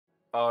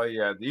Oh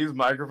yeah, these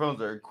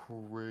microphones are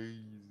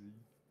crazy.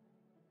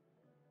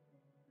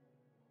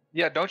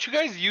 Yeah, don't you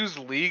guys use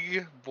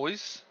League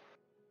voice?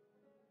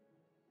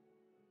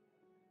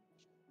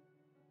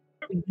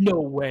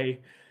 No way.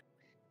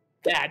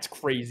 That's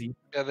crazy.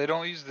 Yeah, they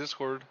don't use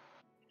Discord.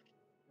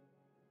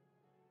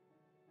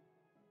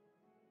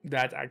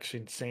 That's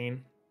actually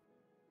insane.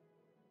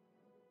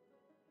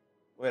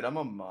 Wait, I'm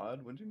a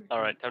mod. When did you make?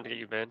 All right, time to get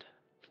you banned.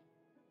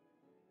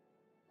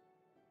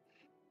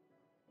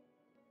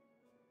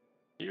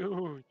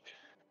 Huge.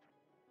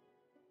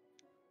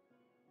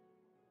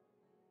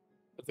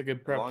 That's a good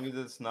As prep. long as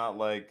it's not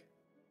like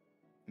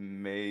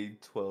May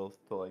 12th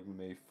to like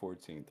May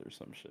 14th or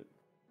some shit.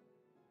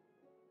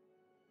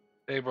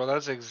 Hey, bro,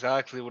 that's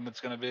exactly when it's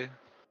gonna be.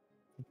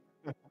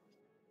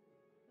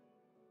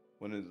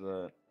 When is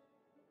that?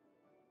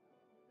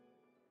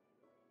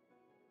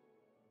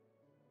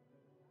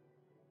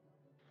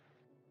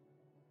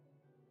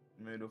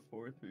 May the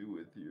 4th be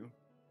with you.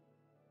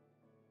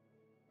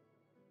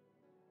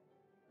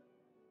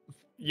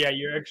 Yeah,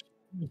 you're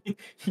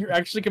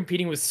actually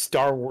competing with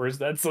Star Wars.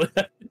 That's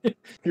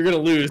you're gonna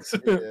lose.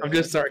 I'm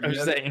just sorry. I'm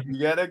just saying.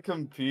 You gotta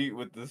compete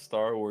with the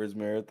Star Wars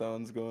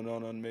marathons going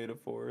on May the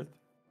 4th.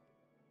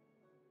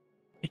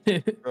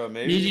 Bro,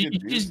 maybe you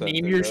could do just name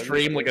something, your that'd be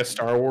stream like a crazy.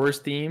 Star Wars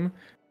theme,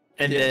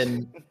 and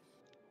then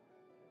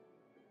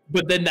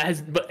but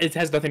it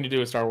has nothing to do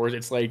with Star Wars.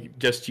 It's like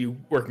just you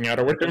working out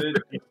or whatever.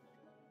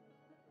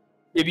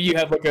 Maybe you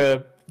have like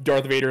a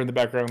Darth Vader in the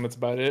background. That's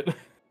about it.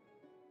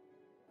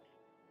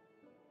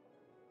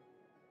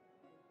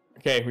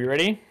 Okay, we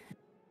ready?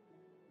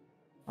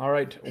 All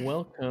right,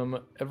 welcome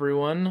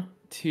everyone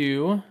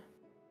to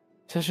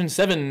session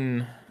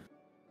 7.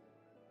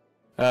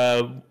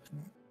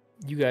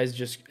 You guys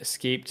just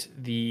escaped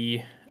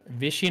the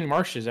Vishian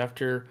marshes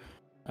after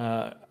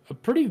a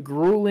pretty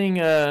grueling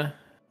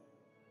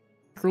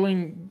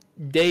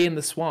day in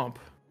the swamp.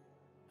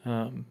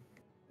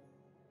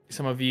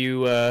 Some of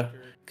you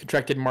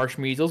contracted marsh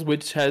measles,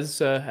 which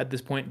has at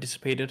this point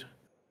dissipated.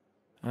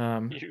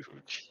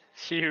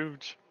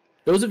 Huge.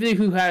 Those of you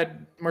who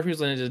had marsh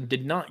measles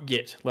did not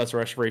get lesser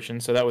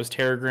restoration, so that was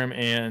Terragrim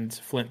and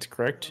Flint,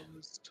 correct?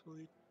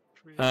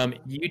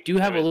 You do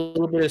have a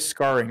little bit of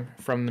scarring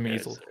from the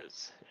measles.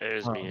 It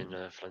is me and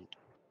Flint.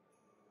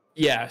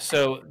 Yeah,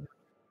 so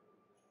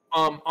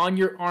on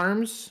your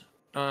arms,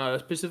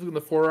 specifically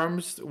the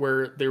forearms,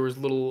 where there was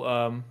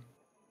little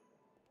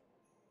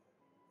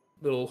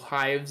little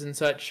hives and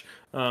such,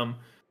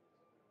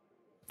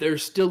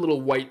 there's still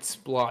little white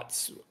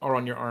spots are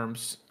on your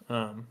arms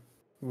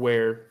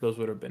where those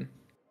would have been.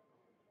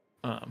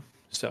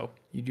 So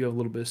you do have a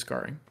little bit of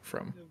scarring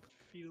from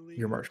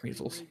your marsh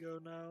measles.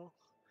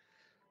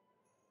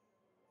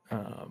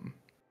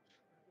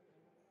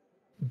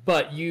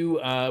 But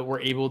you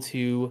were able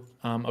to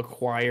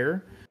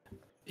acquire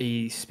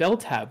a spell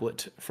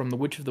tablet from the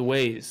Witch of the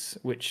Ways,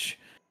 which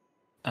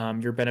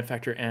your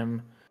benefactor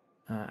M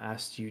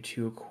asked you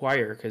to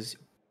acquire because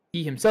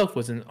he himself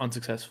was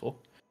unsuccessful.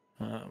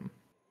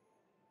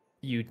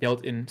 You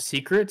dealt in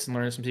secrets and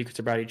learned some secrets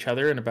about each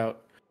other and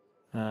about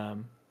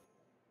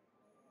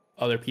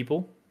other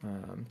people.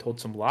 Told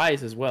some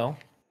lies as well,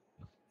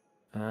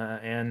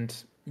 and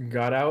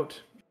got out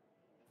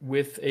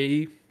with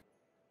a.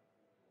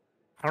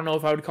 I don't know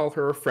if I would call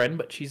her a friend,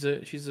 but she's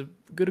a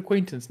good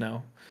acquaintance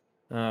now.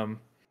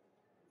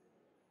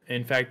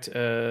 In fact,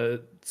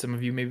 some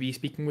of you may be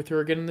speaking with her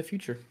again in the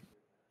future.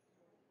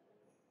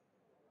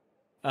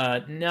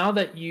 Now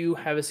that you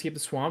have escaped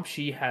the swamp,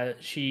 she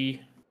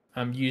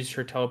used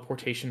her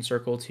teleportation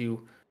circle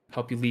to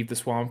help you leave the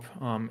swamp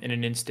in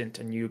an instant,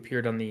 and you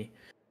appeared on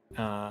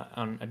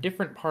a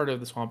different part of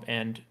the swamp.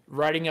 And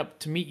riding up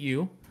to meet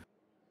you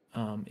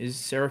is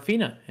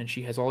Seraphina, and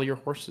she has all your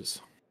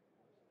horses.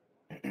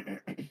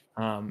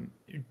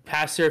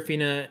 Past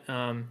Seraphina,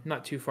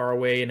 not too far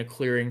away in a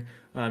clearing,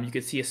 you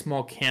could see a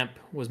small camp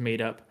was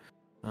made up.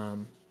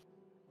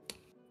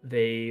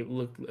 It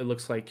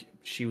looks like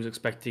she was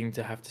expecting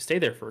to have to stay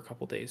there for a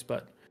couple days,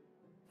 but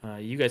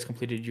you guys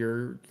completed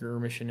your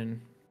mission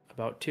in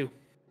about 2.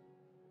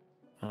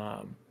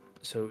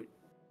 So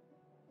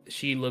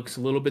she looks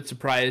a little bit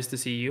surprised to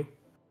see you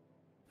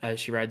as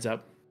she rides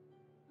up.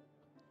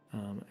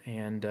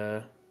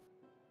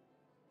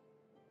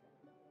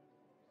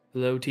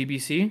 Hello,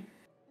 TBC.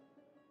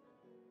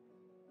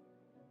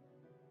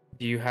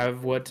 Do you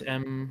have what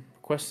M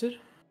requested?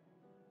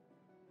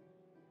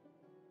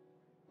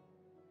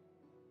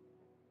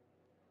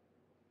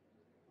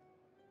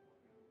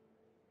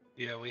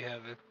 Yeah, we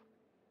have it.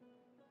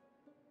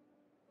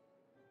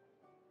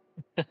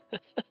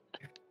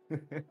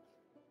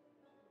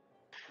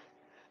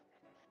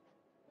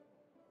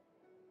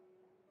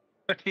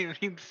 What do you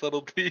mean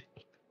subtlety?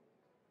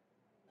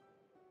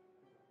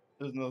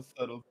 There's no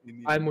subtlety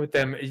needed. I'm with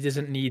them. It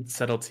doesn't need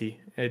subtlety.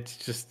 It's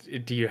just,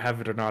 do you have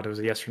it or not? It was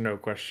a yes or no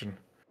question.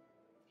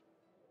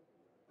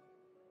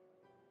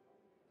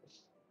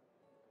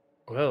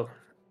 Well,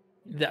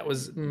 that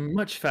was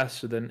much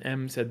faster than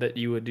M said that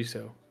you would do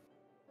so.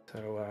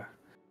 So,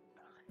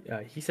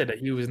 He said that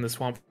he was in the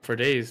swamp for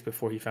days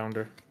before he found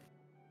her.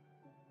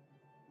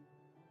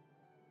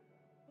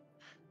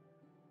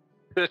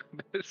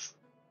 Goodness.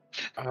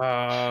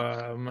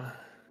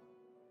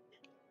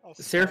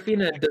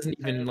 Seraphina doesn't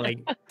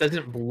even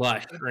doesn't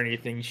blush or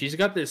anything. She's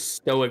got this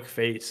stoic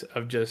face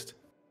of just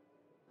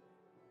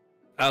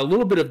a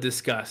little bit of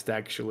disgust,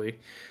 actually,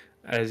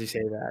 as you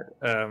say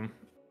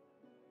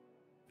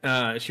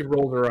that. She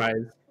rolls her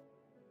eyes.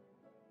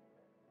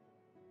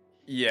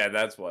 Yeah,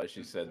 that's why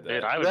she said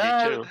Dude, that. I would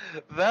be too.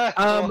 That's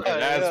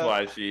That's yeah.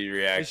 why she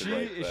reacted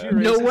like is that. she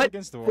You know racist what?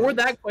 against the For words?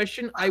 that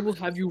question, I will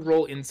have you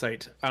roll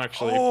insight.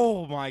 Actually,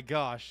 Oh my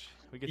gosh.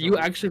 We get to you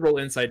actually roll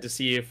insight to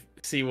see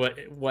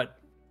what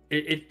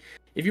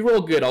if you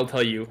roll good, I'll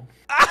tell you.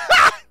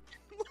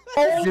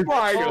 Oh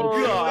my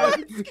Oh,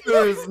 god!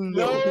 There's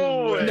no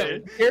no way.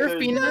 way. No,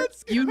 Seraphina,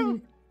 Let's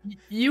go.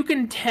 you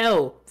can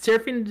tell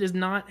Seraphina does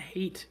not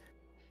hate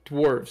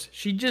dwarves.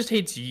 She just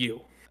hates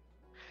you.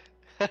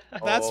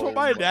 That's Oh what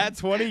my my- nat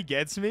 20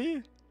 gets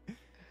me.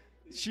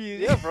 She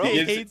Yeah, bro.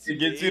 hates It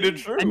gets you the me.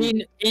 truth. I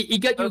mean,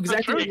 it got you That's the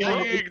exactly truth, what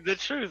bro. you wanted. The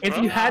truth, If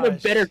bro. you had a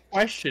Gosh. better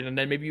question, and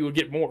then maybe you would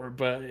get more.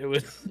 But it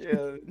was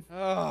yeah,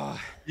 Oh,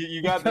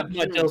 you got the not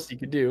much truth. else you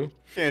could do.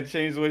 Can't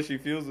change the way she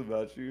feels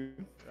about you.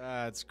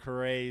 that's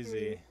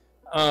crazy.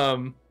 Yeah,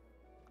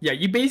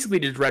 you basically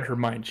just read her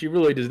mind. She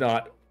really does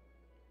not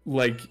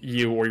like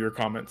you or your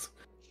comments.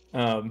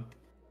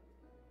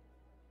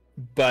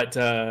 But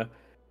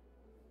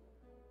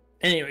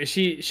anyway,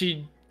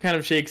 she kind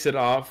of shakes it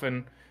off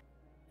and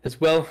as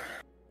well.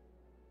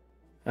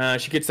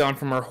 She gets down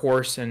from her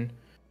horse and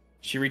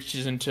she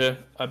reaches into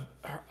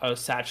a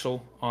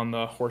satchel on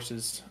the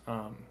horse's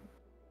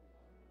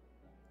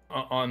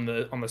on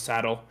the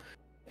saddle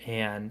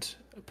and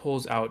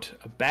pulls out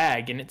a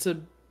bag, and it's a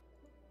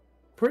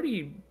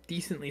pretty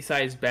decently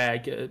sized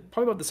bag,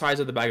 probably about the size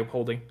of the bag of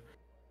holding.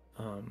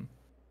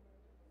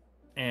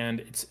 And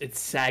it's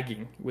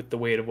sagging with the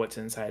weight of what's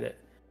inside it.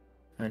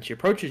 And she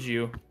approaches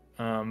you,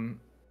 and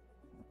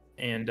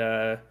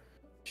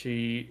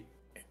she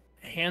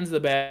hands the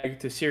bag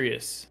to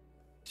Sirius.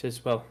 She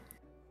says, "Well,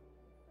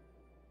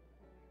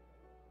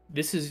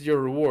 this is your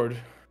reward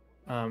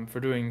for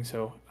doing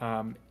so.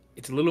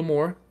 It's a little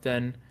more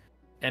than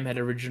M had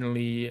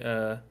originally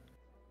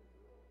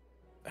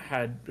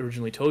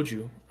told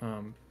you,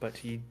 but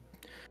he,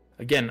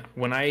 again,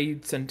 when I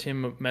sent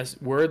him a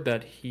word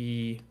that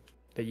you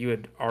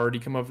had already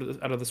come out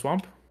of the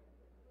swamp,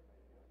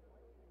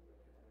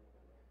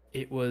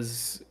 he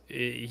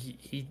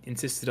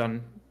insisted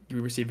on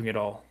you receiving it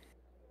all."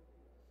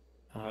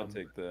 I'll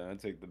take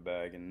the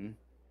bag and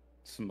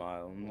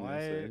smile. And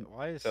say,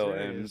 Why is tell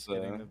Sirius Ems,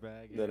 getting the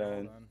bag? that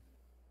Hold on.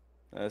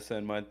 I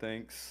send my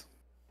thanks.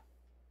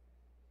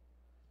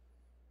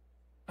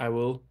 I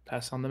will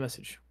pass on the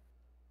message.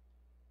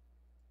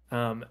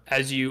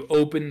 As you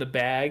open the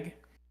bag,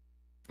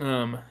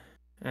 and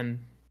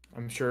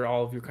I'm sure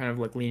all of you are kind of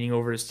like leaning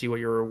over to see what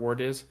your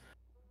reward is.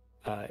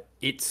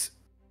 It's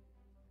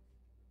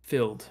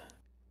filled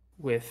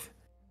with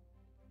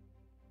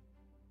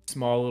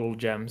small little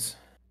gems.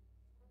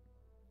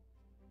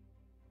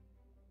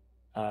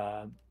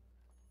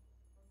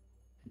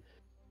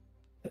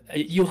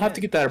 You'll have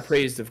to get that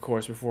appraised, of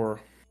course, before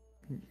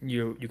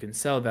you can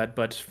sell that.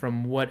 But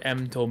from what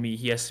M told me,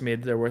 he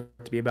estimated they're worth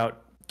to be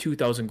about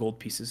 2,000 gold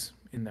pieces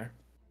in there.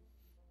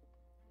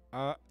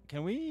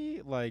 Can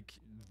we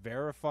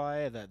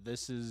verify that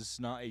this is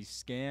not a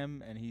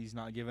scam and he's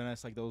not giving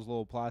us those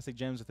little plastic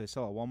gems that they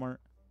sell at Walmart?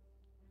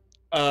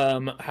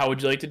 How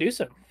would you like to do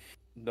so?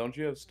 Don't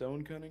you have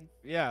stone cunning?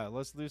 Yeah,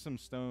 let's do some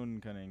stone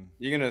cunning.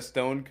 You're gonna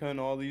stone cun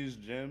all these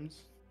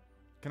gems?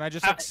 Can I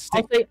just I'll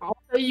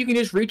say you can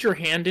just reach your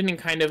hand in and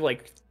kind of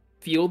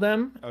feel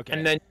them, Okay.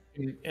 and then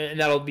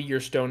that'll be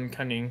your stone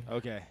cunning.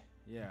 Okay,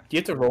 yeah. Do you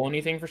have to roll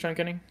anything for stone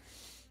cunning?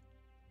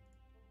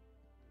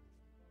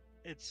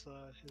 It's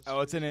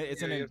Oh, it's in Yeah,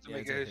 it's you in have to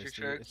make a history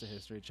check. It's a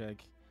history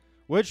check.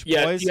 Which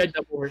Yeah, boys you had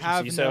double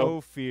have proficiency, no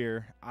so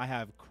fear. I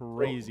have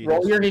crazy.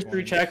 roll your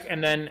history points. check,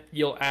 and then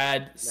you'll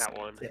add That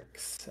one.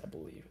 6, I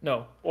believe.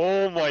 No,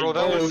 Oh my Bro,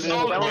 that god. was so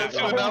no, close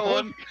no. to that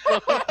one.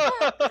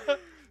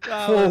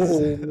 That was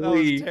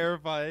Holy.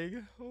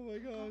 terrifying. Oh my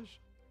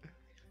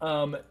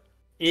gosh.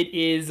 it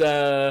is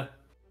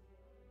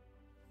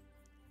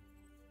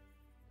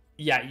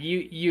yeah,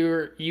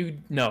 you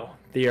know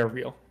they are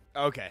real.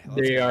 Okay. let's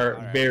They go. are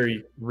All right.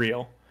 very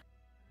real.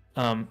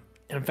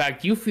 In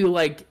fact, you feel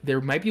like they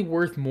might be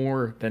worth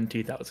more than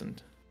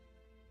 2,000.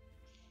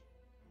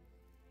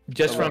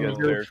 Just Oh, from like a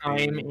your fair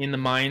time fee. in the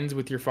mines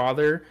with your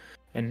father,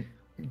 and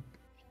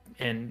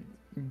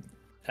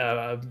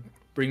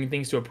bringing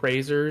things to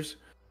appraisers,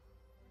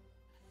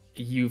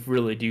 you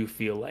really do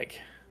feel like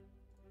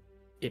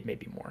it may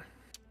be more.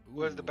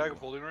 Who has the bag of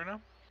holding right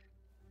now?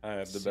 I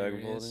have the bag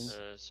of holding.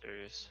 Serious?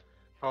 Serious.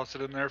 Toss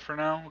it in there for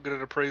now. We'll get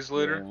it appraised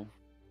later. Yeah,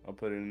 I'll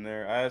put it in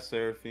there. I asked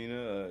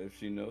Seraphina if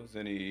she knows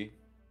any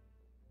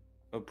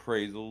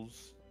appraisal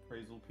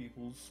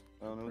peoples.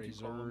 I don't know what you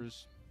call them.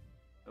 Appraisers.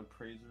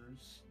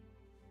 Appraisers.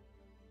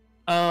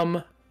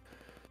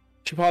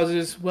 She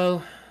pauses.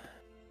 Well,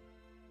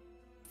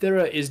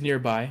 Thera is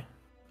nearby.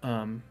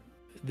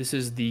 This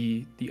is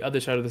the other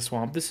side of the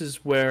swamp. This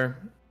is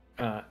where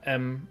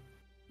M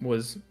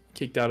was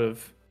kicked out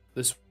of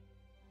this.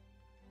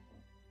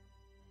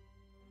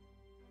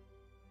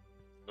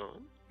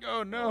 Oh,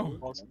 Oh no,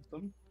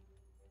 Awesome.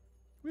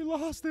 we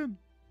lost him.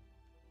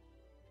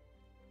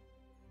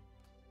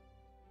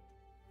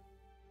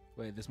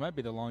 Wait, this might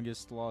be the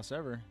longest loss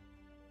ever.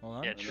 Hold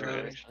on. yeah, true,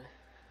 Okay. actually.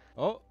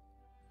 Oh,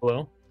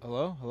 Hello,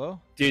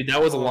 hello. dude.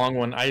 That was a Oh. long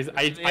one. I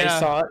Yeah.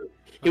 saw it.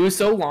 It was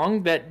so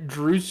long that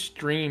Drew's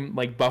stream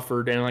like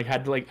buffered and like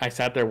had to like I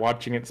sat there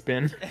watching it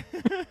spin.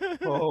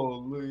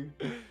 Holy.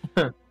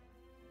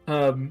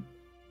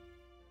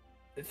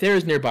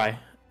 Thera's nearby.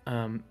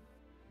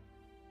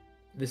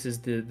 This is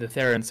the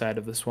Thera side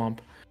of the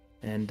swamp,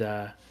 and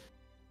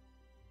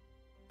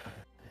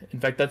in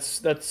fact,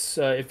 that's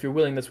if you're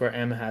willing, that's where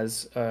M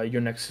has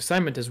your next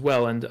assignment as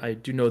well. And I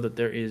do know that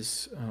there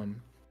is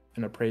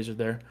an appraiser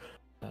there,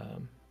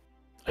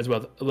 as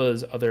well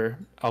as other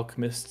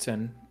alchemists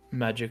and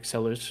magic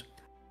sellers,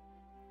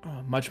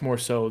 much more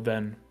so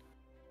than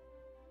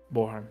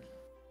Borhan.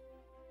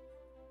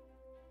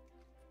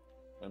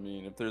 I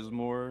mean, if there's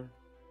more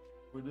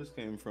where this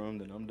came from,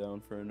 then I'm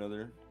down for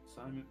another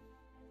assignment.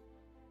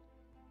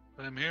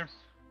 I'm here.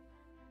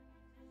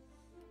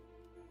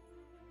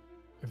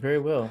 Very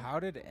well. How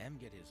did M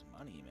get his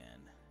money, man?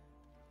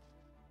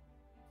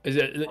 Is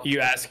it you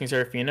asking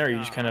Seraphina, or are you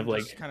just kind of I'm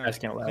like just kinda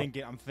asking out loud?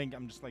 Thinking, I'm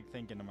just like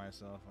thinking to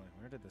myself, like,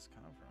 where did this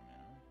come from,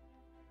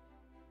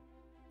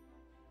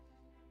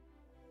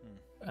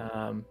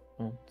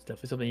 Well, it's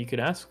definitely something you could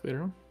ask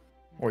later on,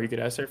 or you could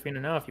ask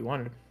Seraphina now if you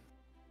wanted.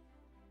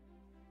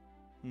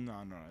 No,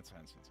 it's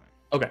fine, it's fine.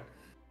 Okay.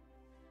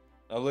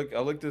 I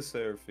look to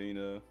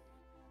Seraphina,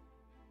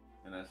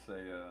 and I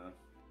say,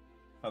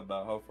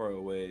 about how far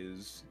away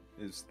is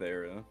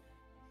Thera?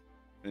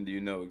 And do you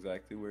know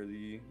exactly where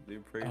the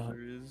appraiser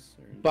is?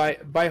 Or...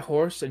 By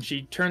horse, and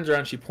she turns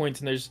around, she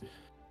points, and there's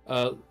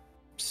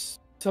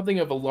something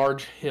of a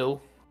large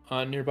hill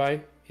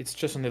nearby. It's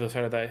just on the other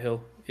side of that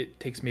hill. It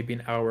takes maybe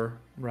an hour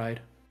ride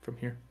from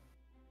here.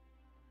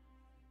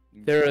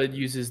 Thera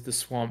uses the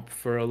swamp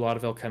for a lot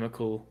of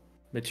alchemical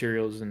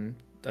materials, and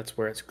that's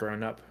where it's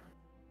grown up.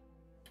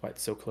 That's why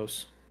it's so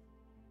close.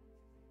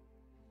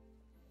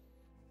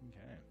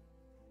 Okay.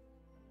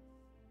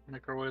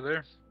 Make our way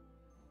there.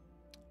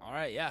 All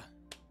right, yeah.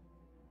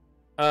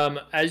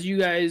 As you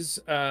guys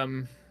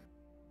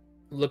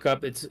look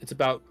up, it's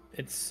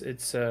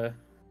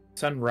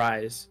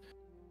sunrise.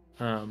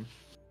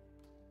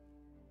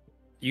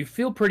 You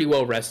feel pretty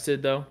well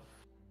rested though,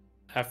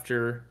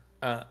 after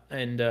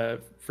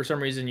for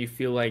some reason you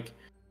feel like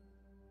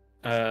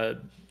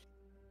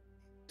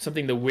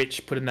something the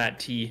witch put in that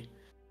tea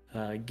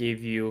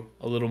gave you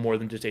a little more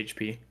than just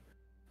HP.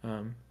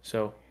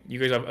 So you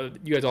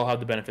guys all have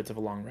the benefits of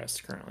a long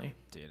rest currently.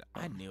 Dude,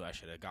 I knew I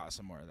should have got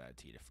some more of that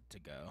tea to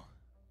go.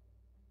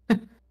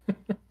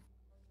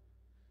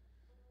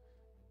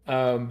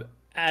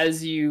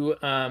 As you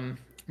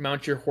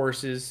mount your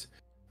horses,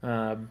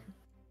 you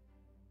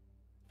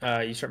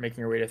start making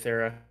your way to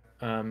Thera.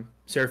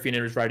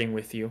 Seraphina is riding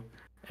with you,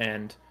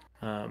 and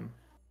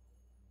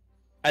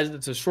as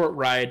it's a short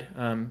ride,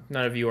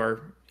 none of you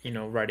are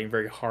riding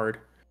very hard.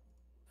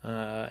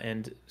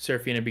 And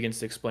Seraphina begins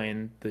to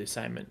explain the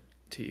assignment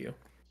to you.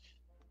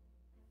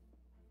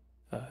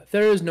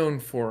 Thera is known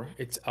for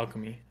its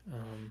alchemy,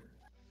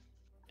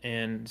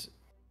 and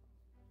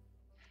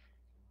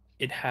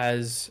it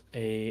has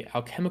a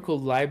alchemical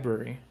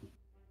library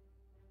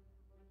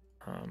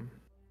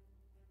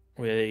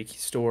where they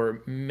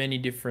store many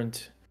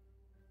different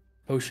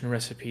potion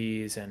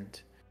recipes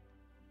and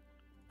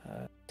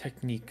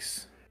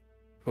techniques,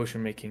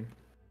 potion making.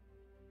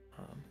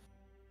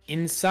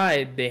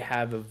 Inside, they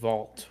have a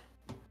vault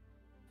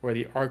where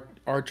the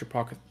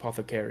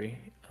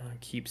arch-apothecary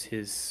keeps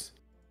his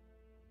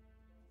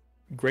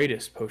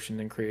greatest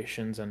potions and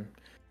creations, and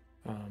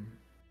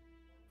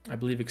I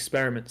believe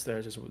experiments there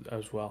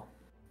as well.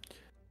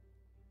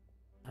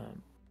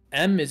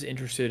 M is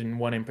interested in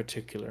one in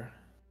particular,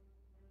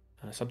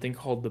 something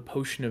called the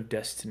Potion of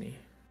Destiny.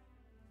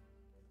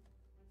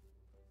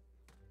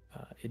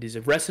 It is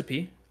a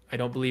recipe. I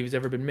don't believe it's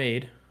ever been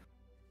made.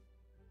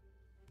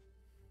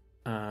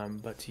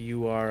 But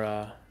you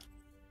are,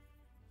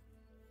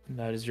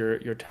 that is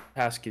your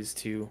task is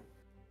to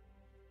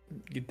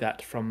get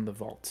that from the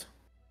vault.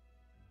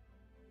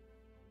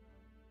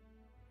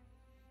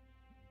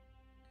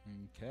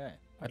 Okay.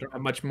 I don't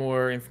have much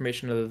more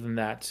information other than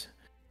that.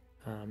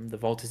 The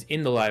vault is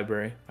in the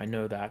library. I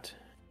know that.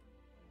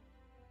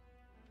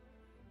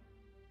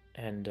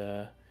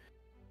 And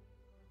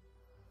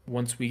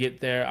once we get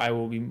there, I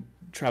will be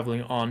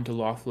traveling on to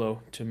Lothlow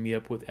to meet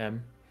up with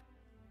M.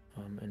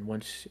 And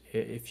once,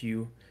 if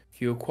you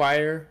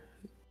acquire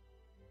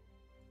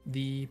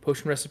the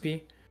potion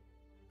recipe,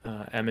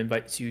 M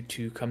invites you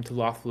to come to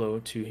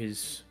Lothlow to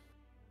his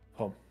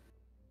home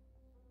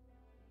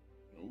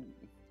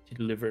to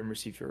deliver and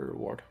receive your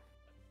reward.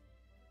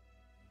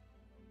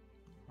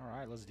 All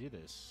right, let's do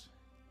this.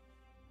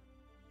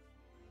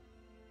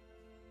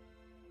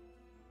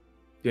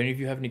 Do any of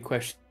you have any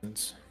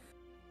questions?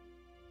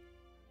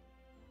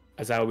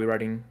 As I will be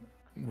writing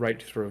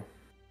right through.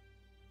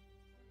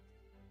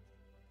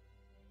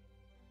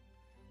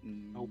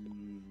 Nope.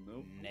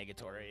 Nope.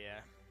 Negatory, yeah.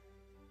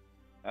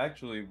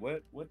 Actually,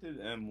 what did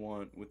M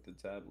want with the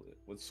tablet?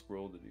 What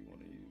scroll did he want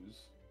to use?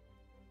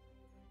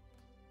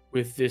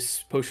 With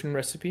this potion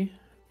recipe?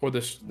 Or the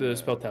Yeah,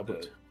 spell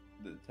tablet?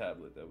 The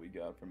tablet that we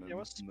got from him. Yeah,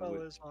 what in the spell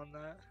wit- is on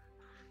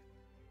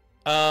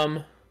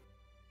that?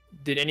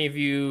 Did any of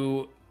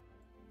you...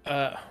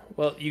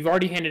 well, you've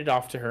already handed it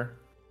off to her.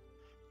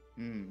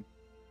 Hmm.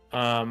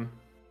 I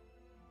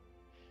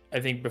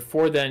think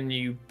before then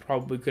you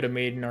probably could have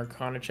made an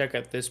Arcana check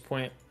at this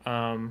point.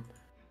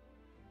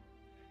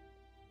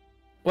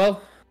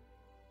 Well,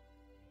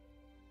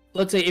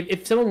 let's say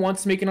if someone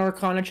wants to make an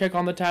Arcana check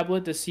on the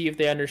tablet to see if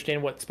they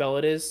understand what spell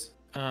it is,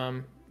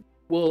 I'll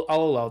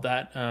allow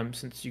that.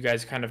 Since you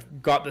guys kind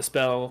of got the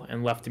spell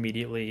and left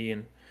immediately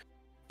and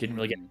didn't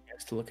really get a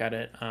chance to look at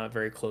it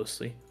very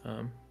closely.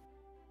 So-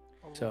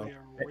 Probably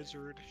a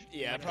wizard.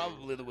 Yeah,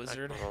 probably the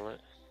wizard. Roll it.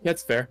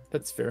 That's fair.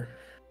 That's fair.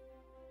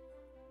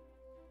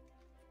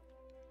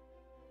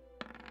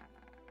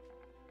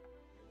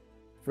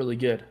 Really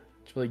good.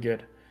 It's really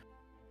good.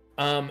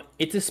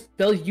 It's a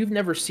spell you've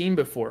never seen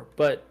before,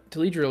 but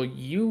Teledriel,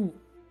 you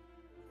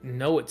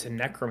know it's a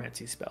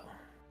necromancy spell.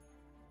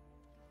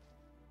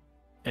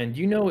 And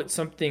you know it's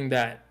something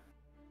that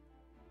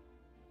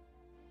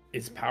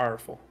is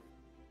powerful.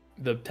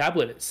 The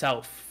tablet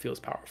itself feels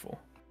powerful.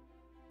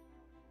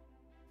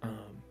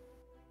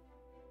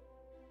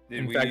 Did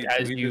In we, fact, did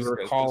as we you discuss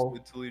recall-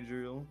 this with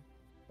Teledriel?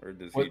 Or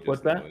does he What- just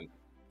what's know that? it?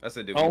 I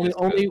said, did we Only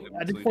discuss it with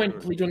at this point,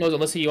 Teledriel? Teledriel knows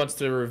unless he wants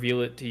to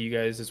reveal it to you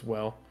guys as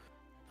well.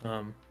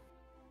 And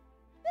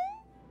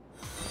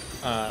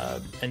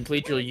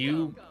Teledriel,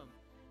 you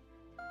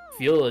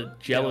feel a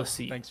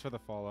jealousy Thanks for the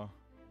follow.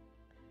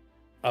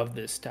 of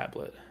this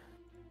tablet.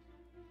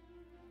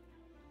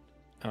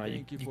 You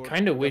Thank you for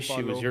kind of the wish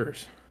it was follow.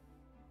 yours.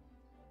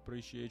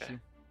 Appreciate you.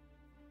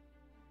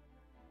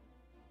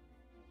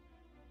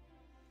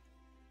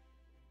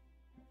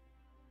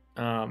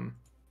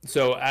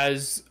 So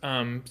as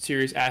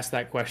Sirius asked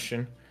that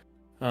question,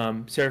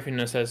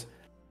 Seraphina says,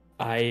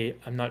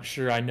 I'm not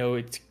sure. I know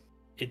it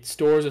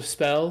stores a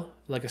spell,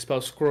 like a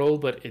spell scroll,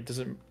 but it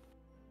doesn't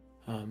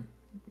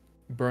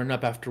burn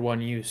up after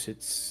one use.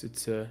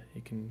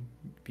 It can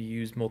be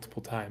used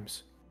multiple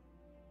times.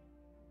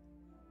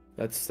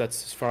 That's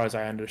as far as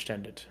I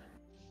understand it.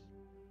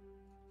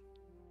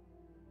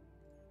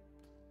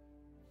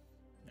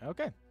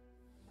 Okay.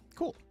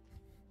 Cool.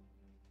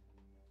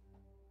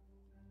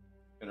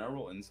 Can I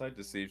roll insight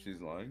to see if she's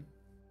lying?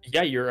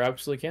 Yeah, you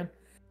absolutely can.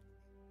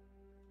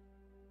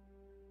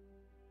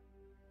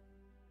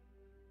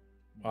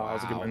 Wow, that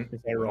was a good one.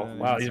 Insight roll. An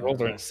Wow, these insight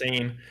rolls are roll.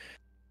 insane.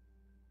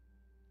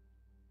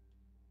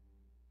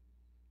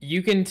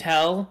 You can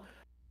tell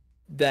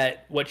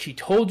that what she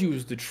told you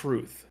is the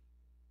truth,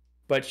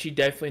 but she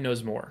definitely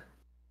knows more.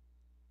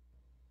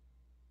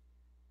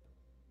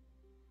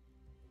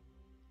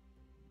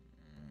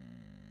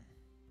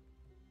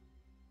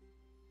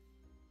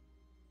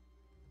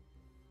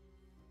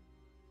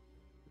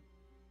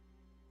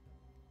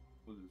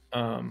 We'll just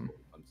Um,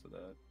 answer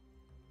that.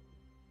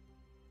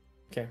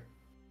 Okay.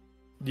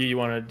 Do you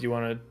want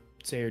to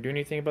say or do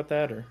anything about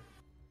that, or?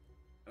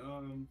 I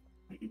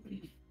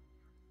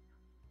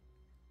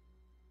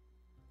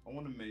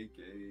want to make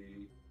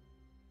a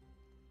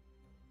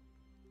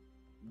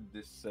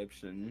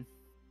deception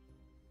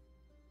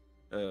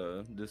roll.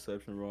 I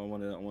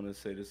want to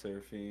say to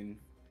Seraphine.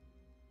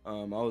 I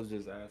was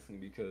just asking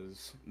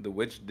because the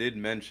witch did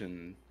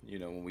mention,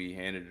 when we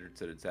handed her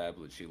to the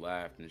tablet, she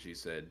laughed and she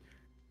said,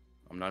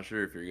 "I'm not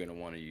sure if you're gonna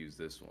want to use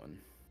this one,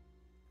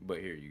 but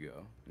here you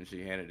go." And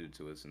she handed it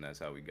to us, and that's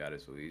how we got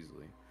it so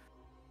easily.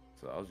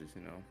 So I was just,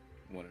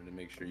 wanted to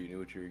make sure you knew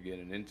what you were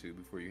getting into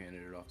before you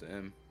handed it off to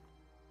him.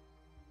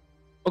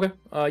 Okay.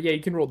 Yeah,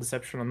 you can roll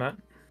deception on that.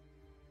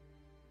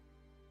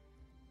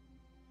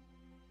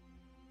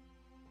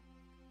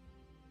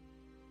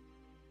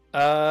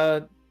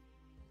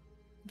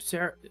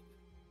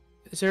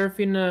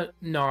 Seraphina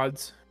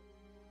nods.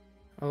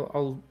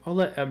 I'll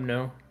let Em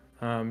know.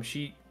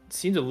 She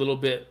seems a little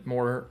bit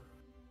more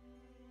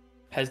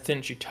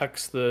hesitant. She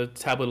tucks the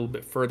tablet a little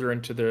bit further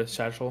into the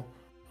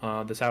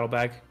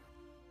saddlebag.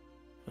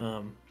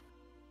 And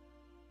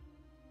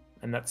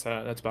that's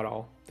about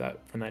all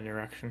that from that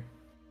interaction.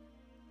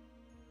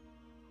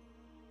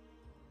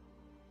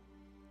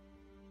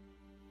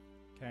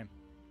 Okay.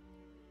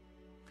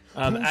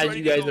 As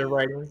you guys are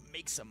writing,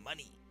 make some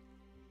money.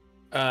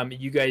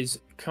 you guys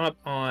come up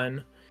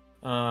on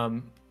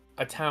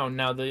a town.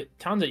 Now, the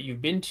towns that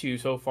you've been to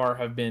so far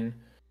have been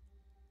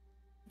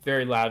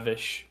very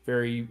lavish,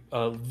 very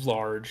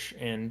large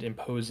and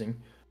imposing.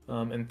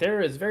 And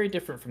Thera is very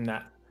different from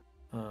that.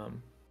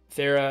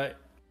 Thera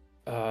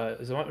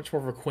is a much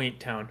more of a quaint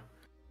town.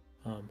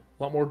 A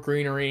lot more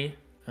greenery,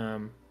 a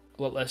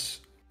lot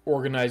less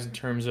organized in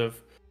terms of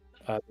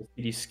the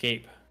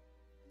cityscape.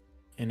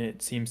 And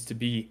it seems to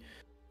be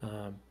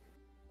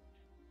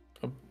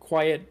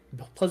quiet,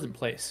 pleasant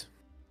place.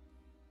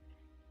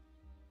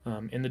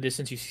 In the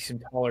distance, you see some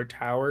taller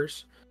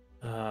towers,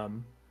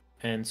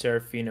 and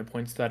Serafina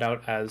points that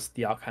out as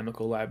the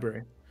alchemical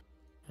library.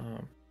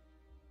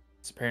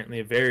 It's apparently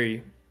a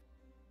very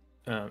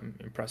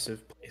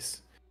impressive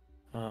place,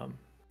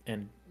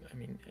 and I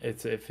mean,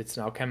 if it's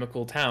an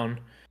alchemical town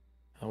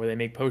where they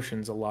make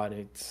potions a lot,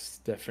 it's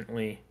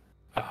definitely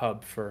a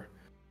hub for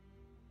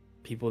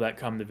people that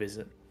come to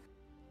visit.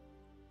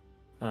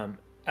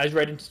 As you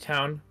ride into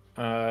town,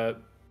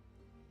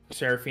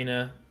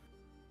 Serafina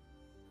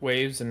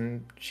waves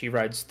and she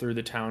rides through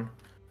the town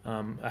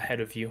ahead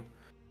of you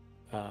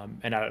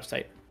and out of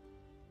sight.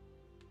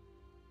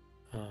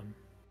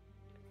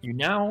 You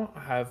now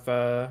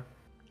have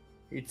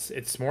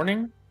it's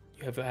morning.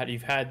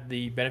 You've had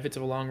the benefits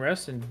of a long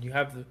rest, and you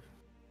have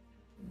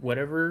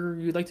whatever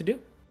you'd like to do.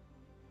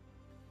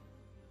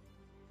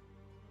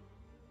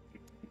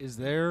 Is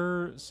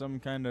there some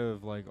kind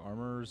of like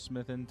armor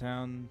smith in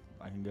town?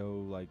 I can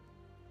go like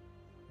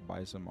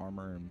buy some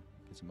armor and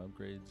get some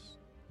upgrades.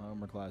 My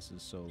armor class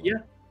is so low. Yeah.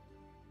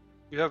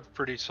 You have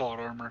pretty solid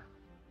armor.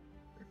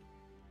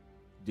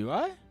 Do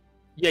I?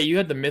 Yeah, you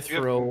had the You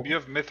mithril.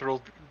 have mithril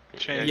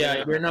chain.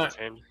 Yeah, you're not-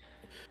 Chain.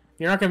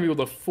 You're not gonna be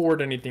able to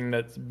afford anything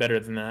that's better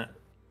than that.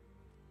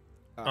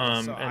 So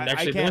And I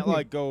actually, the can't only thing-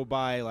 like go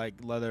buy like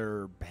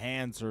leather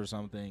pants or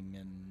something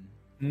and.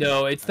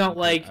 No, it's I not can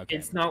like put- okay.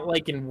 it's not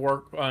like in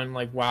work on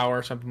like WoW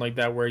or something like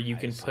that where you I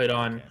can see, put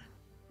on okay.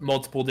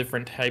 multiple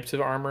different types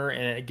of armor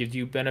and it gives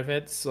you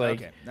benefits.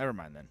 Like, Okay, never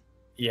mind then.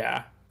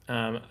 yeah,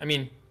 I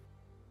mean,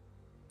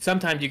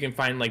 sometimes you can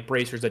find like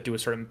bracers that do a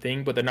certain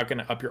thing, but they're not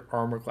gonna up your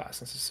armor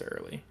class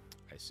necessarily.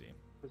 I see.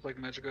 It's like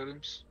magic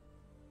items.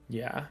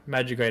 Yeah,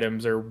 magic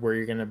items are where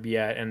you're gonna be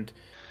at, and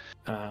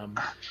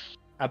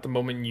at the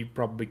moment you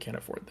probably can't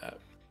afford that.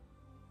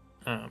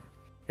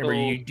 Remember,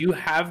 So- you do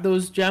have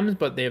those gems,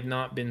 but they have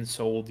not been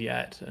sold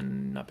yet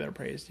and not been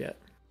appraised yet.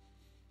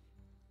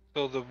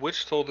 So the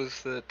witch told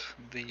us that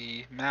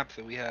the map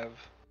that we have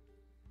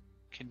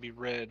can be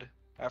read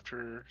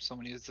after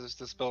someone uses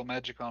the spell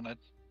magic on it.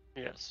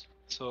 Yes.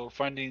 So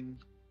finding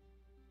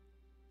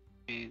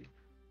a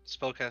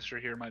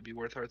spellcaster here might be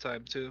worth our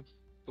time too,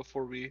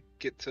 before we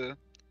get to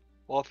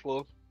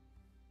Lothlow.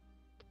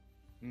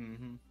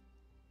 Mm-hmm.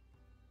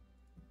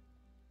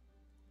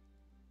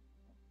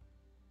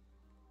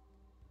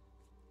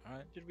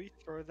 Alright. Did we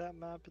throw that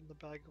map in the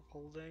bag of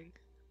holding?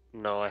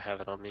 No, I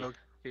have it on me. Okay.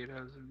 Kate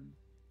hasn't.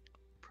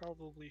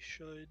 Probably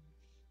should.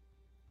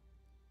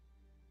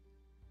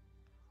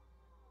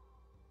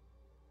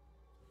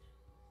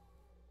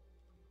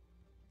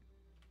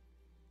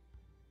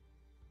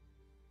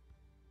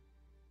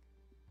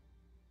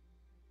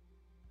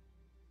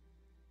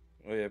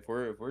 Oh yeah, if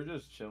we're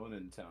just chilling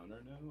in town right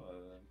now,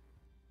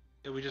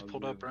 Yeah, we just I'll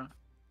pulled up, give- right?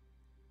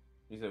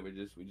 you said we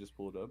just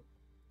pulled up.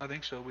 I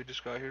think so. We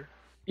just got here.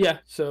 Yeah.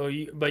 So,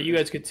 but you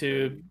guys get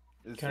to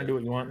Is kinda do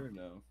what you want.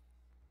 Seraphina or No.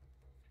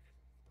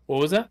 what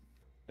was that?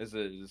 Is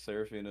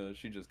Seraphina?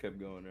 She just kept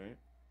going, right?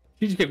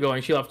 She just kept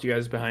going. She left you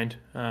guys behind.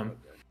 Okay.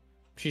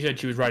 She said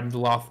she was riding to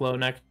Lothlow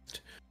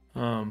next.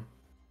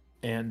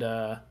 And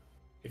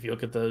if you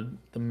look at the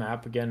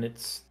map again,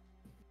 it's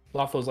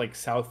Lothlow's like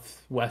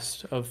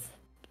southwest of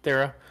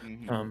Thera.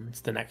 Mhm.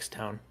 It's the next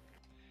town.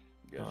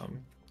 Got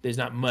you. There's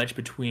not much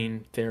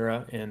between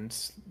Thera and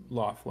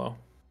Lothlow.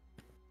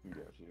 Got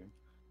you.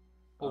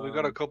 Well, we've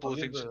got a couple I'll of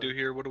give things to do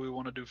here. What do we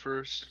want to do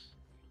first?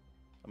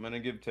 I'm gonna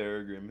give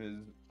Terragrim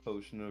his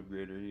potion of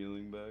greater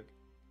healing back.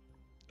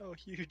 Oh,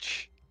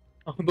 huge.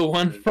 The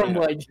one from Yeah.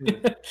 like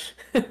And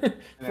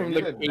I from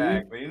give the it cave.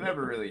 back, but he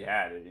never really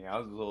had it. You know, I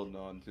was holding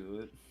on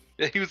to it.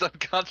 Yeah, he was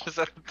unconscious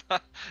at the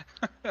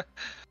time.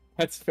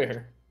 That's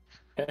fair.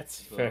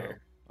 That's So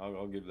fair.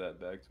 I'll give that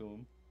back to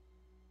him.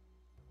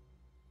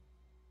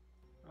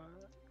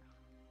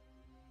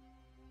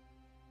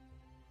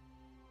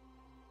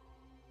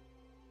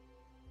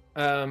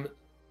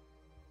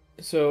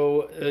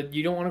 So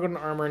you don't want to go to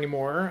armor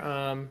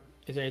anymore.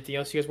 Is there anything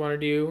else you guys want to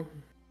do?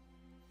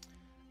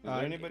 Is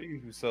there anybody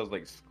who sells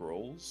like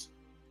scrolls?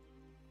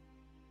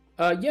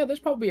 Yeah, there's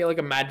probably like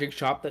a magic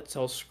shop that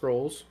sells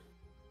scrolls.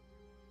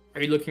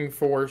 Are you looking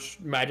for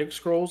magic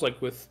scrolls,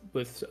 like with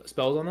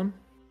spells on them?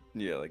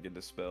 Yeah, like a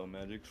dispel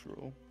magic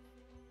scroll.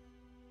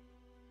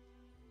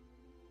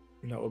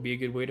 That would be a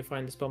good way to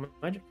find the spell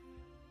magic.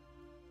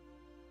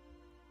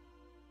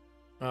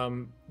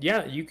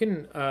 Yeah, you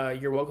can.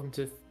 You're welcome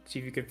to see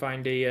if you could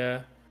find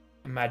a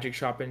magic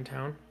shop in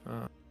town.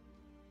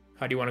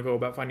 How do you want to go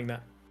about finding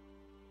that?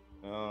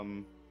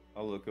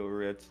 I'll look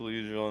over at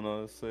Talusia and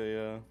I'll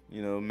say,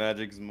 you know,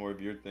 magic's more of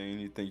your thing.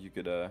 You think you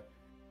could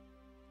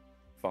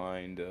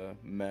find a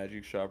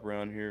magic shop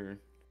around here?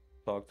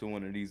 Talk to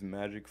one of these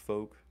magic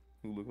folk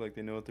who look like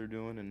they know what they're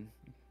doing and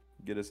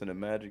get us in a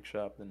magic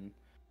shop, and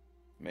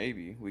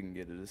maybe we can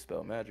get a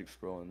dispel magic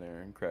scroll in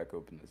there and crack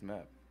open this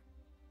map.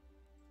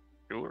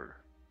 Sure.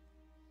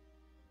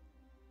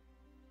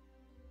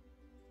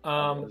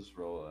 I'll just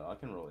roll. I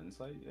can roll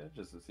insight, yeah,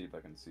 just to see if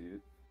I can see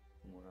it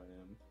from where I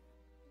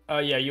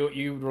am. Yeah,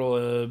 you roll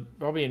a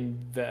probably in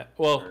that.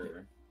 Well,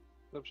 Or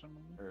Perception.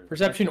 Or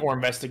Perception or yeah,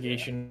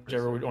 investigation,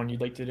 whichever perception. one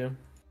you'd like to do.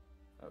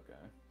 Okay.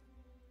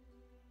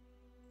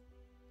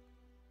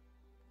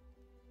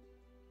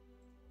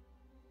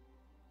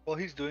 While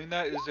he's doing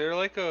that, is there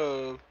like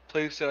a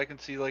place that I can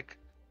see like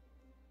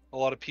a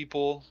lot of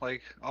people?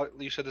 Like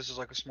you said, this is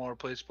like a smaller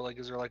place, but like,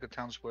 is there like a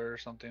town square or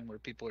something where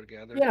people are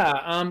gathered?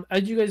 Yeah.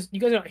 As you guys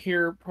are out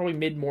here probably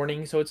mid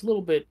morning, so it's a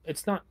little bit.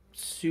 It's not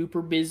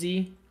super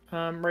busy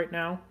right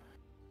now.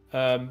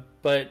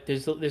 But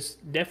there's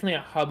definitely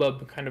a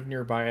hubbub kind of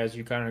nearby as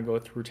you kind of go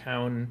through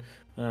town.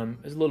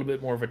 There's a little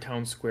bit more of a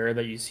town square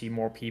that you see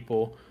more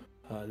people,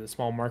 the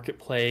small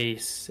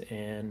marketplace,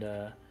 and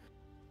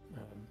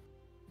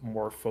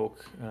more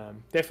folk.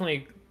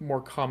 Definitely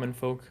more common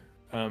folk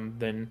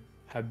than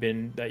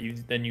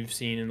you've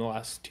seen in the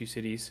last two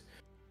cities.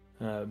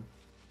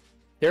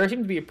 There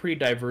seems to be a pretty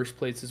diverse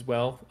place as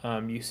well.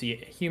 You see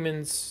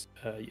humans,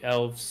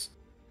 elves,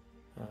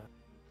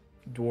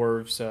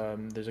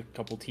 dwarves. There's a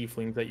couple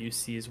tieflings that you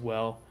see as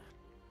well.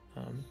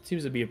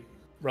 Seems to be a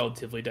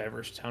relatively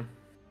diverse town.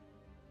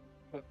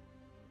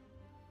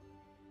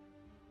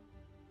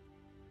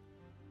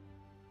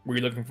 Were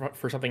you looking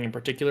for something in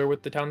particular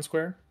with the town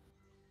square?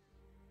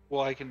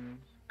 Well,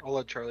 I'll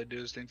let Charlie do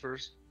his thing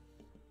first.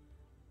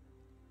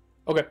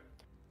 Okay.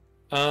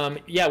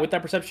 Yeah, with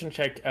that perception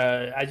check,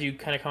 as you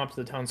kind of come up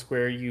to the town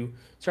square, you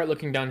start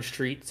looking down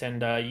streets,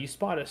 and you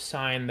spot a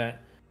sign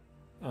that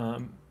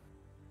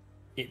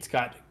it's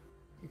got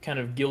kind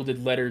of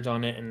gilded letters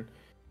on it, and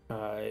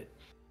it's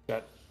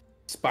got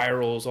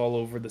spirals all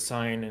over the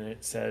sign, and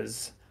it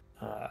says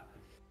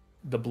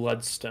the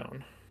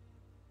Bloodstone.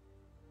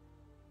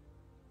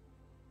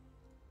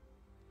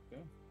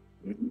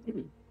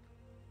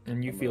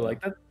 And you feel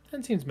like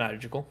that seems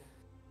magical.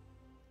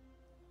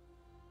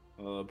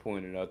 I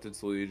pointed out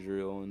that's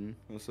Leadriel, and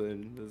I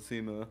said, does it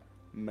seem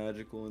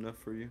magical enough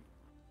for you?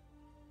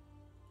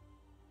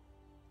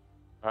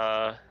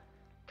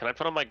 Can I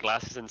put on my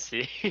glasses and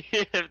see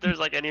if there's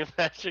like any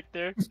magic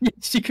there?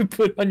 You can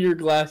put on your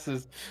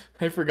glasses.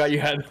 I forgot you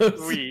had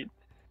those. Sweet.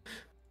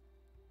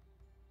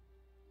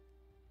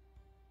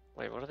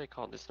 Wait, what are they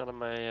called? It's not on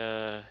my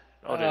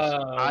oh,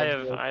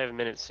 there's I have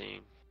minute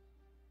seeing.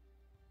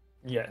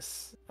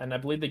 Yes, and I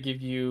believe they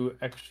give you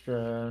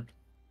extra.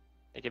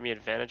 They give me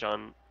advantage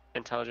on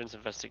intelligence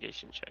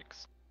investigation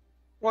checks.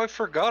 Well, I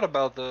forgot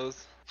about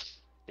those.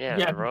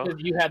 Yeah, bro.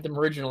 Because you had them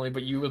originally,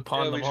 but you would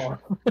pawn them all.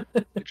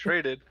 We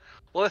traded.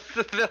 Well,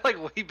 they're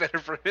like way better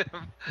for him.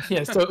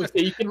 Yeah, so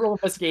you can roll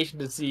investigation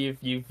to see if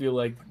you feel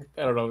like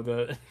I don't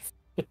know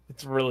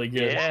it's really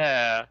good.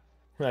 Yeah.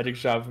 Magic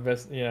shop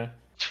yeah.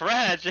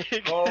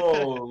 Tragic.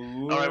 Oh,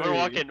 all right,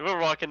 we're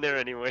walking there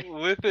anyway.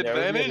 With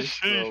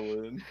advantage.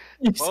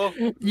 Well,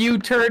 You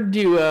turn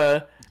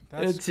to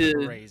That's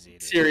to crazy,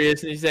 dude.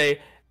 Sirius and you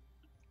say,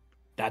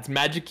 "That's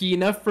magic-y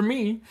enough for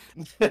me."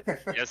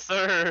 Yes,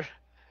 sir.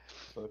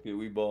 Okay,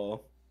 we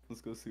ball.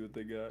 Let's go see what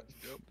they got.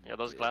 Yeah,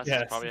 those glasses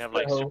Yes, probably have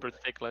like so- super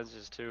thick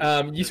lenses too.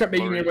 You start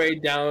making your blurry. way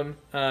down.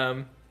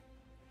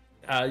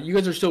 You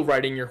guys are still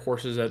riding your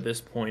horses at this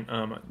point.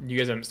 You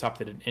guys haven't stopped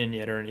at an inn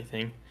yet or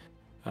anything.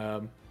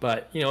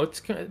 But you know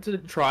it's a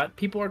trot.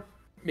 People are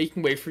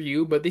making way for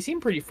you, but they seem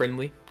pretty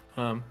friendly.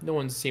 No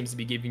one seems to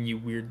be giving you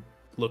weird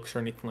looks or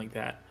anything like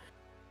that.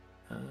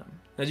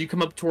 As you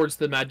come up towards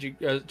the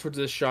towards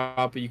the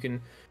shop, you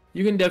can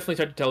definitely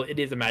start to tell it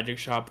is a magic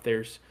shop.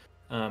 There's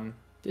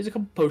a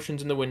couple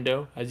potions in the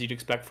window, as you'd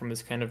expect from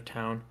this kind of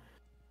town,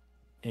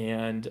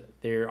 and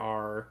there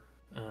are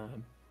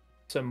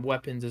some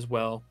weapons as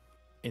well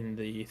in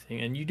the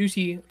thing. And you do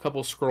see a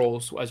couple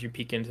scrolls as you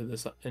peek into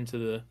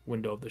the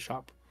window of the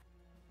shop.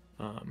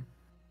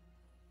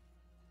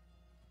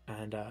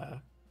 And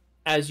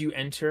as you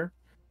enter,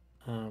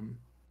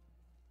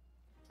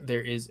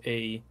 there is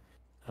a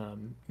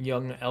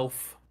young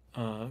elf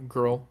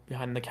girl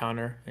behind the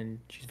counter, and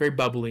she's very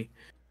bubbly.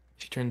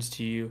 She turns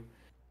to you.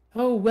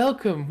 "Oh,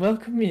 welcome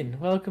welcome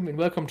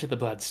to the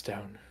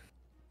Bloodstone.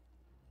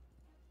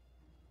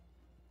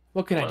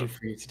 What can I do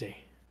for you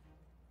today?"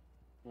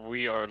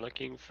 We are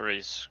looking for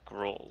a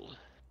scroll.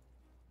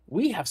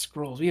 "We have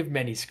scrolls. We have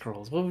many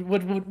scrolls.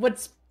 What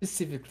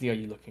specifically are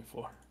you looking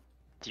for?"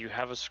 Do you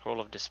have a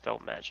scroll of dispel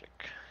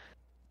magic?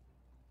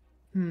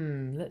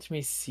 Let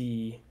me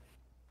see.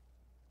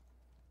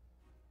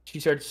 She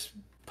starts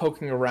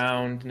poking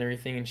around and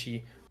everything, and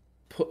she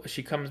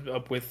comes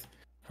up with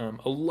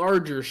a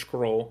larger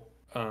scroll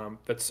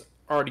that's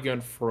already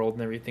unfurled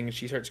and everything, and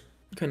she starts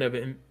kind of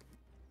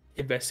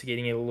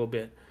investigating it a little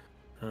bit.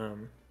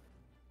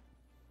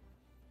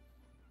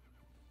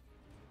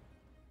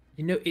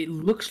 You know, it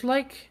looks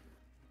like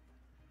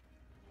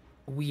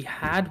we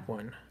had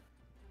one,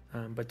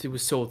 but it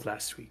was sold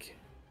last week.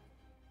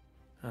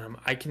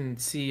 I can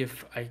see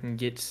if I can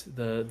get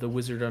the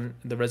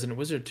resident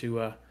wizard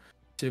to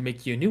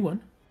make you a new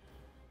one.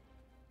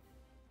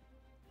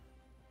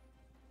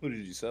 Who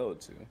did you sell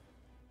it to?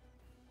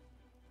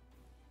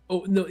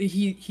 Oh no,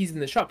 he's in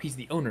the shop. He's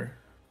the owner.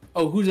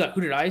 Oh, who's that?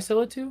 Who did I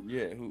sell it to?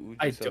 Yeah, who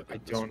I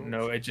don't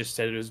know. It just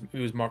said it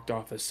was marked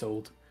off as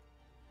sold.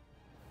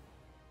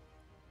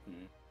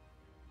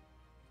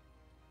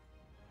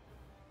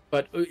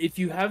 But if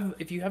you have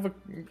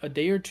a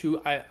day or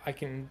two, I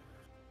can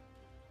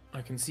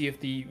see if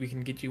we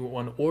can get you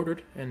one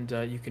ordered, and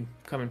you can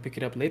come and pick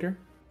it up later.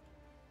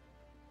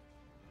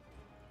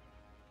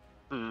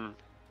 Hmm.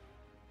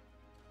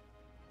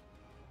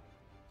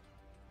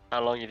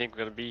 How long you think we're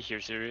gonna be here,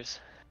 Sirius?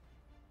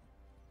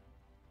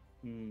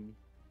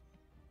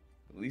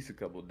 At least a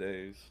couple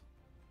days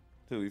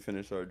till we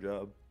finish our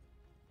job.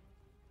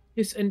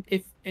 Yes,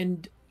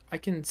 and I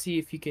can see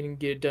if you can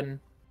get it done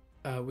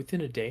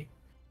within a day.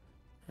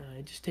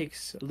 It just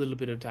takes a little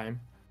bit of time.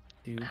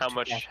 How to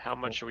much? craft How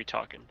much are we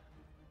talking?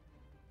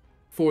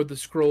 for the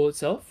scroll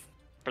itself?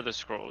 For the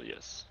scroll,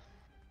 yes.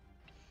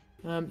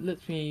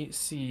 Let me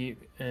see,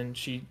 and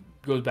she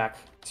goes back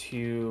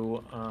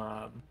to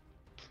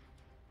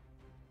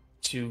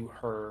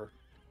her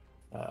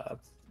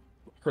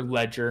her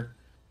ledger,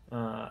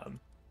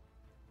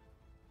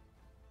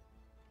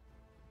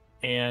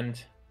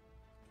 and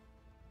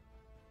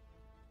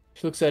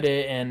she looks at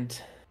it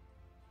and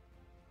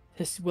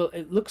says, "Well,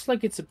 it looks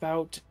like it's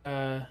about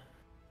I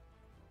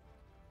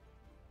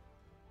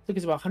think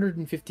it's about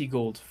 150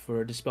 gold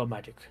for a dispel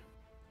magic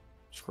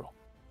scroll."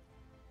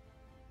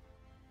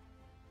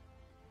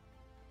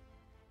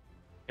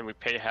 And we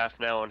pay half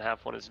now and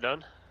half when it's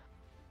done.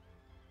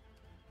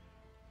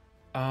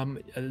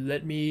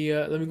 Let me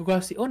go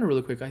ask the owner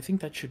really quick. I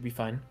think that should be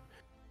fine.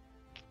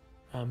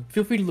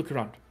 Feel free to look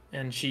around.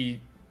 And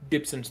she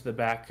dips into the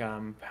back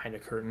behind a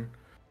curtain,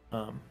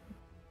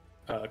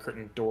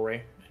 curtain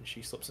doorway, and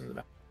she slips into the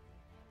back.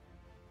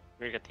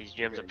 We got these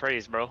gems of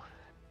praise, bro.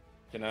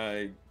 Can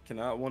I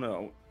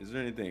is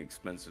there anything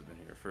expensive in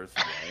here first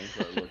of all? I need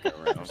to look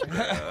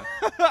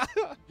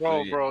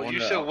around. Bro, you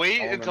should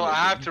wait until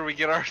after we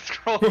get our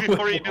scroll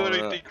before you do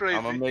anything crazy.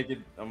 I'm gonna make it.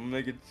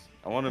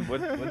 I want to.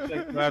 What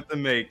check do I have to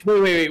make?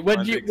 Wait.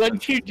 What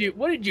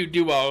did you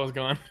do while I was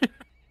gone?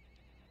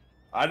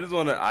 I just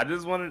want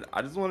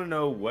to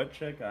know what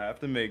check I have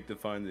to make to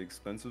find the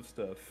expensive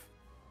stuff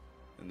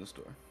in the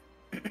store.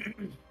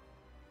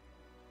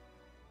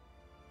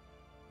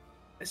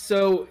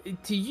 So,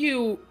 to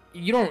you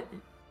don't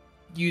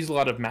use a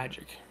lot of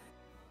magic.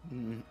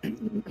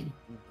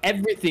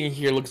 Everything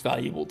here looks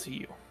valuable to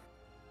you.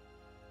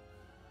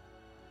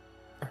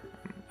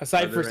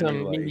 Aside for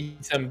maybe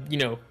some,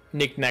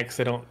 knickknacks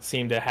that don't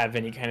seem to have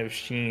any kind of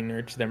sheen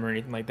or to them or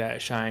anything like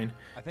that, shine.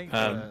 I think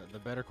the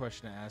better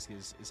question to ask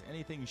is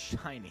anything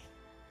shiny?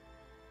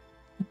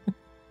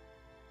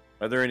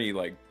 Are there any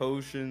like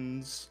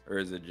potions, or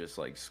is it just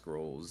like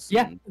scrolls?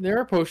 Yeah, there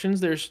are potions.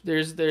 There's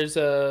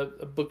a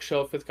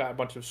bookshelf that's got a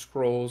bunch of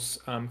scrolls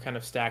kind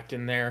of stacked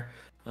in there.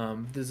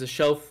 There's a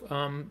shelf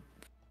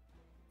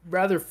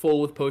rather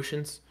full with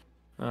potions,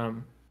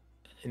 and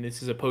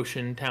this is a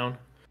potion town.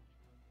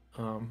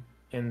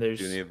 And there's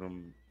do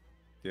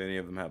any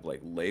of them have like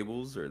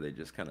labels, or are they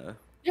just kind of?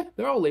 Yeah,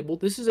 they're all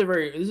labeled. This is a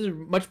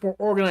much more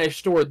organized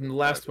store than the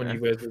last one you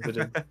guys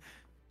visited.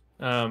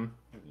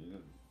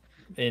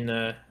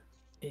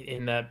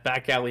 In that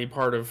back alley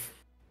part of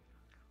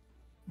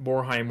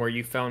Borheim where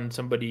you found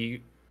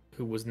somebody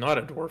who was not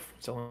a dwarf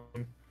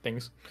selling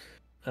things.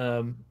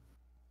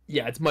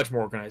 Yeah, it's much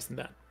more organized than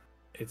that.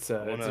 It's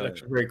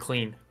actually very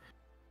clean.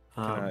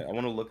 I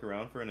want to look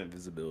around for an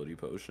invisibility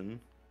potion.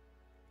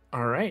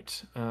 All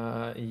right,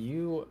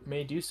 you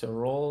may do so.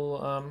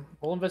 Roll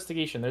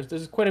investigation.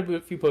 There's quite a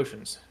few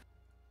potions.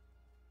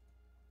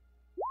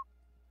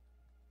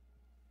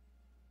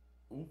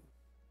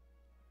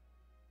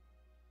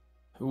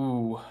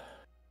 Ooh.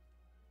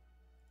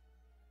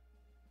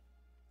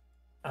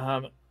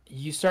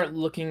 You start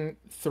looking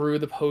through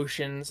the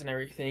potions and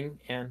everything,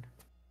 and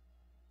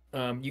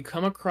you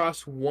come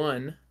across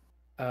one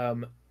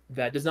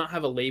that does not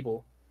have a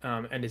label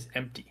and is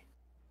empty,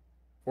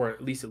 or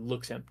at least it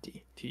looks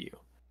empty to you.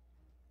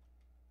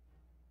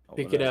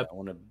 Pick it up. I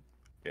want to,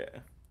 yeah.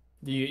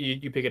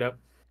 You pick it up.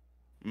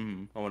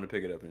 I want to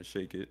pick it up and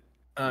shake it.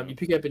 You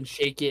pick it up and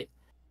shake it,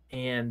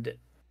 and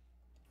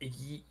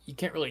you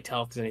can't really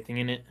tell if there's anything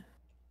in it.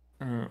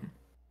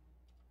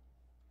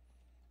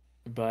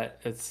 But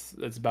it's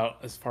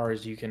about as far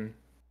as you can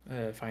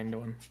find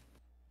one.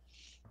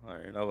 All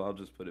right, I'll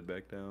just put it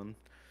back down.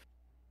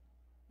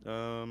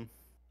 Yeah,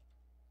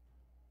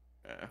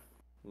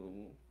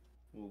 we'll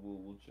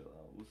chill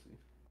out. We'll see.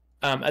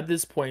 At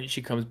this point,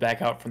 she comes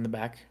back out from the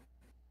back,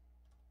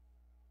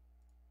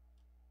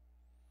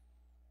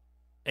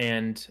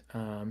 and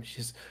she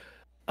says,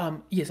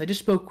 "Yes, I just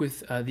spoke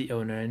with the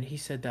owner, and he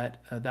said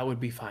that that would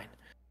be fine.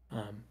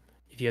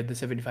 If you had the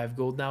 75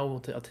 gold now, I'll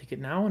take it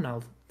now, and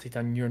I'll take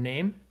down your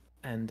name,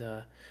 and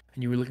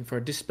you were looking for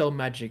a dispel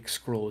magic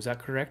scroll. Is that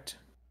correct?"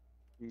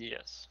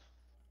 Yes.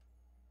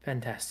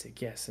 Fantastic.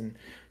 Yes, and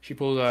she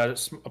pulls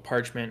out a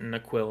parchment and a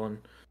quill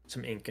and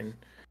some ink, and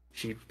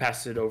she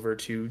passes it over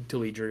to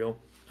Deledriel.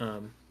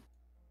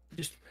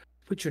 Just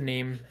put your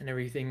name and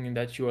everything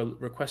that you are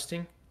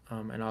requesting,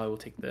 and I will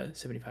take the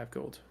 75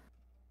 gold.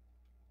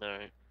 All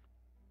right.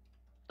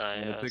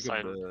 I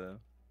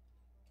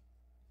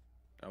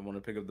want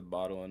to pick up the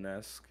bottle and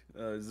ask,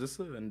 is this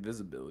an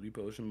invisibility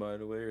potion, by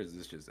the way, or is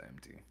this just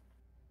empty?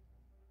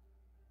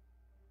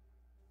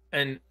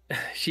 and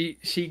she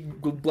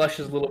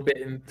blushes a little bit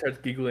and starts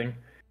giggling.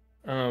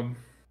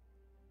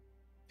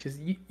 Because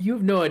you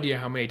have no idea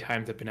how many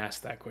times I've been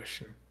asked that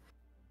question.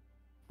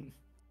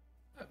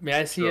 May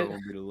I see Sure, it? it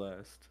won't be the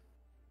last.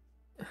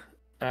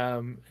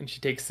 And she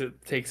takes it.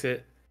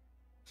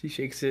 She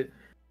shakes it.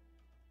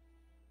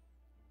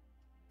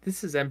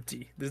 This is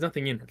empty. There's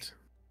nothing in it.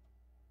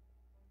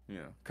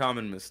 Yeah,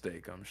 common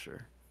mistake, I'm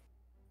sure.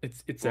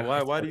 It's Well,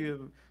 a. why do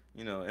you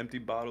have, empty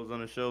bottles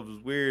on the shelves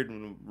is weird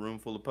when a room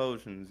full of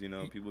potions,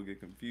 people get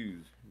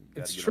confused. You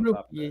gotta It's get on true.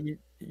 top of that.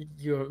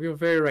 You're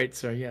very right,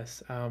 sir.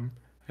 Yes.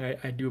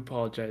 I do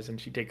apologize. And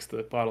she takes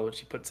the bottle and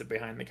she puts it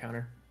behind the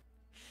counter.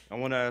 I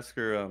want to ask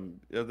her, are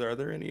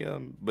there any,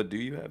 but do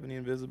you have any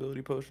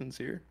invisibility potions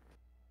here?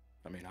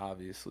 I mean,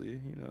 obviously,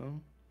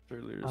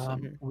 surely there's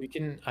some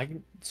here. I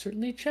can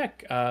certainly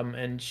check.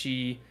 And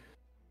she,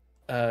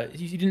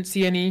 you didn't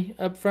see any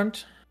up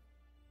front?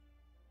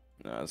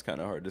 No, it's kind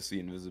of hard to see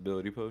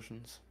invisibility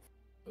potions.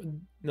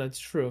 That's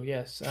true.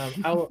 Yes.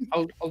 I'll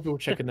go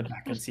check in the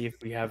back and see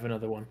if we have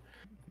another one.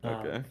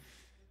 Okay.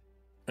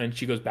 And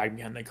she goes back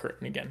behind the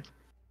curtain again.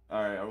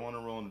 All right, I want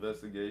to roll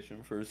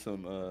investigation for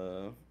some,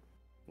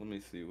 let me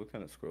see, what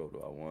kind of scroll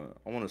do I want?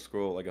 I want to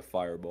scroll like a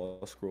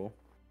fireball scroll.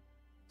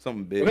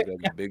 Something big, Okay,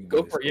 like yeah, a big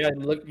go boy for it. Yeah,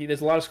 scroll. look,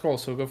 there's a lot of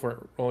scrolls, so go for it.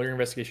 Roll your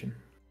investigation.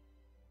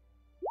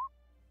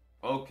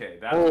 Okay,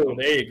 that's Oh,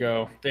 there you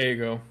go. There you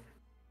go.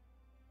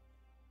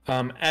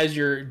 As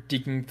you're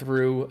digging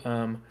through,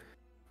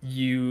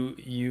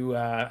 you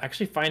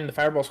actually find the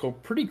fireball scroll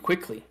pretty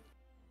quickly.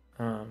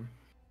 And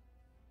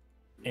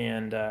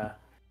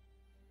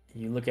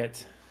you look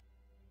at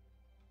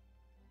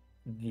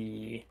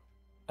the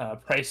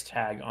price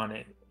tag on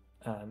it.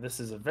 This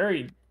is a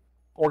very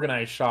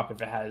organized shop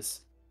if it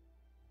has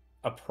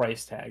a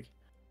price tag.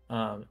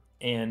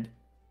 And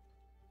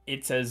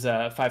it says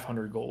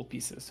 500 gold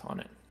pieces on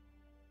it.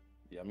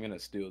 Yeah, I'm gonna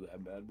steal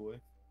that bad boy.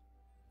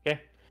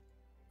 Okay.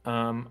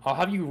 I'll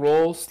have you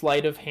roll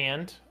sleight of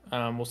hand.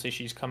 We'll say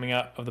she's coming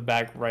out of the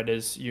bag right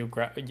as you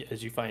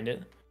find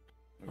it.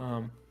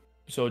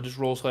 So just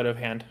roll sleight of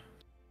hand.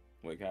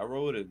 Wait, can I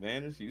roll with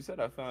advantage? You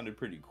said I found it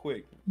pretty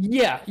quick.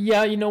 Yeah.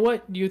 You know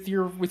what? With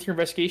your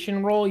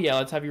investigation roll, yeah,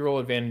 let's have you roll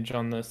advantage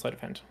on the sleight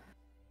of hand.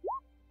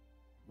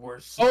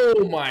 Worse.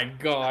 Oh my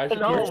gosh!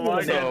 Oh You're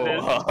my so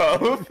goodness.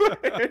 off.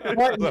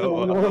 What in the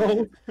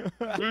world?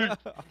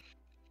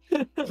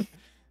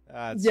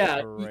 That's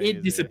Yeah, crazy.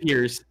 it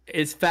disappears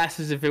as fast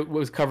as if it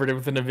was covered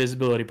with an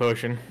invisibility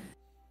potion.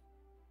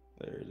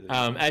 There it is.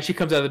 As she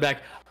comes out of the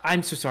back,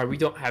 I'm so sorry, we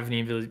don't have any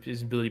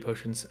invisibility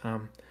potions.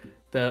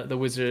 The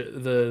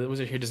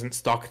wizard here doesn't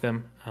stock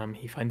them.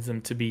 He finds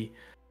them to be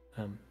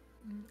a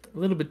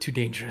little bit too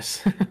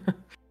dangerous.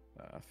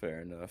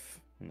 Fair enough.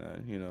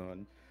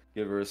 I'd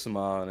give her a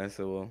smile and I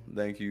said, well,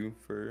 thank you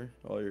for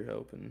all your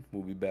help, and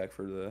we'll be back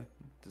for the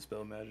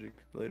dispel magic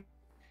later.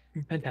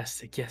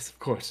 Fantastic. Yes, of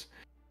course.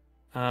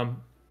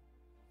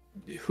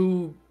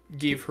 Who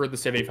gave her the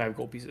 75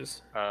 gold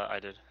pieces? I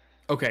did.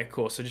 Okay,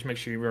 cool. So just make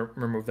sure you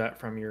remove that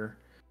from your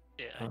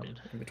Yeah, I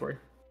did. inventory.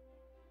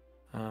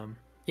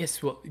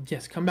 Yes. Well,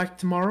 yes. Come back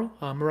tomorrow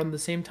around the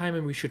same time,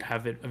 and we should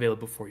have it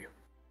available for you.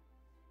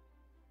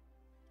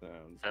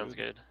 Sounds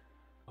good.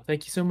 Well,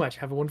 thank you so much.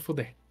 Have a wonderful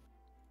day.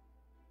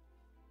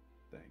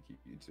 Thank you.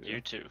 You too.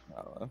 You too.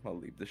 I'll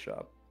leave the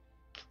shop.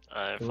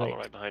 I follow Great.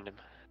 right behind him.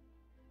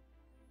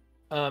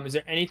 Is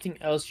there anything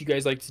else you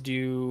guys like to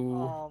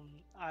do?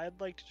 I'd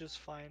like to just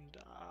find.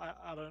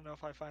 I don't know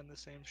if I find the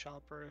same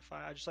shop or if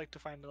I just like to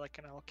find like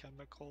an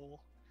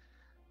alchemical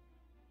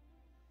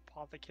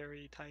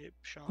apothecary type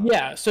shop.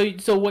 Yeah.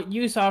 So what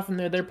you saw from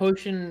their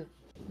potions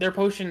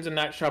in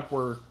that shop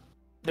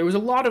there was a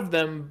lot of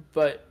them,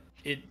 but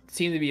it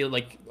seemed to be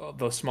like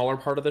the smaller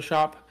part of the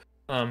shop.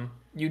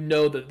 You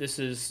know that this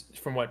is,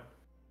 from what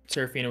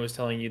Serafina was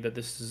telling you, that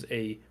this is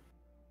a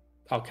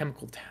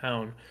alchemical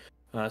town.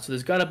 So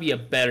there's got to be a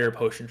better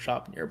potion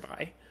shop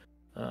nearby.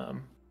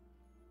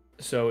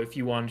 So if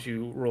you want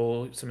to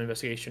roll some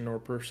investigation or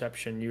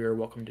perception, you are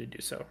welcome to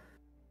do so.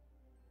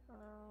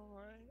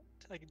 Alright.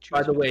 I can choose.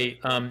 By the one. way,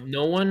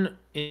 no one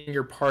in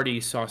your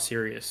party saw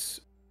Sirius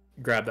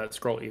grab that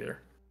scroll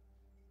either.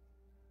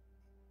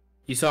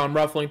 You saw him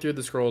ruffling through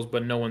the scrolls,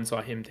 but no one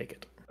saw him take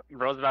it.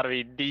 Bro's about to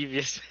be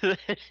devious.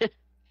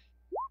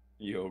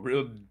 Yo,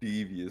 real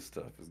devious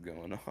stuff is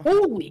going on.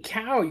 Holy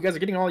cow! You guys are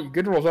getting all your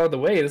good rolls out of the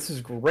way. This is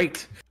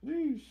great.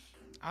 Sheesh.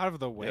 Out of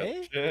the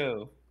way?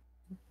 Chill.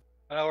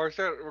 I know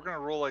we're gonna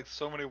roll like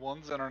so many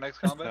ones in our next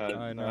combat.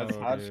 I No, that's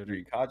know, hot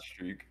dude.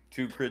 streak.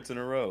 2 crits in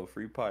a row.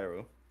 Free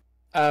pyro.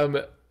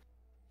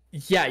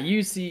 Yeah,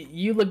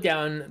 you look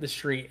down the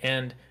street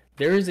and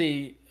there is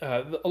a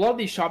lot of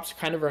these shops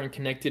kind of are in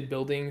connected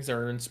buildings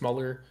or in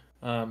smaller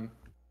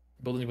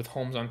buildings with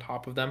homes on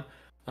top of them.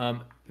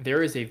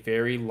 There is a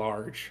very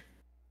large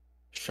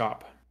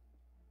shop,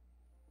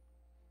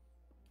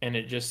 and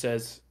it just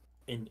says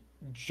in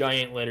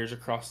giant letters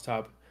across the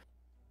top,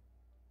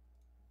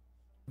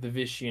 the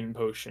Vishian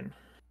potion,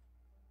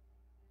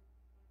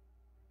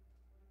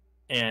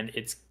 and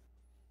it's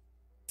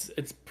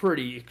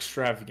pretty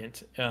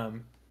extravagant.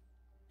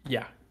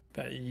 Yeah,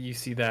 that you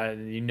see that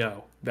and you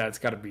know that's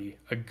got to be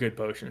a good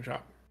potion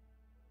shop.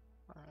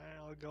 Alright,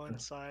 I'll go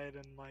inside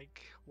and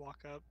like walk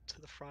up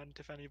to the front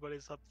if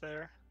anybody's up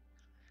there.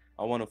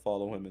 I want to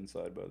follow him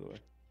inside, by the way.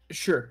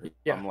 Sure.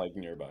 Yeah. I'm like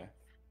nearby.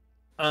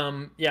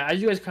 Yeah,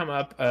 as you guys come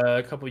up,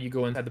 a couple of you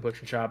go inside the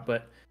potion shop,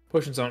 but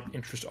potions don't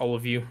interest all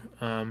of you.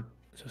 So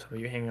some of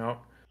you hang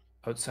out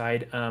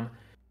outside.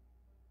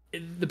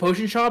 The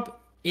potion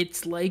shop,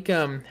 it's like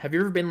have you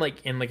ever been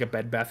like in like a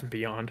Bed Bath and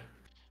Beyond?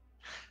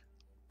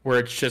 Where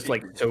it's just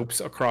like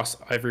soaps across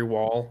every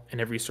wall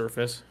and every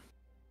surface.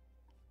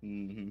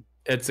 Mm-hmm.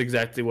 That's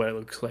exactly what it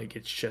looks like.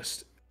 It's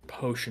just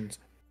potions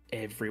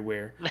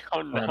everywhere.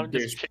 No,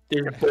 There's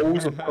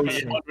bowls of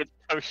potions. with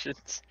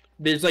potions.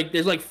 There's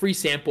like free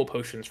sample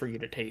potions for you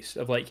to taste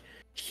of like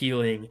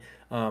healing.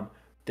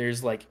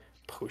 There's like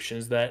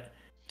potions that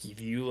give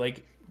you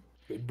like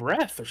good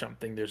breath or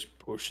something. There's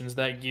potions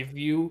that give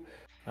you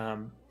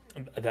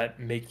that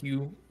make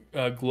you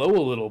glow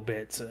a little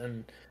bit,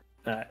 and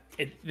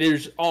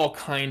there's all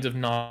kinds of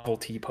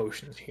novelty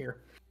potions here.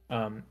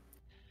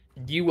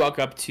 You walk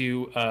up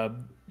to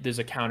there's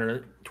a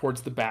counter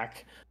towards the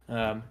back,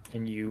 and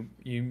you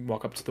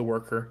walk up to the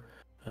worker.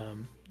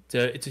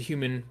 It's a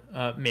human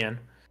man.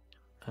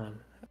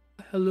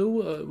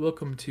 Hello,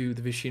 welcome to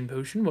the Vishian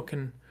Potion. What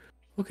can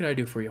I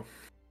do for you?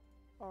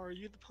 Are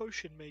you the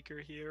potion maker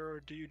here, or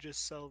do you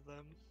just sell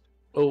them?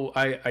 Oh,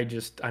 I'm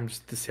just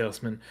the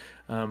salesman.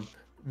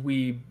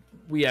 We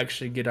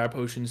actually get our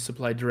potions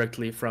supplied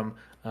directly from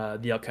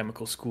the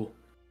alchemical school.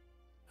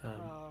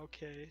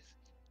 Okay.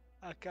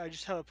 I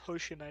just have a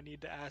potion I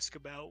need to ask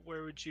about.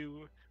 Where would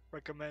you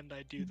recommend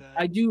I do that?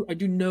 I do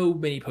know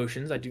many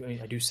potions. I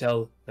do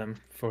sell them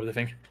for a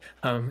living.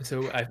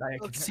 So I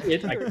can see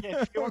it.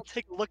 Yeah, if you want to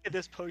take a look at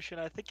this potion,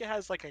 I think it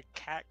has like a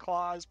cat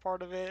claw as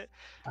part of it,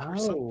 or Oh.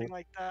 something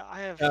like that. I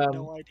have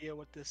no idea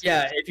what this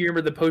Yeah, is. if you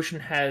remember, the potion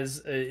has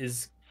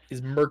is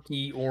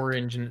murky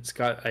orange, and it's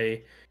got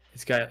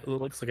it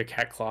looks like a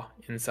cat claw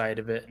inside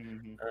of it.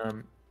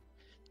 Mm-hmm.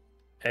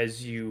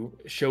 As you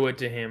show it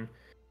to him,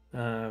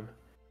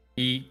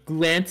 he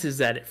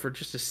glances at it for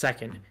just a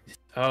second.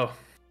 Oh,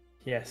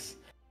 yes,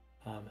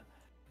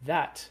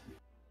 that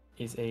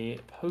is a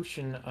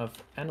potion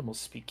of animal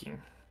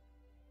speaking,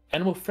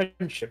 animal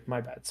friendship.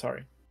 My bad,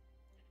 sorry.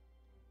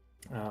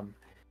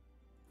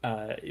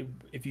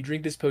 If you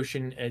drink this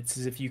potion, it's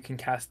as if you can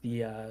cast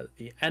the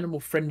animal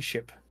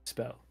friendship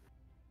spell.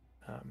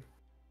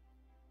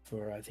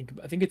 For I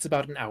think it's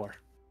about an hour.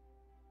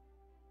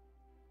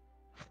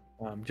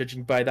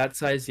 Judging by that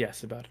size,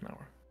 yes, about an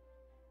hour.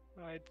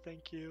 Alright,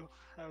 thank you.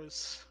 I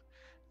was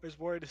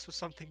worried this was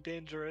something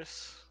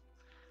dangerous.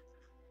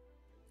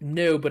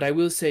 No, but I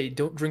will say,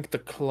 don't drink the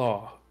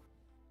claw.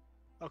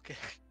 Okay,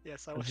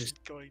 yes, I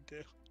wasn't going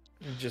to.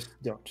 Just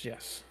don't.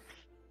 Yes.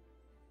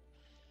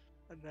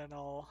 And then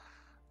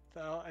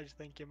I just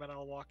thank him and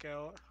I'll walk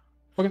out.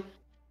 Okay.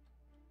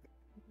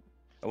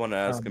 I want to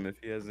ask him if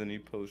he has any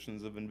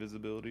potions of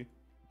invisibility.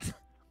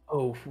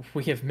 Oh,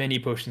 we have many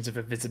potions of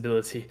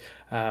invisibility.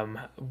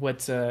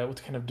 What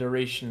kind of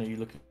duration are you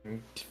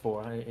looking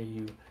for? Are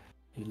you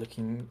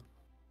looking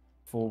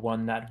for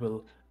one that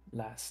will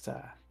last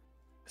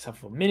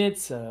several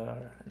minutes,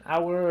 an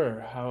hour, or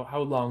how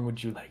long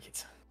would you like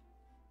it?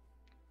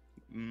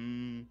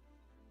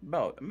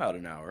 About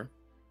an hour.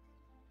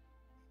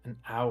 An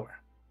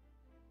hour.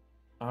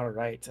 All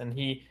right, and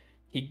he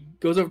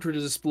goes over to the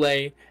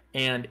display,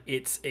 and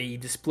it's a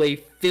display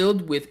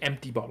filled with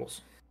empty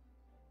bottles.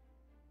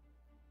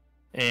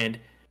 And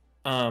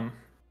at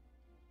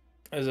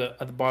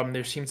the bottom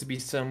there seems to be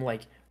some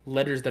like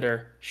letters that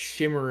are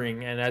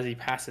shimmering, and as he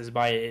passes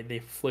by it, they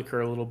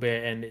flicker a little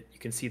bit, and you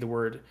can see the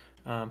word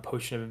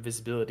potion of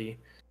invisibility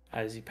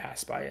as you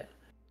pass by it.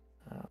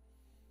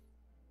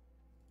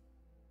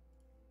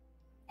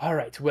 All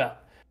right, well,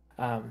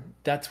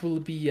 that will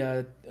be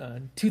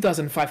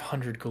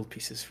 2,500 gold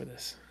pieces for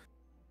this.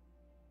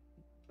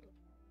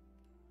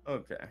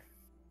 Okay.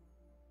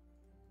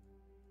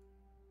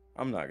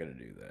 I'm not gonna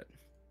do that.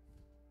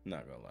 I'm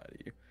not gonna lie to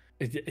you.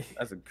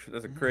 That's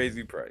a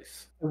crazy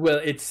price. Well,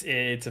 it's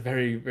a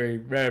very, very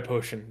rare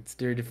potion. It's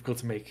very difficult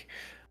to make.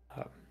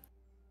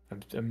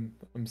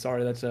 I'm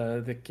sorry that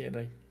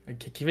I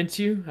can't convince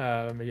you.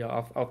 Maybe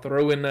I'll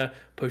throw in a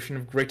potion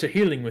of greater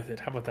healing with it.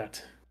 How about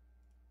that?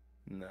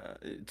 Nah,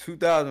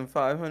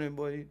 2,500,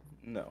 boy.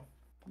 No,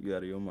 you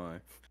out of your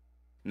mind.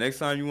 Next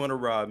time you want to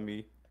rob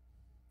me,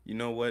 you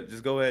know what?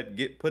 Just go ahead,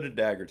 put a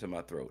dagger to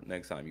my throat.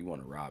 Next time you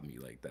want to rob me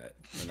like that,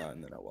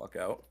 and then I walk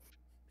out.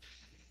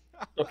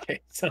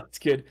 Okay, sounds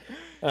good.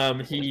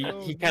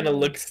 He kind of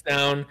looks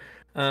down.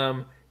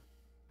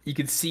 You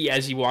can see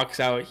as he walks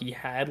out, he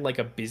had like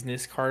a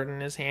business card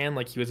in his hand,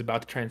 like he was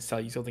about to try and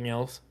sell you something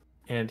else,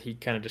 and he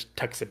kind of just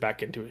tucks it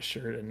back into his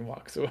shirt and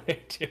walks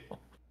away too.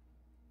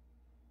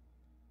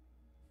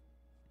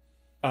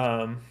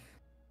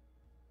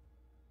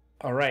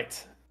 All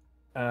right.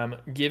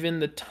 Given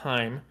the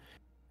time,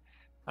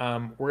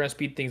 we're gonna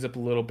speed things up a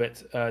little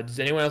bit. Does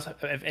anyone else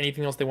have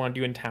anything else they want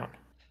to do in town?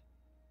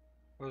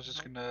 I was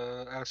just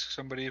gonna ask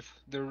somebody if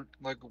they're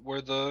like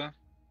where the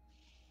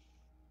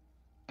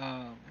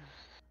Um,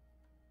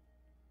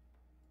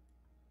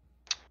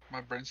 my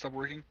brain stopped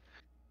working.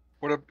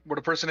 What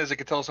a person is, it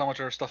can tell us how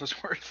much our stuff is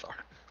worth.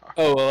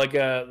 Oh, well, like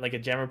a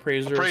gem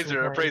appraiser.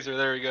 Appraiser.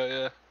 There we go.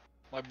 Yeah,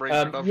 my brain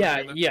turned off for a Yeah,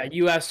 second. yeah.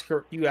 You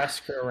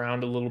ask her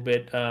around a little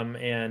bit,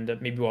 and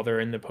maybe while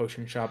they're in the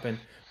potion shop, and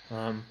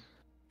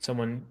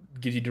someone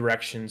gives you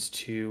directions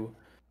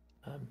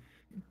um,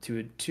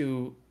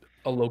 to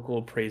a local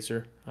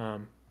appraiser.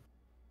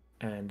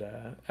 And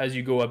as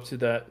you go up to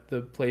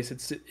the place,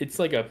 it's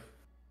like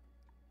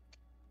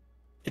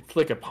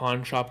a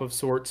pawn shop of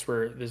sorts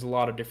where there's a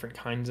lot of different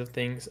kinds of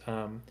things.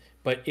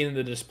 But in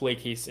the display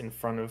case in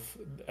front of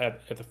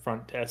at the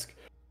front desk,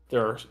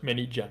 there are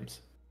many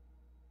gems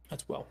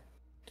as well.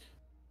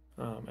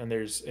 And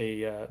there's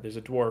a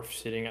dwarf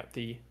sitting at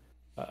the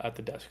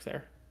desk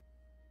there.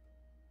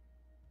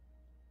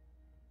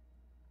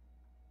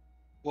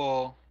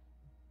 Well,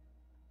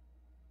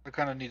 I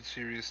kind of need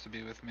Sirius to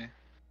be with me,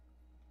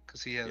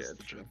 cause he has Yeah,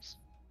 the true. gems.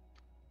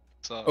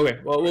 So Okay,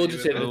 well, we'll are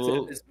just you say in that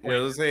the- at this Yeah,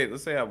 point,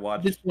 let's say I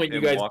watched this point, you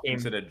him guys walk came-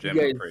 into the you gem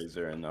guys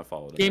appraiser and I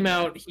followed him. came in.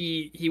 out.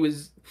 He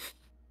was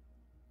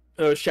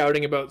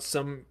shouting about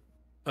some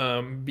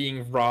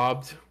being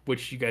robbed,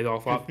 which you guys all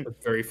thought was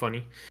very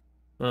funny.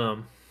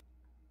 And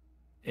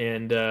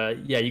yeah,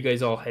 you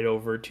guys all head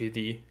over to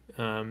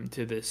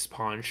this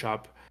pawn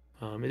shop.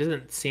 It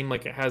doesn't seem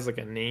like it has like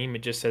a name. It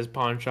just says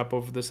pawn shop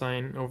over the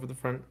sign over the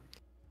front.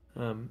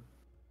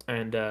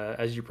 And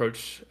as you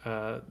approach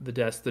the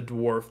desk, the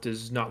dwarf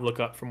does not look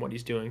up from what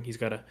he's doing. He's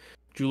got a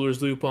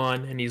jeweler's loop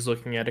on, and he's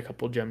looking at a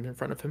couple gems in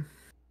front of him.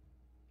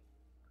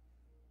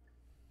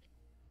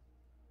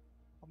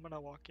 I'm gonna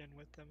walk in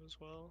with them as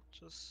well,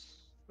 just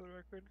for the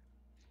record.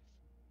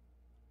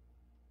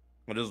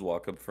 I just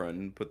walk up front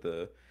and put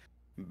the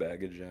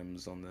bag of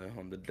gems on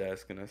the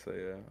desk, and I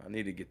say, I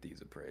need to get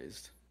these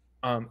appraised.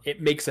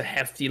 It makes a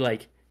hefty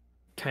like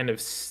kind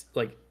of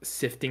like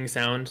sifting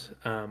sound,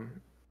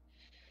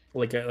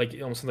 like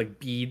almost like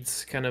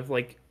beads, kind of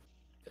like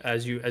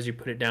as you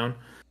put it down.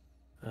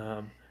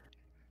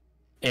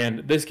 And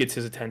this gets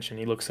his attention.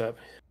 He looks up,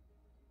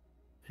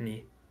 and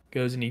he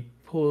goes and he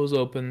pulls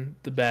open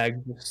the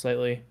bag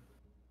slightly,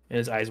 and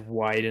his eyes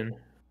widen.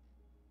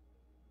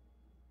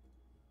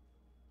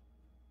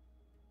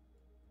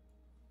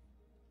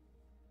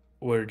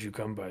 Where did you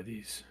come by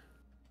these?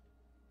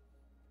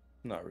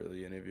 Not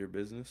really any of your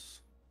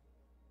business.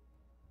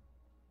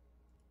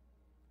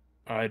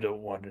 I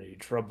don't want any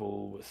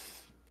trouble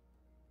with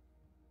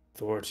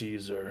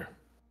authorities or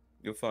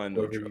You'll find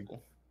no Where you-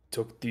 trouble.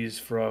 took these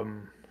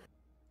from.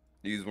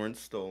 These weren't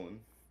stolen.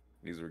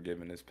 These were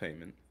given as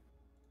payment.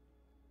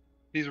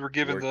 These were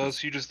given to Work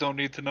us. You just don't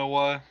need to know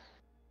why.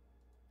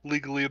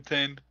 Legally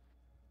obtained.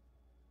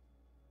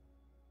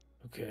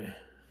 Okay.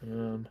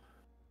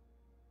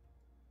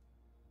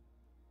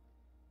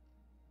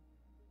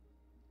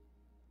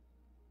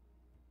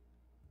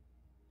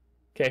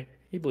 Okay,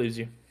 he believes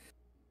you.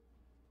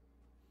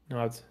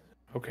 Nods.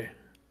 Okay.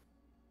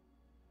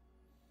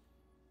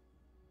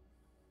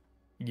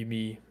 Give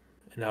me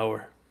an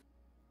hour.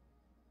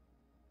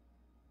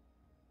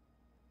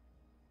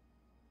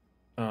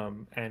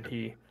 And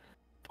he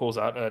pulls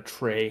out a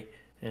tray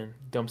and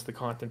dumps the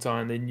contents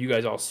on. Then you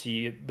guys all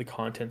see the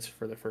contents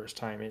for the first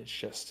time. It's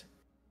just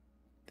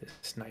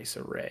this nice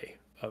array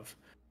of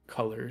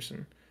colors,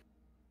 and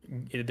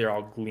they're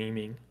all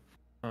gleaming.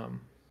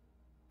 And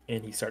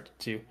he starts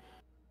to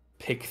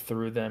pick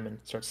through them and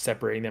start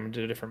separating them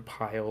into different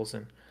piles.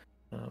 And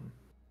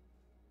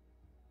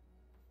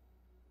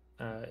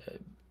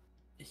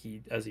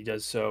as he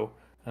does so,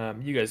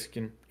 you guys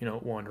can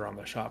wander around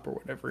the shop or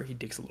whatever. He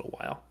takes a little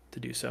while to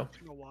do so.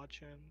 I'm gonna watch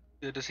him.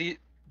 Yeah, does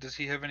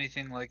he have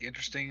anything like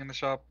interesting in the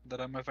shop that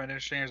I might find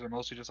interesting, or is it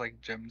mostly just like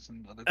gems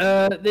and other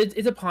things?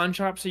 It's a pawn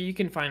shop, so you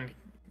can find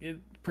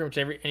pretty much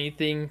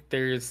anything.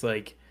 There's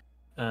like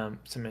some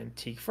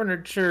antique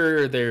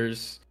furniture.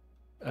 There's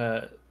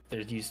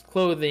used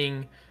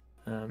clothing.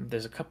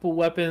 There's a couple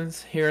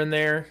weapons here and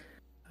there,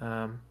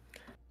 and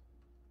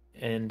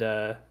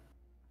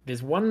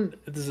there's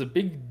a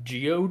big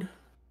geode,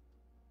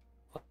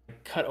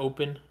 like cut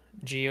open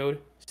geode,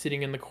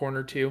 sitting in the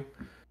corner too.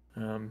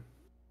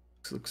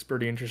 Looks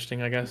pretty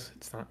interesting, I guess.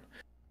 It's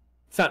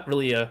not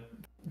really a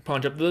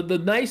pawn shop. The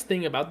nice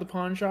thing about the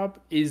pawn shop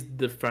is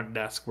the front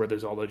desk where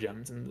there's all the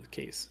gems in the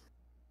case.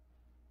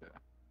 In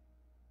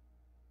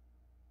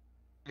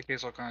the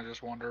case, I'll kind of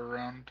just wander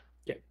around.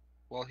 Yeah.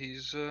 While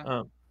he's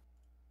Um,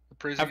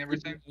 appraising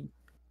everything.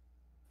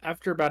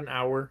 After about an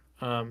hour,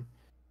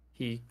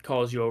 he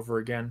calls you over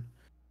again,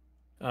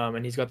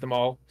 and he's got them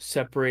all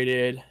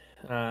separated.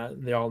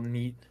 They're all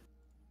neat.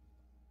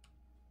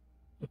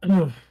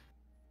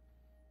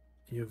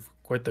 You've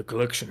quite the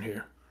collection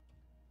here.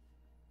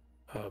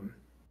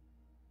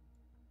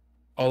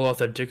 All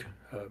authentic,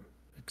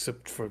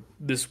 except for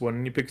this one.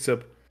 And he picks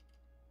up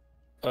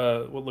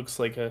what looks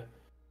like a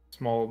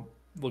small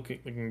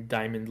looking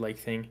diamond-like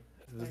thing.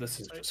 This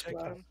is Insight just check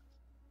glass. them.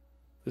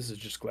 This is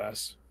just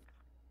glass.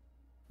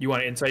 You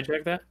want to insight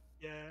check that?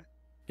 Yeah.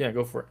 Yeah,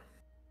 go for it.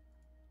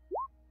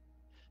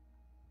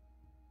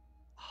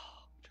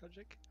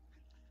 Tragic.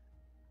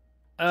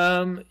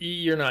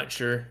 You're not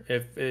sure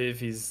if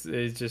he's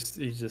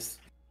just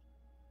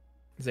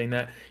saying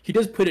that. He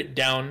does put it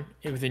down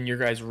within your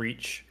guys'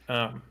 reach.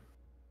 But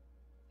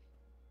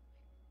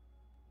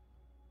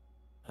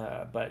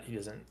he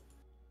doesn't.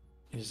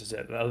 He just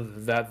said, other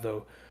than that,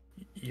 though,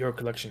 your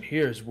collection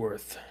here is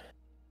worth,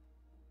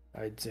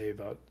 I'd say,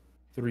 about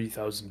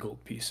 3,000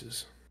 gold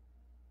pieces.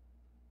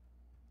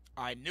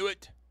 I knew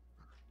it.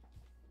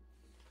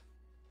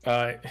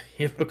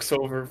 He looks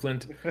over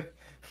Flint.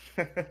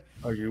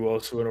 Are you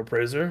also an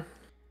appraiser?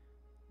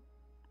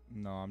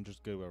 No, I'm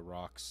just good with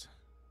rocks.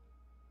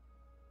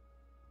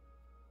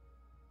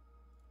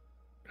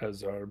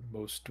 As are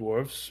most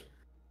dwarves.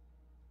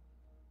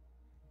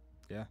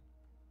 Yeah.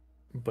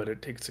 But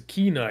it takes a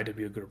keen eye to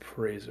be a good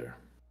appraiser.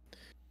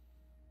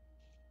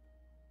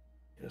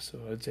 Yeah, so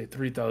I'd say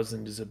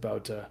 3,000 is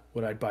about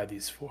what I'd buy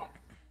these for.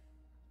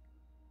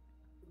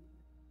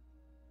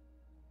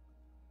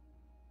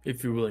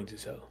 If you're willing to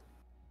sell.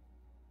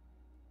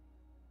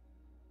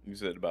 You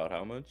said about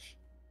how much?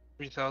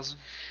 3,000.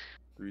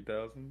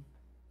 3,000.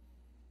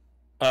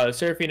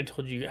 Seraphina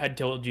had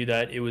told you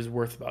that it was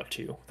worth about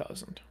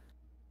 2,000. I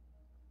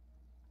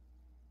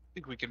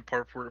think we can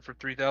part for it for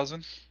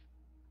 3,000.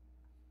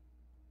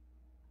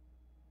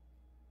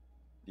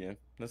 Yeah,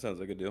 that sounds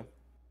like a deal.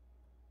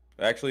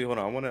 Actually, hold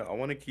on. I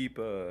wanna keep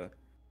a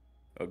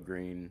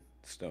green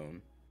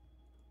stone.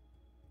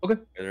 Okay.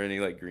 Are there any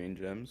like green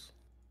gems?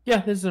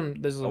 Yeah, there's some.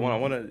 I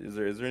wanna. Is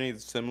there any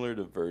similar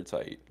to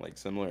Vertite? Like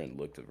similar in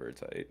look to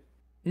Vertite?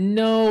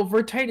 No,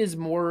 Vertite is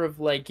more of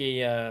like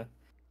a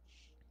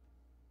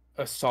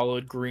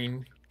solid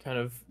green kind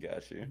of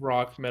Got you.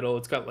 rock metal.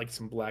 It's got like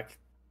some black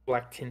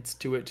tints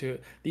to it too.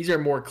 These are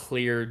more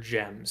clear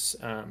gems.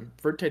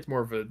 Vertite's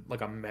more of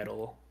a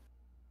metal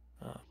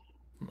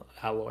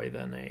alloy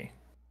than a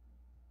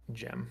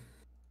gem.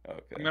 Okay.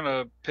 I'm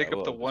gonna pick I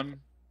up the love this. one.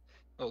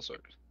 Oh, sorry.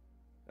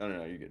 I don't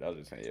know. You're good. I was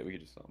just saying. Yeah, we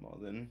could just sell them all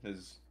then.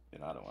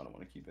 I don't want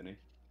to keep any.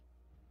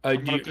 Are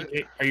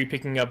you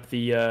picking up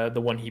the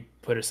one he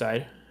put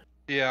aside?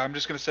 Yeah, I'm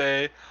just gonna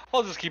say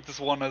I'll just keep this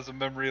one as a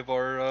memory of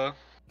our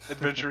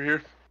adventure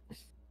here.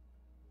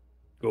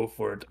 Go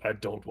for it. I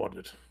don't want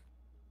it.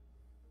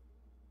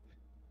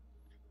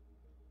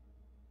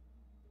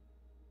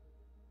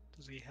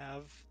 Does he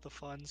have the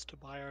funds to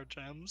buy our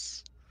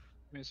gems?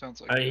 I mean, it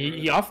sounds like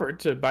He offered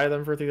to buy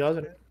them for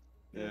 3,000.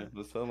 Yeah,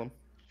 let's sell them.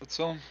 Let's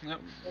sell 'em.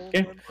 Yep.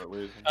 Okay.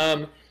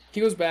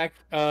 He goes back,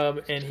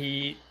 and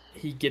he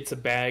gets a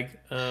bag,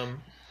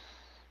 and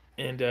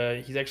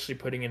he's actually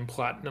putting in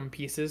platinum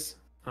pieces,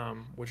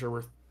 which are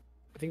worth,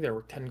 I think they're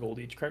worth 10 gold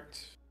each,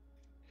 correct?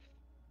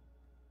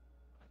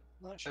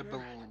 Not I sure.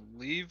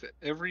 believe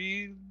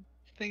everything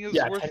is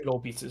Yeah, worth 10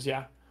 gold pieces,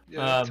 yeah.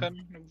 yeah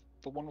 10.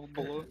 The one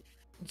below.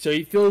 So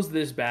he fills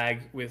this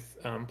bag with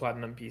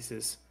platinum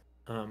pieces,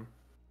 and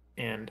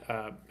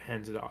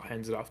hands it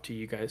off to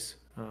you guys.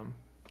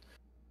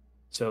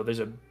 So there's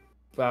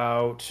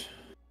about,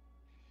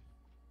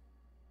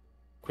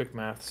 quick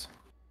maths.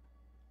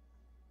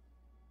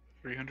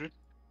 300.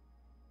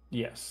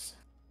 Yes.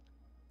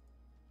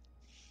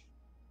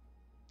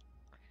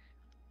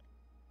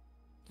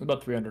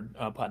 About 300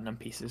 platinum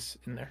pieces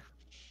in there.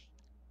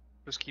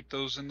 Just keep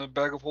those in the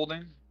bag of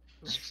holding.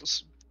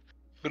 It's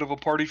a bit of a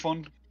party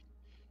fund.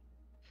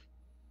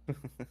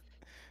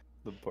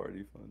 The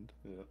party fund.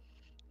 Yeah.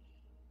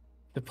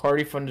 The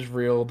party fund is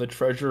real. The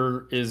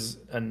treasure is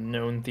a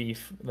known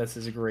thief. This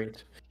is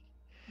great.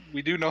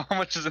 We do know how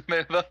much is in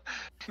there, though.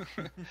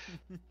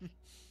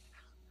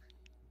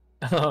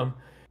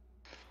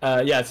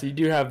 Yeah, so you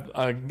do have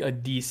a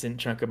decent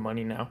chunk of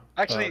money now.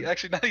 Actually, now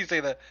that you say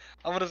that,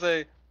 I'm gonna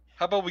say,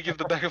 how about we give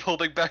the bag of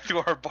holding back to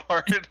our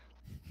bard?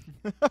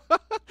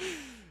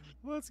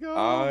 Let's go.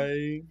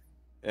 I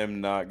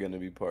am not gonna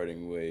be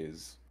parting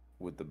ways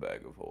with the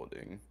bag of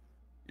holding.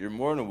 You're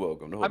more than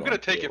welcome to hold I'm gonna on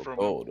to take your it from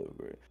gold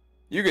over it.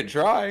 You could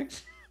try.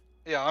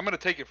 Yeah, I'm gonna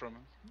take it from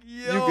him.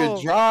 Yo. You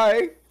could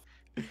try.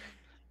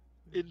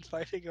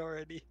 Infighting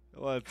already.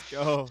 Let's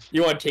go.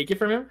 You want to take it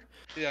from him?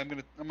 Yeah,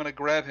 I'm gonna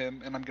grab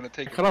him and I'm gonna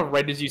take I it. cut off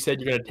right as you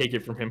said you're gonna take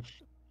it from him.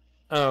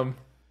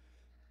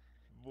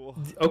 Whoa.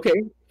 Okay.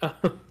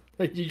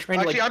 You trying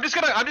to Actually, like? I'm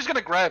just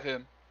gonna grab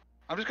him.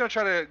 I'm just gonna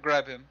try to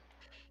grab him.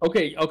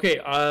 Okay.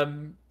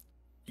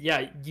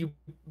 Yeah, you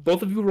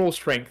both of you roll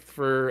strength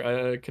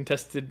for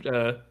contested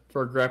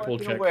for a grapple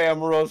No check. way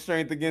I'm roll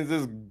strength against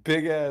this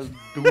big ass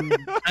dude.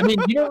 I mean,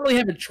 you don't really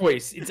have a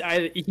choice. It's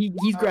either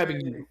he's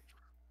grabbing you.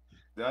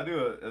 Did I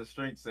do a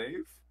strength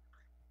save?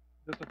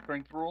 That's a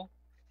strength roll.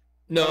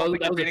 No, don't think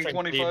that you're was a beating strength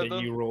 25 save though?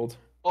 that you rolled.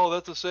 Oh,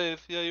 that's a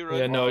save. Yeah, you're right.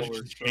 Yeah, no, Oh, it's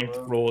just a strength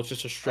roll. It's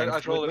just a strength. I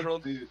rolled. Let's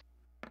rolled. do it.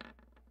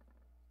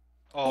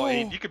 Oh,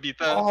 8. You could beat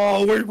that.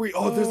 Oh, wait.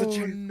 Oh, there's a Oh,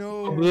 chance.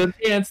 no. There's a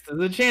chance.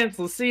 There's a chance.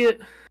 Let's see it.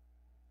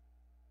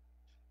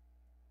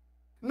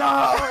 No.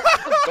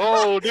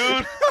 Oh,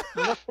 dude.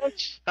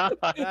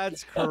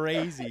 That's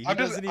crazy. He I'm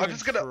just- doesn't I'm even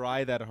just gonna-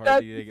 try that hard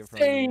That's to take it from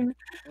you. insane.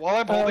 While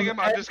I'm holding him,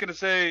 I'm I- just gonna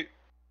say,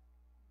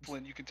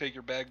 Flynn, you can take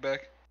your bag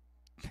back.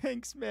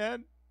 Thanks,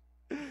 man.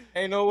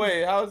 Ain't no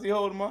way. How is he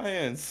holding my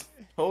hands?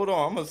 Hold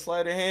on, I'm gonna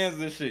slide the hands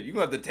and shit. You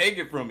gonna have to take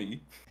it from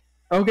me.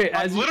 Okay,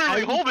 I'm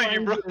literally holding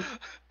you, bro.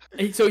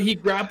 So he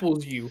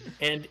grapples you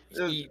and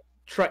Just-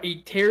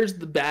 he tears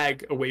the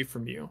bag away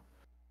from you.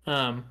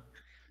 And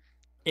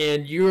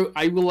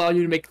I will allow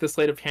you to make the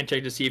sleight of hand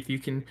check to see if you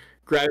can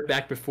grab it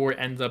back before it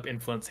ends up in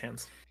Flint's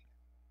hands.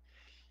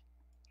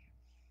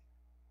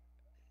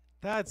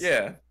 That's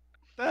yeah.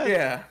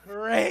 that's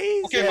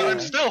crazy. Okay, but I'm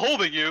still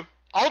holding you.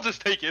 I'll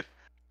just take it.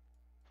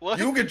 What?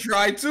 You can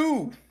try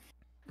too.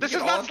 This You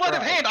is can not all sleight of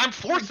try. hand. I'm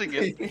forcing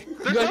it. There's You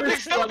guys are nothing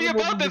stealthy struggling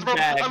about with this, the bro.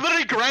 bag. I'm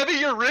literally grabbing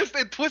your wrist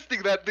and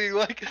twisting that thing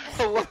like,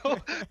 hello.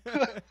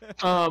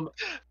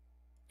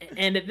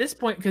 And at this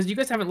point, because you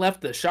guys haven't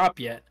left the shop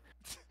yet,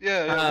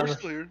 Yeah, we're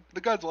still here.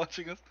 The guy's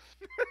watching us.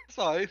 It's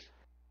alright.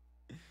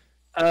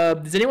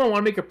 does anyone want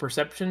to make a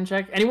perception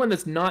check? Anyone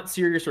that's not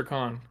serious or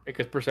con, make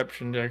a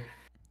perception check.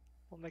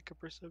 I'll make a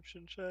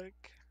perception check.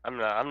 I'm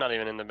not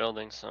even in the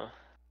building, so.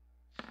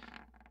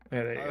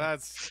 Yeah, there you go.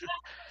 That's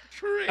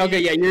crazy. Okay,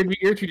 yeah,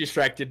 you're too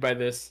distracted by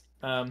this.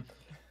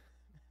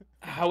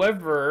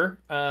 However,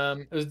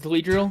 is the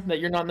lead drill that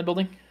you're not in the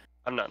building?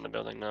 I'm not in the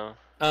building, no.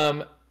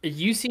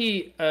 You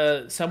see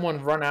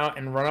someone run out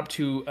and run up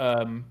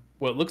to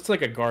what looks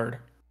like a guard.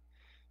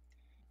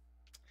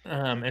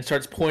 And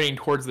starts pointing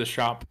towards the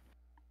shop.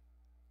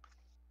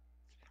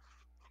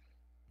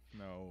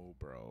 No,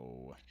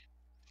 bro.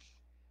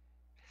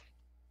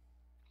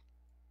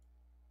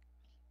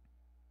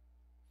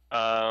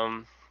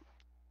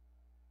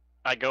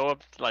 I go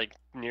up like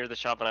near the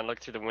shop and I look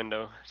through the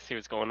window to see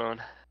what's going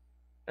on.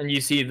 And you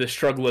see the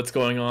struggle that's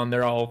going on.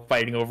 They're all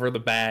fighting over the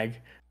bag.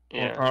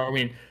 Yeah.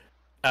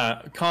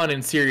 Khan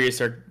and Sirius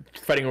are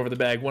fighting over the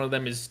bag. One of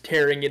them is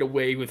tearing it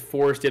away with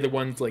force. The other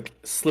one's like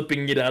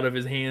slipping it out of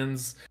his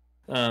hands.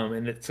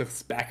 And it's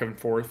just back and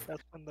forth.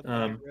 That's when the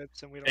bag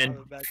rips and we don't And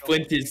have a bag.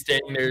 Flint is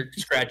standing there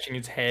scratching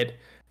his head.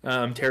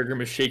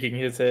 Terragrim is shaking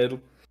his head.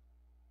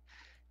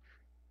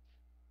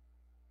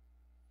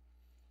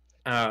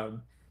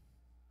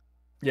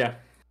 Yeah.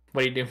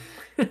 What do you do?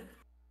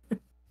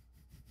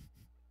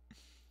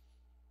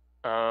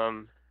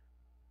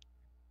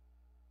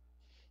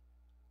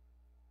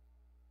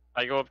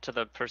 I go up to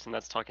the person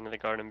that's talking to the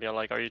guard and be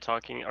like, are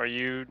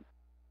you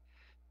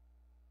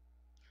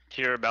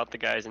here about the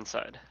guys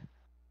inside?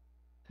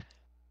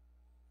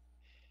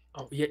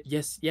 Oh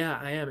yes,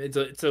 I am.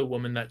 It's a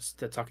woman that's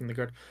talking to the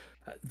guard.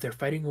 They're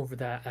fighting over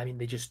that. I mean,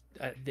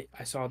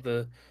 I saw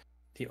the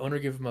owner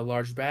give him a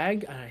large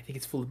bag, and I think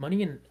it's full of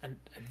money, and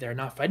they're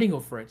not fighting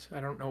over it.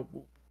 I don't know.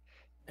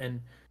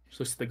 And she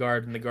looks at the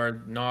guard, and the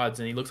guard nods,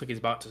 and he looks like he's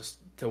about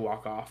to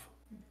walk off.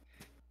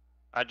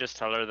 I just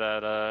tell her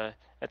that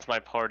it's my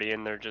party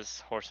and they're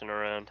just horsing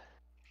around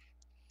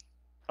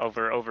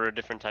over a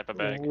different type of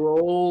bag.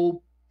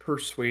 Roll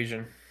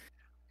persuasion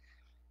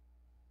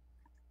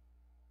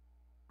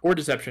or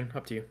deception,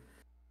 up to you.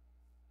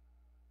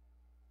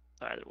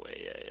 Either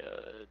way,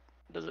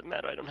 doesn't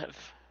matter. I don't have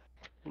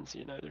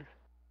Hunzy either.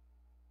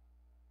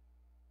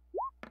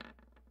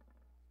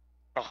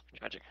 Oh,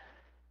 tragic.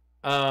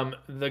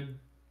 The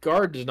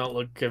guard does not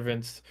look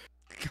convinced.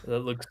 That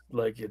looks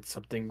like it's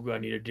something I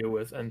need to deal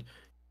with. And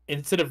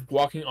instead of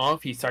walking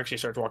off, he actually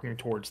starts walking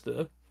towards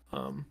the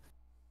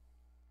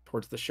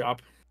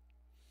shop.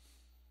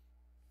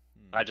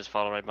 I just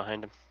follow right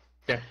behind him.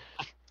 Okay.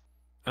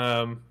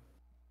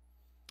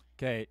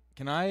 Okay,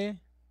 can I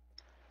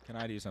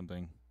do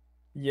something?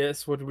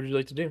 Yes. What would you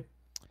like to do?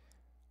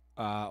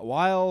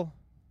 While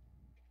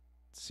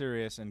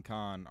Sirius and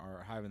Khan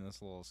are having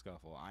this little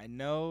scuffle, I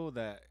know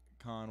that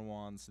Khan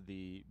wants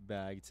the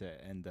bag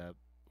to end up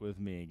with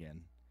me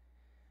again.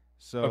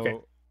 So Okay.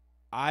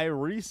 I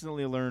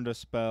recently learned a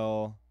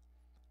spell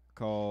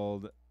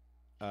called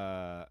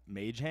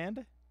Mage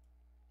Hand.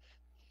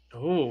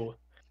 Oh.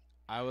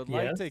 I would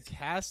like to Yes.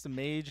 cast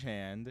Mage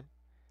Hand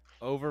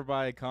over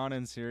by Khan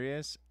and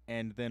Sirius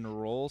and then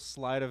roll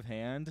Sleight of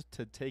Hand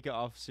to take it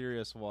off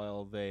Sirius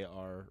while they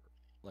are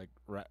like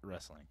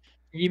wrestling.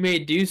 You may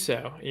do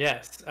so.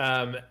 Yes.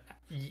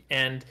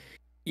 And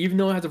even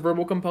though it has a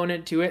verbal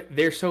component to it,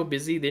 they're so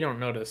busy they don't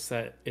notice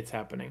that it's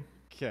happening.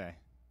 Okay.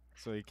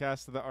 So you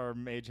cast our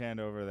Mage Hand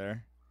over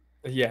there.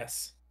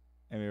 Yes.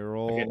 And we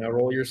roll. Okay. Now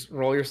roll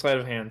your sleight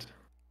of hand.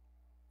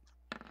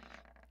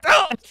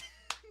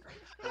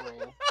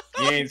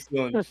 You ain't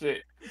stealing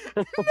shit.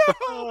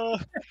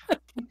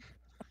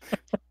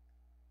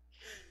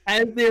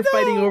 As they're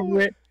fighting over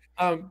it,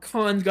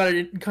 Khan's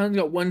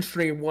got one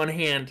string in one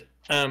hand.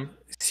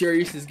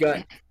 Sirius has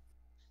got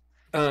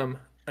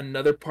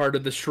another part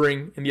of the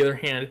string in the other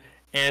hand,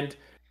 and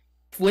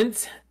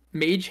Flint's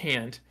mage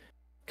hand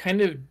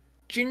kind of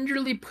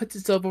gingerly puts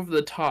itself over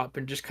the top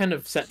and just kind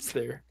of sets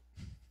there.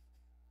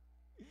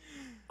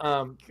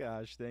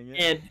 Gosh dang it.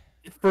 And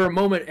for a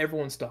moment,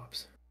 everyone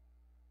stops.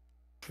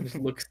 Just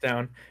looks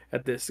down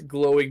at this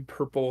glowing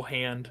purple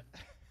hand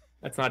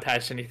that's not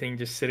attached to anything,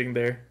 just sitting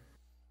there.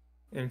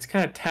 And it's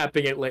kind of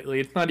tapping it lightly.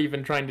 It's not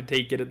even trying to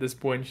take it at this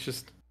point. It's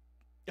just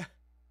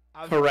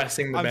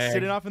caressing the I'm bag.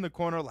 sitting off in the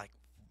corner like,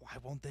 why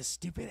won't this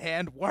stupid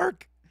hand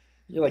work?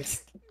 You're like,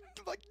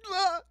 like,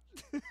 "Ah!"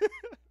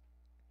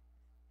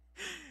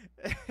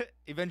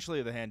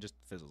 Eventually, the hand just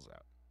fizzles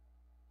out.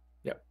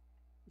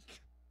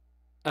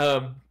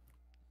 Um,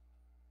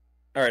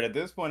 All right, at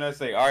this point, I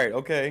say, all right,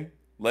 okay,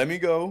 let me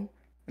go,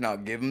 and I'll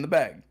give him the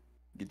bag.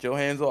 Get your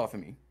hands off of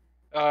me.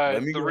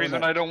 Let me The go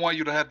reason now. I don't want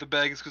you to have the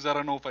bag is because I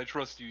don't know if I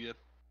trust you yet.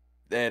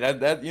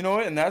 And that you know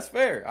what, and that's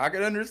fair. I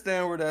can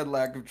understand where that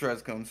lack of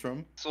trust comes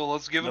from. So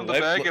let's give him No, the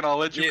bag and I'll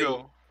let you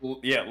go.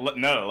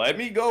 No, let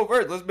me go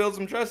first. Let's build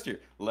some trust here.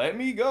 Let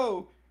me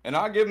go, and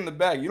I'll give him the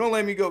bag. You don't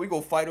let me go, we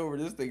go fight over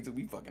this thing till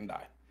we fucking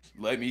die.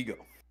 Let me go.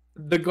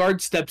 the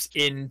guard steps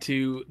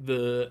into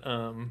the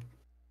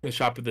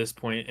shop at this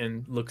point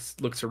and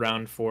looks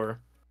around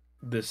for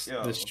this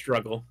Yo.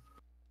 struggle.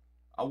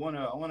 I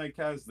wanna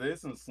cast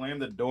this and slam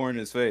the door in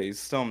his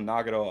face. Tell him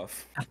knock it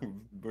off.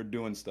 We're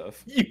doing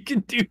stuff. You can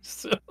do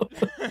so.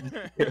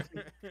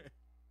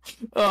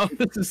 Oh,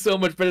 this is so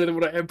much better than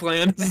what I had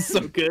planned. This is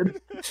so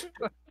good.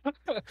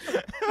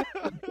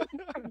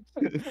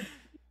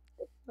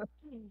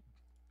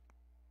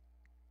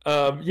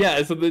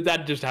 Yeah, so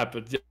that just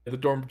happens. The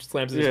door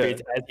slams in his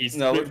face as he's.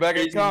 Now look back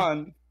at Khan,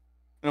 and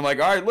I'm like,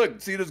 all right,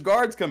 look, see this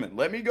guard's coming.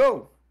 Let me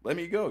go. Let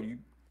me go.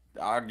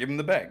 I'll give him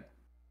the bag.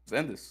 Let's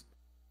end this.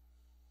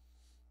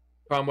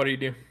 Khan, what do you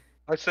do?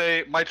 I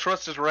say my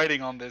trust is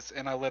riding on this,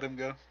 and I let him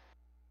go.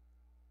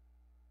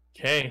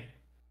 Okay.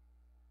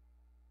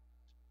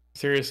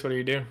 Serious, what do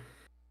you do?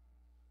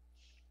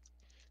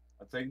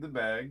 I take the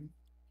bag.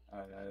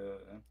 I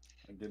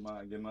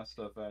get my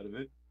stuff out of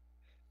it,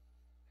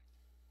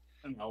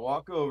 and I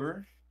walk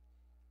over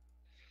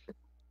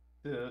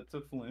to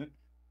Flint,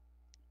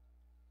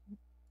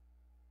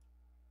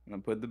 and I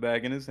put the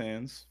bag in his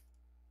hands,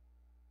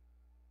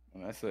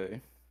 and I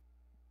say,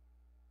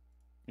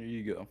 "Here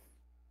you go."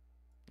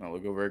 And I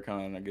look over at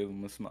Khan and I give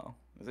him a smile.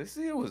 I say,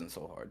 "See, it wasn't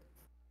so hard."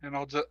 And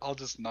I'll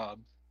just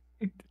nod,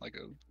 like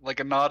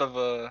a nod of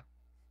a,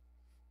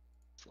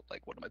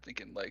 like, what am I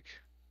thinking? Like,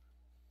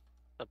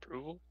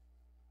 Approval?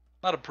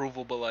 not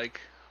approval, but like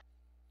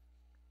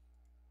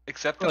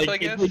acceptance, I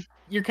Like, guess. like,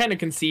 you're kind of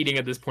conceding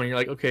at this point. You're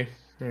like, okay,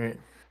 all right,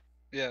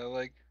 Yeah,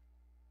 like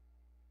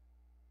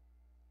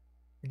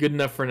good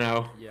enough for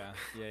now. Yeah.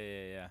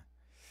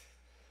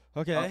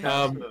 Okay.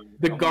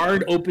 The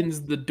guard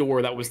opens the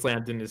door that was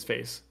slammed in his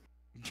face.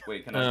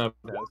 Wait, can I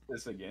test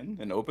this again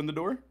and open the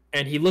door?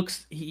 And he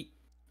looks.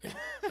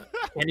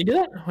 Can he do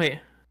that? Wait.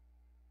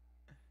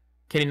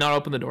 Can he not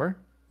open the door?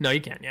 No, you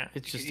can't. Yeah,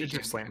 it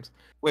just slams.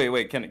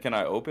 Wait, can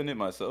I open it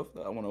myself?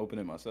 I want to open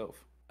it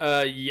myself.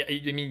 Yeah,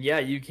 I mean, yeah,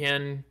 you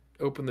can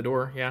open the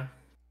door. Yeah.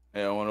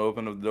 Yeah, I want to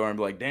open up the door and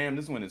be like, damn,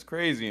 this one is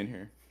crazy in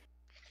here.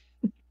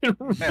 man,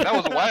 that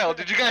was wild.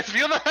 Did you guys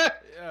feel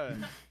that? Yeah.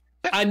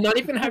 I'm not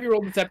even have you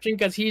roll deception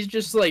because he's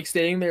just like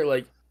standing there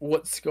like,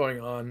 what's going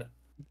on?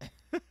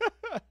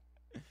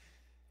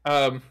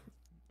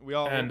 We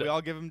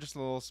all give him just a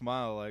little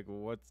smile, like,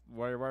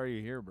 why are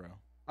you here, bro?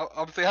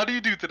 I'll say, how do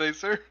you do today,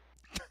 sir?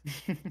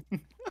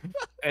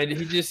 And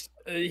he just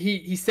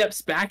he steps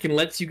back and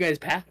lets you guys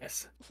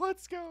pass.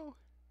 Let's go.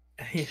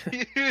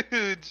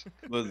 Huge.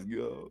 Let's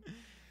go.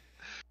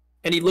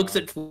 And he looks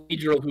at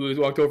Fleedrill, who has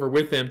walked over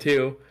with him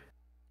too.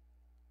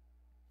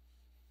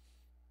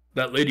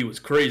 That lady was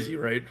crazy,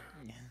 right?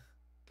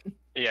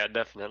 Yeah,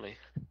 definitely.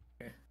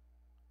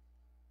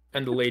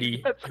 And the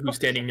lady who's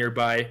standing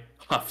nearby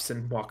huffs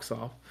and walks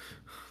off.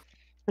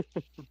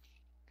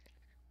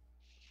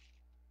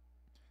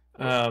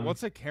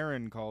 What's a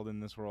Karen called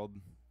in this world?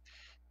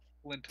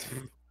 Flint.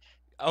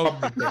 Oh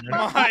my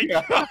god!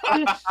 Yeah.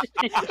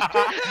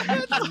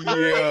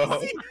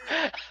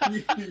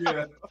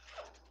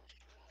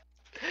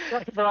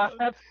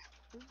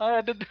 I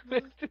had to do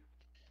it.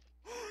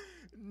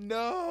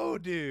 No,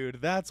 dude,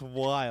 that's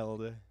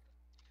wild.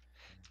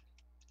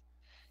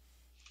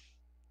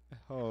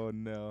 Oh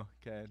no.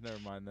 Okay, never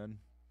mind then.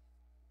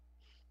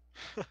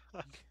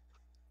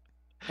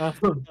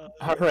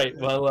 All right.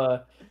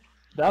 Well,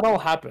 that all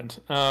happened.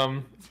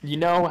 You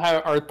know how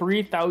our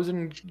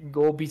 3,000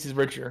 gold pieces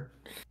richer.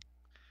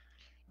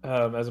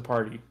 As a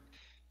party.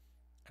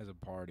 As a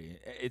party,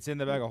 it's in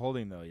the bag of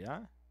holding though,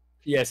 yeah.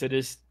 Yes, it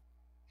is.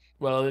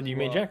 Well, then you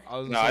may check.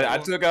 No, I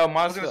took out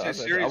my was gonna stuff.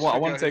 say, serious, I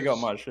you want to take out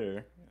guys- my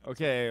share.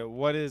 Okay,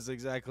 what is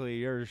exactly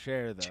your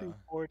share though?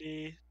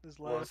 240 is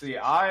left. Well, see,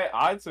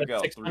 I took That's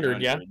out 600,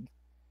 300. yeah?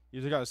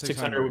 You took out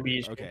 600 would be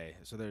each. Okay,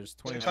 so there's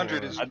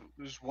 600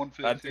 24. is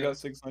 150. I took out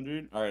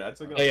 600. All right, I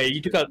took out. Oh yeah,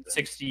 you took out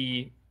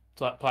 60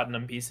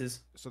 platinum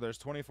pieces. So there's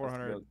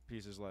 2,400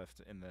 pieces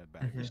left in the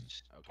bag. Mhm. Okay.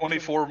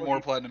 24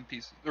 more platinum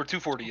pieces, or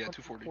 240. Yeah,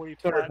 240.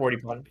 240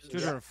 platinum pieces.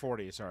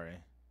 240. Sorry,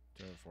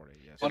 240.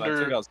 Yes. And I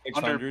took out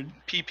 600.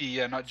 PP,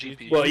 yeah, not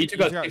GP. Well, you took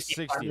You out took out 60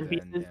 60 platinum then,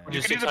 pieces. yeah. which you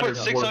is can either put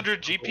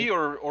 600 600 GP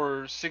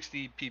or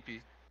 60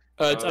 PP.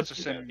 It's it's up. the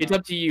same It's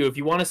up to you. If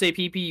you want to say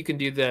PP, you can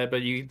do that,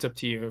 but it's up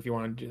to you if you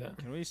want to do that.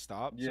 Can we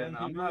stop? Yeah, saying no,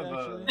 I'm PB, not,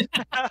 actually?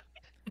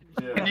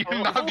 Can Yeah.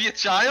 you not be a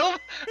child?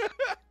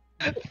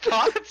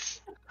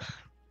 Thoughts?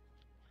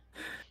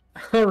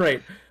 All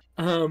right.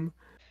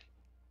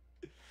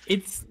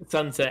 It's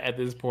sunset at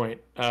this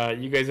point.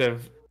 You guys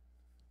have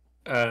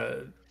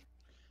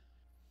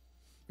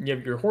you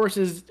have your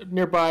horses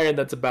nearby, and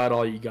that's about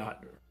all you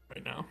got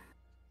right now.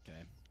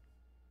 Okay.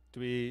 Do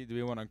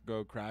we want to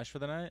go crash for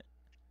the night?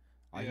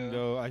 I can Yeah.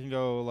 go. I can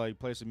go like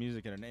play some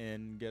music in an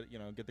inn.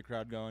 Get the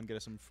crowd going. Get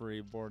us some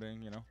free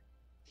boarding.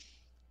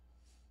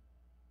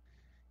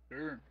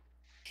 Sure.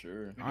 Sure.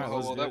 We Alright, know how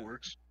let's well do that it.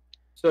 works.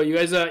 So you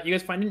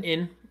guys find an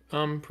inn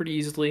pretty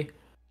easily.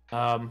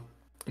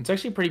 It's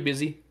actually pretty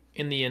busy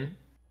in the inn.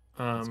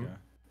 Let's go.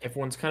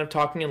 Everyone's kind of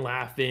talking and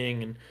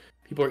laughing, and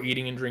people are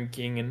eating and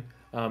drinking.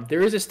 And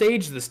there is a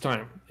stage this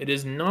time. It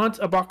is not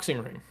a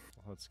boxing ring.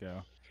 Let's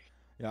go.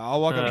 Yeah,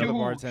 I'll walk up to the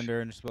Huge.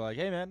 bartender and just be like,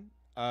 "Hey, man.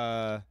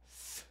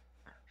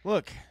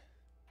 Look,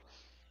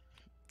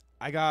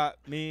 I got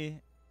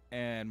me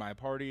and my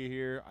party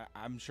here.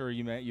 I'm sure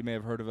you may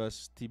have heard of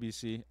us,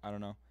 TBC. I don't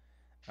know.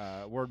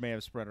 Word may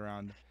have spread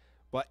around,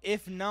 but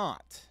if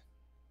not,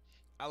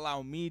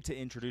 allow me to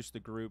introduce the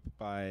group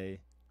by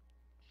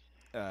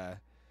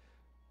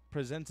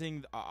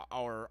presenting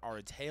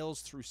our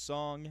tales through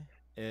song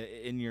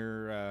in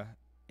your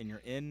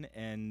inn,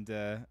 and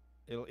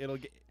it'll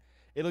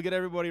get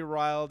everybody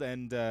riled,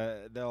 and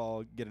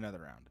they'll get another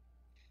round."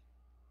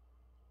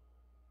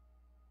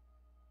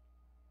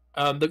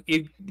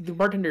 The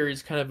bartender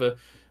is kind of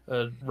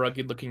a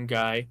rugged looking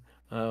guy.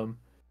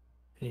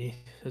 He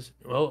says,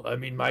 "Well, I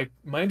mean, my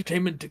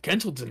entertainment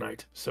canceled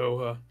tonight,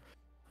 so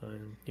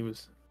he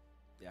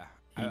Yeah,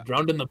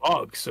 drowned in the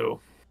bog.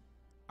 So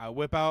I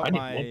whip out I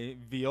need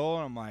my viol,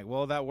 and I'm like,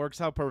 "Well, that works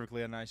out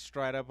perfectly." And I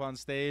stride up on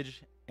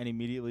stage and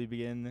immediately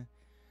begin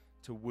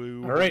to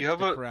woo All right. You have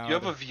the a crowd. you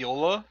have a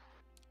viola.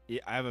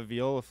 Yeah, I have a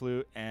viola,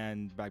 flute,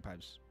 and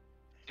bagpipes.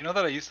 You know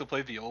that I used to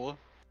play viola.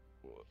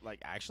 Like,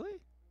 actually?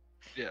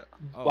 Yeah.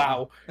 Oh,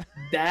 wow,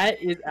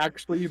 that is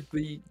actually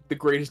the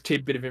greatest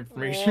tidbit of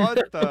information.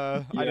 What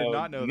the? I did Yo,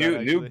 not know new,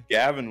 that, New actually.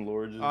 Gavin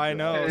Lord just I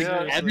know. Yeah.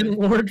 seriously. Evan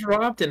lore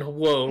dropped, and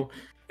whoa,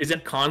 is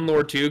that Con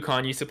lore too?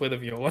 Con used to play the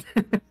viola.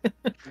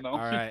 No. All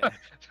right.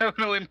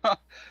 Definitely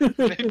not.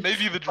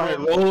 Maybe the All right,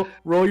 drum.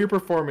 roll your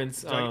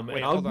performance. Do I, wait,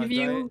 and I'll hold on. give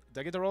you.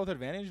 Do I get to roll with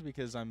advantage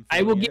because I'm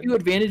I will filling give in? you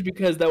advantage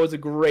because that was a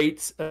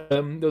great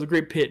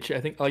pitch. I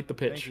think I like the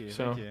pitch. Thank you.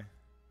 So Thank you.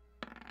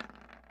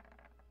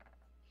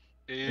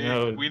 Hey,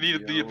 No, we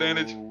needed the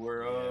advantage.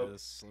 We're up.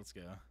 Yes, let's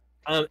go.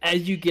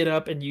 as you get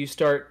up and you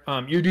start,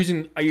 are you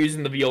using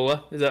the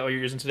viola? Is that what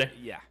you're using today?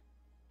 Yeah.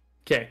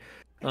 Okay.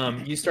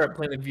 You start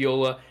playing the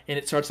viola, and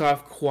it starts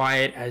off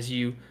quiet as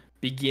you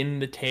begin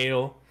the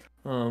tale.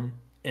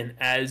 And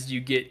as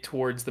you get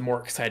towards the more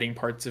exciting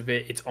parts of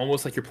it, it's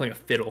almost like you're playing a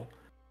fiddle.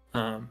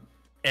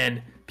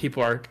 And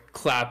people are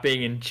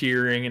clapping and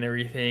cheering and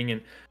everything.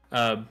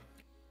 And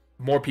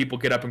more people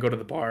get up and go to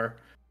the bar.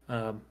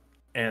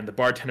 And the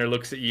bartender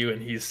looks at you, and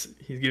he's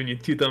giving you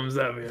 2 thumbs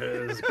up. Yeah,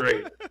 this is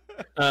great.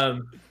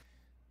 And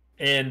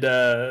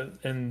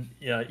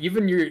yeah,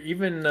 even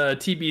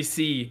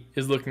TBC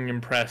is looking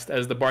impressed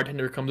as the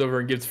bartender comes over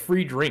and gives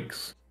free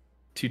drinks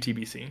to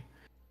TBC.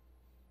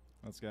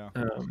 Let's go.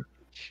 Let's go.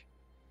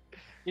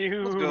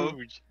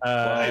 Huge.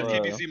 Hey, Well,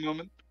 TBC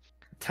moment.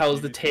 Tells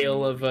the TBC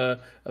tale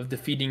of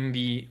defeating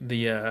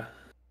the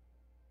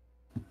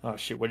oh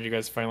shit, what did you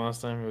guys find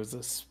last time? It was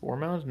a spore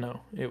mound?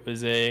 No, it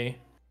was a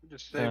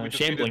Just say we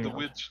shambling defeated the mound.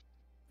 witch.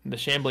 the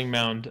shambling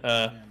mound.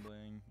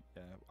 Gambling.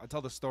 Yeah. I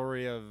tell the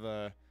story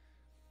of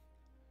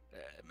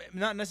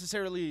not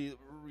necessarily,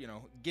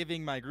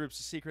 giving my group's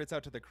secrets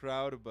out to the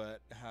crowd, but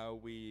how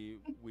we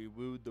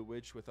wooed the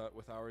witch with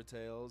our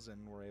tales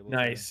and were able.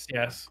 Nice,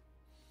 yes.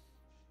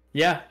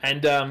 Yeah,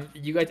 and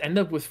you guys end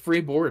up with free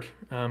board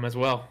as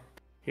well.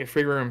 You get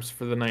free rooms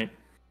for the night.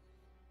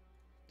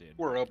 Dude.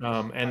 We're up.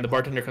 And the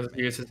bartender comes up to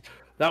you and says,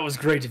 "That was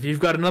great. If you've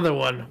got another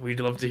one, we'd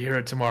love to hear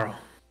it tomorrow."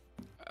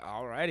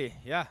 Alrighty.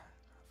 Yeah.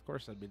 Of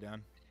course, I'd be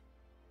down.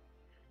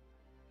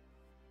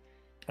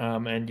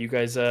 And you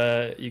guys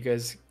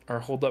are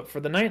holed up for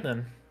the night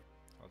then.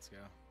 Let's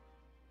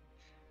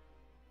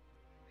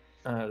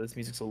go. This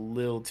music's a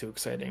little too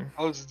exciting.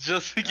 I was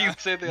just thinking the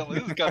same thing. I'm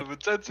like, this is kind of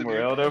intense in We're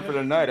here. held up for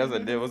the night. I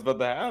said, what's about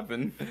to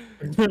happen?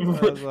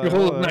 Your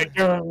whole night.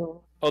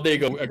 Oh, there you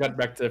go. I got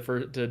back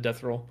to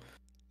death roll.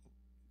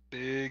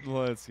 Big.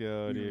 Let's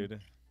go, dude.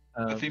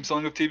 The theme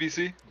song of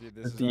TBC. Dude,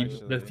 The this is theme,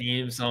 actually... the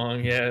theme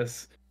song,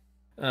 yes.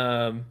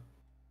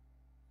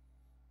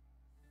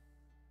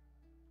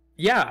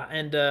 Yeah,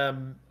 and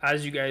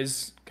as you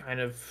guys kind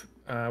of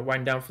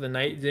wind down for the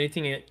night, is there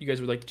anything that you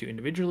guys would like to do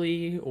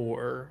individually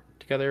or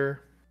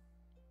together?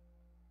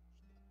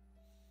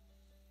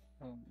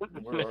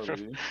 Where are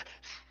we?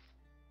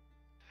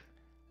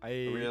 Are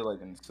we I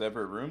like in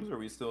separate rooms, or are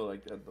we still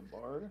like at the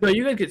bar? No,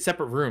 you guys get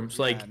separate rooms.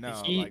 Yeah, Like no,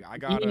 he, like, I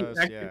got he us,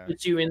 actually yeah.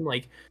 puts you in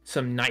like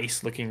some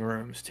nice looking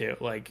rooms too.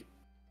 Like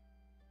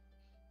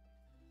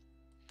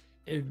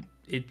it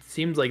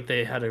seems like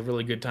they had a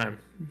really good time.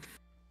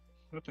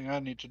 Nothing I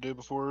need to do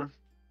before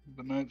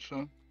the night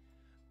show.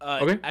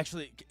 Okay.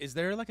 Actually, is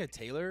there like a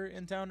tailor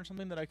in town or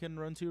something that I can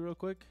run to real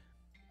quick?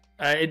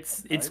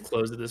 It's Nice.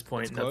 closed at this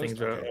point. It's closed?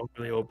 Nothing's Okay.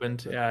 really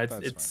opened. That- Yeah,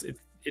 that's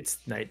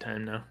it's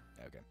nighttime now.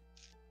 Okay.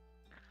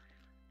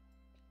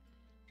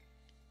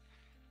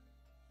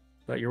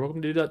 But you're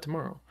welcome to do that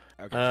tomorrow.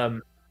 Okay.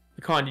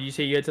 Con, did you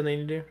say you had something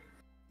to do?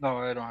 No,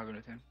 I don't have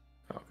anything.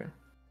 Oh, okay.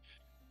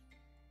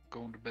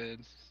 Going to bed.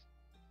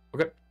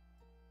 Okay.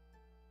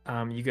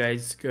 You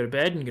guys go to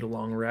bed and get a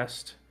long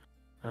rest.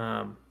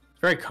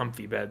 Very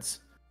comfy beds.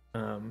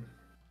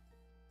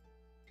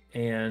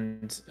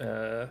 And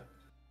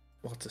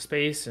lots of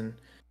space, and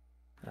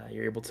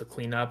you're able to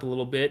clean up a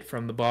little bit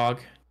from the bog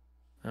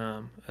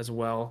as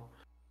well,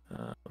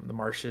 the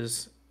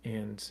marshes,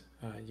 and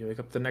you wake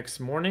up the next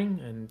morning,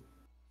 and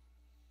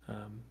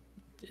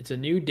it's a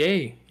new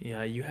day.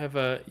 Yeah, you have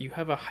a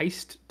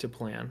heist to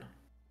plan.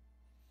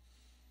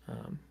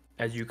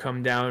 As you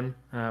come down,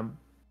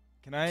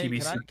 Can I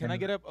TBC can I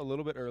get up a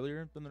little bit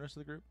earlier than the rest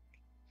of the group?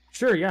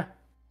 Sure, yeah.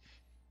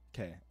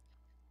 Okay.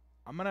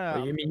 I'm gonna.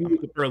 I mean, you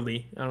wake up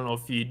early. I don't know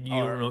if you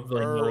don't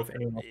really know if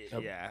anyone else wakes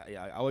up.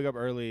 Yeah. I'll wake up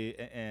early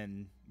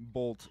and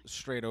bolt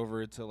straight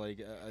over to like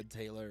a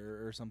tailor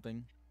or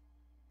something.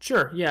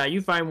 Sure, yeah.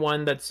 You find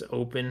one that's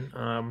open,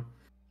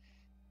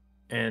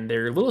 and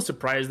they're a little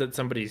surprised that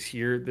somebody's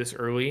here this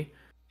early.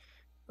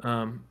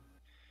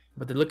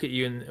 But they look at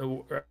you, and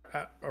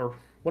or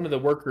one of the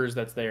workers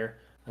that's there.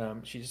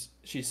 She's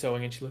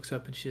sewing, and she looks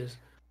up and she says,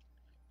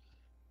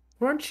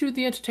 "Weren't you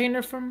the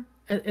entertainer from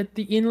at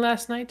the inn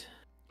last night?"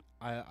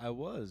 I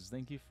was.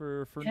 Thank you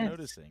for Yes.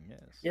 noticing.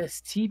 Yes.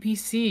 Yes,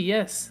 TBC.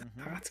 Yes,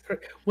 Mhm. that's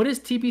correct. What does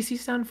TBC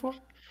stand for?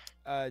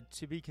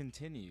 To be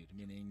continued,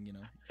 meaning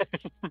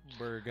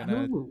we're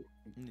gonna Oh, you know,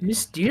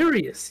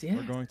 mysterious. we're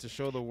Yeah, going to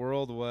show the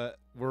world what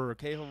we're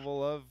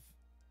capable of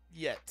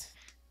yet.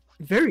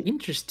 very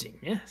interesting.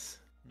 Yes.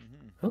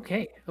 Hmm.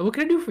 Okay. What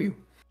can I do for you?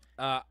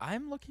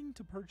 I'm looking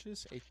to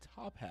purchase a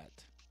top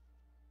hat.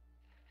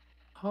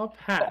 Top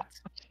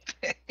hat.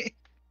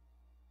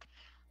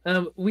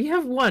 We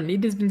have one.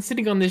 It has been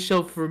sitting on this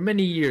shelf for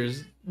many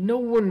years. No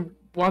one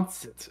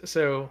wants it,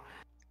 so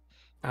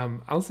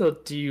I'll sell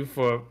it to you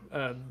for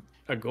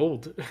a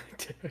gold.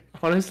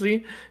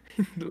 Honestly,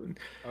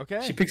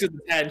 Okay. she picks up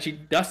the hat and she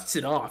dusts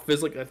it off.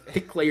 There's like a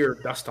thick layer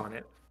of dust on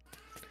it.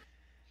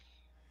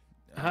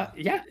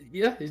 Yeah,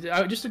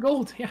 just a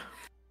gold. Yeah.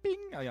 Bing!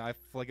 I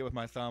flick it with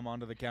my thumb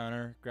onto the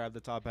counter, grab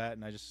the top hat,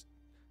 and I just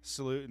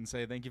salute and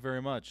say thank you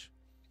very much.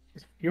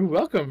 You're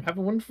welcome. Have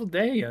a wonderful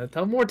day.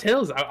 Tell more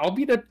tales. I'll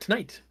be there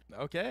tonight.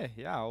 Okay,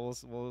 yeah,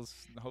 we'll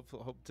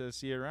hope to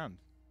see you around.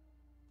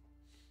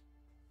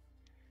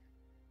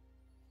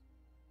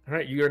 All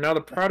right, you are now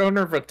the proud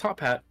owner of a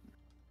top hat.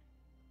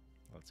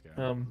 Let's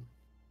go.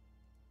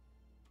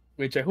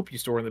 Which I hope you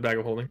store in the bag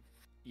of holding.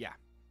 Yeah.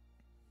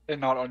 And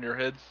not on your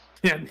head.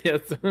 Yeah,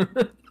 yes.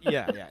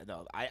 Yeah.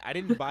 No, I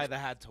didn't buy the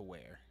hat to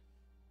wear.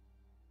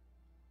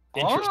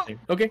 Interesting.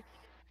 Okay.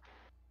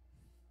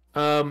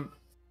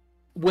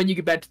 When you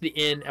get back to the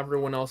inn,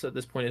 everyone else at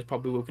this point has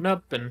probably woken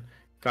up and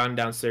gone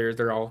downstairs.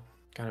 They're all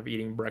kind of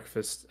eating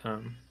breakfast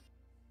in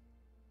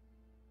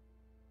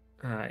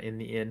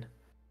the inn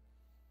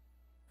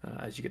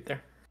as you get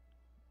there.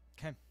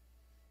 Okay.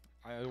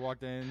 I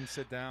walked in,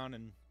 sit down,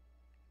 and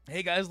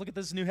hey guys, look at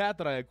this new hat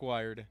that I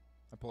acquired.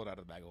 I pull it out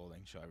of the bag of holding,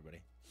 show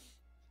everybody.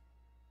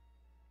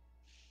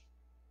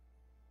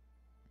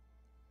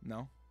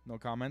 No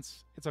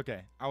comments. It's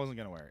okay. I wasn't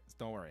gonna wear it.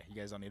 Don't worry. You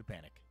guys don't need to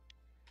panic.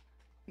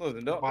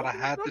 Listen, don't About a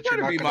hat don't that try you're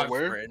to not be gonna my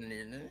wear?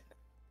 friend,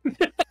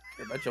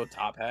 Care about your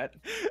top hat.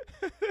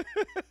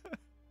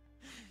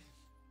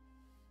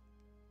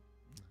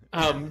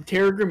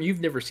 Terragrim,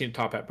 you've never seen a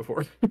top hat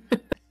before.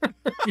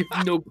 You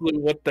have no clue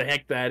what the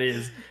heck that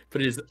is,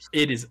 but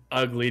it is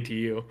ugly to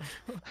you.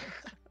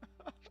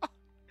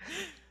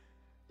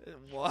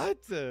 What?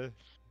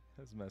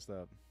 That's messed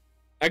up.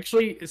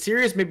 Actually,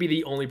 Sirius may be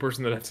the only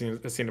person that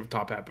has seen a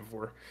top hat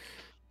before.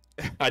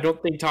 I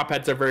don't think top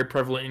hats are very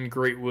prevalent in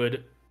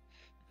Greatwood,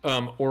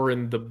 or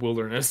in the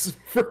wilderness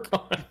for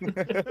Con.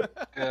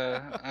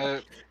 Yeah,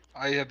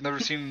 I have never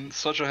seen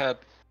such a hat.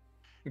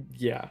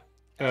 Yeah.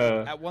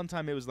 At one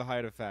time, it was the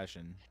height of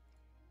fashion.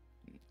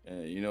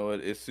 You know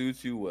what? It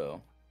suits you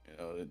well. You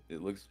know,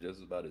 it looks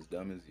just about as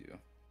dumb as you.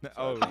 So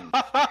Oh,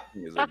 I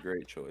think it's a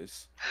great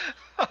choice.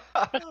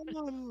 I'm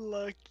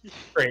unlucky.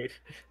 Great.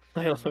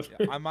 I love it.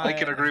 yeah, I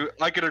can agree.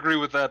 I can agree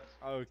with that.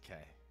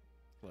 Okay.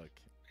 Look,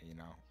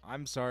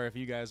 I'm sorry if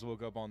you guys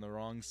woke up on the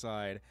wrong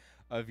side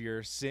of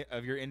your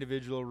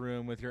individual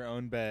room with your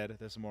own bed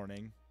this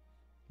morning.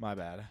 My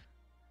bad.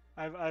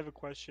 I have a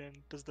question.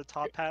 Does the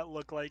top hat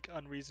look like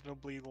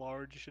unreasonably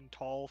large and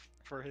tall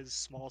for his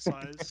small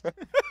size?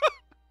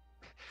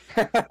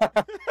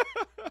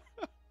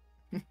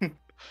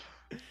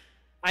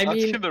 I Ask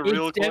mean, him the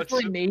real it's definitely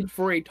question. made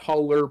for a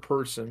taller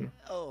person.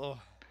 Oh.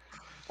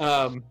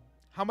 Um,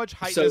 How much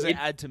height So does it it-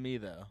 add to me,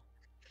 though?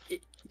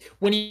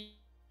 when he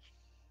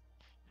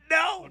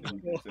No!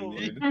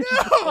 Continued.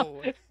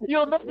 No!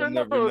 you'll We'll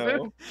never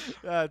know.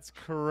 That's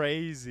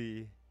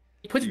crazy.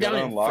 he puts it You down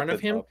gotta in unlock front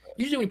of the him. top hat.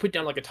 Usually, when you put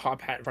down like a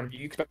top hat in front of you,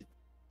 you expect.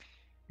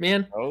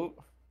 Man, Oh,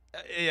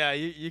 Yeah,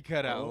 you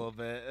cut out a Oh. little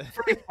bit.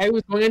 I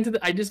was going into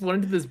I just went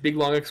into this big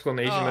long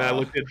explanation, and I Oh.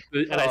 looked at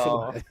and I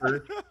saw Oh. the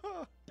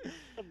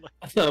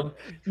picture.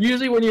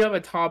 Usually, when you have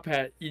a top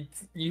hat,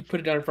 you put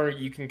it down in front of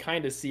you, you can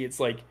kind of see it's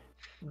like,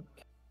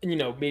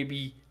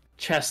 maybe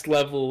chest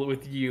level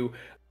with you.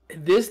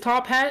 This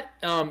top hat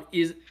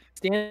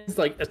stands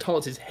like as tall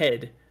as his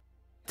head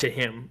to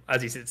him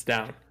as he sits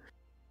down.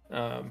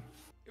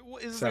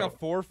 Is this like a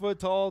 4 foot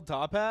tall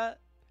top hat?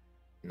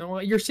 No,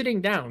 you're sitting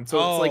down, so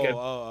it's like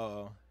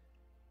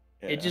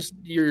Yeah.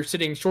 you're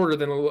sitting shorter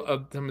than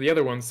some of the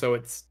other ones, so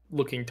it's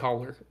looking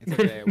taller. It's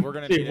okay. We're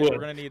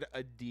gonna need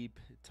a deep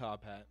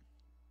top hat.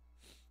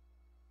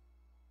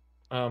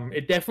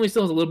 It definitely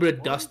still has a little bit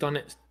of dust on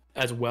it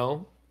as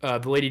well. The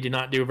lady did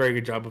not do a very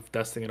good job of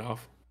dusting it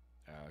off.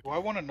 Okay. Do I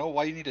want to know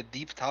why you need a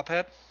deep top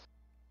hat?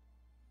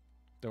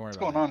 Don't worry What's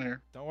about going on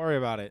here? Don't worry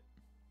about it.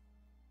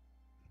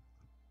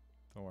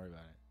 Don't worry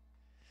about it.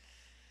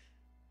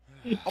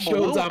 I'm a Shows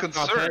little off top hat,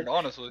 concerned,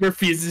 honestly.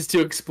 refuses to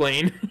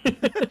explain.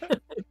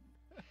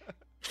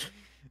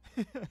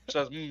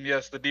 Says,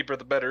 yes, the deeper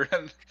the better,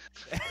 and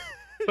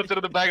puts it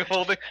in the bag of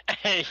holding.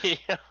 Hey,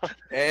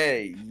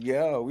 Hey,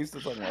 yo, we still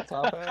talking about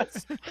top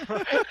hats?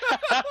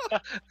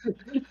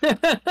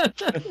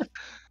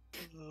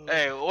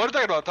 Hey, we're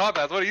talking about top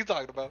hats. What are you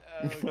talking about?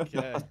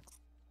 Okay.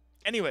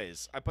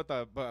 Anyways, I put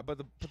the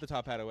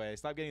top hat away.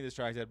 Stop getting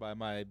distracted by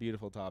my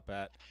beautiful top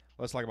hat.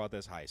 Let's talk about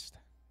this heist.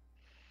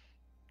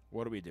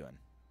 What are we doing?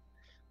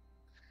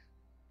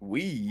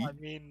 We? I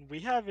mean, we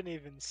haven't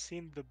even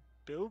seen the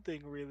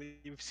building really.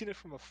 We've seen it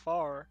from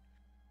afar.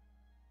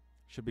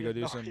 Should we We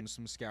go have do no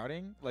some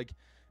scouting? Like,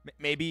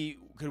 maybe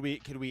could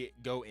we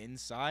go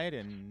inside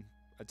and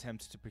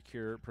attempt to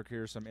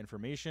procure some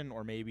information,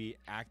 or maybe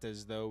act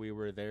as though we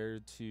were there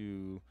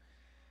to,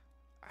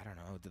 I don't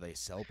know, do they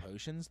sell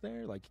potions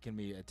there? Like, can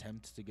we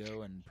attempt to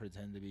go and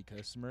pretend to be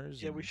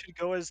customers? Yeah, we should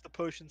go as the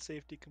potion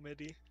safety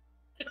committee.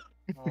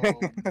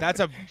 That's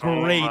a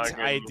Oh great my goodness.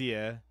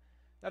 idea.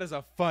 That is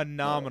a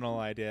phenomenal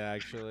idea,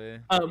 actually.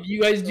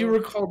 You guys do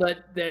recall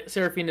that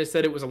Serafina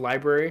said it was a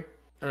library,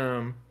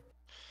 and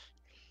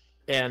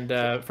from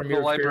The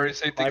your library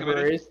experience with safety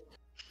committee?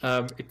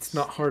 libraries, it's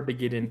not hard to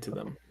get into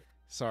them.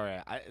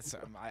 Sorry,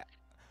 the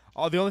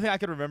only thing I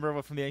could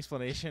remember from the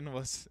explanation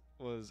was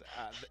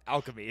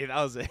alchemy.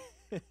 That was it.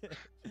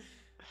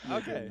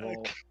 Okay, Yeah,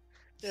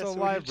 so so we should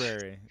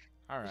library.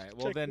 All right,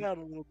 well check then, it out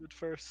a little bit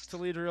first.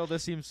 Taledriel,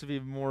 this seems to be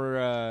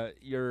more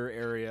your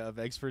area of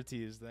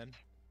expertise then.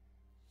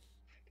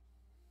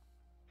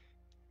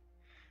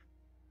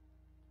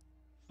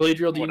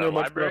 Galadriel, do you What, a know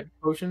much library?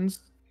 about potions?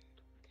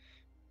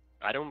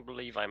 I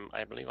believe I'm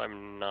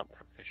not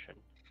proficient.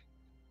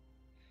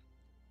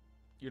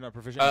 You're not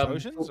proficient in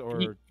potions, so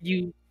or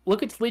you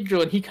look at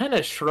Galadriel and he kind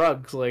of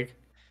shrugs, like,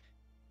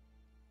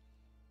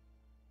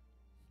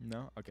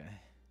 no? Okay.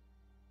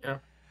 Yeah.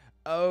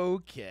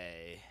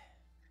 Okay.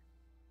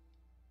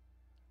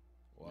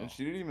 Well, And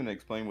she didn't even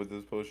explain what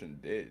this potion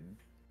did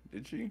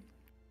she?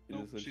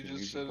 Nope, she just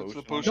used said a it's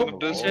the potion potion on of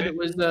the She wall. said it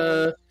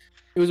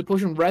was a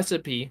potion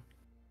recipe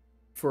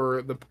for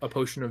a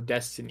potion of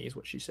destiny, is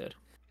what she said.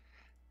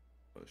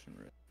 Potion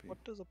recipe.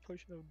 What does a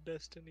potion of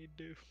destiny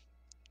do?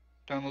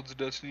 Downloads the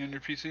Destiny on your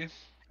PC.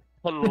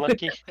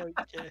 Unlucky.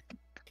 Okay.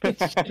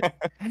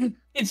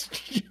 It's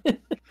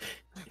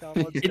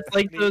Downloads It's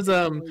like Destiny, those,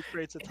 instantly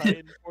creates a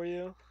Titan for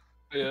you.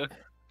 Yeah.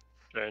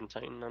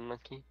 Valentine,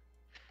 unlucky.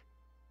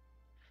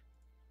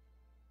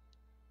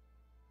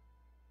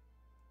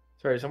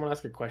 Sorry, someone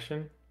asked a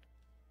question.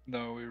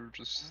 No, we were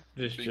just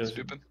Just being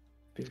stupid.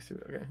 Being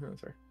stupid. Okay, no,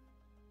 sorry.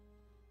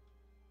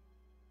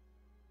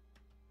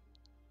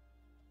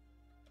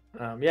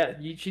 Yeah,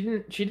 she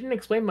didn't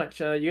explain much.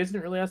 You guys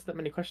didn't really ask that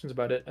many questions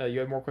about it. You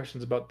had more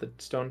questions about the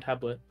stone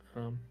tablet.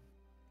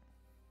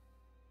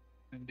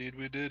 Indeed,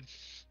 we did.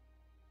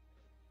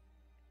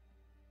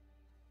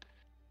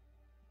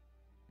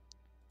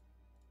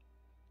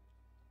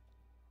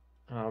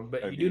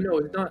 But Have you do you- know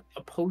it's not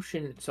a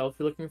potion itself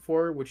you're looking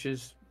for, which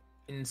is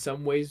in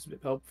some ways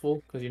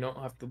helpful because you don't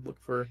have to look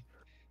for,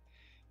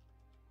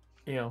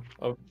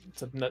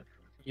 something that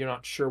you're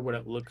not sure what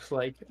it looks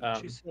like.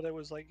 She said it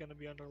was like gonna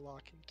be under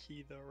lock and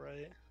key though,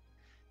 right?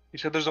 He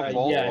said there's a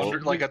vault yeah, under,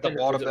 she like at the said it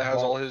bottom was a that has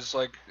all vault. his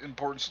like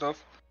important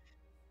stuff.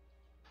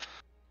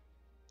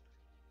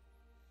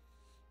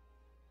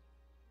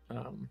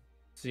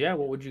 So yeah,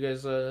 what would you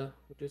guys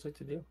like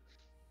to do?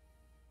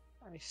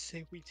 I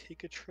say we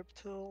take a trip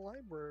to the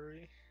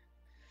library.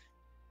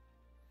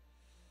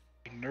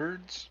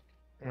 Nerds.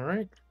 All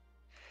right.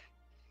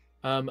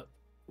 The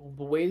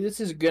way this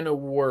is gonna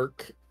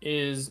work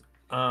is,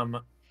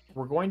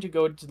 we're going to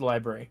go to the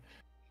library.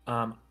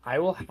 I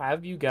will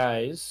have you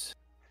guys,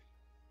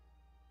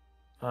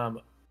 when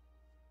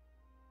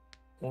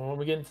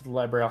we get into the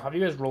library, I'll have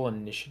you guys roll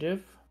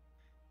initiative.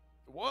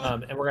 what?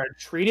 And we're gonna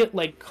treat it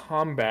like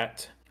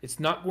combat. It's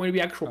not going to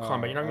be actual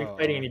combat. You're not gonna be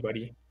fighting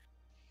anybody,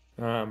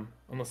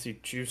 unless you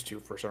choose to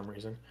for some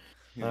reason.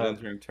 He's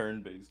entering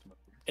turn-based mode.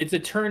 It's a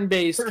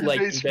turn-based like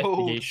Turn-based mode.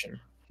 investigation.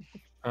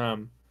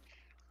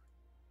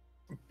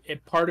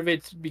 Part of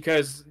it's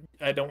because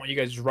I don't want you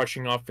guys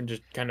rushing off and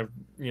just kind of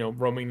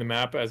roaming the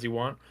map as you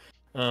want.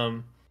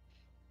 I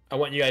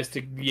want you guys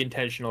to be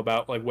intentional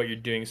about like what you're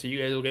doing. So you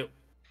guys will get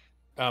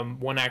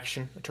one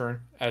action a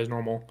turn as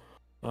normal,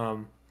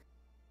 and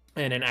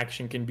an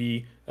action can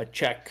be a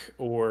check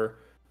or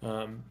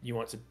you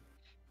want to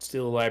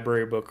steal a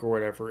library book or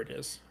whatever it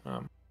is.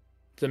 Does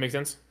that make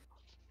sense?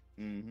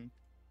 Mm-hmm.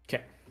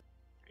 Okay.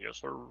 Yes,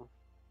 sir.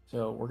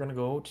 So we're gonna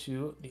go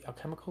to the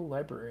alchemical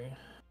library,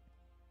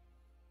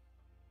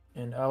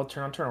 and I'll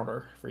turn on turn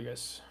order for you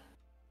guys.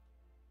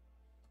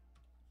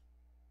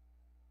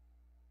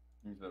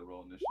 Is that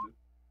roll initiative?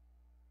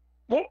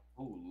 Whoa.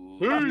 Oh,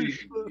 Hey.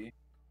 lovely.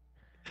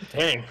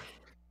 Dang.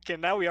 Okay,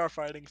 now we are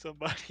fighting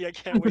somebody. I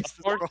can't waste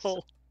this course.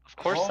 roll. Of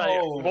course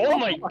Oh, Oh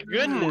my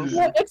goodness!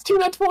 What? It's 2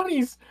 nat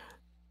 20s.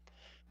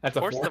 That's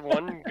Of a course, 4. the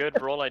one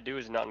good roll I do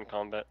is not in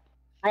combat.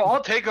 Bro,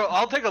 I'll take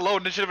a low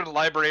initiative in the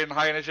library and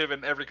high initiative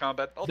in every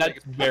combat. I'll take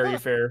That's it. very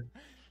fair.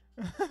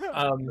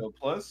 a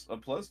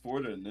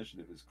 +4 to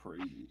initiative is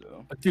crazy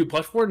though. Dude,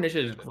 +4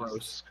 initiative is It's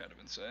gross. kind of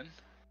insane.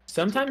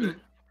 Sometimes okay.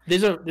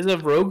 there's a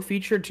rogue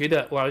feature too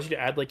that allows you to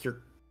add like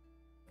your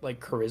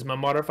charisma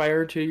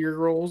modifier to your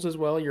rolls as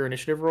well, your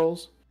initiative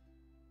rolls.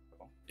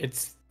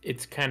 It's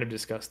kind of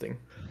disgusting.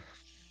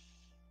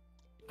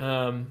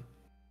 All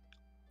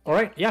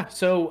right, yeah.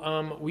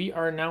 So we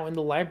are now in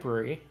the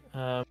library,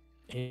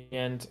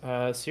 and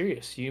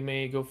Sirius, you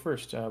may go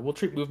first. We'll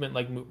treat movement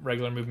like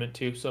regular movement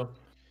too. So,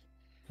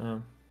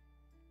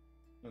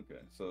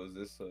 Okay, so is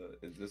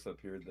this up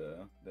here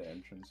the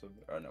entrance of?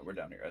 Oh no, we're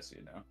down here. I see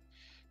it now.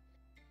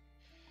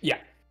 yeah.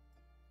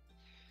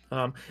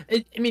 I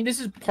mean,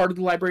 this is part of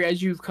the library.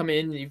 As you've come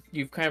in,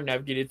 you've kind of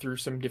navigated through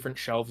some different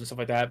shelves and stuff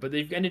like that, but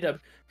they've ended up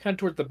kind of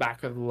towards the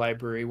back of the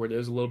library where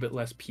there's a little bit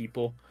less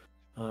people.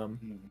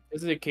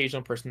 There's an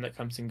occasional person that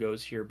comes and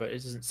goes here, but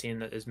it doesn't seem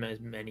that there's as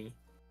many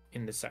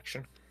in this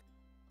section.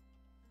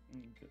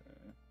 Okay.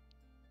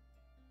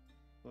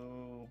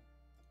 So,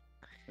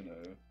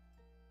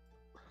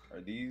 are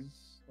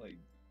these like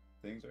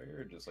things right here,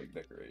 or just like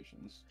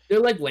decorations? They're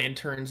like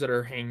lanterns that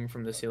are hanging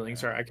from the ceiling.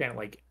 Okay. Sorry, I can't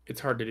it's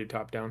hard to do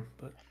top down,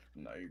 but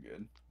No, you're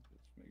good.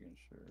 Just making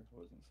sure it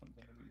wasn't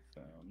something that we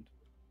found.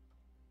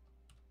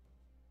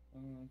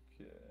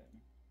 Okay.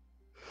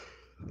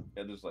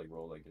 Yeah, just like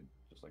roll like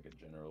a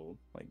general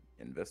like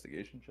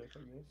investigation check, I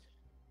guess.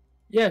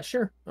 yeah,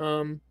 sure.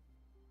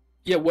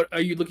 Yeah, what are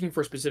you looking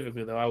for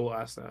specifically though? I will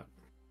ask that.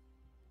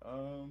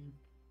 Not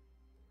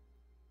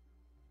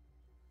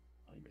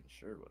even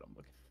sure what I'm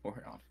looking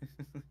for, honestly.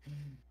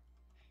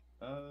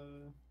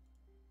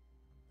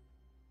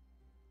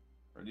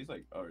 Are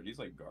these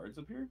like guards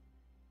up here?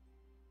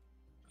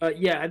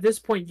 Yeah, at this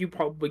point you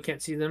probably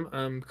can't see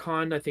them.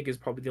 Khan, I think, is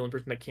probably the only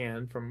person that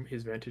can from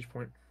his vantage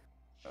point.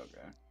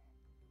 Okay.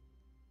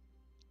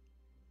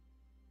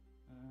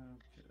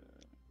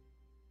 Okay.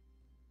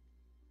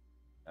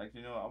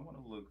 Actually, no, I want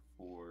to look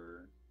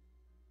for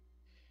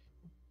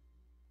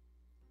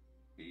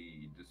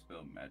a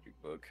dispel magic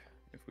book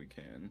if we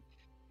can,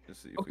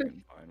 just see if we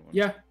can find one.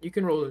 Yeah, you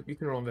can roll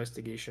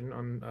investigation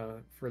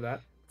on for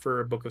that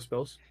for a book of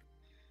spells.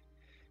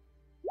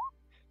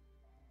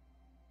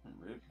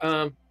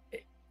 Rip.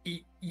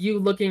 You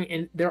looking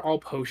in, they're all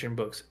potion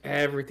books.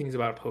 Everything's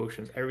about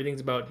potions.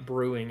 Everything's about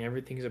brewing.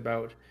 Everything's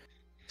about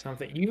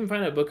something. You even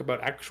find a book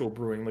about actual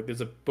brewing. Like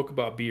there's a book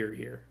about beer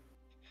here.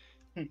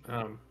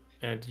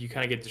 And you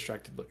kind of get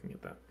distracted looking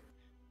at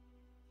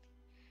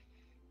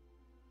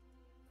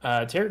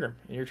that. Terrigram,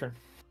 your turn.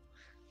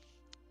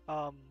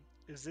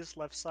 Is this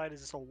left side?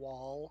 Is this a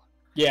wall?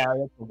 Yeah,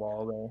 that's the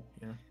wall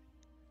there. Yeah.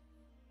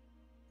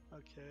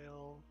 Okay,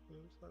 I'll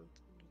move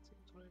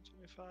 20,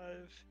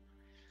 25.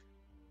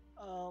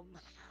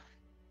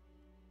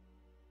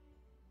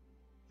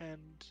 And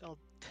I'll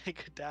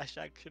take a dash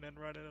action and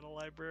run it in a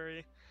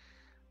library.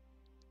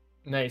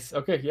 Nice.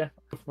 Okay, yeah,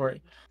 go for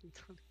it.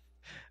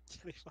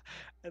 25.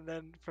 And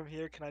then from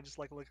here, can I just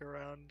like look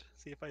around,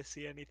 see if I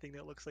see anything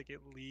that looks like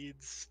it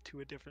leads to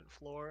a different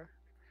floor?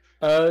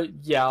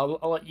 Yeah, I'll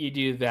let you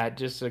do that.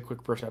 Just a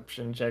quick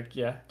perception check.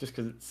 Yeah, just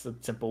because it's a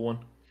simple one.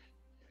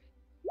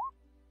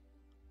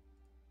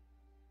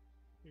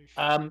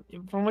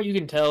 From what you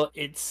can tell,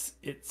 it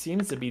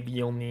seems to be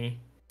the only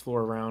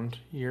floor around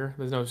here.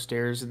 There's no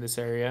stairs in this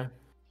area.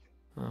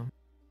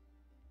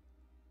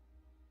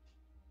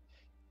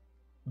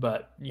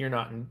 But you're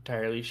not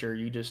entirely sure.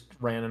 You just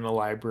ran in a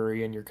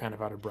library and you're kind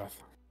of out of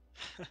breath.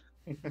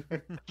 Are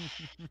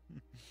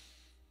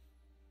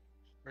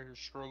you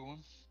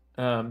struggling?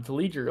 To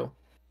lead your role.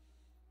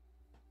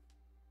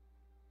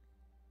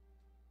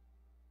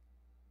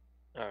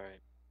 All right.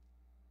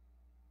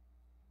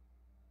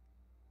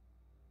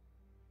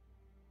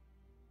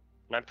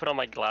 Can I put on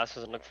my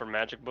glasses and look for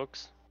magic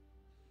books?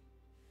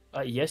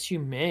 Yes, you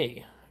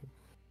may.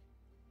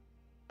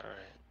 All right.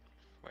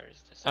 Where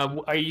is this?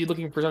 Are you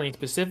looking for something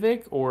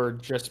specific or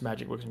just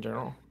magic books in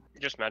general?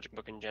 Just magic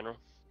book in general.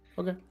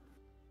 Okay.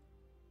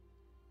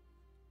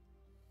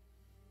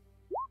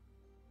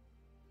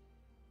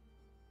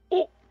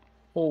 Oh!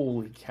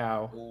 Holy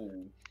cow.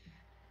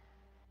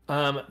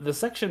 Oh. The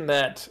section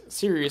that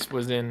Sirius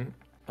was in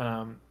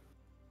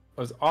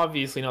was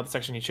obviously not the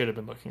section he should have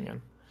been looking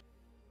in.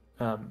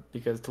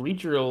 Because to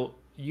lead your role,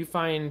 you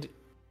find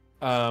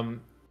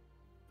one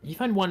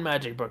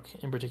magic book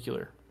in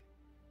particular.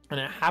 And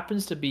it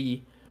happens to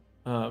be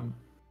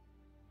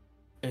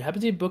It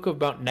happens to be a book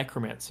about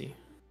necromancy.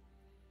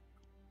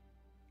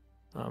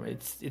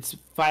 It's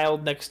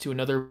filed next to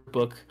another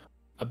book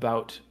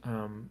about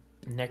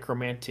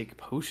necromantic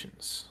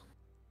potions.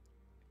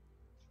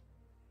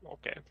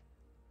 Okay.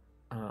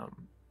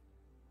 Um,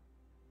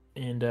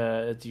 and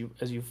as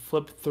you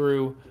flip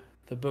through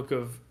the book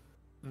of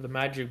the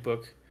magic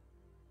book,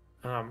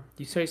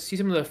 you see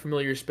some of the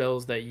familiar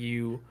spells that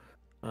you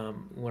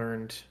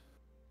learned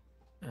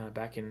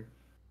back in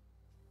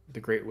the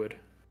Great Wood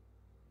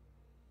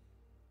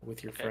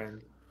with your Okay.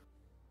 friend.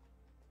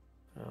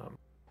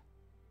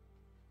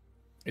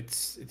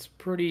 It's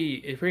pretty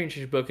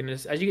interesting book, and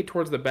as you get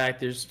towards the back,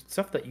 there's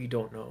stuff that you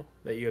don't know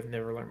that you have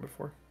never learned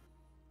before.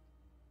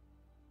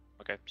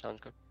 Okay, sounds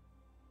good.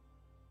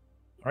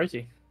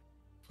 Alrighty,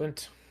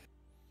 Flint.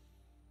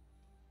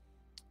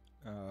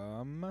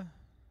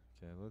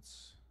 Okay,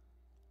 let's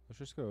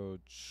just go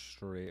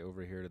straight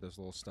over here to this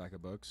little stack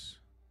of books.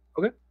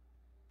 Okay.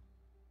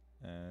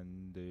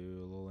 And do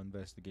a little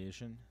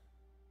investigation.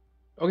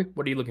 Okay,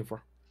 what are you looking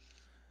for?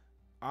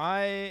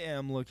 I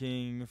am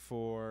looking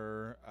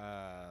for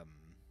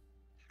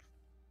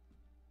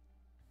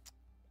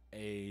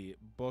a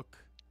book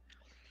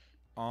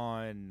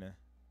on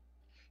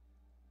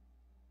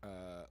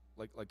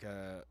like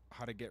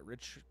how to get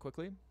rich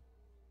quickly.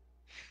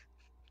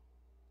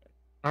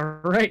 All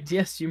right,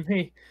 yes, you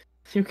may.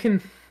 You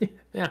can,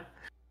 yeah,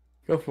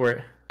 go for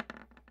it.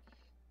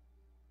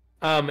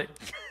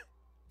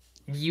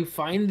 You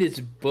find this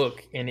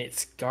book, and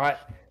it's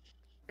got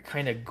a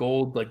kind of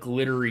gold, like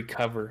glittery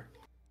cover.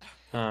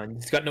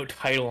 It's got no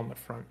title on the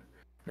front.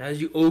 And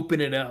as you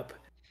open it up,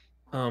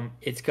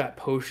 it's got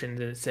potions,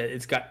 and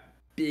it's got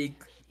big,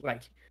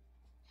 like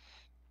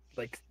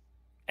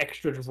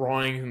extra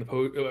drawings in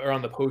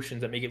around the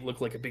potions that make it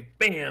look like a big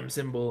bam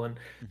symbol, and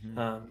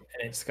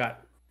it's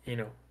got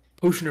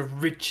potion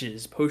of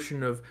riches,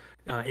 potion of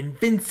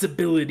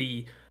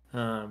invincibility,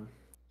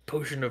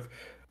 potion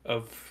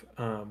of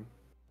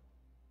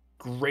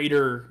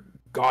greater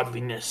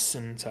godliness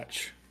and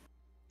such.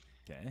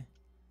 Okay.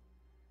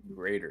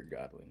 Greater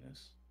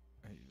godliness.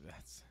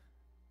 That's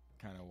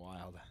kind of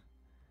wild.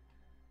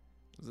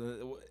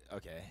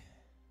 Okay.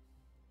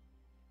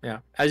 Yeah,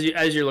 as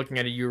you're looking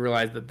at it, you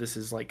realize that this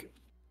is like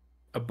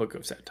a book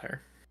of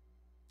satire.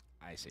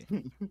 I see.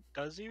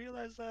 Does he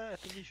realize that? I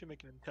think he should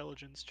make an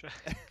intelligence check.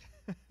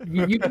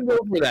 You can go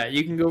for that.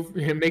 You can go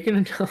make an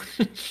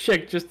intelligence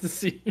check just to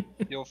see.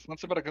 Yo,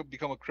 Flint's about to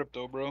become a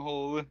crypto, bro.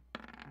 Holy.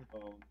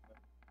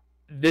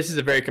 This is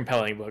a very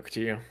compelling book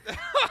to you.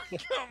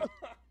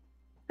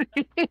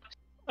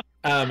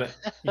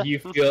 You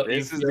feel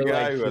This you is feel the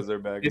guy like who has their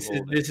bag this of is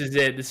holding. this is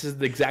it. This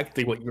is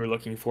exactly what you were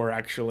looking for,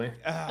 actually.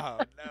 Oh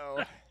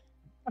no.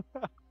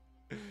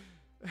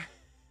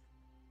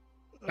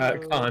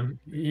 Con,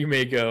 you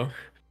may go.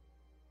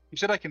 You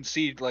said I can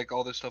see like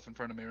all this stuff in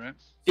front of me, right?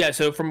 Yeah.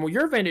 So from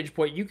your vantage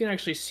point, you can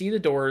actually see the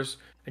doors,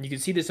 and you can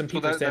see there's some So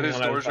people that standing is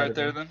on either doors side right of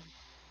there them. then.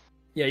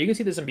 Yeah, you can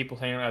see there's some people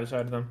standing on either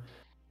side of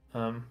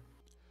them.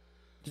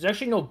 There's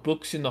actually no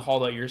books in the hall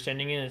that you're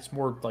standing in. It's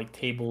more like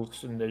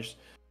tables, and there's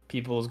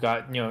people's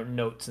got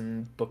notes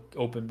and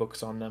open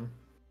books on them.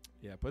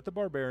 Yeah, put the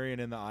barbarian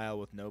in the aisle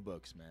with no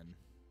books, man.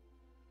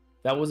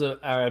 That was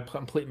a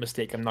complete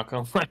mistake. I'm not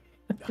gonna lie.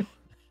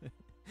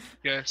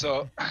 Yeah,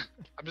 so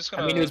I'm just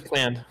gonna I mean, it was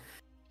planned.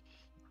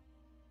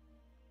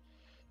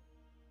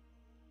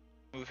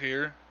 move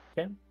here.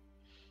 Okay.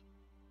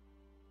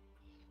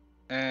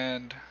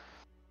 And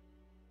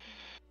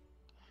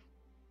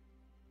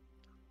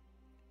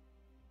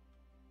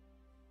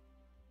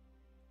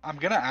I'm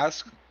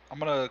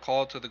gonna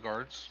call to the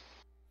guards.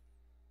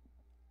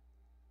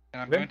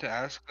 And I'm Okay. going to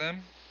ask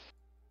them.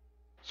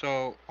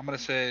 So I'm gonna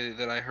say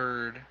that I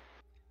heard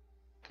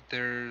that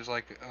there's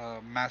like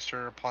a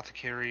master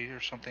apothecary or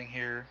something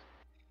here.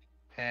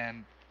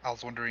 And I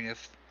was wondering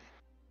if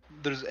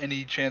there's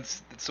any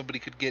chance that somebody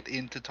could get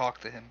in to talk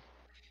to him.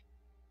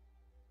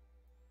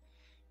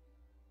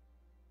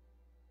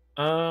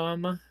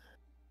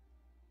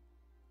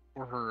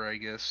 Or her, I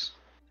guess.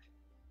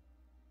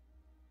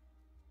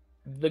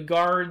 The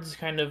guards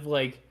kind of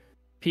like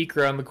peek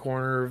around the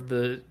corner of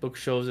the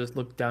bookshelves, just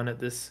look down at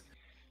this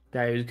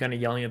guy who's kind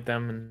of yelling at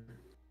them, and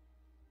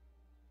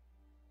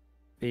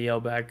they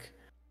yell back,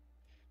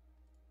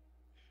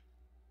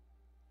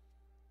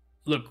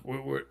 "Look,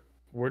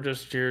 we're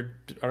just here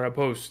on our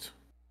post.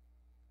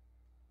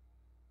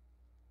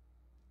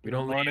 We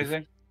don't know leave."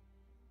 anything?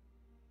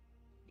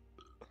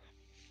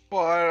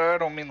 Well, I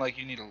don't mean like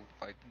you need to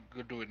like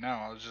go do it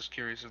now. I was just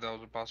curious if that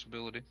was a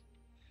possibility.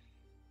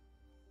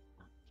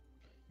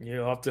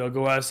 You'll have to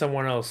go ask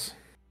someone else.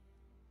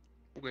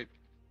 Wait.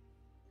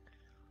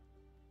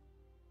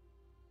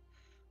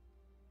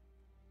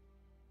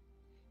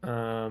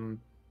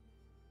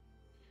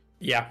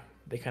 Yeah,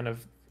 they kind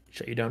of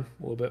shut you down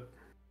a little bit.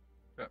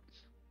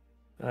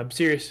 Yeah.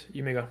 Serious,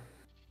 you may go.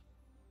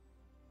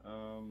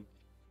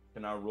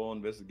 Can I roll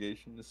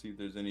investigation to see if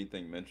there's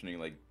anything mentioning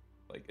like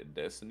a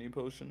destiny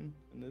potion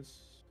in this?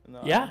 In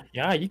the Yeah,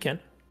 yeah, you can.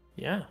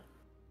 Yeah.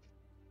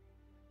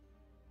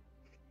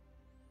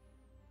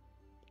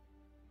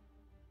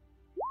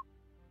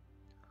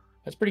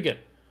 That's pretty good.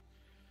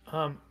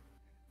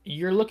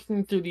 You're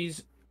looking through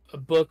these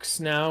books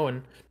now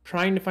and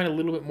trying to find a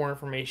little bit more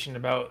information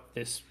about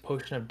this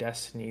potion of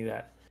destiny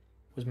that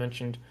was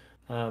mentioned.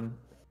 Um,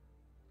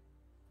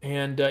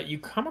 and you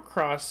come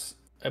across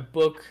a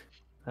book.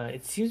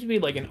 It seems to be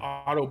like an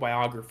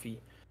autobiography,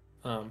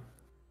 um,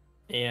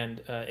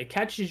 and it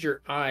catches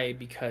your eye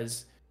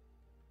because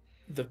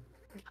the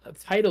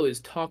title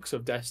is "Talks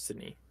of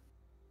Destiny,"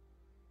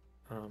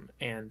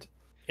 and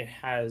it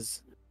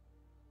has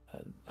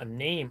a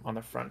name on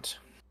the front,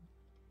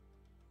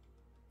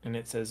 and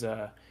it says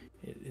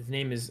his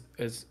name is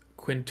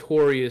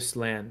Quintorius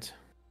Land.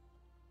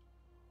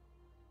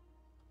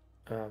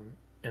 Um,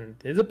 and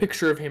there's a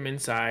picture of him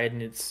inside,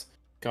 and it's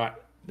got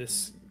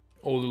this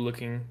older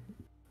looking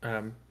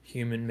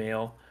human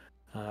male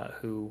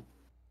who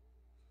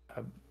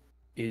uh,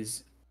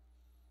 is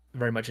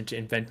very much into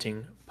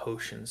inventing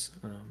potions.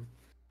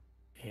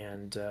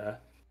 And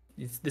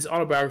it's this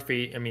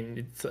autobiography. I mean,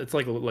 it's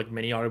like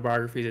many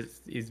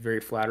autobiographies. He's very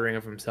flattering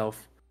of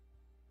himself,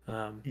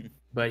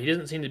 but he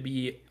doesn't seem to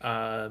be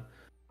a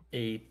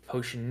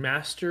potion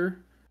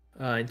master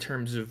in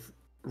terms of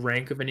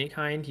rank of any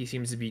kind. He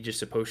seems to be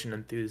just a potion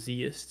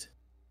enthusiast,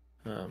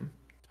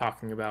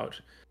 talking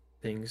about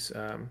things.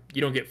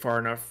 You don't get far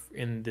enough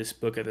in this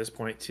book at this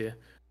point to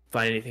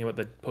find anything about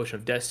the potion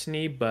of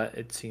destiny, but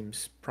it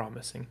seems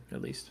promising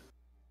at least.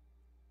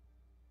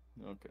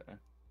 Okay.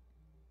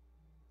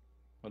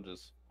 I'll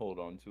just hold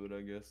on to it,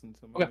 I guess,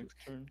 until my Okay. next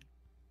turn.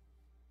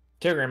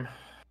 Telegram.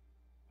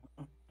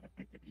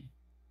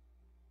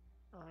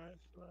 Alright,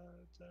 5,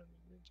 10,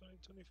 20,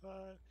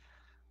 25.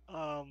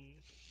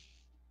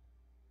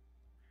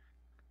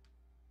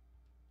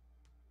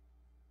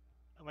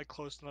 Am I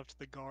close enough to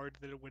the guard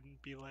that it wouldn't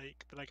be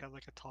like that I could have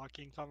like a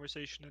talking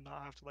conversation and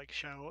not have to like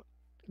shout?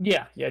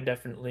 Yeah,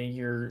 definitely.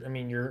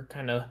 You're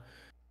kind of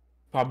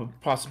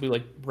possibly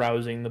like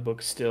browsing the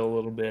book still a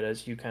little bit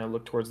as you kind of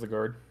look towards the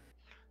guard.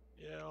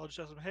 Yeah, I'll just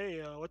ask him,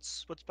 hey,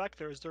 what's back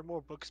there? Is there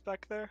more books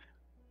back there?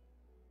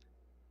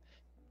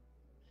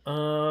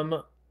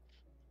 Um,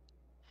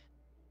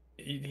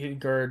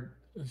 guard.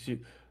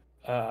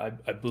 I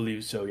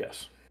believe so.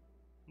 Yes.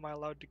 Am I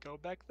allowed to go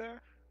back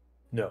there?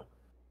 No.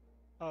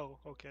 Oh,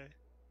 okay.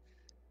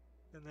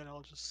 And then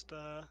I'll just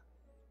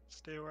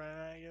stay where I'm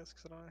at, I guess,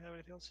 because I don't have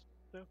anything else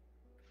to do.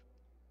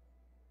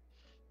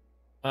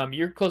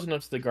 You're close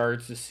enough to the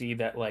guards to see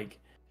that like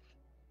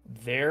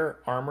their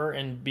armor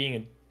and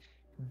being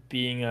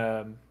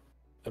a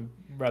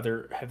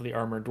rather heavily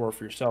armored dwarf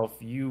yourself,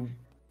 you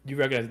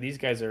recognize these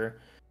guys are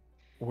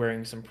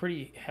wearing some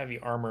pretty heavy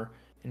armor.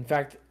 In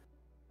fact,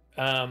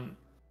 um,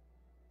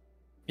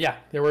 yeah,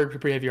 they're wearing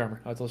pretty heavy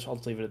armor. I'll just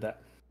leave it at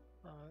that.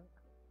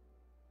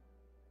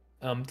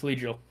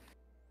 Teledriel.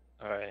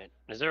 Alright.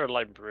 Is there a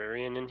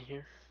librarian in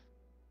here?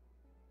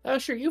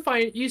 Sure.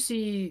 You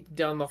see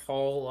down the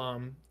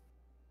hall,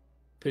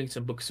 putting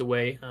some books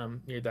away,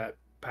 near that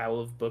pile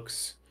of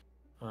books,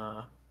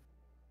 uh,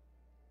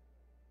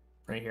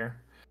 right here.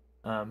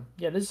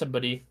 Yeah, there's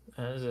somebody.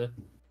 There's a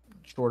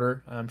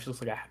shorter. She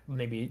looks like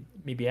maybe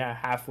a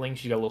halfling.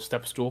 She's got a little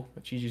step stool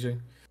that she's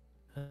using,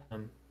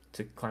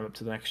 to climb up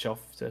to the next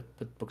shelf to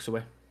put books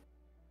away.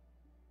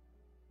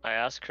 I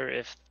ask her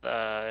if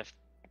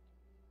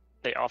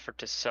they offer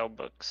to sell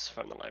books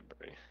from the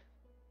library.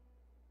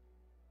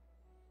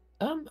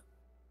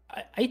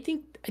 I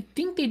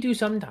think they do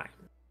sometime.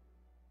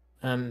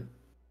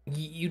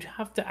 You'd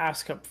have to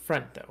ask up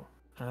front though.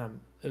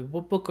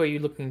 What book are you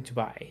looking to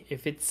buy?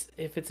 If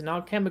it's an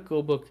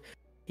alchemical book,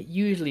 it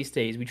usually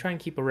stays. We try and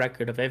keep a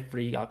record of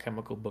every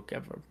alchemical book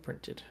ever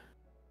printed.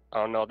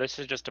 Oh no, this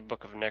is just a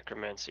book of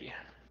necromancy.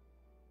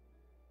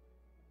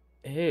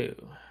 Ew.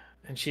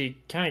 And she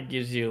kind of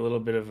gives you a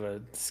little bit of a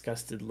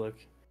disgusted look.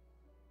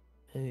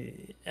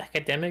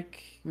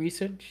 Academic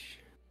research?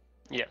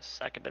 Yes,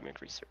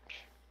 academic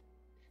research.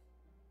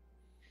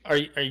 Are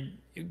you,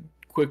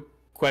 quick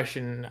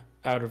question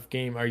out of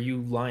game, are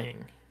you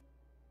lying?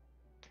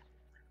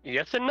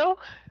 Yes and no?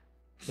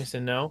 Yes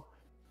and no?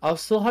 I'll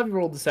still have you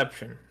roll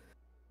deception.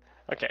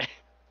 Okay.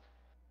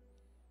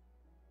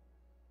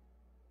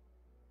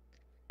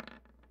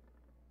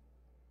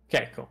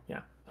 Okay, cool.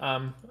 Yeah.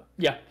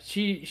 Yeah.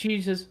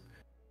 She says,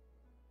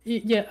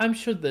 yeah, I'm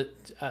sure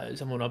that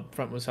someone up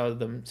front will sell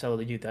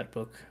you that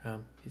book,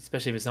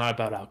 especially if it's not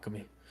about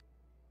alchemy.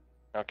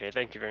 Okay,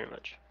 thank you very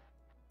much.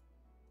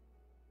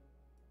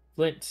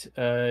 Flint,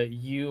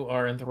 you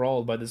are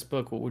enthralled by this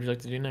book. What would you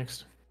like to do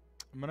next?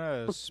 I'm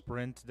gonna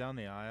sprint down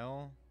the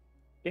aisle.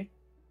 Okay.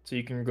 So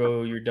you can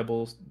go your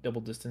double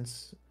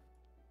distance.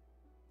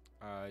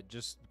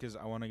 Just because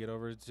I want to get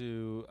over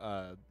to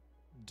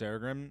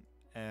Dargrim,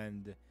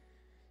 and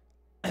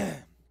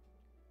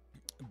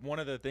one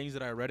of the things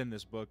that I read in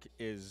this book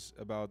is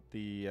about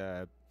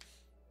the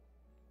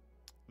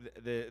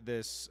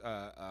this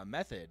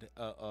method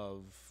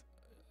of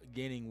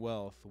gaining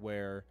wealth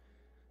where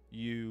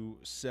you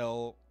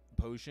sell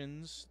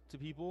potions to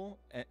people,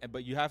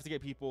 but you have to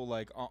get people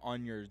like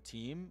on your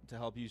team to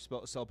help you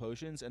sell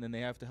potions, and then they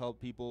have to help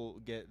people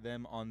get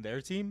them on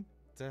their team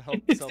to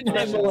help It's sell an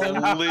potions.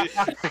 MLM. Holy,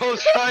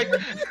 Bro's trying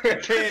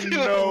to do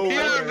No a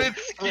way.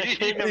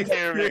 pyramid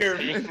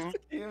scheme.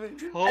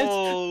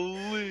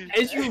 Holy.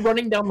 As you're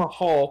running down the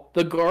hall,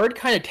 the guard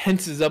kind of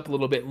tenses up a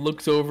little bit,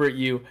 looks over at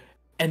you,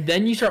 and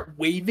then you start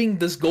waving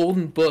this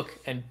golden book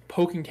and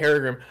poking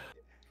Telegram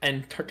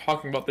and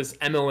talking about this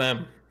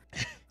MLM.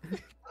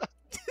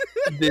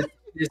 this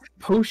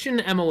potion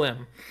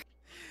MLM.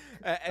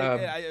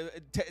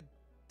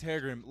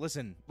 Telegram,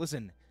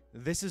 listen.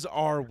 This is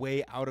our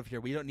way out of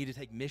here. We don't need to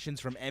take missions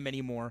from M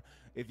anymore.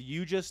 If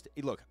you just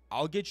look,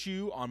 I'll get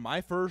you on my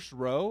first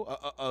row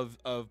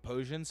of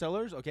potion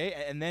sellers, okay?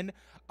 And then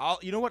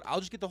you know what? I'll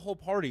just get the whole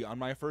party on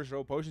my first row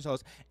of potion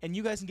sellers, and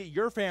you guys can get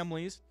your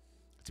families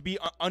to be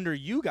under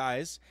you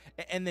guys,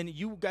 and then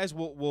you guys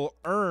will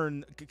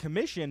earn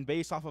commission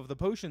based off of the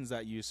potions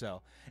that you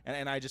sell.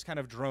 And I just kind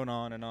of drone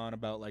on and on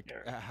about like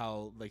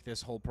how like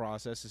this whole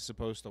process is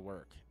supposed to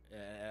work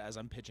as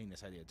I'm pitching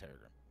this idea to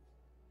Telegram.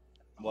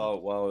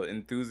 While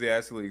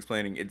enthusiastically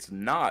explaining it's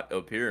not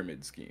a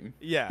pyramid scheme.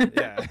 Yeah.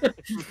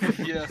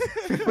 Yeah,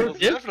 well,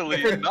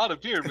 definitely not a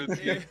pyramid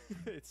scheme.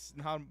 It's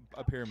not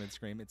a pyramid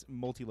scheme. It's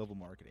multi-level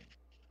marketing.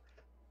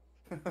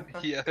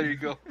 Yeah, there you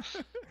go.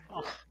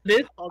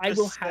 This, I'll I just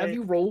will have say-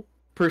 you roll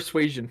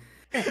persuasion.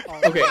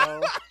 Oh, Okay.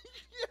 no.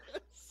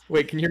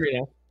 Wait, can you hear me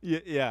now?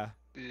 Yeah.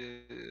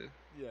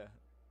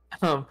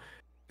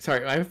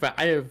 Sorry,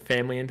 I have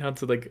family in town,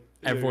 so like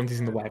everyone's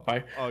using the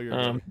Wi-Fi. Oh, you're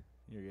good.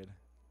 You're good.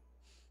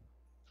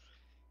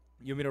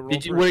 You want me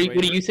to roll What do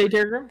persuasion? you say,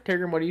 Telegram?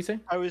 Telegram, what do you say?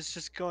 I was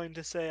just going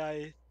to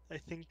say I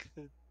think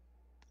that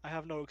I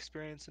have no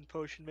experience in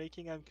potion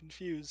making. I'm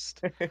confused.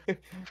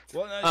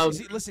 Well,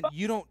 see, listen,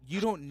 you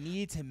don't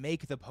need to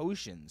make the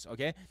potions,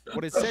 okay?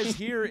 What it says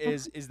here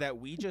is that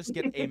we just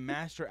get a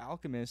master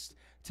alchemist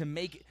to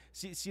make.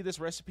 See this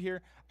recipe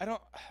here? I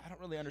don't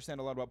really understand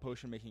a lot about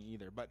potion making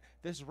either, but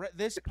this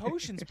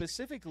potion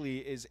specifically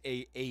is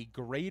a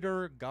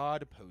greater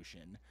god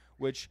potion,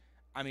 which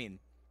I mean,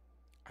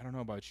 I don't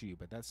know about you,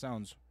 but that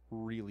sounds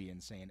really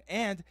insane.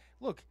 And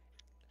look,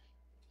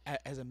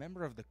 as a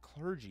member of the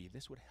clergy,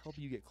 this would help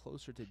you get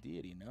closer to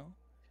deity, no?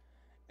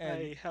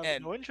 I have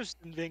no interest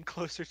in being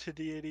closer to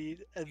deity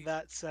in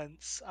that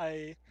sense.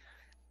 I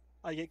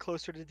get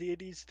closer to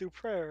deities through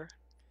prayer.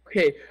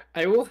 Okay,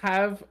 I will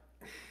have.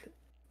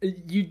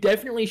 You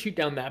definitely shoot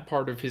down that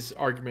part of his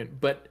argument,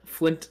 but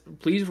Flint,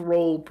 please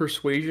roll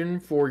persuasion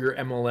for your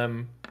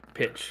MLM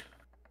pitch.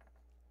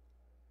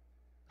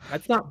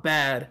 That's not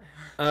bad.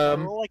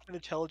 Roll like an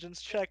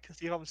intelligence check to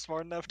see if I'm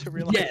smart enough to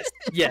realize.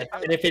 Yes.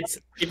 And if it's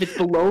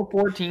below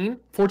 14,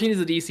 14 is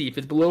the DC. If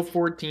it's below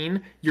 14,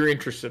 you're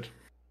interested.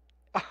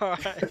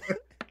 Alright.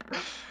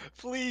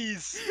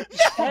 Please.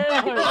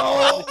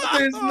 Oh,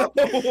 there's no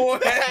way.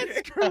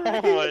 That's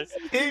crazy.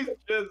 He's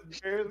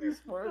just barely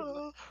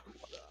smart.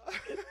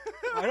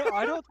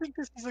 I don't think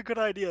this is a good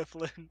idea,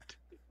 Flint.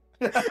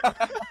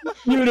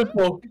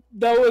 Beautiful.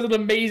 That was an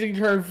amazing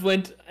turn,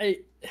 Flint.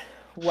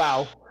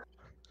 Wow.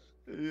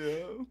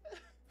 Yeah.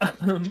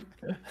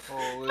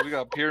 Oh, we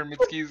got pyramid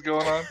schemes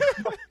going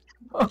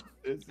on.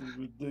 This is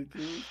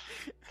ridiculous.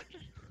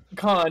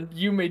 Khan,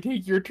 you may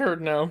take your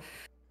turn now.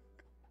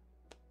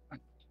 I'm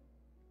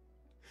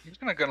just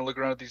gonna look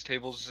around at these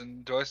tables,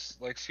 and do I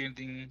like see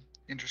anything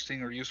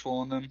interesting or useful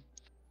on them?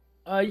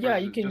 Yeah, Or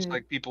is you it can. just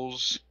like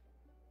people's.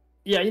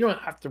 Yeah, you don't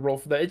have to roll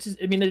for that. It's just,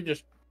 I mean,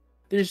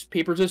 there's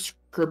papers, there's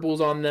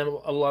scribbles on them.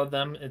 A lot of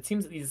them. It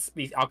seems that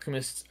these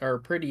alchemists are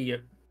pretty,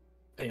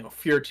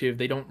 furtive.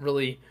 They don't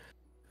really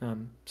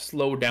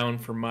slow down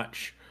for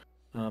much.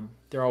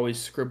 They're always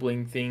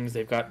scribbling things.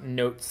 They've got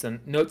notes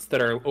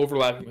that are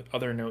overlapping with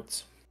other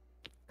notes.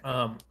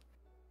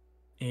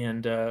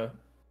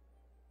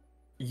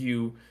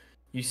 You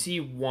see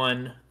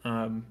one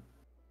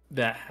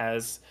that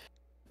has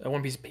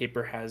one piece of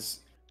paper has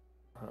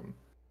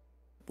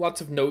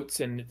lots of notes,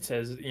 and it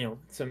says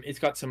it's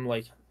got some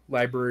like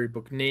library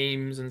book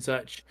names and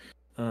such,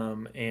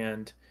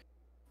 and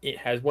it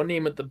has one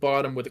name at the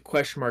bottom with a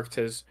question mark that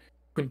says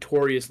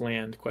Quintorius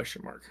Land ?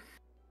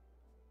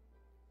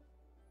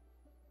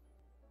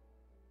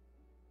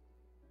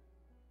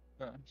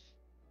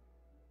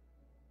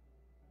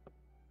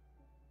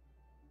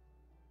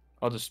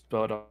 I'll just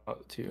spell it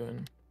out to you.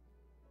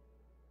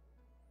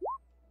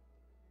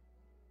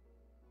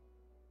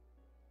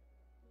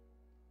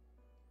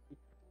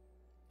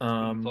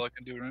 That's all I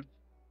can do, right?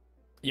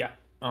 Yeah.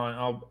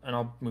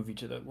 I'll move you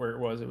to where it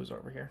was. It was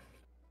over here.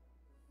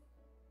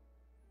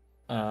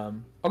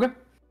 Okay.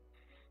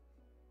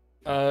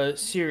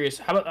 Serious.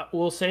 How about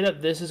we'll say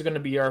that this is going to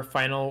be our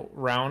final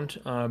round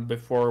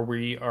before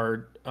we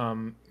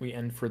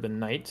end for the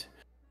night.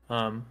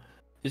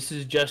 This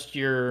is just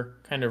your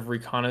kind of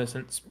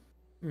reconnaissance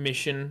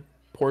mission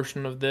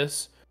portion of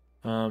this.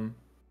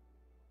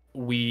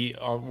 We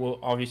will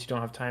obviously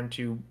don't have time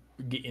to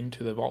get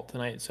into the vault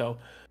tonight, so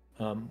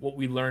what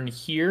we learned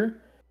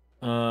here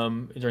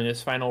during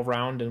this final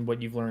round and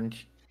what you've learned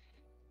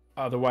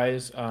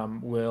otherwise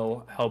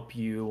will help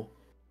you,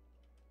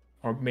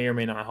 or may or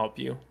may not help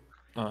you,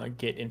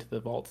 get into the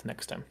vault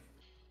next time.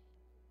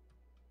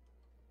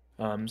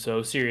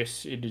 So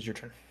Sirius, it is your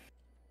turn.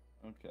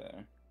 Okay.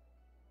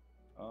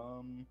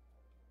 Over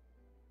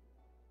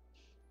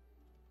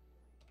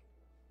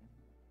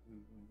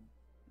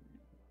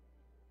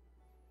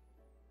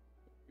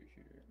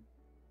here.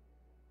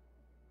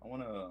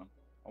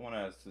 I wanna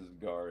ask this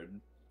guard,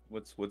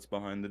 what's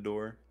behind the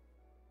door?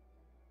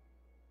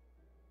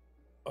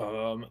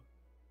 And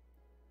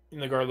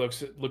the guard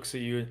looks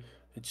at you.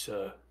 It's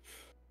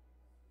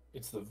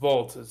it's the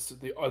vault. It's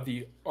the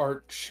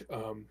arch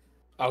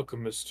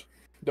alchemist,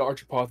 the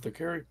arch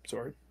apothecary.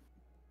 Sorry,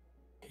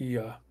 he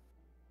uh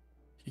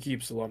he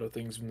keeps a lot of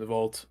things in the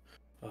vault.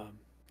 Um,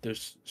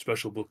 there's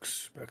special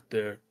books back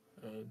there,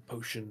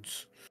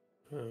 potions,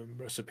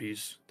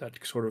 recipes, that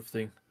sort of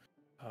thing.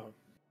 Um,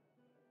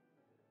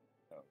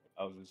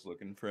 I was just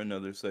looking for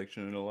another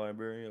section in the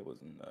library. I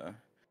wasn't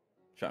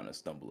trying to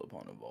stumble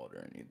upon a vault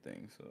or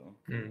anything. So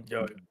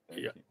yeah,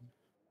 thank yeah.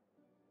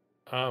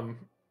 you. Um,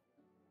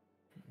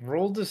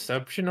 roll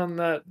deception on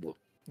that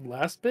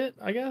last bit,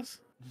 I guess.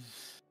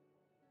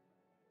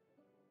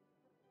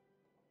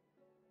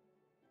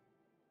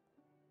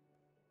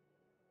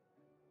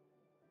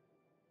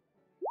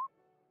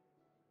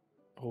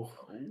 Oh,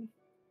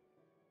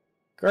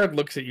 guard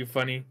looks at you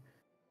funny.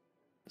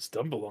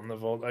 Stumble on the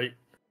vault. I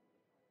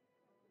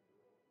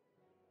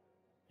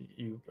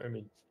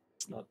mean,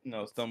 it's not.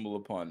 No, stumble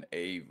upon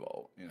a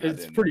vault. You know, I It's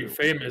didn't know pretty there was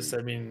famous. a.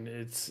 I mean,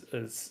 it's.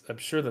 I'm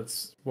sure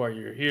that's why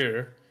you're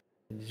here.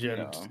 And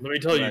No, let me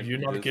tell I'm you, actually you're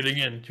not just. getting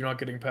in. You're not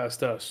getting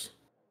past us.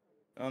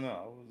 Oh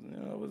no,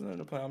 I wasn't in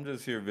the plan. I'm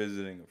just here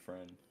visiting a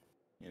friend.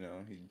 You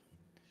know,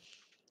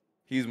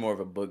 he's more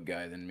of a book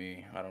guy than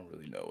me. I don't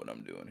really know what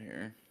I'm doing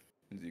here,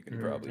 as you can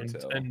probably And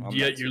tell. and I'm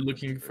yet not you're super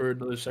looking for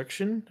interested. another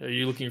section. Are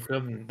you looking for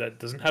something that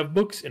doesn't have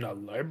books in a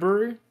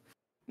library?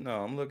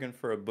 No, I'm looking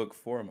for a book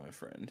for my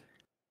friend.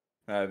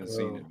 I haven't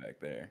seen Oh, it back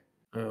there.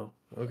 oh,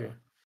 So, okay.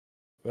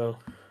 Well,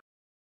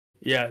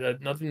 yeah,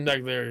 nothing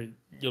back there.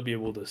 You'll be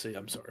able to see.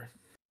 I'm sorry.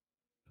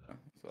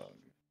 so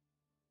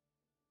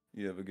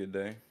you have a good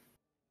day.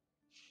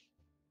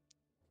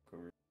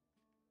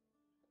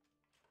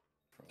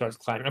 Starts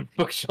climbing up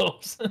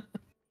bookshelves.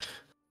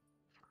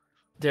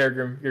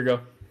 Dargrim, your go.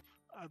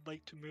 I'd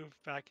like to move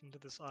back into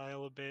this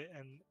aisle a bit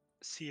and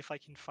see if I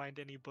can find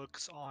any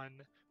books on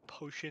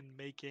potion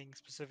making,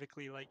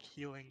 specifically like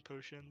healing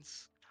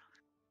potions.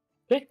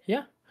 Okay,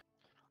 yeah.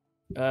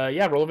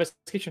 Yeah, roll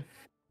investigation.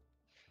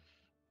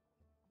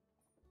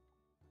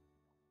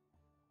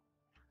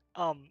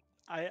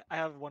 I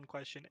have one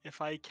question.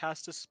 If I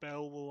cast a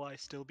spell, will I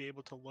still be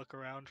able to look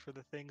around for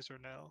the things or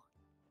no?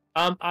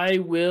 I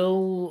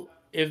will,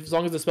 if as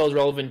long as the spell is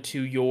relevant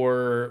to what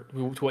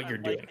you're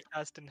I'd like doing. to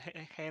cast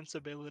enhance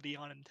ability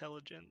on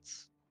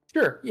intelligence,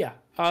 Sure, yeah.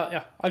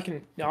 Yeah,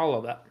 I'll allow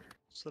that.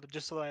 so that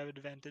just so that I have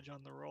advantage on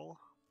the roll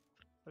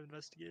of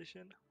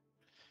investigation.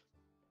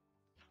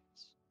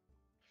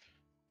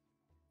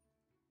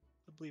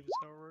 I believe is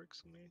how it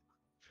works with me.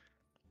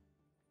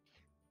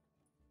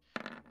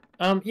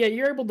 Yeah,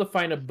 you're able to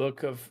find a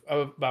book of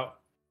about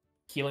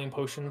healing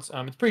potions.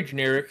 It's a pretty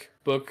generic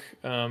book.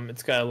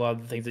 It's got a lot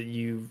of the things that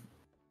you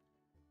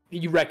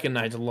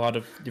recognize, a lot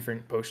of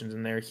different potions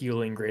in there: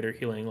 healing, greater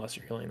healing,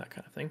 lesser healing, that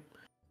kind of thing.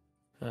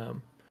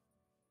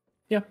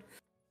 Yeah.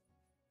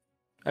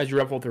 As you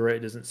ruffle through it, it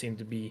doesn't seem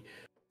to be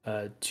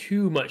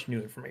too much new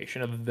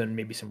information, other than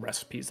maybe some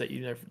recipes that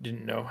you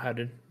didn't know how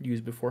to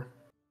use before.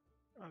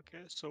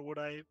 Okay, so would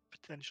I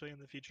potentially in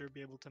the future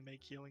be able to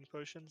make healing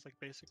potions, like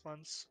basic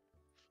ones?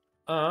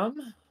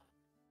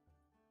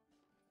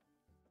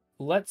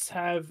 Let's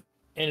have,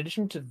 in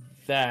addition to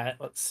that,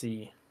 let's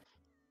see.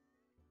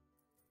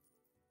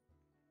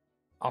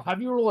 I'll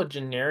have you roll a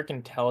generic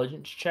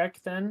intelligence check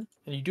then,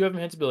 and you do have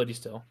enhanceability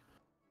still.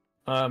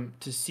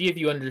 To see if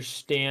you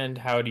understand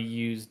how to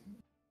use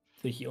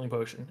the healing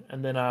potion,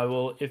 and then I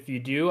will, if you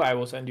do, I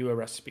will send you a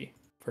recipe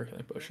for a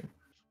healing potion.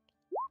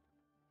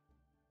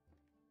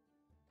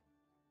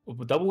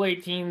 With double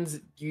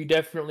 18s, you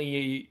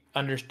definitely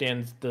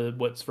understand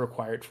what's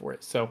required for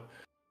it. So,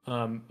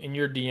 in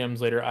your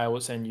DMs later, I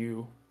will send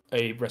you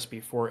a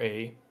recipe for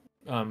a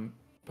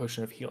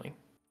potion of healing.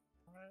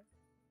 Alright.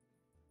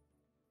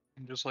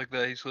 And just like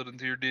that, he slid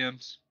into your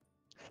DMs.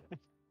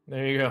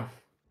 There you go.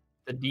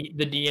 The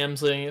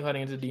DMs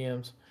heading into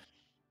DMs.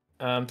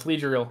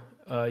 Tledriel,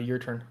 your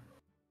turn.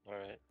 All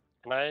right.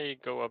 Can I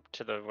go up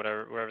to the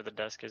wherever the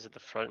desk is at the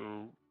front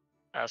and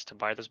ask to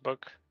buy this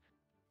book?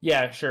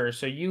 Yeah, sure.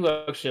 So you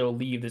actually will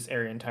leave this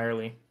area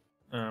entirely.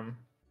 And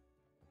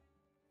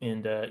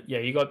yeah,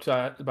 you go up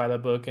to buy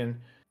that book, and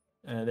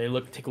they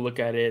take a look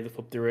at it, they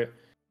flip through it,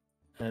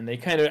 and they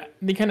kind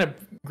of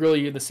grill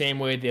you the same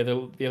way the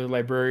other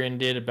librarian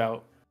did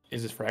about,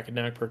 is this for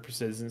academic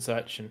purposes and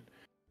such, and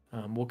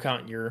we'll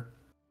count your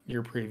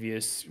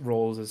previous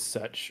roles as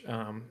such,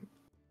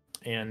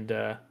 and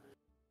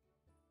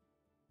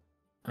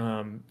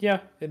yeah,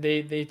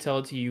 they tell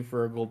it to you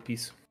for a gold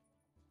piece.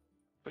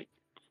 Wait.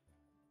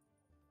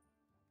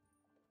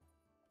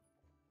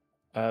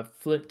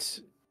 Flint,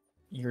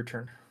 your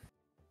turn.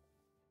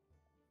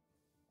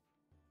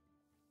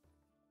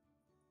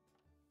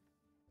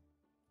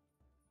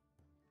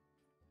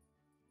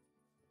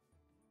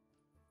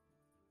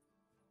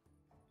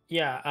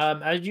 Yeah.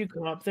 As you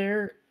come up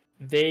there,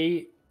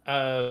 they.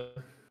 Or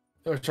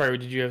sorry,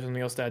 did you have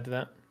something else to add to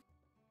that?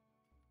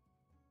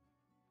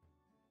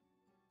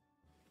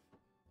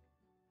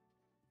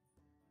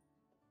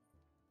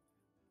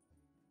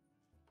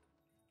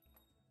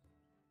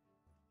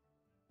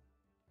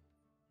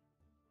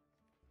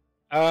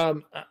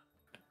 Um, uh,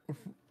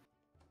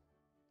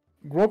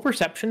 roll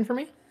perception for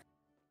me.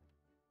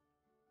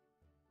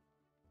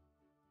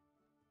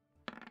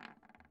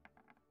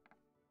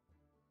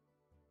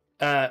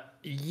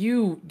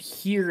 You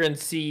hear and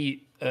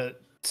see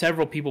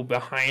several people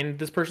behind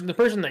this person. The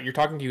person that you're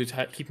talking to is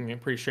keeping a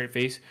pretty straight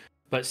face,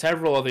 but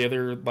several of the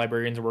other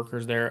librarians and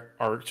workers there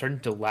are starting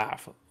to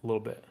laugh a little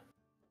bit,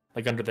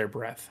 like under their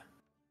breath.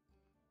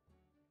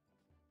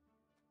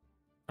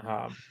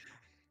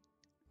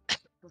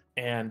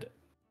 And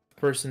the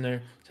person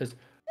there says,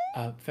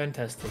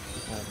 "Fantastic.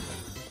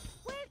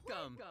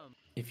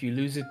 If you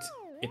lose it,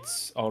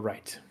 it's all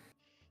right."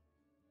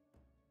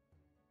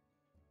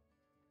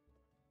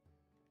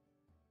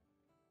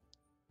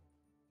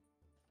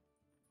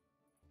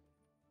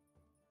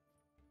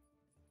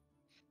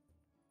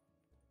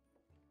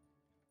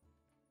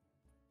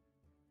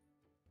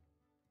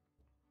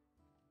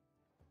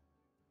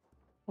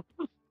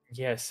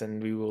 Yes,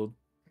 and we will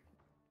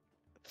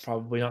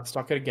probably not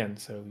stock it again,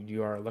 so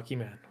you are a lucky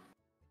man.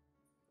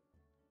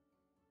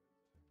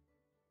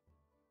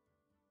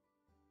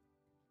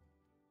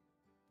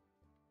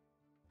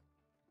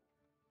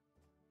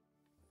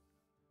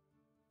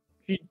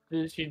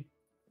 She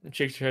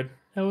shakes her head.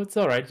 Oh, it's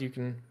all right. You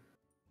can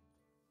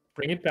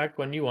bring it back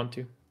when you want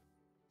to.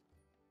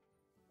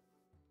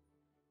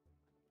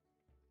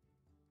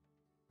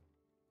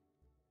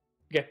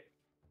 Okay.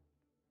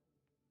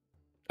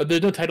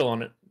 There's no title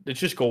on it. It's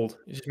just gold.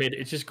 It's just made.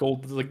 It's just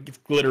gold. It's like it's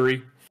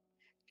glittery.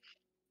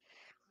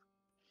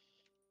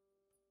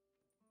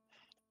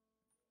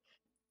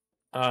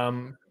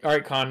 All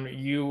right, Con.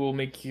 You will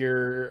make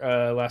your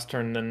last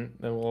turn, then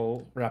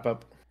we'll wrap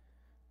up.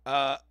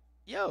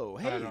 Yo,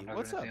 I hey, don't have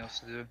what's up? anything else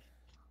to do.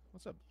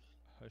 What's up?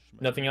 Hush,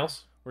 Nothing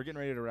else. We're getting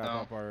ready to wrap No,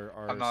 up our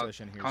I'm not.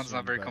 session here. Con's soon,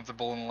 not very but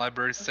comfortable in the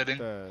library setting.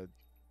 The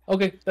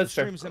Okay, that's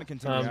fair. stream's gonna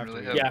continue Um, after.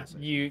 really we have end Yeah, this.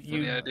 you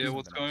Any idea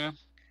what's something going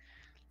else.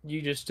 on?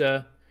 you just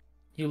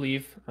you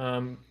leave.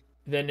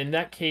 Then in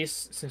that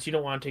case, since you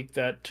don't want to take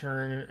that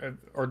turn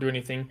or do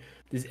anything,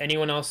 does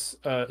anyone else?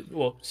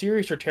 Well,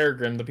 Sirius or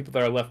Terragrim, the people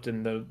that are left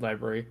in the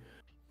library,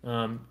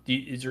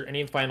 is there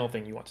any final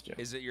thing you want to do?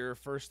 Is it your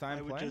first time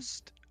I would playing?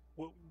 just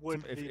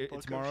would If the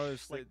book tomorrow of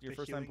is like your the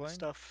first time healing playing?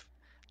 stuff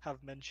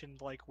have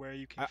mentioned like where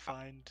you can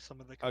find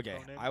some of the Okay,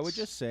 components? I would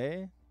just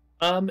say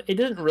It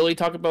doesn't really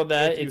talk about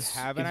that. if you It's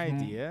have an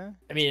it's idea.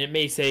 I mean, it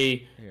may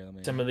say Here, let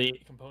me. some of the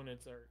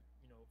components are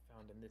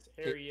found in this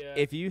area.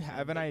 If you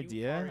have an but you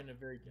are idea, in a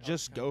very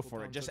just go alchemical for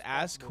it. town, so Just it's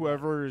ask possible that,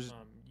 whoever's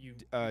you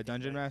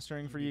dungeon that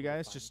mastering you'd for be you able to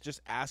guys. find,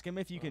 Just ask him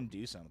if you can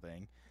do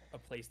something. a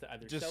place that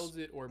either just- sells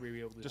it or maybe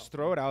able to Just help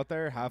throw you. it out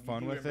there. Have You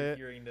fun do with remember it.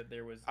 hearing that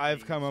there was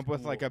I've a come up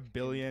with like school a in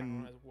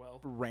billion town as well.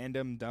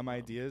 random dumb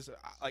ideas.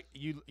 Like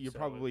you So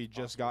probably it's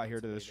just possible got here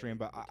that's to a the way stream,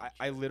 to but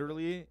I teach you.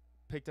 literally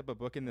picked up a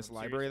book in this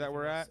Serious, library that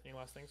we're at, any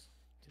last things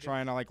to do?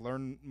 trying to like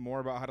learn more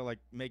about how to like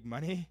make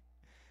money.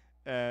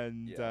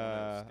 And Yeah, I'm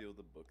gonna steal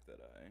the book that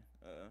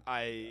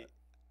I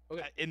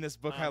Okay. in this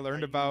book I Are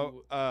learned about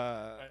you-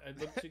 I'd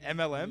love to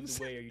MLMs,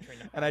 the way are you trying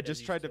to and I hide as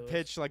just you tried to steal it?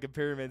 pitch like a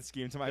pyramid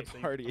scheme to my Okay, so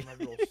I'm party. gonna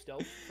have you roll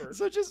stealth first.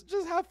 So just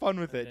have fun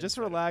with and it. then Just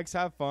try to- relax,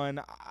 have fun.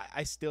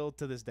 I still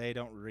to this day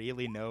don't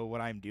really know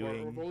what I'm Or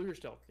doing, roll your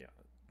stealth. Yeah.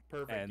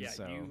 Perfect. and yeah,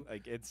 so you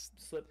like it's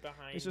slip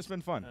behind. just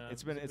been fun.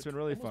 It's been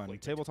really almost fun. like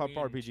Tabletop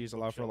between RPGs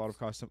allow for a lot of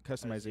bookshelves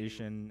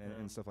customization um,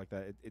 and stuff like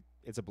that.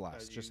 It's a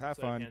blast. as Just you have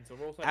sleight of fun. hand. So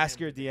roll sleight of Ask hand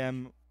your with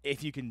advantage. DM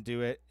if you can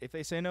do it. If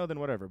they say no, then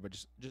whatever. But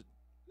just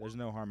there's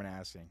no harm in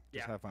asking.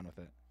 Just Yeah. have fun with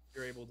it.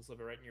 You're able to slip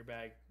it right in your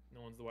bag.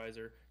 No one's the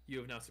wiser. You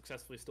have now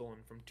successfully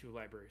stolen from 2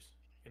 libraries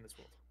in this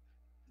world.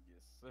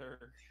 Yes,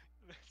 sir.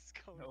 That's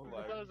going No for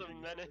lie. That was a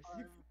RPG. menace.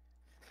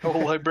 The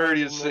whole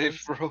library is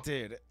safe, bro.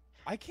 Dude,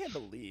 I can't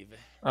believe.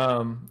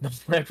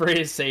 The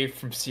library is saved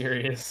from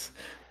Sirius.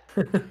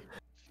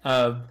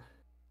 Yeah.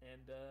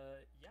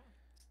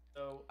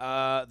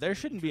 So There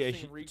shouldn't be a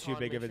interesting too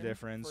big of a recon mission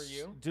difference. for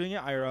you. Doing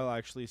it IRL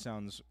actually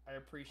sounds I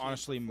appreciate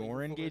honestly the more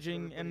flavorfulness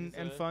engaging of and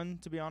everybody's, fun,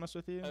 to be honest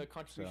with you.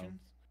 contributions.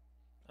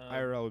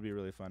 IRL would be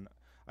really fun.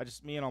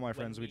 Me and all my when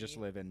friends, we just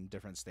we live in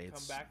different Come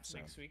states. back so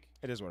next week.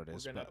 it is what it we're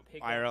is. gonna But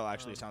pick up, IRL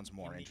actually sounds in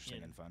more the interesting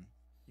inn. and fun.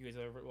 You guys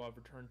will have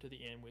returned to the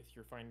inn with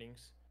your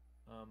findings,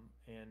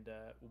 and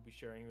we'll be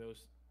sharing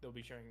those. They'll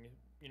be sharing,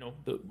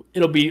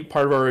 it'll be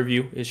part of our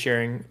review is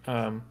sharing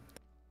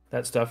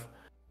that stuff.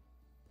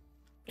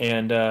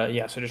 And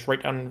yeah, so just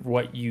write down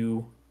what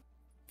you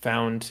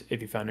found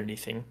if you found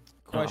anything.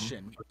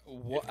 Question: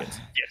 What?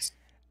 Yes.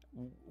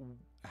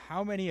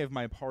 How many of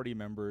my party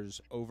members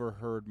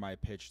overheard my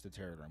pitch to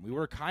Terragram? We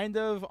were kind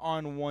of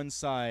on one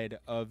side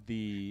of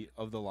the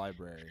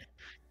library.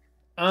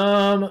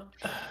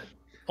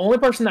 Only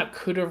person that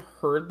could have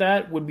heard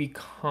that would be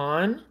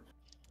Khan.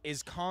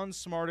 Is Khan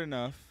smart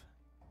enough?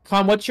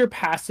 Khan, what's your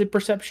passive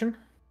perception?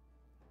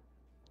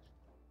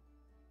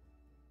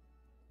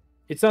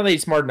 It's not that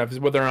he's smart enough; it's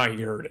whether or not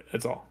he heard it.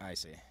 That's all. I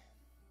see.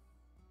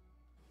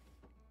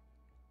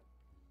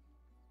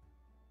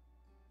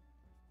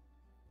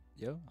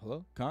 Yo,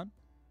 hello, Khan?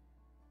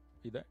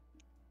 You there?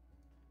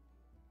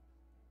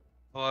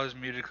 Oh, I was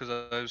muted because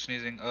I was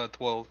sneezing.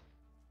 12.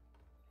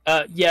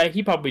 Yeah,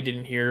 he probably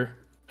didn't hear.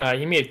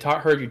 He may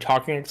have heard you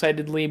talking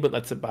excitedly, but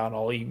that's about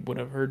all he would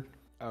have heard.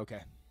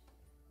 Okay.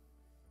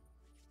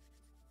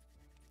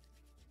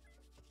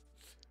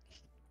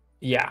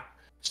 Yeah.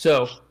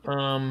 So,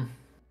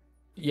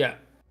 yeah.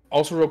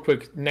 Also, real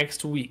quick,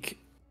 next week.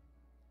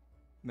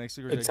 Next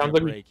week we're It taking sounds a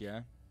like break,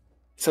 yeah?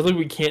 Sounds like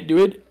we can't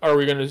do it. Are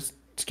we gonna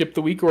skip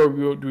the week, or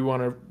do we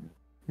want to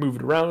move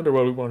it around, or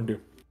what do we want to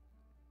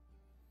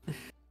do?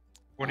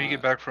 When do you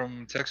get back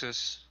from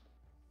Texas,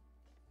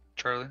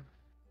 Charlie?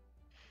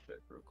 Check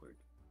real quick.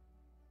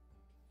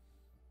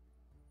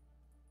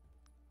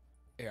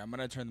 Yeah, I'm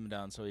gonna turn them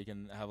down so we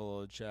can have a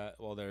little chat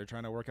while they're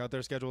trying to work out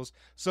their schedules.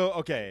 So,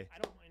 okay, I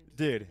don't mind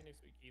dude. next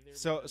week either,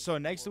 So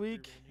because next we're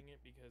week, rearranging it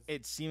because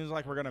it seems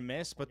like we're gonna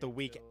miss, but the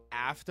week till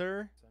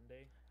after,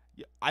 Sunday.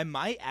 I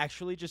might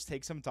actually just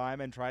take some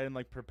time and try and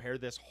like prepare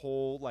this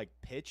whole like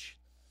pitch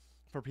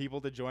for people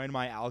to join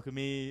my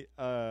alchemy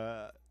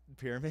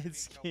pyramid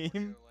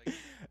scheme.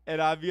 And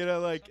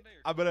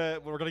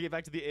we're gonna get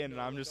back to the inn, and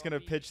I'm just gonna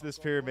pitch this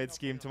pyramid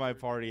scheme to my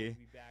party,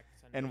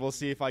 and we'll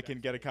see if I can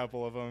get a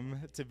couple of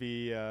them to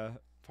be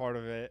part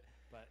of it.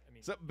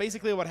 So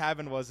basically, what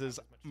happened was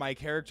my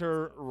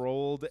character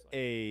rolled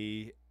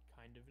an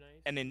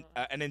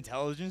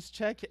intelligence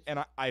check,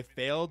 and I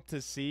failed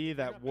to see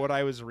that what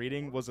I was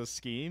reading was a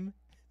scheme,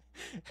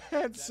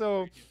 and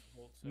so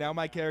now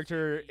my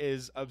character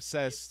is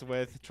obsessed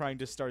with trying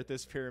to start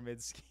this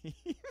pyramid scheme.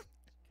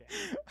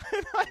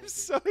 And I'm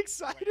so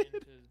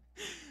excited.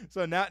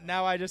 So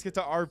now I just get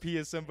to RP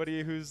as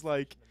somebody who's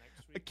like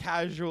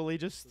casually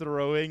just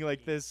throwing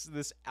like this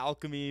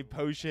alchemy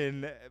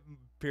potion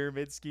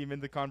pyramid scheme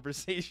into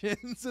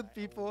conversations with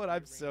people, and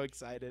I'm so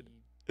excited.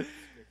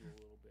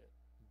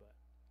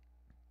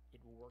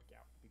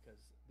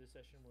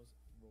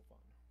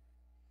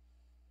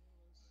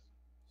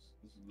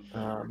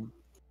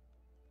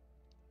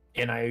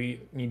 And I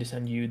need to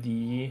send you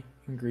the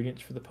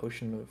ingredients for the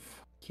potion of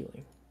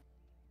healing.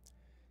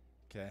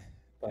 Okay.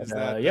 But,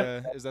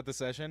 Is that the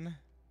session?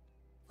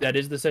 That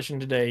is the session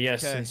today,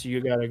 yes, Okay. since you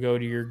gotta go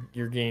to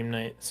your game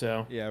night,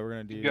 so. Yeah, we're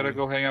gonna do. You gotta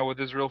go hang out with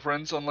his real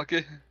friends,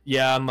 unlucky.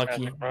 Yeah,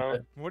 unlucky. Yeah, bro.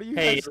 But, What are you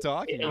Hey, guys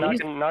talking at about?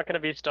 least- Not gonna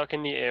be stuck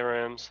in the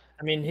ARMs.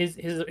 I mean, his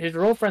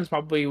real friends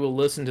probably will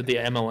listen to the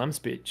MLM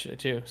speech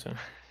too, so.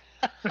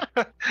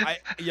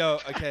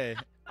 Okay.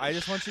 I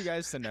just want you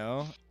guys to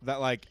know that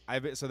like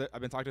I've been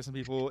talking to some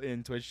people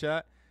in Twitch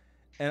chat,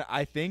 and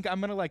I think I'm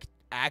gonna like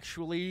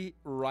actually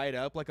write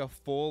up like a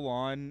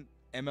full-on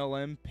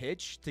MLM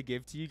pitch to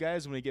give to you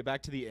guys when we get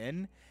back to the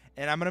inn,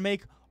 and I'm gonna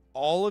make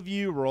all of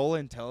you roll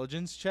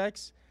intelligence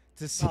checks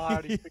to see. I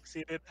already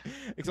succeeded.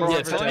 Bro, I'm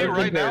Yes, telling I you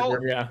right think now,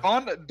 yeah.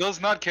 Khan does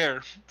not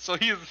care. So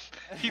he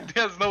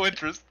has no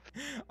interest.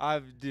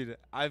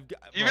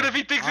 Even If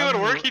he thinks it would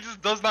work, he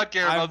just does not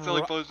care about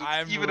selling potions.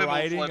 I'm even in the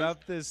writing slightest.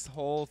 up this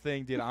whole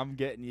thing, dude. I'm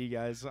getting you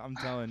guys. I'm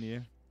telling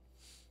you.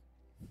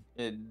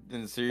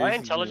 Seriously, My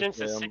intelligence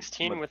is I'm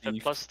 16 with a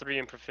thief. +3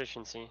 in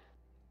proficiency.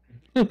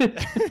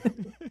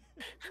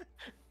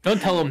 Don't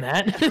tell him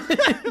that.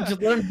 Just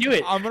let him do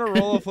it. I'm gonna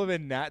roll a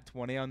flippin' nat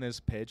 20 on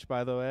this pitch,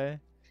 by the way.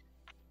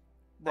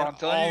 Bro, I'm And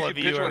telling all you, you of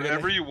can you pitch are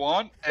whatever gonna- you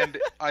want, and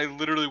I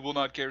literally will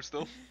not care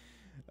still.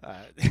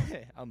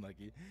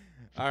 Unlucky.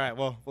 All right,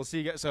 well, we'll see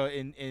you guys. So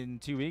in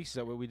 2 weeks, is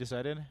that what we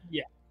decided?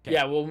 Yeah. Okay.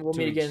 Yeah, we'll 2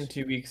 meet again in weeks.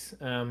 2 weeks.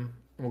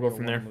 We'll go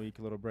from there. 1 week,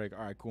 a little break.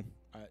 All right, cool.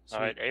 All right, sweet.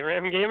 All right,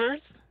 ARAM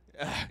gamers.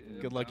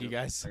 Good luck, you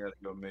guys. I gotta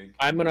go make.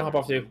 I'm gonna hop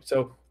off too.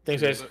 So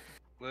thanks, guys.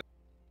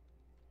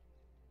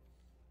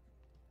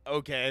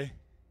 Okay.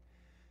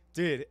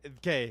 Dude,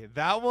 okay,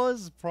 that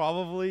was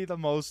probably the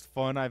most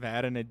fun I've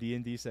had in a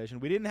D&D session.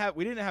 We didn't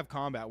have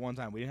combat one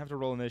time. We didn't have to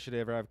roll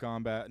initiative or have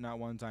combat not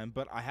one time,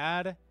 but I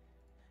had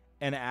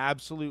an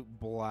absolute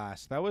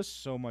blast. That was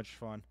so much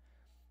fun.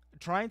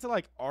 Trying to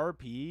like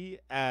RP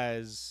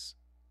as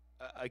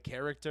a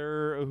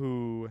character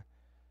who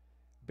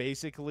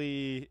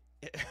basically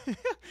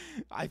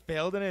I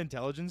failed an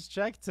intelligence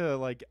check to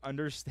like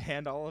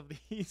understand all of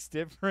these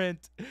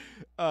different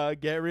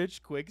get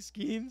rich quick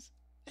schemes.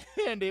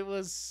 And it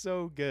was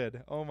so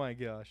good. Oh my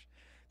gosh,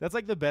 that's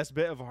like the best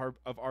bit of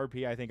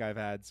RP I think I've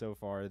had so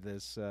far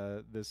this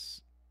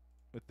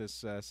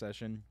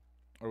session,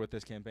 or with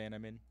this campaign. I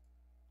mean,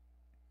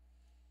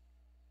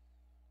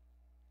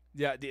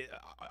 yeah, the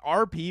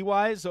RP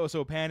wise.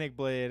 So Panic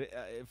Blade,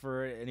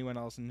 for anyone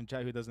else in the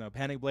chat who doesn't know,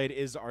 Panic Blade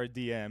is our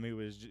DM who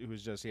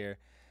was just here,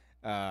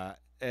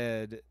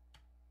 and.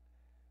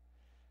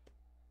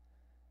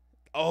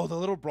 Oh, the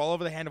little brawl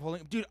over the hand of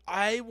holding. Dude,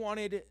 I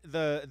wanted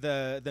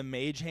the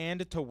mage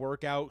hand to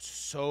work out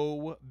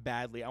so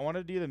badly. I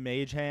wanted to do the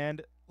mage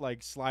hand,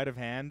 like sleight of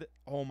hand.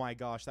 Oh my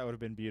gosh, that would have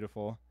been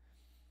beautiful.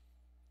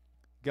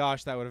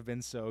 Gosh, that would have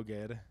been so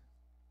good.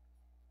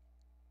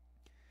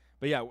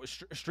 But yeah,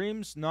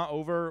 stream's not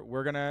over.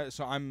 We're gonna.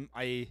 So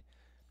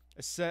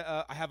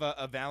I have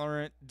a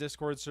Valorant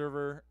Discord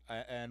server,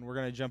 and we're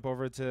gonna jump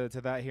over to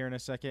that here in a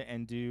second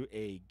and do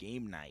a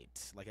game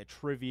night, like a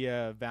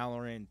trivia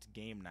Valorant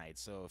game night.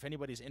 So if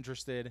anybody's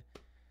interested,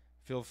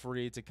 feel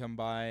free to come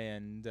by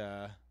and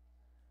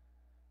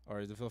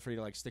or feel free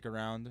to like stick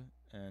around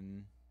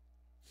and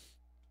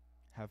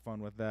have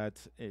fun with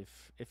that.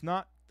 If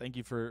not, thank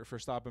you for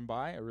stopping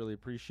by. I really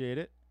appreciate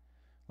it.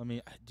 Let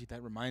me, dude.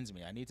 That reminds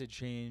me, I need to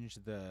change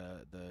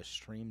the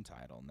stream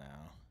title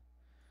now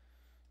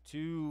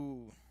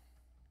to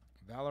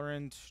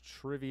Valorant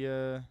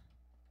Trivia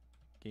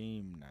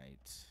Game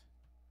Night.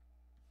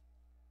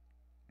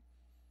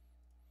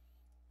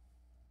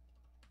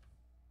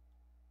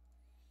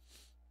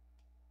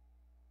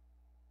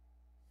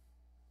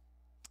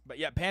 But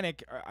yeah,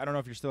 Panic, I don't know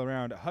if you're still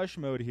around. Hush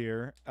Mode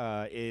here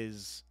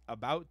is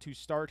about to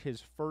start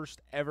his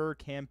first ever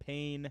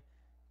campaign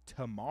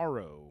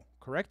tomorrow,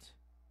 correct?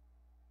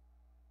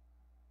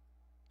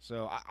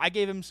 So I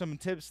gave him some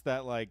tips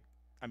that, like,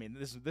 I mean,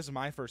 this is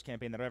my first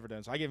campaign that I've ever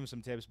done, so I gave him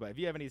some tips. But if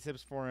you have any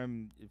tips for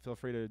him, feel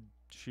free to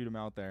shoot him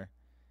out there.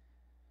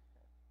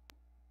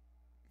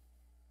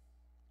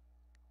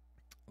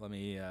 Let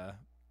me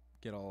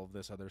get all of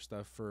this other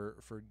stuff for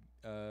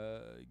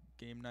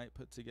game night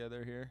put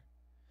together here.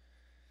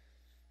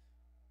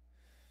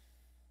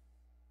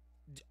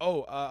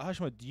 Oh,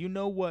 Hushma, do you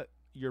know what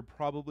you're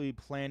probably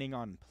planning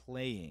on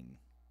playing?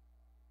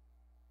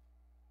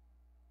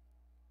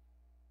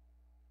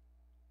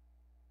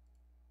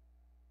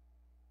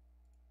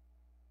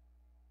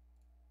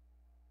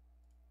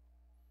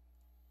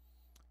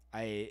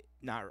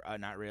 Not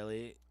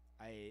really.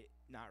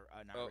 Not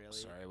really.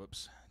 Sorry,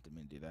 whoops, didn't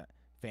mean to do that.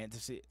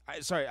 Fantasy.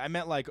 Sorry, I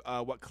meant like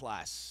what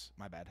class?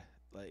 My bad.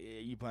 Like, are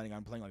you planning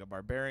on playing like a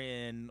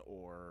barbarian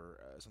or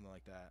something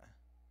like that?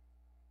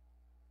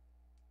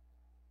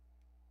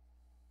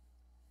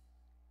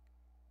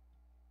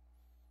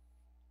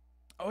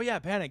 Oh yeah,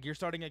 Panic. You're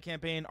starting a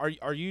campaign. Are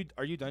you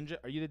dungeon?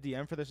 Are you the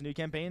DM for this new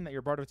campaign that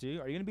you're part of too?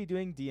 Are you gonna be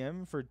doing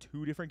DM for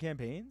 2 different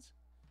campaigns?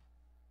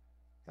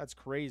 That's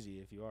crazy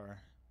if you are.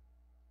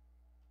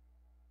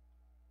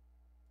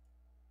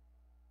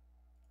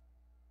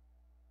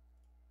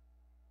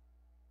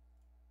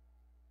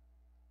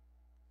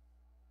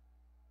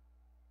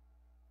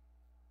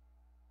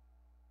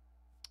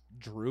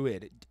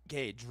 Druid.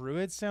 Okay,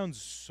 Druid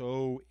sounds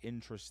so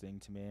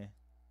interesting to me.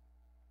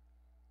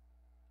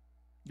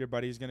 Your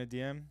buddy's gonna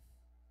DM?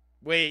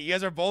 Wait, you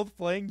guys are both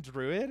playing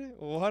Druid?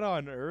 What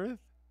on earth?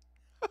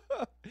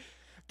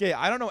 Okay,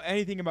 I don't know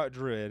anything about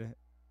Druid.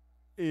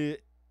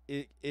 It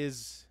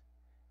is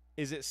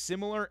it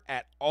similar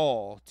at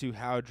all to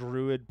how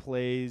Druid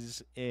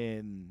plays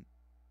in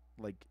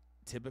like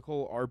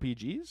typical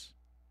RPGs?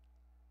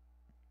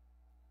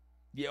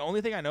 The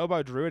only thing I know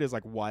about Druid is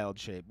like Wild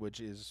Shape, which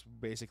is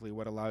basically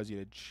what allows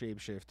you to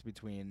shapeshift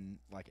between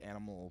like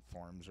animal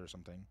forms or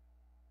something.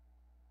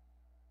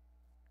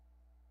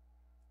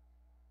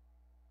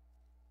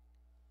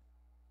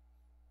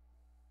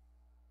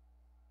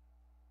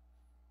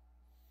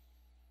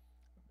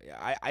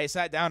 Yeah, I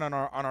sat down on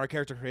our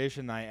character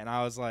creation night and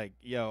I was like,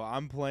 yo,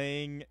 I'm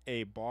playing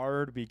a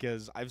bard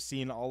because I've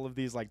seen all of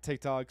these like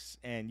TikToks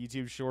and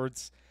YouTube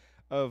shorts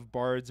of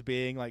bards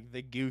being like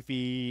the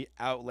goofy,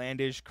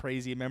 outlandish,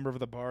 crazy member of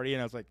the party,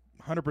 and I was like,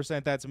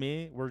 100% that's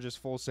me. We're just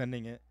full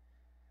sending it.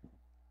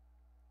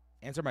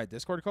 Answer my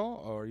Discord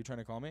call? Oh, are you trying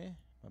to call me?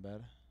 My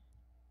bad.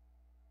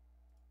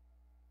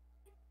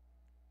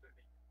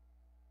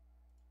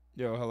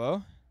 Yo,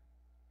 hello?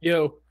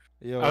 Yo,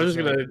 Yo, I was what's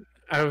just up? gonna.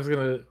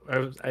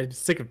 I'm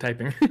sick of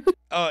typing.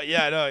 Oh,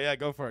 yeah, no, yeah,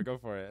 go for it. Go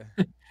for it.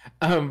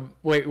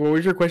 Wait, what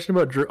was your question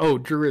about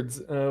druids?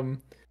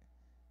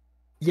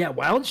 Yeah,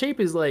 wild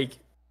shape is like,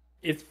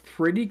 it's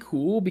pretty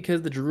cool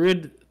because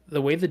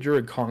the way the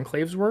druid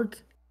conclaves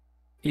work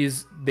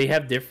is they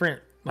have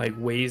different like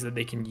ways that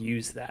they can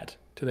use that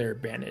to their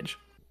advantage.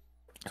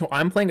 So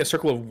I'm playing a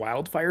circle of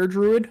wildfire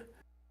druid,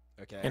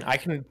 Okay. and I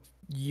can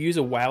use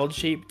a wild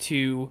shape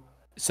to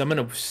summon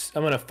a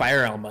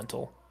fire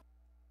elemental.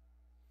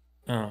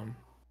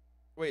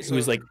 Wait,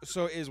 Who's like,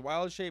 so is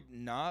wild shape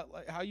not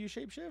like how you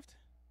shapeshift?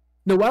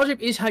 no, wild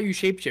shape is how you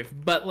shapeshift,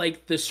 but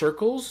like the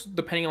circles,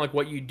 depending on like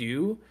what you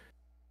do,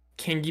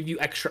 can give you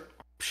extra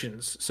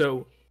options.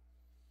 So,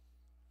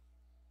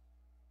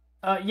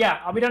 yeah,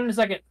 I'll be done in a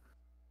second.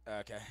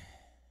 Okay.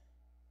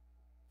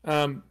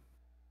 Um,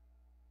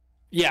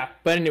 yeah,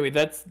 but anyway,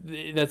 that's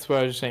what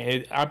I was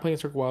saying. I'm playing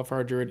Circle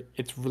Wildfire Druid.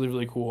 It's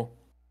really cool.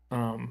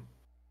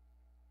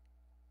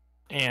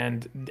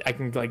 And I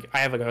can like I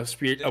have like a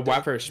spirit, a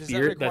wildfire spirit does that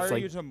require that's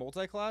like you to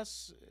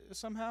multi-class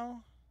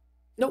somehow?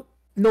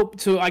 nope.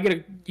 So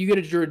you get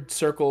a druid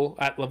circle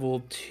at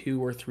level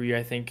 2 or 3,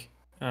 I think.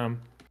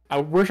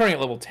 We're starting at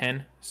level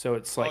 10, so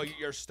it's like, oh,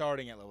 you're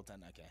starting at level 10.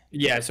 Okay.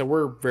 yeah, so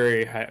we're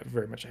very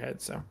much ahead.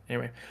 So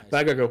anyway, but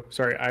I gotta go.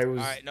 Sorry, I was.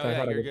 All right, no, I yeah,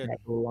 thought I you're was good.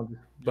 a little longer.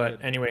 You're But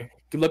good. anyway,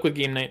 good luck with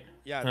game night.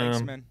 Yeah,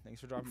 thanks, man.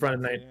 Thanks for dropping by.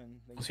 Friday night. And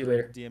We'll thanks see you for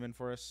later. DMing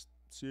for us.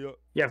 See ya.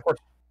 Yeah, of course.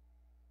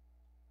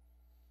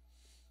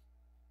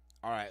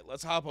 All right,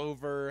 let's hop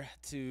over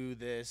to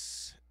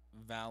this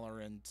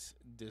Valorant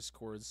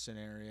Discord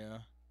scenario.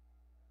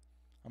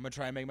 I'm gonna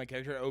try and make my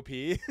character OP.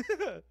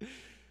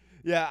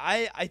 Yeah,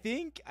 I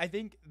think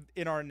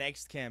in our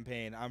next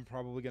campaign, I'm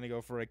probably gonna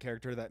go for a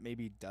character that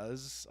maybe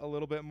does a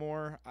little bit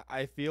more.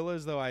 I feel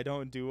as though I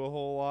don't do a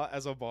whole lot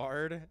as a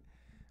bard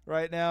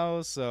right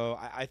now, so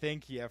I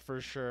think yeah, for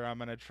sure, I'm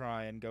gonna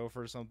try and go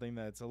for something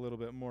that's a little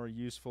bit more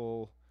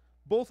useful,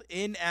 both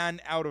in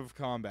and out of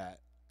combat.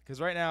 Because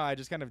right now, I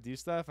just kind of do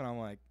stuff, and I'm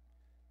like,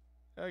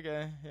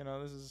 okay,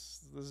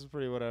 this is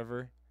pretty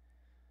whatever.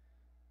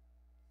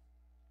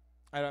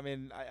 I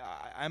mean,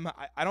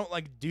 I don't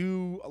like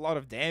do a lot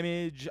of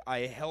damage. I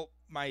help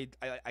I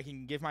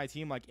can give my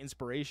team like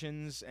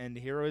inspirations and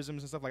heroisms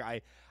and stuff. Like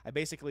I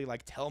basically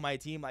like tell my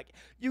team like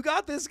you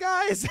got this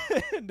guys,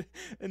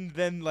 and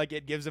then like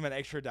it gives them an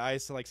extra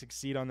dice to like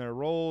succeed on their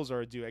rolls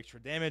or do extra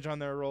damage on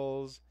their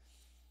rolls.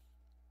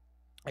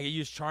 I can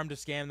use charm to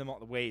scam them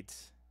all. Wait,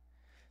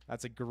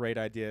 that's a great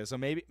idea. So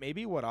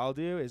maybe what I'll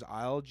do is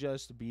I'll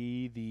just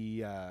be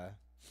the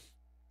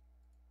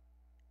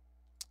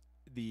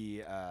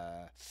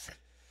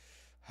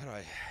how do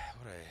I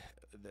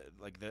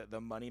what do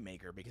the money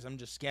maker, because I'm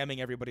just scamming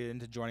everybody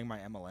into joining my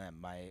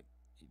MLM. I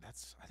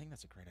think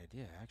that's a great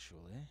idea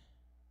actually.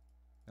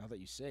 Now that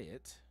you say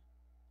it,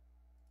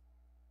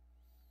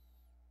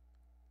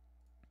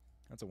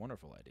 that's a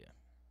wonderful idea.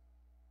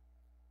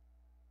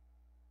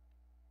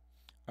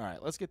 All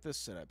right, let's get this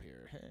set up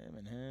here. Him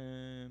and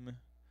him.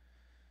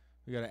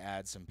 We got to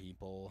add some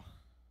people.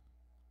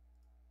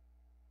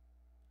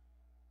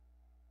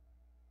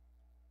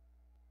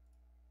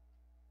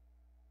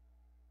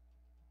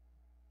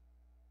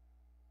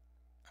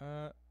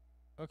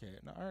 Okay,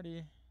 no,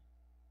 already.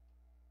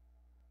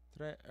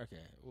 Did I?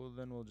 Okay, well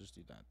then we'll just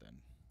do that then.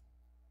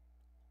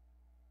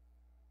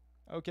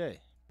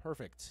 Okay,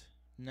 perfect.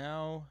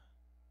 Now,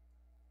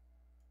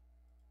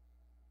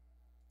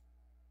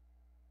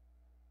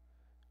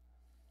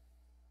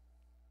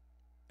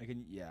 I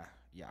can, yeah.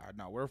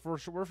 No, we're for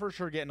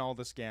sure getting all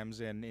the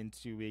scams in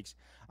 2 weeks.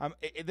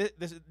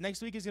 This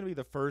next week is gonna be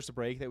the first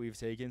break that we've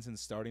taken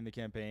since starting the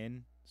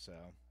campaign. So,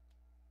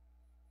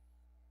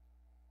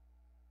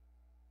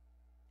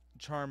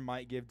 charm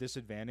might give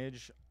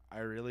disadvantage. I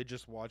really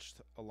just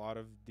watched a lot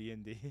of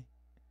D&D.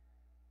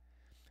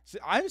 So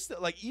I'm still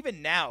like,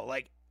 even now,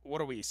 like,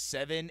 what are we,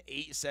 7,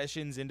 8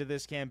 sessions into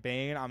this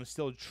campaign? I'm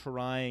still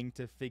trying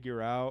to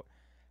figure out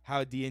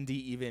how D&D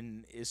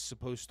even is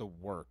supposed to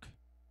work.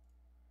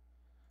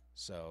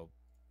 So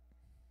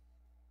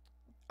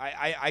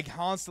I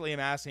constantly am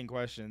asking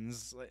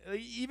questions, like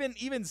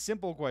even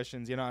simple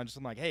questions.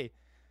 I'm like, hey,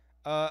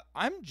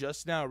 I'm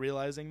just now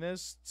realizing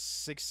this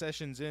 6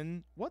 sessions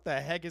in. What the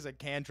heck is a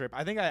cantrip?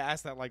 I think I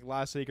asked that like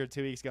last week or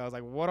 2 weeks ago. I was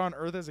like, what on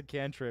earth is a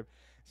cantrip?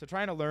 So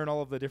trying to learn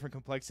all of the different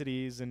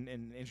complexities and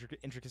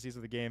intricacies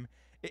of the game.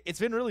 It's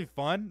been really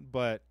fun,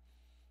 but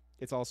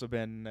it's also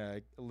been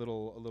a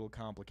little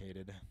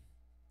complicated.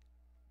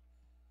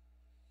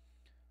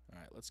 All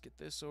right, let's get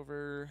this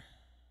over.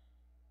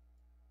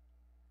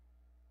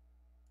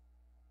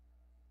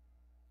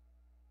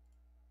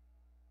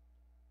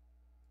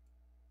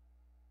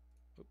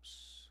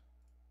 Oops.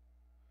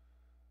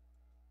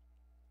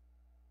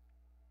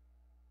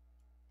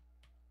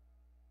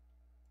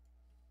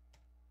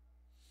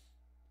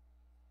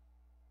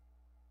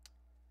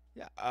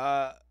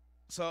 Yeah.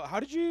 So how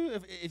did you,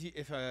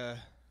 if you're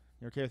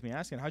okay with me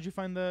asking, how'd you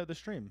find the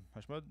stream,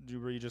 Hushmo?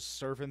 Were you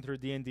just surfing through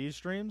D&D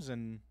streams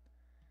and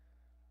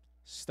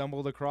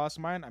stumbled across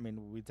mine? I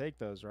mean, we take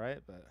those, right?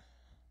 But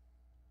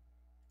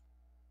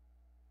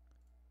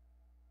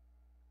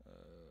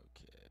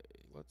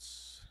okay,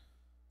 let's.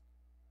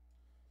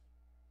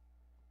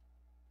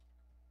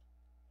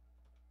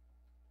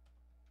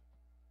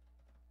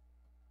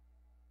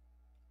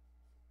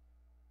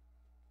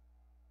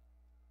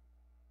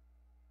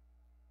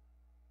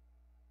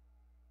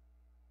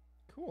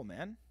 Cool,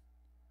 man.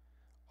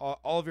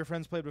 All of your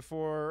friends played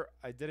before.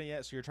 I didn't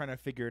yet, so you're trying to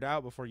figure it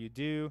out before you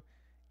do,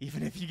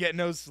 even if you get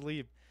no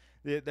sleep.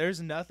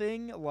 There's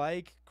nothing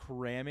like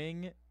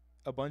cramming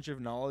a bunch of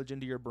knowledge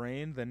into your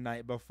brain the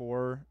night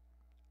before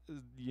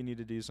you need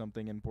to do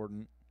something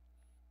important.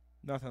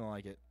 Nothing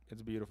like it.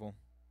 It's beautiful.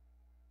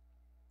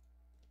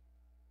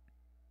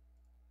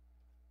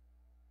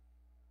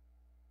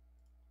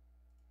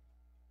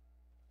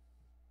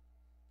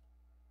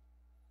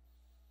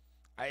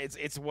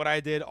 It's what I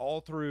did all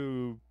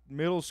through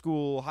middle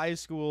school, high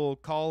school,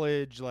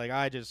 college. Like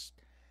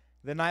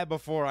the night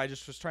before, I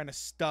just was trying to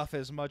stuff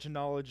as much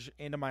knowledge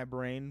into my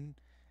brain.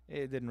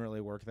 It didn't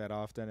really work that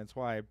often. It's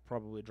why I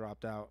probably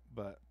dropped out.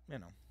 But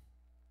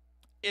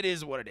it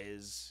is what it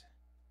is.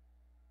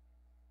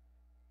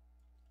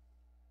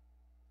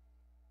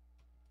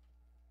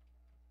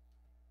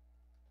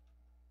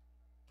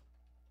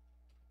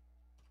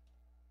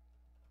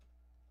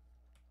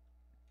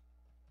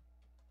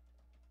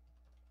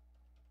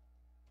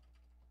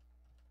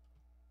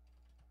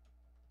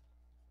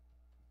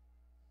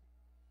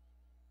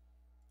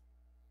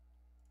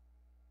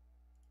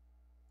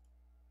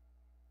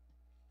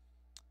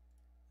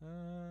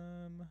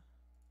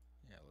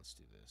 Yeah, let's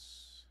do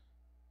this.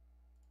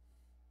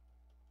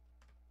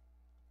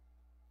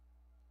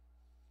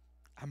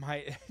 I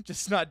might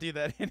just not do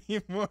that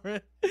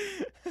anymore.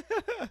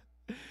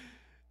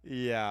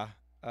 Yeah.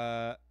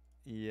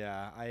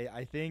 Yeah.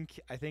 I think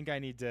I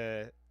need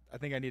to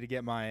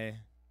get my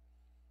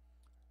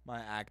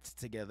act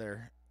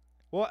together.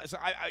 Well, so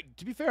I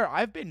to be fair,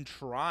 I've been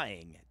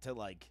trying to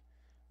like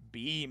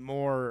be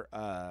more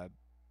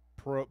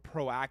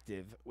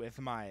proactive with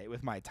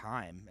my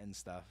time and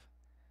stuff.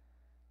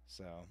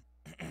 So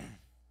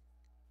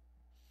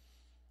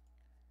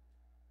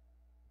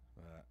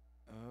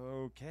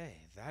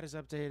okay, that is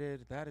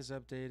updated. That is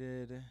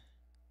updated.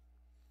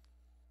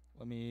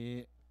 Let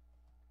me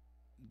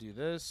do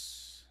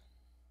this.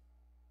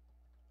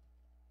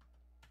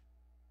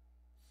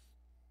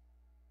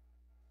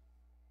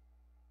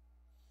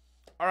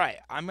 All right,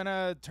 I'm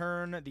gonna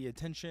turn the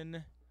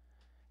attention.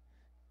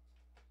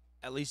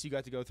 At least you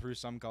got to go through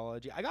some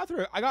college. I got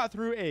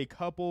through a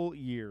couple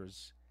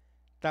years.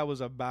 That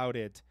was about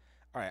it.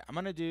 All right, I'm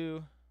gonna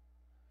do.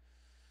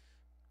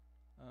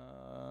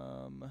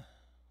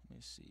 Let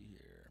me see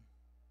here.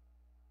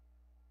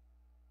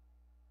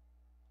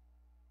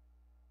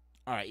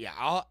 All right,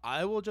 yeah,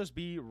 I will just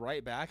be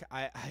right back.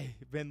 I've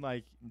been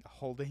like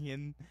holding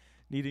in,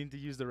 needing to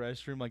use the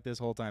restroom like this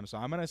whole time. So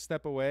I'm gonna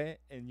step away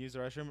and use the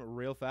restroom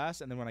real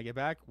fast, and then when I get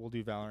back, we'll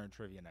do Valorant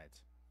trivia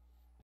nights.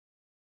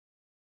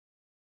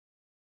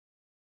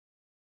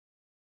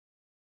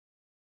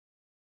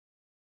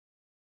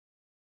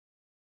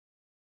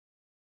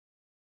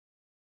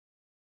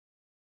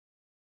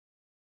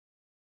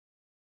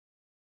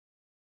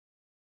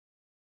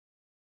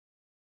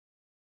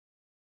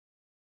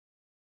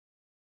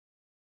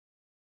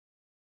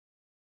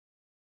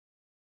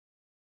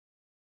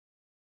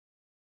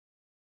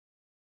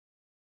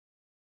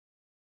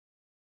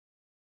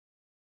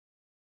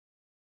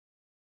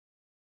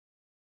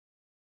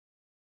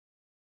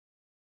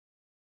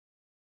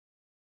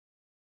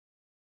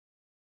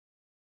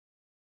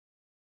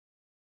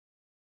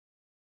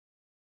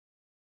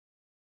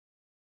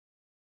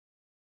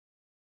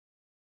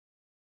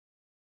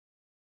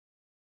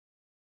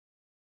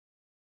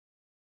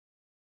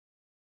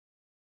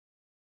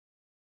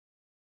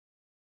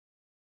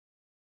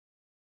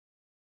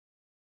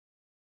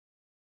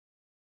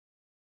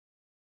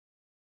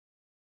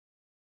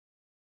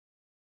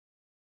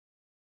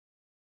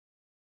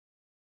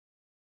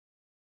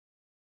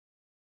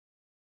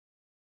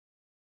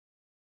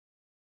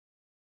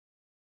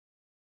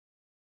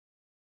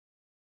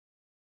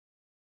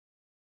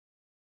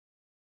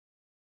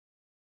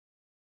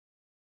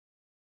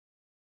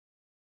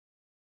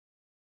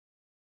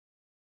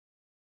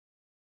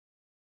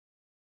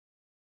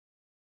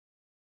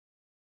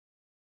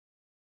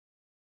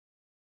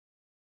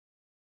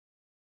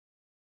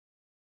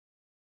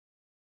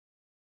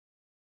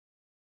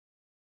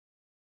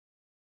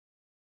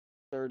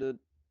 Started.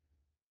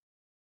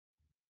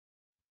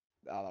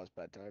 Oh, that was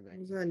bad What timing.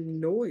 was that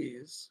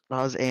noise?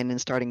 I was Aiden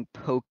starting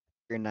poker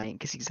night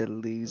because he's a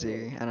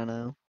loser. Oh. I don't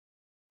know.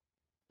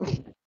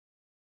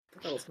 I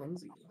thought that was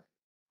Hunzy.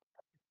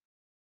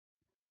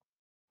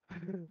 I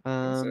think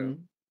so.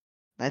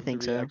 I The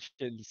think so.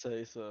 reaction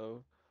say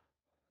so.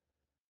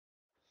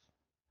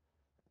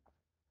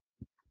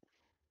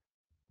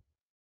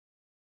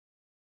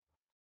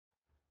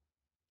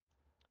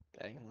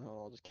 Dang,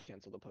 well, I'll just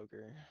cancel the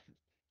poker.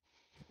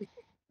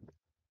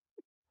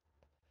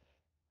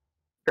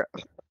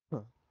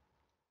 Huh.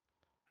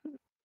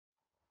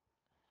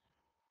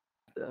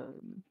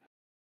 Um,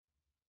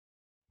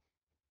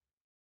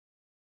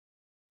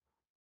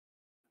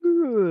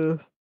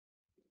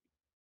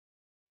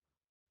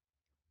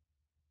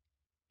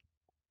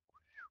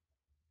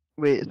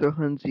 Wait, so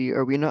Hunzy,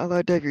 are we not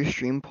allowed to have your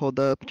stream pulled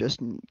up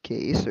just in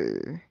case,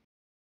 or?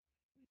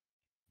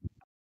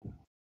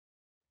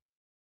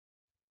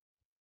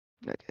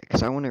 Okay,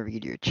 because I want to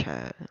read your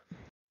chat.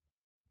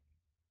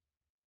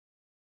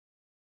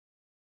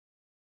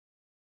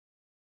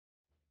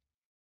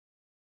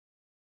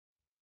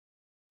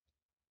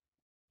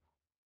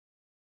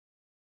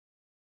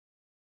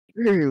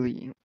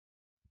 Really?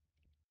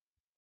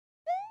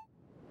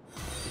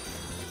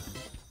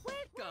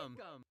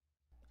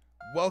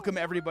 Welcome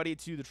everybody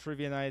to the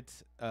trivia night.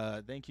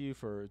 Thank you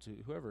to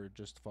whoever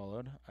just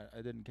followed.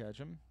 I didn't catch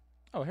him.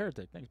 Oh,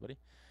 Heretic. Thanks, buddy.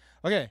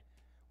 Okay.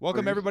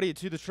 Welcome everybody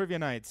to the trivia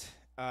night.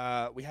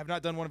 We have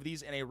not done one of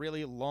these in a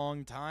really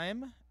long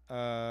time.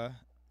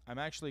 I'm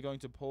actually going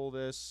to pull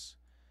this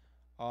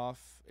off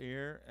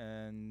here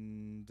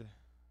and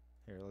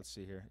here. Let's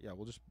see here. Yeah,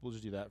 we'll just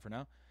do that for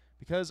now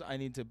because I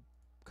need to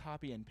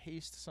copy and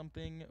paste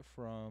something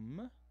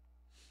from.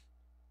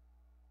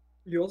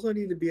 You also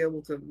need to be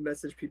able to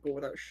message people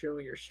without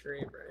showing your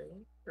stream, right?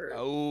 Or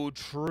Oh, you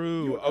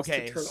true. want us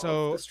to Okay, turn off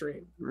so the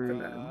stream for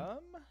them.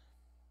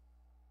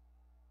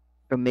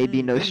 Or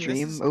maybe no This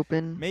stream is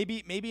open?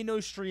 maybe no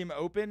stream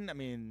open. I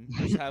mean,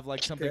 just have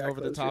like something Yeah,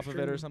 over the close your top of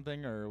it or stream.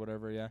 something or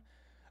whatever. Yeah.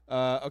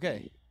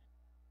 Okay.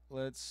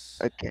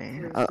 Let's.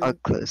 Okay, Close I'll your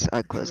close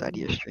out of stream.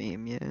 your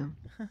stream, yeah.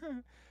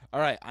 All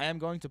right. I am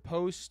going to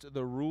post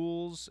the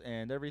rules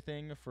and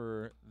everything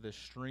for the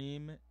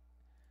stream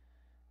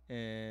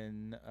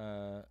in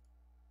the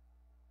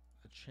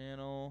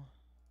channel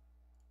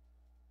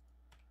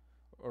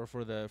or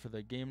for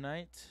the game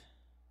night.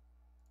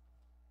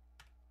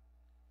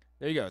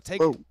 There you go.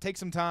 Take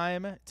some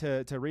time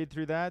to read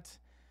through that.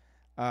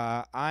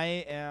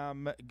 I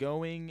am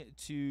going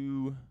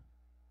to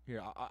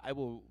here. I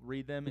will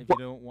read them. If you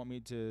don't want me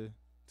to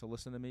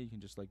listen to me, you can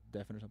just like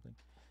deafen or something.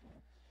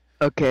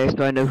 Okay,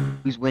 so I know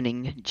who's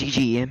winning.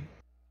 GG.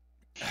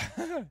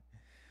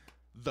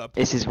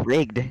 This is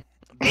rigged.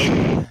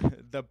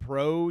 The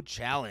Pro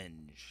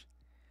Challenge.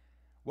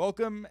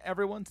 Welcome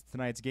everyone to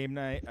tonight's game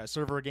night,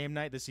 server game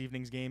night. This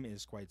evening's game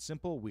is quite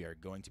simple. We are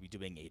going to be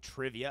doing a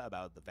trivia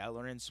about the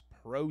Valorant's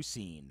pro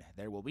scene.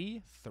 There will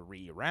be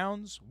 3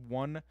 rounds,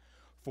 one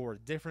for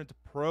different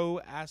pro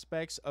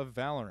aspects of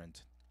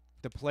Valorant.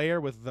 The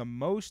player with the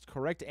most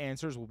correct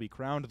answers will be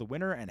crowned the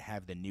winner and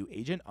have the new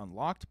agent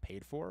unlocked,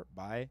 paid for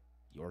by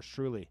yours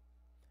truly.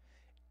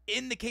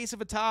 In the case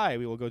of a tie,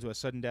 we will go to a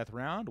sudden death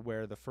round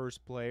where the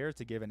first player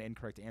to give an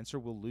incorrect answer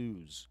will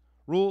lose.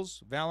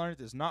 Rules: Valorant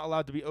is not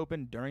allowed to be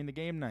open during the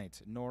game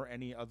night, nor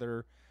any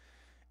other...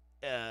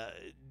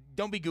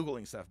 don't be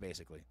Googling stuff,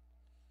 basically.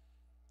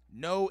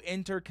 No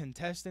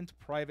inter-contestant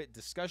private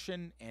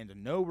discussion, and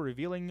no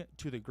revealing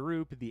to the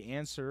group the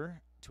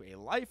answer to a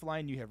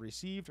lifeline you have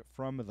received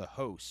from the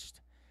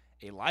host.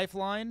 A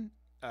lifeline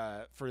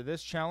for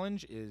this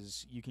challenge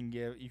is you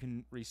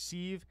can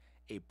receive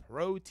a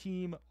pro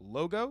team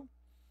logo,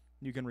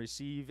 you can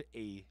receive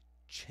a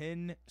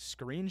chin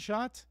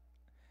screenshot,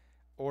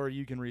 or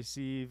you can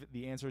receive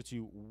the answer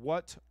to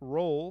what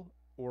role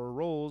or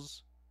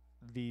roles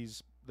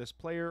this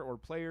player or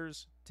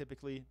players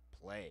typically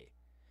play.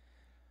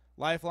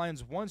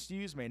 Lifelines once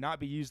used may not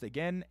be used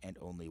again, and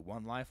only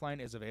one lifeline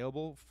is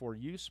available for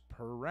use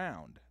per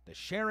round. The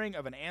sharing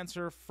of an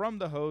answer from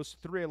the host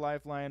through a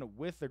lifeline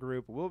with the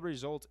group will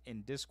result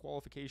in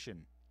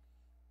disqualification.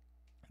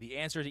 The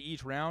answer to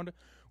each round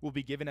will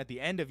be given at the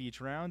end of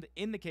each round.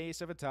 In the case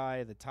of a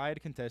tie, the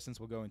tied contestants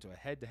will go into a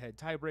head-to-head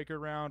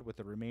tiebreaker round with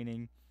the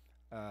remaining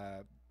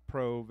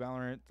pro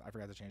Valorant, I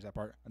forgot to change that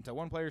part, until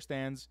one player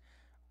sits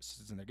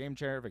in their game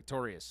chair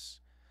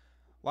victorious.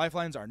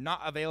 Lifelines are not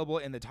available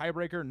in the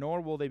tiebreaker,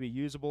 nor will they be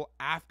usable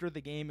after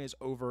the game is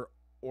over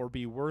or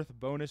be worth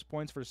bonus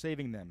points for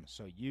saving them,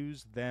 so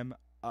use them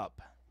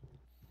up.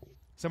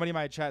 Somebody in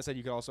my chat said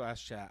you could also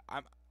ask chat.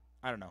 I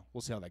don't know.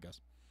 We'll see how that goes.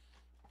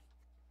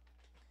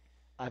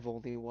 I've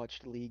only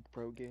watched League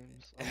Pro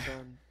games. I'm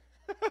done.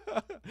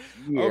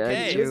 Yeah,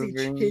 Okay. What is a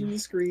chin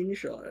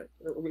screenshot?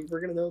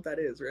 We're gonna know what that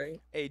is, right?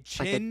 A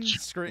chin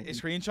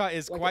screenshot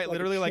is quite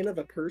literally like like chin of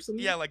a person.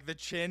 yeah, like the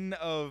chin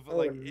of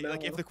like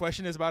if the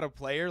question is about a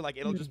player, like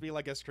it'll just be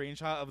like a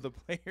screenshot of the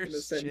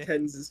player's chin.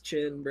 Tenz's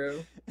chin,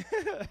 bro.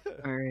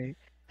 Alright.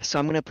 So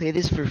I'm gonna play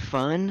this for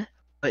fun,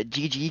 but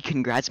GG,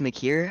 congrats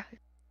Makir.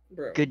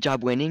 Bro. Good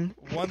job winning.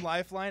 One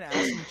lifeline asked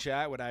in the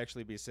chat would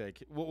actually be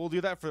sick. We'll do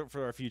that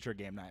for a future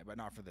game night, but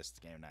not for this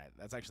game night.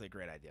 That's actually a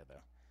great idea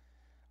though.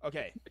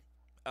 Okay.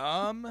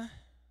 All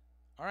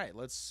right,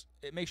 let's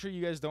make sure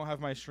you guys don't have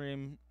my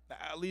stream,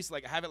 at least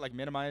like have it like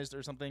minimized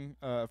or something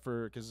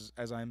because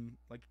as I'm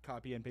like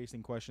copy and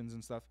pasting questions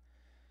and stuff.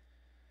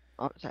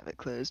 I'll just have it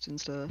closed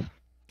and stuff.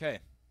 Okay.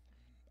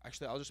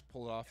 Actually, I'll just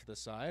pull it off to the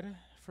side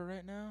for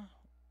right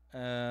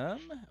now.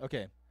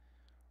 Okay.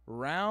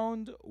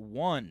 Round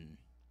 1.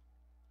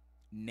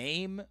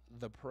 Name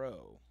the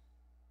pro.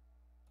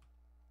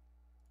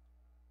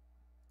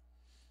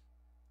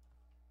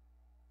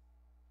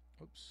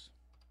 Oops.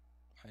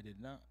 I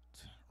did not.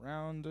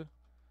 Round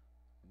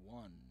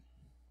 1.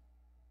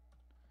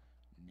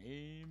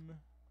 Name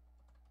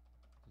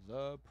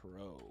the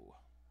pro.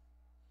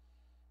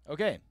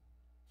 Okay.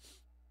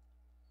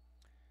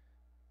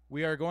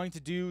 We are going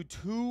to do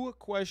 2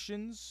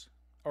 questions,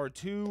 or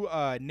 2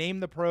 name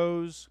the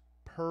pros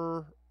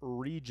per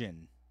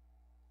region.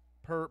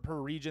 Per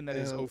region that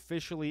is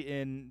officially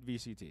in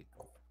VCT.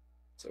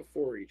 So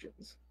 4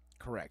 regions.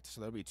 Correct.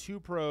 So there'll be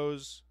 2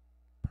 pros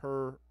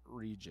per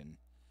region.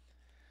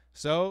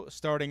 So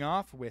starting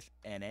off with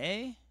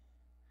NA.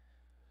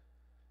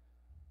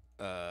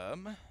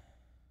 Let's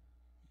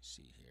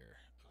see here.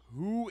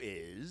 Who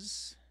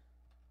is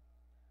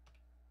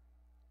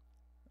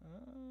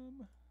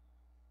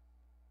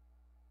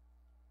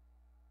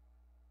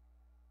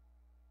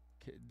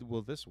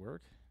will this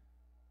work?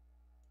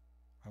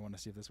 I want to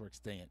see if this works.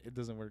 Dang it. It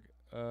doesn't work.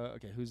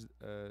 Okay,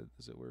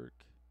 does it work?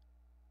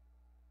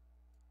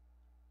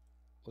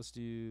 Let's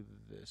do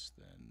this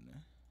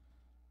then.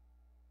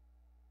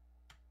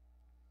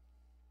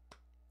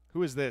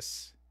 Who is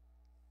this?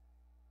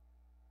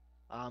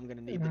 I'm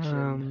gonna need the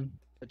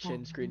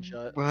chin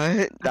screenshot.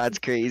 What? That's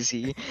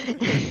crazy.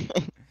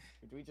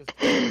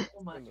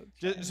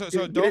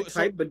 So don't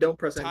type, but don't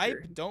press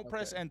enter. Don't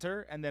press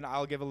enter, and then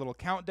I'll give a little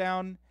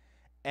countdown,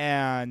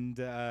 and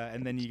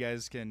then you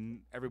guys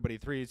can everybody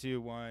 3, 2,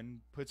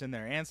 1 puts in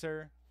their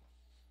answer.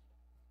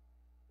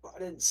 I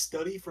didn't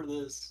study for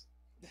this.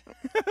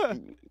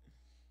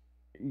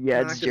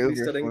 Yeah, it's Joker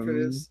studying for for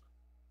me. this.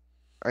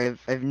 I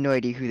have no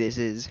idea who this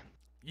is.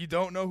 You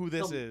don't know who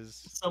this Some-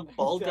 is. Some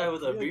bald guy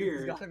with a It's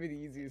beard. gotta be the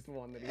easiest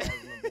one that he has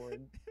on the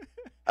board.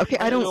 Okay,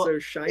 I don't. So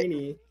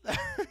shiny.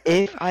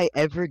 If I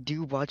ever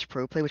do watch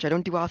pro play, which I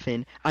don't do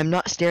often, I'm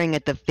not staring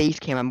at the face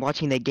cam. I'm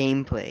watching the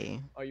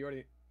gameplay. Oh, you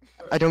already.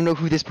 I don't know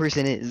who this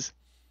person is.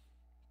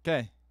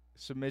 Okay.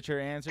 Submit your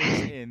answers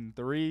in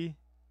 3,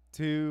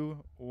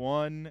 2,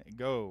 1,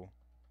 go.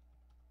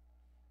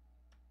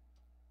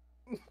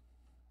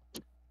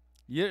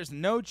 There's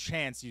no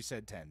chance you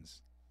said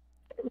tens.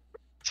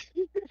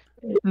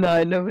 No,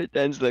 I know what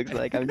Dens looks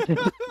like. I'm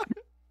just...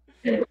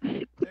 There's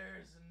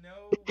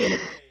no way.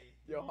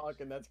 Yo,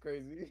 Hawken, that's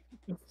crazy.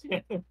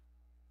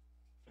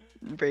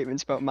 Raven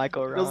spelled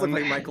Michael wrong. Those look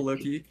like Michael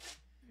Loki.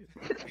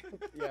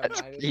 Yeah,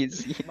 That's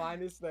crazy.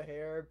 minus the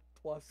hair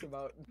plus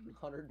about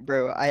 100.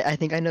 Bro, I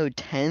think I know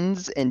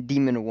Tens and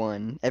Demon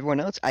 1. Everyone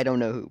else, I don't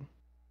know who.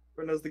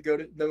 Everyone knows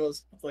the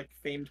most like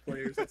famed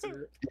players. That's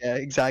it. Yeah,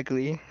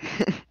 exactly.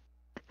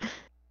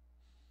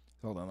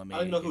 Hold on, let me. I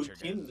don't know get who your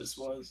team guys'. this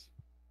was.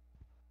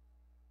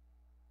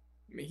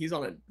 I mean, he's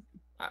on a.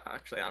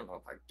 Actually, I don't know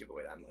if I can give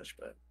away that much,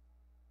 but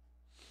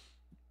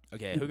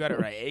Okay, who got it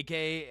right? AK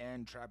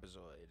and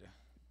Trapezoid.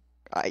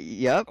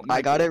 Yep, Oh,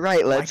 I got it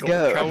right. Let's Michael,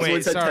 go. Oh Trapezoid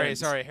wait, said sorry, tens.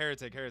 sorry,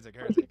 heretic. Sir.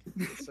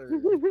 That's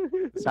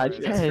Sorry.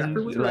 Yes, 10.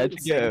 Trapper was right. Let's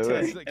It's saying go.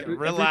 10. It's like, Every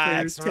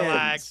relax, player's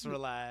relax, tens.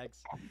 relax.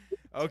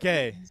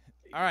 Okay,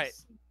 all right.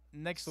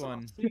 Next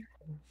one.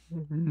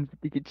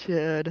 Sticky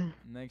Chad.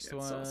 Next Yeah,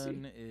 saucy.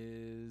 one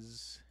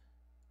is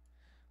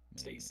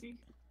Stacy.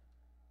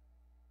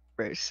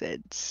 Bro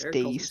said Eric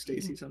calls her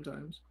Stacy. Stacy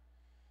sometimes.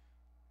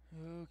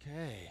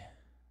 Okay.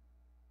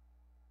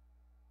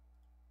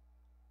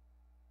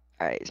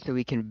 Alright, so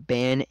we can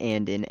ban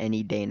Andon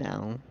any day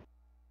now.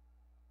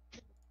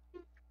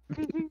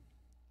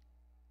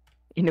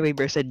 You know, we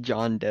bro said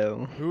John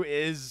Doe. Who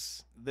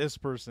is this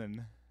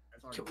person?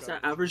 Was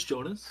that Average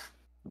Jonas?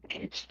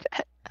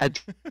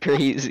 That's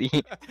crazy.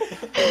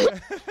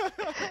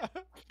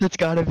 That's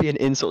gotta be an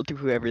insult to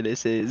whoever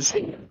this is.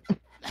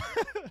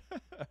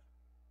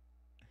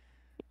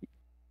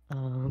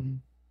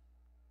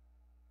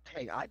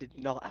 Dang, I did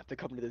not have to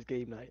come to this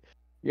game night.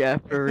 Yeah,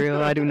 for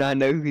real, I do not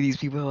know who these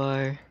people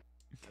are.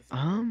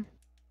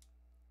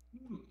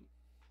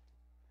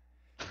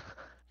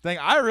 Dang,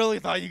 I really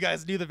thought you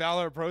guys knew the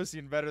Valorant Pro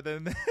scene better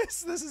than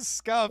this. This is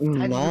scuffed.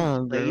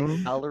 Nah, Played bro.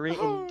 Valorant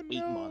Oh, in 8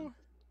 no. months.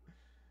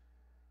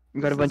 We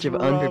got a This bunch is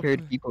of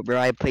unprepared rough. people, bro.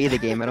 I play the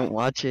game, I don't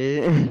watch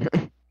it.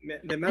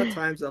 The amount of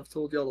times I've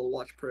told y'all to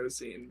watch Pro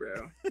Scene,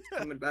 bro, it's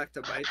coming back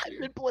to bite I've you.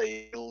 been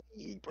playing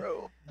League,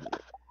 bro.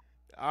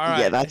 All right.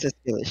 Yeah, that's a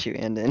skill issue,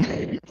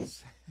 Andon.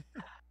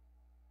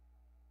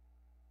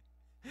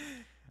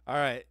 All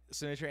right.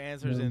 Submit your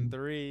answers in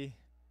 3,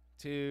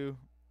 2,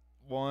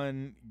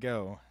 1,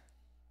 go.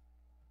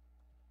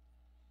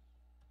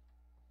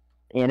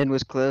 Andon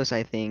was close,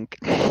 I think.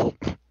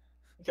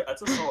 Yeah,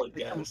 that's a solid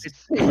guess.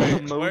 It's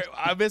the most,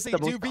 I'm missing the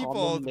 2 most people.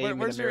 common name in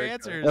Where's your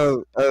America.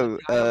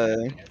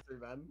 answers?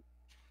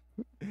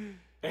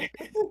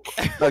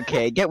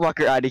 Okay, get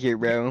Walker out of here,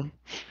 bro.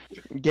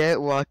 Get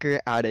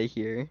Walker out of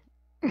here.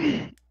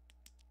 I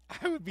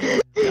would be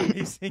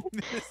dicing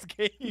this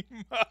game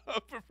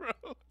up, bro.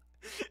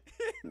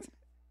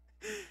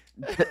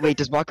 Wait,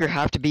 does Walker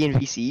have to be in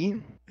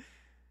VC?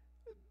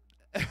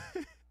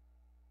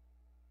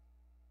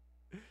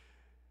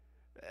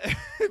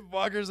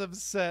 Walker's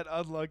upset.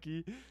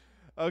 Unlucky.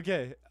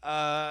 Okay.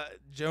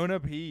 Jonah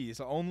P.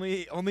 So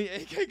only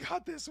AK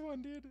got this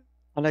one, dude.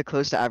 Kinda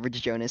close to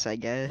average Jonas, I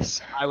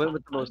guess. I went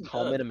with the most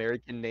common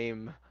American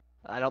name.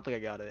 I don't think I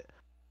got it.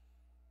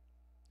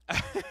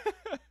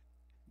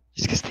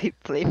 Just because they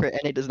play for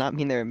NA does not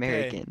mean they're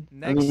American. I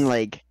next- mean,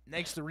 like,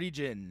 Next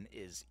region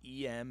is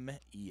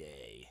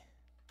EMEA.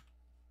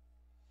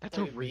 That's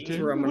a What do you mean? That's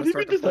region? where I'm gonna What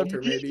start even to does that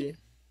falter, mean? maybe.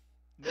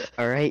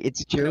 alright,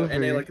 it's I know NA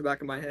Jover. like the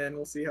back of my hand.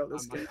 We'll see how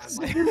this goes. That's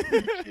not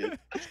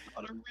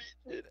a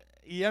region.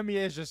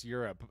 EMEA is just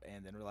Europe,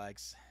 and then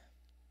relax.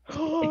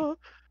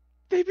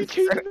 Baby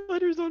changed the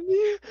letters on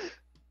me.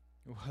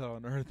 What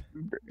on earth?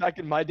 Back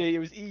in my day, it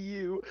was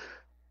EU.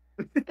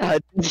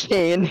 That's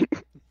insane.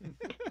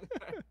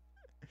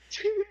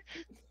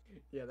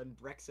 Yeah, then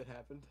Brexit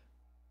happened.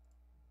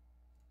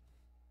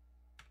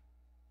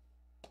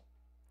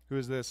 Who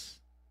is this?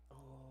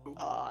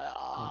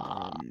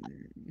 Ah.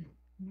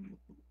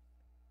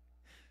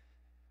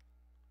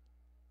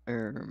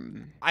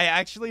 I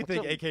actually What's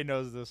think a- AK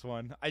knows this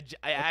one. I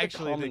a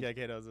actually think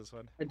common- AK knows this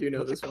one. I do know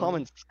What's this a one.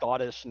 common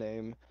Scottish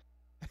name?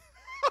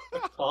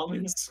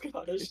 Common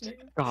Scottish name?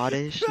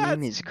 Scottish name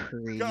That's is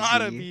crazy.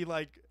 Gotta be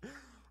like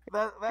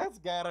that's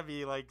gotta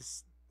be like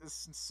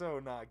so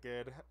not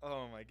good.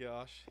 Oh my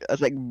gosh.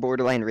 That's like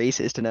borderline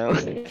racist to know.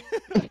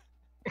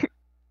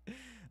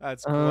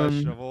 That's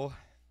questionable.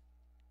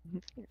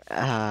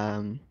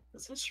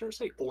 Does this shirt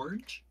say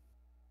orange?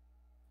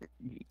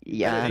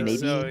 Yeah, I think maybe.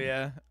 So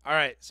yeah. All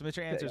right. Submit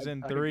your answers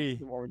in I 3,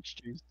 some orange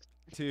juice.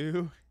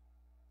 2,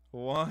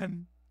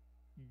 1,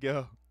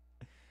 go.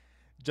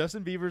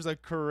 Justin Bieber's a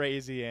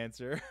crazy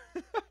answer.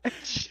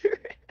 Sure.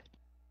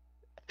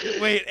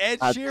 Wait, Ed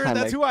That's Sheeran? kinda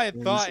That's who I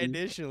thought crazy.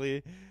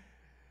 initially.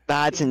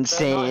 That's It's not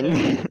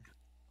insane.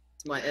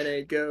 It's my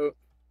NA goat.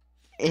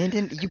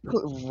 Andon, you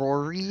put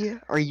Rory?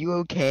 Are you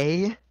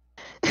okay?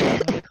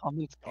 The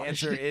comments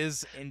Answer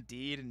is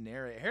indeed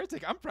narrate.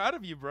 Heretic, I'm proud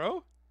of you,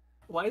 bro.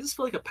 Why does this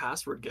feel like a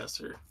password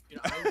guesser? You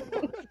know, I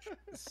watched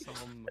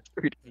some.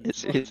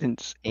 This is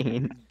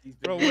insane.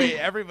 Bro, wait,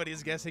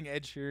 everybody's guessing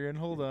Ed Sheeran.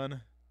 Hold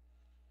on.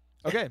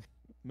 Okay,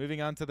 moving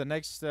on to the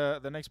next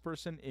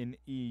person in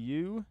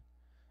EU.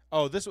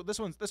 Oh, this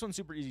one's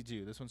super easy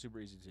too. This one's super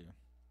easy too.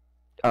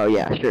 Oh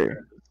yeah,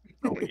 sure.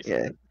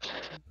 Yeah.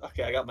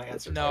 Okay, I got my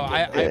answer. No,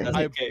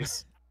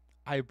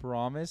 I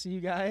promise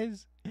you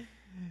guys.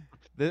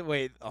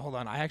 Wait, hold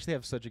on. I actually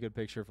have such a good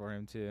picture for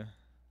him too.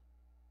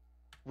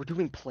 We're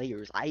doing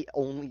players. I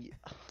only.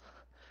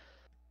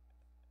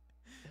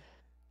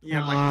 Yeah,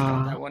 Mike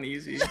got that one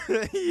easy.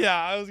 Yeah,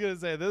 I was gonna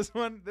say this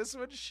one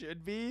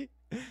should be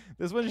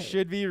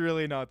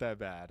really not that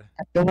bad.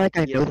 I feel like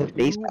I know the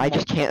face, but I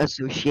just can't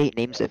associate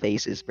names to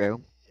faces, bro.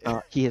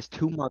 He has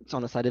 2 marks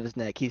on the side of his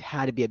neck. He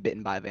had to be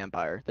bitten by a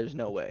vampire. There's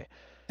no way.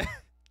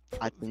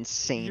 That's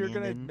insane. You're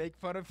gonna Andon. make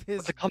fun of his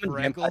What's a common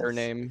vampire freckles?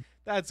 name?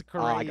 That's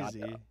I got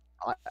crazy.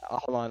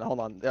 Hold on.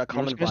 I'm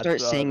Common just gonna start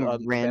saying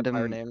vampire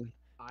random. name.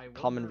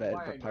 Common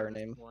vampire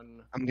name.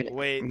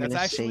 Wait, I'm that's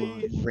gonna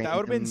actually say that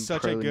would have been random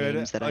such a pro good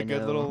names that I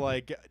little know.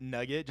 like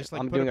nugget. Just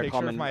like I'm put a doing a picture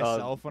of common,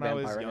 myself when I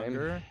was vampire name.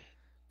 younger.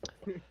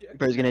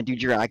 Bro's gonna do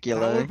That would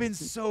Dracula. have been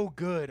so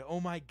good. Oh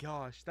my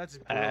gosh, that's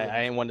brilliant.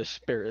 I ain't one to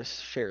share.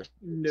 Okay,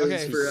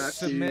 Nosferatu.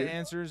 submit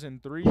answers in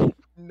 3,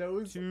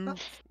 Nose. 2,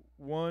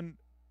 1,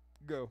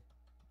 go.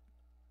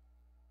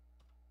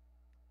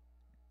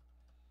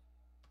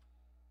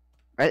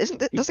 Right?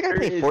 Does the guy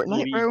play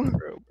Fortnite,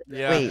 bro?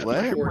 Yeah. Wait,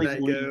 what?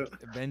 Fortnite goat.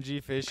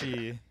 Benji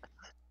Fishy.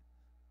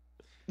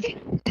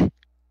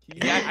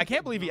 Yeah, I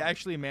can't believe he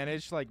actually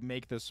managed to like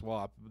make the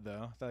swap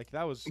though. Like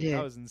that was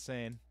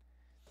insane.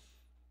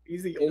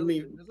 He's the You know,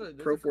 only there's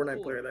pro a couple Fortnite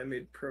of- player that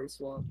made pro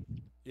swap.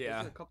 Yeah.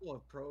 There's a couple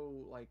of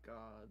pro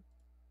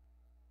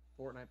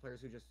Fortnite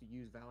players who just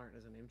use Valorant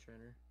as a name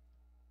trainer.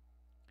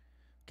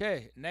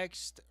 Okay,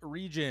 next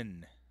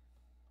region.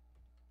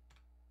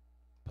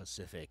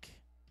 Pacific.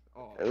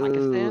 Oh,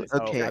 Ooh,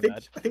 Pakistan? okay.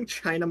 I think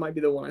China might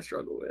be the one I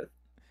struggle with.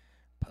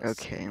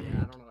 Okay. yeah, I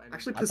don't know.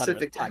 Actually, I thought it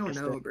was Pacific. I don't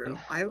know, Pakistan. bro.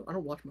 I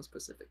don't watch much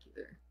Pacific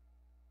either.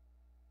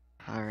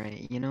 All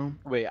right. You know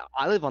Wait,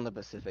 I live on the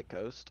Pacific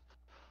coast.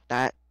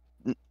 that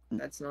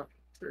That's not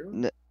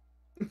true.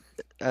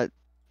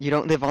 you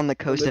don't live on the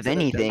coast lives of in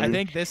a desert. anything. I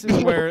think this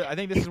is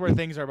where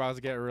things are about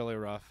to get really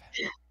rough.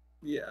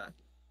 Yeah.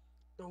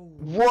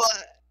 What?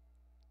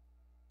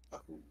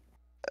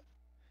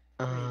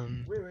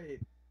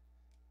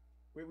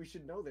 Wait, we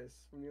should know this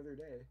from the other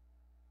day.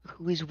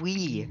 Who is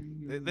we?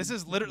 This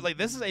is literally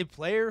this is a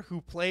player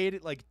who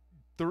played like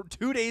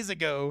 2 days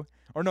ago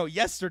or no,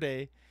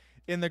 yesterday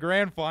in the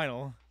grand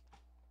final.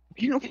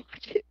 You don't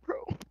watch it,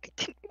 bro. I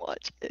didn't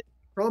watch it.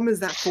 Problem is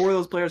that 4 of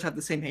those players have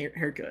the same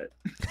haircut.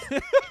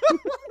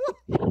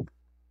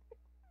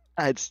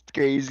 That's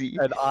crazy.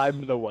 And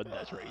I'm the one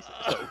that's racist.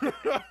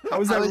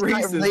 How is that How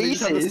is that racist? They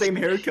just have the racist? same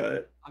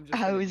haircut. I'm just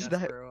How gonna is guess,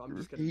 that bro. I'm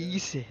just gonna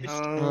guess.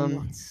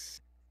 racist?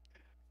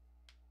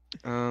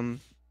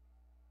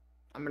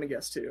 I'm gonna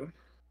guess too.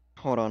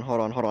 Hold on.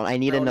 I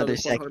need I don't know another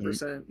this second.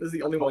 100%. This is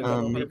the only one I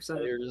know 100%.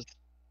 Players.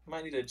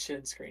 Might need a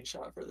chin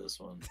screenshot for this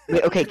one.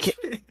 Wait, okay,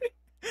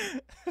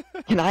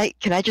 can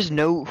I just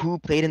know who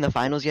played in the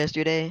finals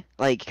yesterday?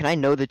 Like, can I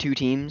know the 2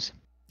 teams?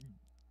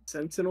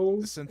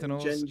 Sentinels,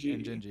 Sentinels and Gen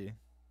and G. Gen G.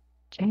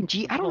 Gen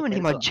G? I don't know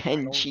anything about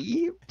Gen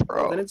G,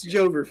 bro. Then it's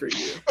Jover for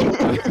you.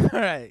 All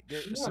right,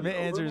 submit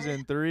answers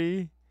in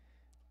 3,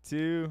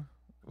 2,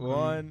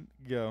 1,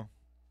 go.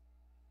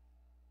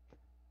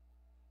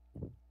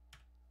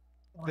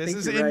 I This think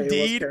is you're right, it was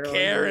indeed Caroline,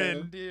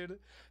 Karen, dude.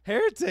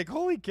 Heretic,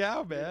 holy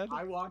cow, man.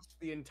 I watched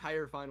the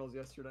entire finals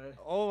yesterday.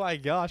 Oh my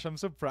gosh, I'm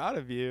so proud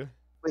of you.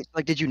 Wait,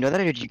 like, did you know that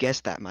or did you guess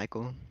that,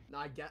 Michael?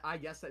 No, I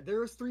guess that there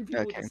was 3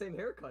 people with Okay. the same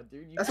haircut,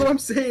 dude. That's what I'm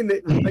saying.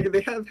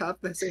 They have half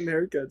the same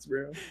haircuts,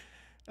 bro.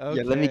 Okay.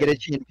 Yeah, let me get a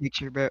chin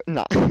picture, bro.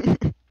 No.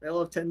 They all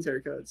have 10's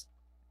haircuts.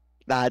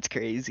 That's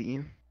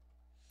crazy.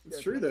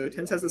 It's true though.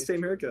 10's has the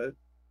same haircut.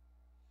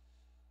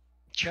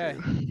 Okay.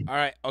 True. All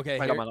right. Okay.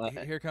 I got my last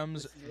Here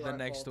comes This is the where I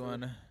next falter.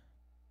 one.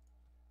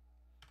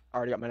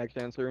 Already got my next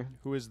answer.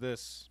 Who is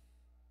this?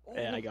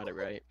 Yeah, I got it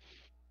right.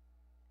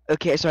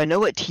 Okay, so I know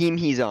what team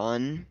he's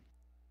on.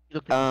 You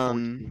look like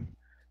 14.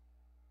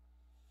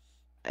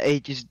 I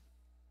just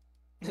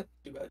Too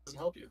bad it doesn't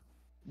help you.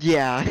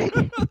 yeah.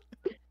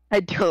 I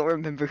don't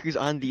remember who's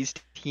on these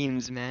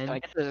teams, man.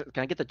 Can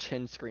I get the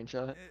chin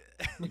screenshot?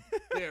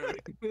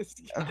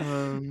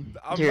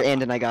 Here,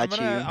 Andon, I got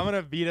you. I'm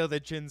gonna veto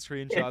the chin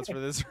screenshots for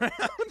this round.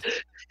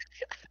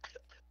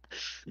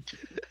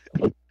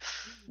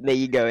 There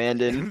you go,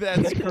 Andon.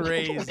 That's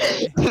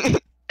crazy.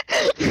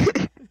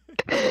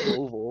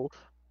 Oval.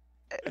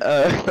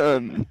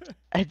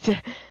 I d-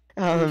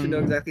 You should know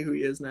exactly who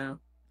he is now.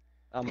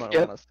 I'm gonna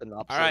Yep. want a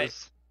synopsis. All right.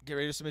 Get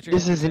ready to submit your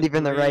This answers isn't in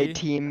even the right 3,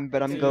 team,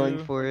 but I'm going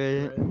 2, for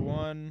it.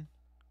 1,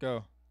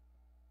 go.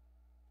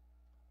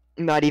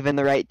 Not even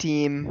the right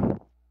team.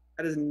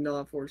 That is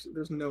not Forsaken.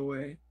 There's no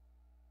way.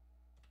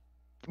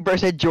 Bro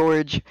said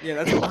George. Yeah,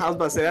 that's what I was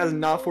about to say. That is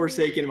not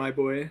Forsaken, my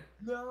boy.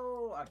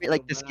 No, I Wait,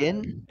 like the feel bad.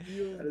 skin?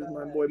 That is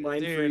my boy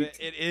Mind Dude, Freak.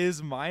 it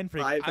is Mind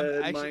Freak. I'm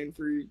Five-head actually, Mind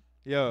Freak.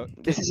 yo,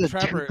 This is a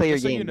Trapper, two-player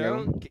just so you game,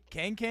 know, bro.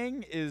 Kang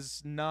Kang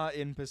is not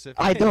in Pacific.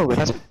 I know.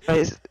 That's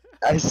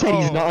I said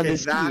he's Oh, not on Okay,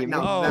 this team.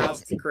 now Oh.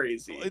 that's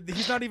crazy.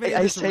 He's not even in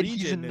I this said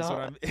he's region. Is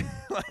what not.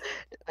 I'm.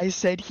 I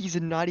said he's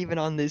not even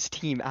on this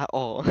team at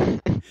all.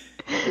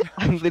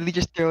 I'm literally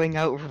just throwing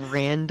out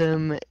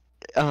random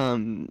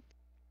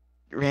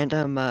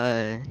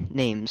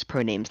names,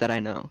 pro names that I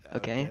know.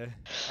 Okay.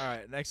 All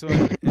right. Next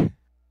one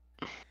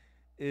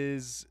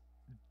is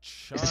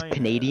China. Is this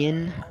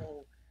Canadian?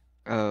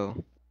 Oh.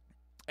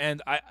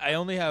 And I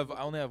only have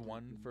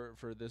one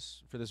for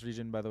this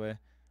region, by the way.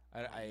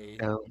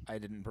 Oh. I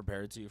didn't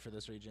prepare to for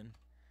this region.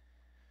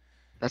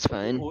 That's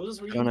fine. What was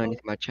this I region don't know called?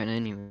 anything about China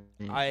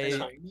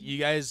anyway. You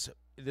guys,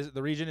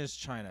 the region is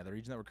China. The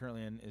region that we're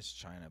currently in is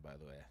China, by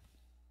the way.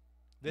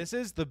 This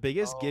is the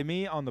biggest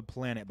gimme on the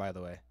planet, by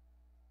the way.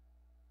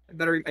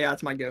 Yeah,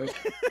 it's my go.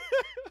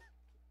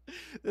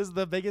 This is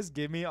the biggest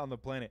gimme on the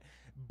planet.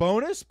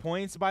 Bonus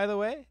points, by the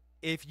way,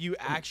 if you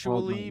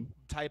actually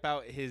type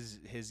out his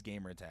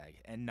gamer tag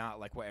and not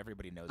like what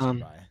everybody knows him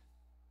by.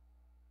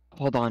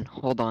 Hold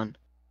on.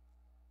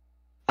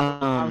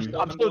 I'm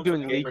still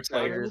doing gamer league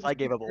players. I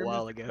gave up a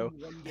while From ago.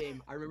 one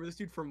game. I remember this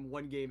dude from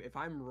one game. If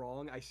I'm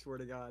wrong, I swear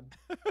to God.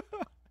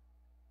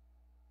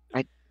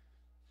 I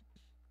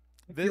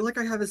feel like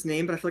I have his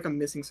name, but I feel like I'm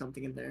missing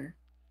something in there.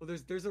 Well,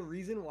 there's a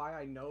reason why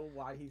I know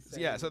why he's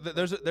saying. Yeah, so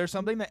there's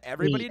something that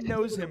everybody Wait.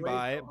 knows him Wait,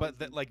 by, no, but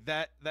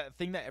that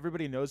thing that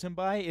everybody knows him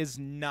by is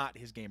not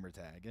his gamer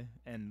tag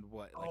and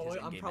what like his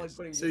I'm in-game probably is.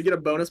 putting. So you get a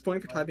bonus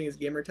point for typing his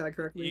gamer tag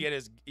correctly. You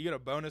get a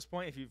bonus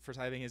point for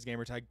typing his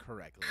gamer tag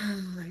correctly.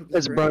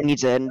 Because bro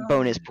needs a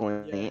bonus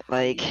point. Yeah,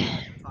 Like,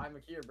 Time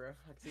of here, bro.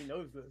 Because he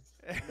knows this.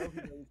 I know he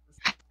knows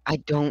this. I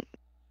don't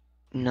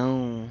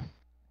know.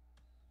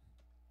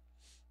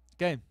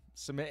 Okay,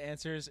 submit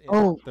answers in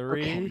Oh,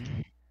 3, okay.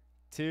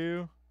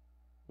 2,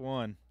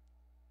 1.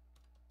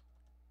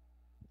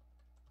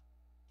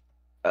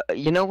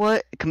 You know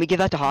what? Can we give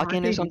that to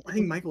Hawken or something? I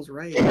think Michael's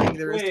right. I think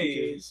there is two Wait.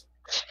 J's.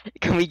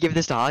 Can we give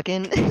this to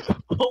Hawken?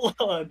 Hold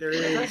on. There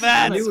is. That's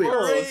I knew it.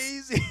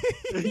 crazy.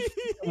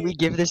 Can we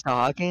give this to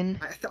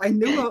Hawken? I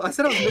knew. I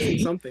said I was missing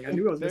something. I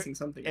knew I was missing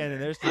something. And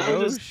there's I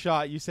no just-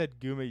 shot. You said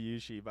Guma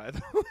Yushi, by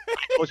the way.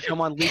 Oh, come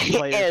on, league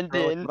players. And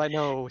bro. then- It's what I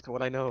know. It's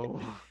what I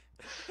know.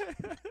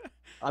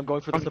 I'm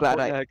going for the I'm glad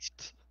support I-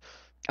 next.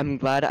 I'm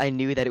glad I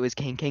knew that it was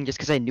King King just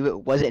because I knew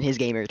it wasn't his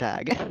gamer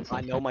tag.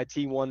 I know my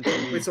T1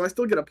 team. Wait, so I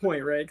still get a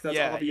point, right? Because that's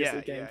yeah, obviously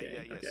yeah, Gang yeah,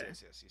 Gang. yeah, Okay.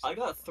 yes. I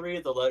got 3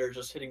 of the letters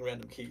just hitting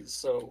random keys,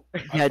 so. I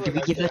Yeah, feel do like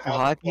we I give should that to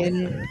have a point.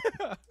 Hawken?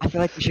 I feel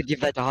like we should give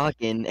that to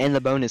Hawken and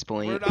the bonus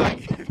We're point. not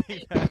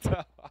giving that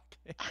to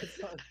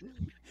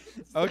Hawking.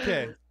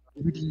 Okay.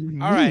 What do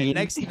you All right. mean?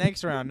 Next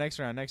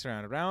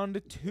round.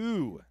 Round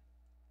 2.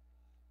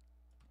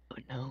 Oh,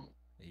 no.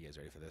 Are you guys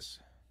ready for this?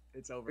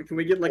 It's over. Can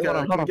we get like Hold a?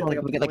 on, hold on, Can hold on.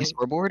 Can we get like a point?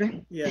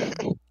 scoreboard? Yeah.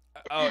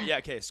 Oh yeah.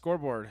 Okay.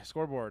 Scoreboard.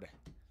 Ah,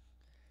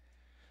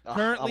 I'm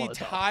Currently on the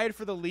top. tied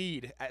for the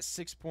lead at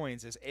 6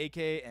 points is AK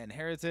and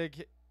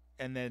Heretic,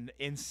 and then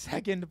in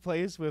second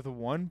place with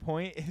 1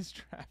 point is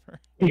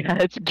Trapper. Yeah,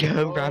 let's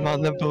go, bro. I'm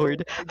on the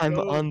board. I'm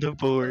on the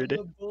board.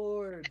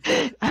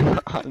 I'm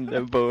on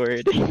the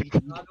board.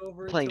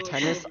 Playing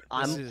tennis,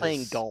 I'm This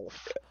playing is-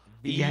 golf.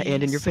 Yeah,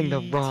 and then you're playing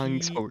the wrong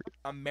VCT sport.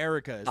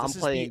 Americas. I'm This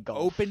is playing the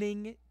golf.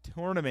 opening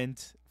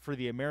tournament for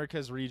the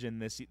Americas region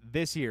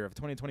this year of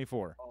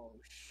 2024. Oh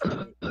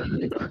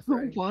shit.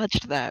 Who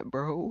watched that,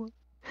 bro?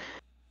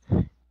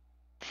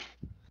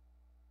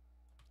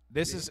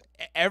 This is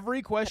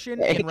every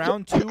question in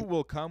round 2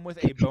 will come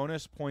with a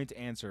bonus point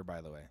answer,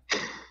 by the way.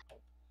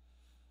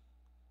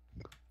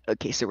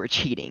 Okay, so we're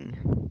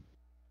cheating.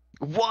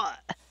 What?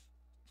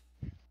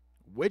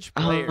 Which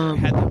player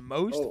had the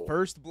most Oh.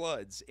 first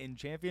bloods in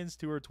Champions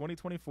Tour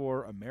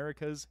 2024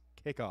 America's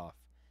kickoff?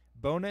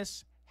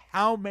 Bonus,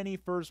 how many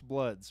first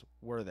bloods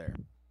were there?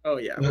 Oh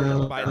yeah.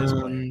 By this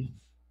player.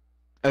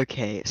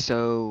 Okay,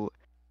 so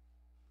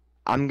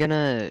I'm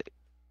gonna.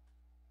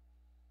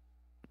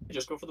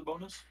 Just go for the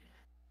bonus.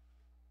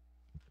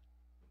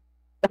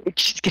 I'm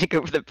just gonna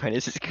go for the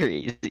bonus. It's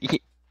crazy.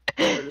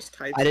 Just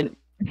type I didn't.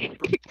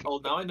 Oh,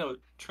 now I know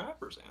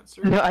Trapper's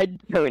answer. No, I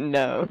don't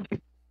know.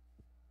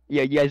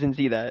 Yeah, you guys didn't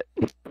see that.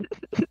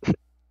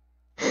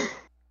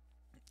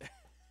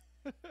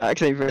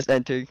 Actually, first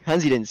enter.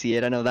 Hunzy didn't see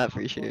it. I know that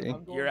for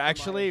sure. You're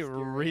actually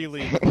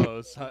really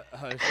close.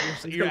 I'm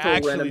just You're gonna put a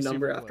actually random super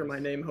number after close. my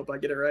name. Hope I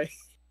get it right.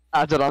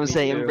 That's what I'm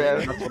saying,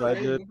 bro. That's what I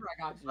did.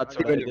 That's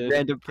Threw what I in a did.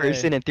 random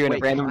person and threw in a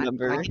Wait, random can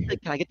number.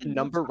 I get the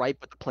number right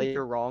but the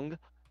player wrong?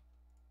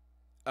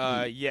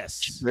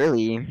 Yes.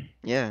 Really?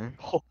 Yeah.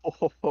 Ho ho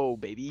ho ho,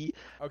 baby.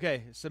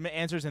 Okay, submit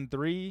answers in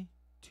 3,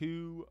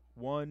 2,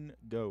 1,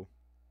 go.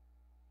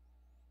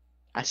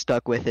 I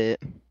stuck with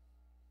it.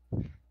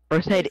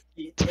 Or said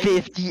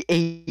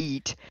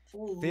 58.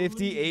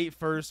 58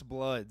 first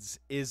bloods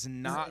is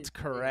not Wow.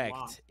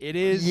 correct. It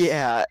is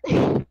Yeah.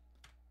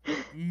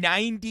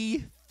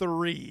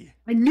 93.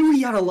 I knew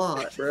he had a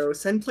lot, bro.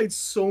 Sen played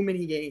so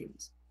many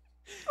games.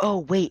 Oh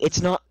wait,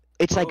 it's not.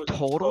 It's like Oh,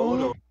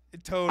 total.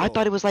 Total. I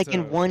thought it was like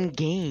in So, one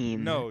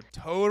game. No,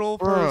 total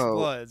first Bro.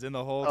 bloods in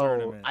the whole Oh,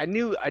 tournament. I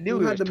knew Who it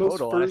had was the most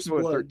total. I first knew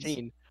it was bloods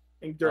 13.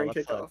 during that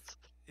kickoff? sucks.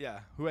 Yeah,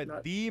 who had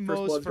Not the first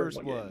most bloods during first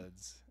one game.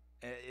 bloods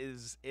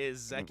is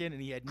Zekin,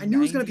 and he had. I knew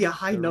it was gonna be a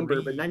high number,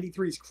 but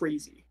 93. 93 is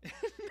crazy.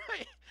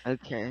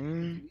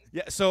 Okay.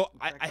 Yeah, so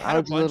I I had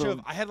a was a bunch little-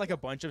 of I had like a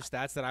bunch of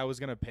stats that I was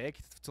gonna pick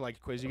to like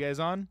quiz you guys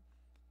on.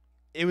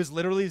 It was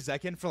literally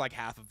Zekin for like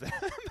half of them.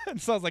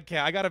 So I was like, okay,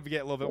 I gotta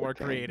get a little bit more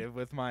Okay. creative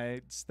with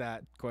my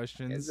stat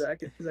questions.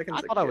 Zekin's I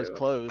a thought I was goat.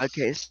 close.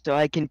 Okay, so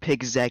I can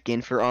pick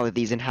Zekin for all of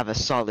these and have a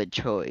solid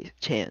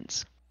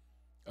chance.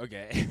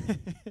 Okay.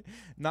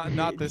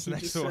 not this He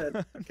next just one.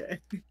 said, okay.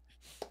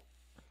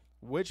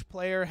 Which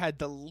player had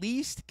the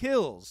least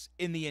kills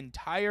in the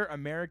entire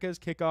America's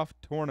Kickoff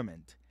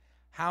tournament?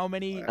 How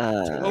many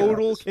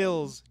total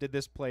kills did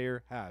this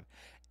player have?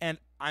 And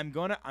I'm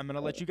gonna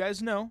let you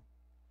guys know.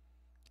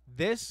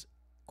 This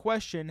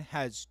question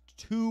has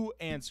 2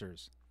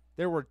 answers.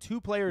 There were 2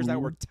 players that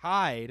were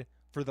tied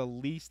for the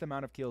least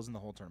amount of kills in the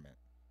whole tournament.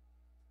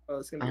 Oh,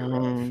 it's gonna be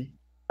rough.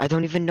 I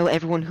don't even know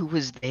everyone who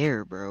was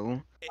there,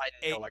 bro.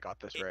 I know I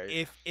got this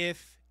right.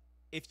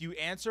 If you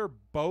answer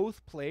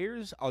both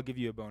players, I'll give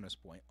you a bonus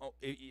point. Oh,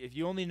 if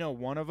you only know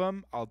one of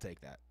them, I'll take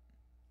that.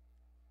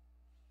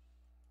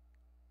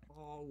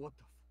 Oh, what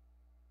the?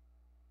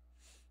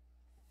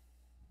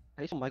 How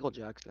do you spell Michael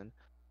Jackson?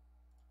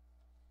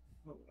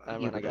 Never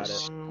mind, I got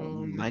it.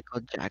 Michael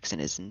Jackson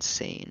is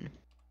insane.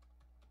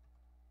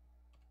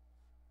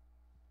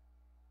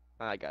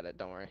 I got it.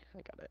 Don't worry,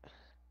 I got it.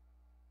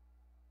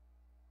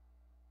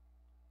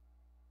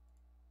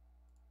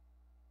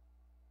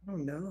 Oh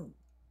no.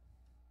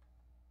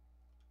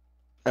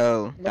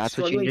 Oh, I'm that's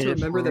what you struggling did to it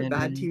remember for, the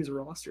bad man. teams'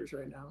 rosters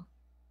right now.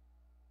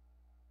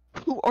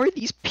 Who are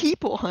these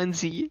people,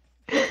 Hunzy?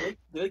 Do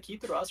they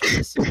keep the roster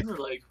the same, or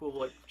like will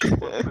like just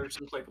one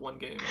person play one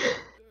game?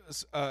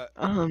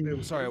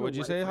 Sorry, what'd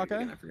you say,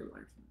 Hawkeye?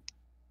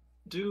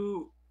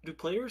 Do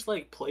players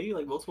like play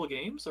like multiple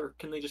games, or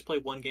can they just play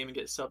one game and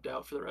get subbed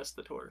out for the rest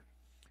of the tour?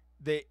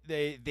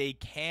 They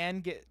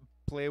can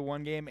play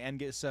one game and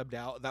get subbed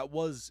out. That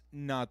was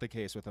not the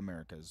case with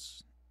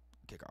America's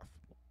Kickoff.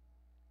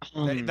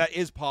 That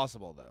is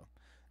possible though.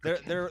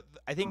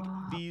 I think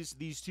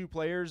these 2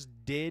 players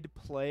did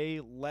play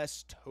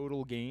less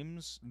total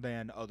games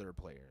than other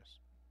players.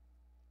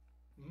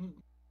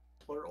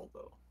 Plural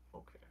though.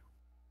 Okay.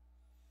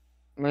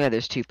 Oh yeah,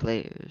 there's 2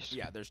 players.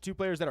 Yeah, there's 2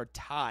 players that are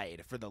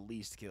tied for the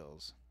least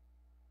kills.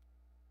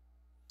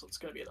 So it's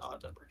gonna be an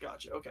odd number.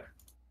 Gotcha. Okay.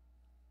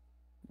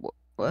 What?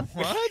 What?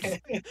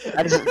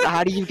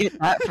 How do you get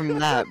that from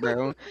that,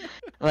 bro?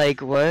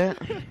 Like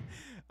what?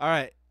 All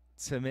right,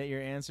 submit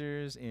your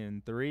answers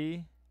in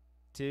 3,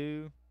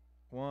 2,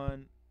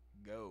 1,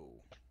 go.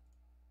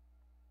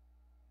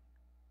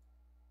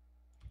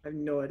 I have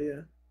no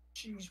idea.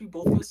 Jeez, we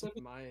both got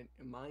 7.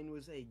 Mine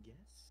was a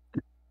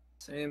guess.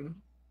 Same.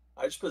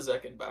 I just put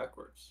Zekin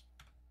backwards.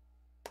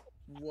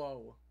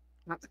 Whoa.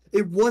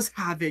 It was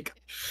Havoc.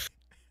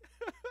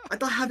 I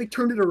thought Havoc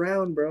turned it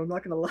around, bro. I'm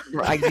not gonna lie.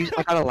 Bro, I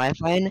got a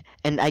lifeline,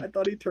 and I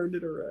thought he turned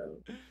it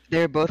around.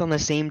 they're both on the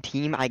same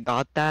team. I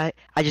got that.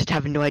 I just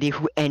have no idea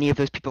who any of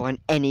those people on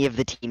any of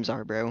the teams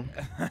are, bro.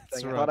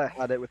 That's I rough. thought I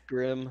had it with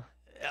Grim.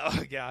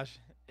 Oh gosh.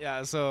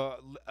 Yeah. So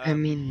I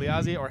mean-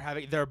 Liazi or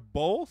Havoc, they're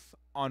both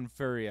on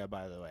Furia,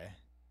 by the way.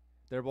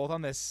 They're both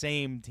on the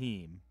same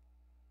team.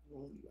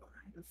 Oh my,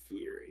 the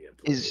fury of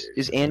Is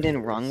players. Andon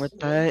wrong with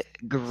that?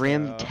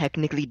 Grim So-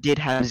 technically did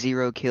have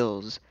 0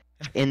 kills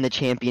in the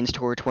Champions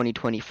Tour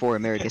 2024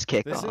 America's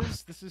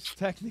Kickoff. This is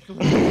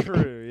technically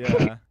true.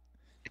 Yeah.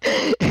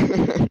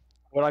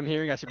 What I'm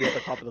hearing, I should be at the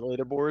top of the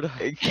leaderboard.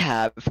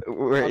 Cap,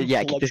 I'm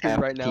yeah, keep this flexing half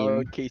right now team.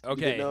 in case you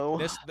Okay. didn't know.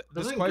 This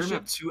Doesn't Grim question.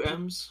 have 2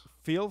 M's?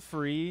 Feel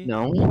free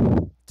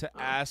No. to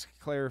ask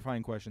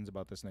clarifying questions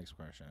about this next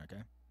question.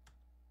 Okay.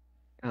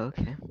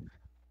 Okay.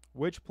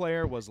 Which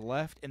player was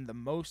left in the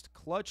most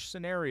clutch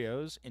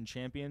scenarios in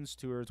Champions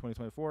Tour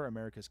 2024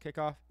 America's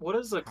Kickoff? What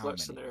is a How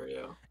clutch many?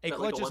 scenario? A Is that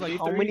clutch like is like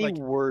How 1v3? many like-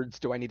 words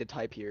do I need to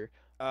type here?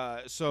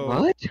 So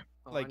What?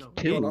 like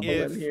Going off a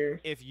limb if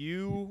here. if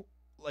you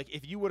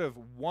would have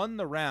won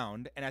the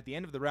round and at the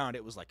end of the round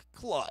it was like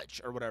clutch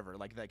or whatever,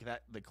 like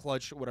that the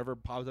clutch whatever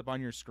pops up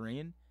on your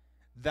screen,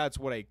 that's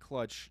what a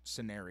clutch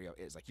scenario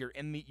is. Like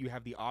you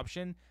have the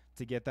option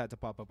to get that to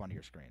pop up on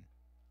your screen.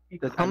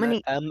 Does How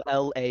many-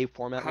 MLA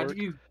format How work?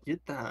 do you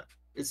get that?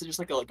 Is it just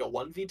like a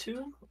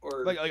 1v2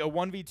 or Like a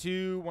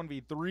 1v2,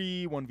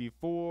 1v3,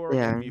 1v4,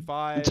 Yeah.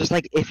 1v5. Just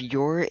like if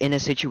you're in a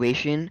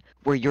situation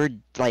where you're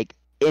like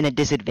in a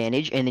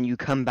disadvantage and then you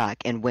come back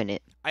and win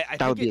it. I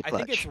that would think be a I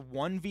think it's clutch.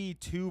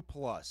 1v2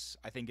 plus.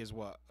 I think is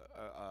what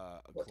a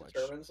what clutch.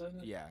 determines it?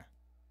 Yeah.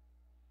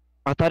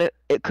 I thought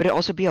it could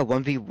also be a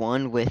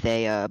 1v1 with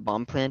a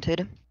bomb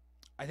planted.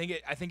 I think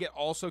it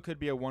also could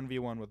be a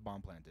 1v1 with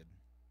bomb planted.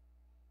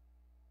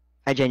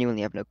 I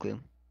genuinely have no clue.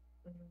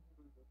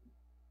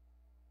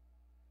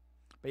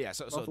 But yeah,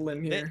 so Off a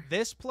limb here.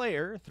 this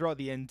player throughout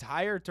the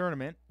entire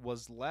tournament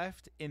was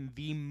left in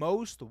the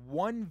most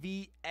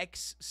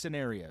 1vx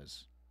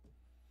scenarios.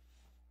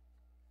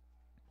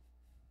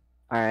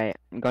 All right,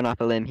 I'm going off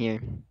a limb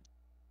here.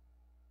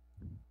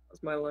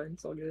 That's my line.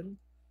 It's all good.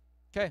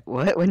 Okay.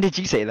 What? When did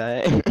you say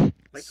that?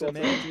 Like So 12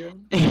 man, seconds ago.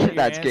 your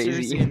That's answers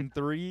crazy. in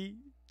 3,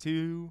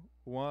 2,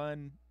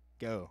 1,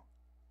 go.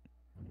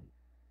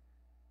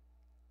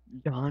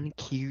 John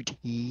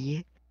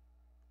QT.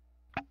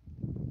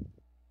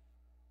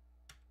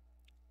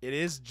 It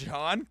is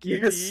John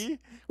Yes. QT Wait,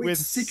 with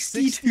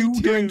 62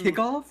 during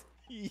kickoff?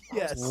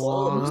 Yes.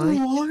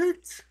 What?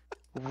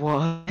 What?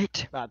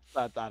 What? That's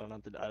I don't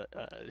know.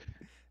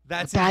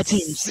 That's That's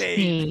insane.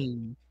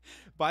 insane.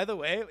 By the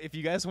way, if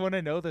you guys want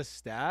to know the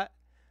stat,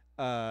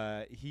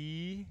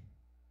 he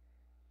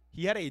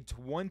had a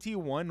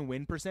 21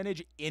 win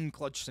percentage in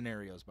clutch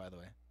scenarios, by the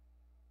way.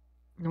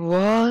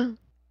 What?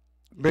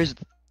 Where's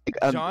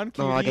John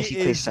oh, I QT guess he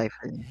plays is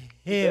Cypher. him.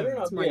 Better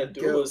That's not my be a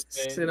duelist,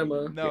 goat. man.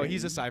 Cinema. No,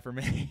 he's a Cypher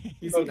man.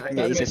 He's, Okay. an,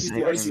 Yeah, he's, he's a the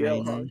Cypher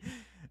IGL man. hog.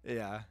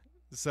 Yeah.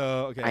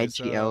 So, okay.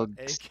 IGL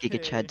so Giga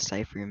AK Chad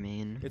Cypher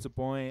man. gets a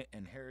point,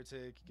 and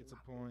Heretic gets a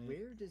point.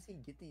 Where does he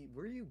get the?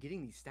 Where are you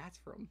getting these stats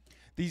from?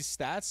 These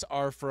stats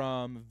are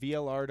from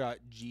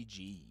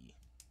VLR.gg.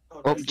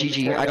 Oh, that's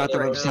GG, I got the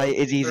Right now, website.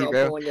 It's easy,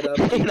 they're all bro. pulling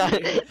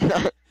it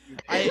up.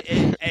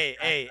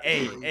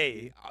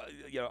 Hey,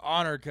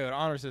 honor code,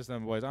 honor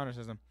system, boys, honor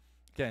system.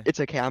 Okay. It's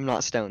okay. I'm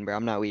not stoned, bro.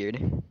 I'm not weird.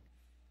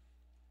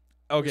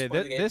 Okay, Which one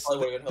of the games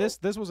probably would've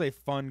this was a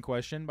fun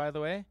question, by the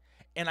way,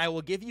 and I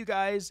will give you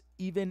guys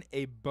even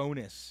a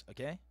bonus.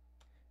 Okay,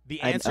 the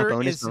A answer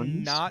bonus? is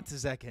not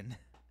Zekin.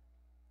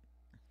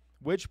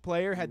 Which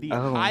player had the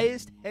Oh.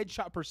 highest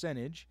headshot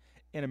percentage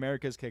in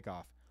America's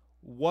kickoff?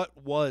 What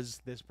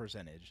was this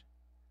percentage?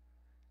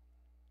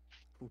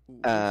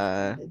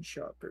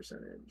 Headshot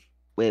percentage.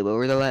 Wait, what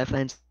were the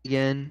lifelines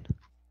again?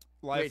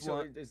 Wait, so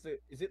Lifeline. is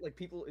it like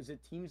people? Is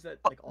it teams that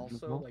like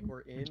also like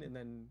were in and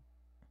then?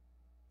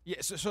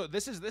 Yeah, so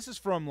this is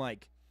from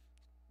like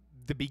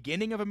the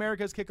beginning of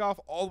America's kickoff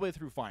all the way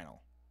through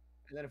final.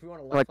 And then if we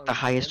want to Like the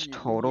highest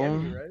total?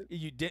 right?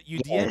 You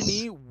Yes. DM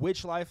me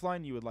which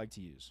lifeline you would like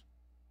to use.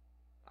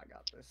 I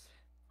got this.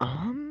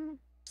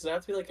 Does that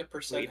have to be like a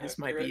percent? Wait, this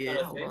might be accurate it. kind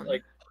of Hold thing? on.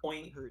 Like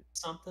point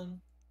something?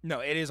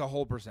 No, it is a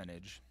whole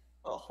percentage.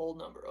 A whole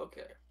number.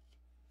 Okay.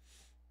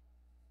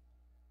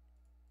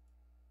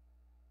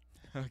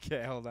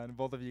 Okay, hold on.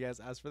 Both of you guys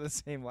asked for the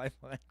same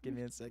lifeline. Give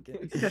me a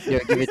second. Yeah,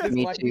 give it to This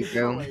me might be too, a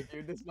bro. giveaway,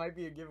 dude. This might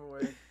be a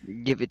giveaway.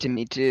 Give it to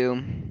me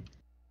too.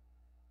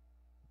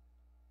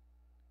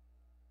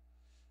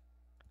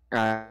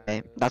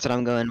 Alright, that's what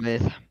I'm going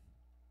with.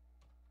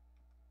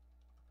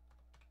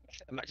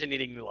 Imagine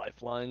needing new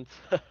lifelines.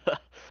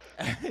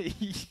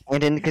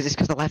 And then, because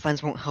the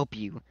lifelines won't help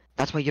you.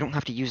 That's why you don't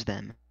have to use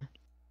them.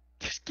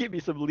 Just give me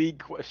some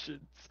league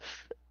questions.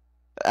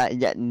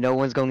 Yeah, no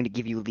one's going to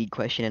give you a league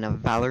question in a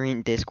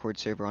Valorant Discord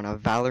server on a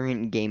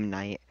Valorant game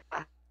night.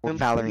 Or I'm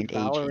Valorant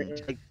playing Valorant agent.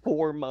 in like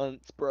 4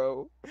 months,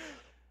 bro.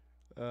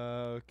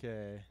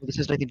 Okay. This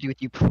has nothing to do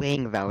with you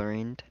playing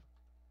Valorant.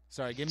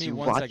 Sorry, give It's me you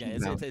 1 second. watching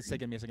It's Valorant.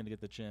 taking me a second to get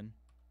the chin.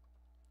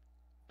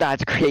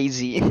 That's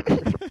crazy.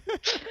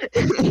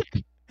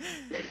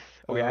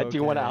 Okay, I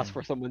do want to ask Okay.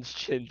 for someone's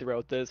chin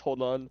throughout this.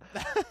 Hold on.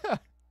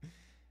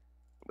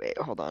 Wait,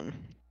 hold on.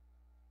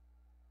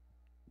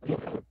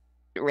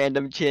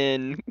 Random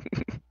chin.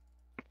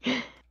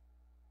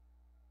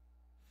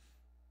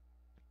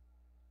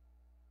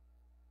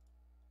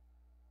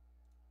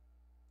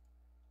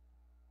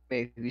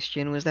 Wait, whose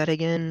chin was that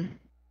again?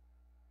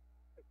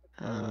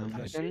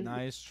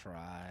 Nice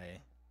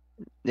try.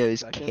 It was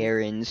Second?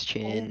 Karen's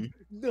chin.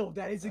 No,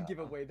 that is a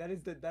giveaway. That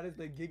is the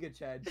Giga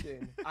Chad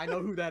chin. I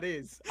know who that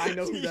is. I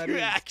know who that You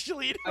is.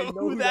 actually I know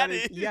know who that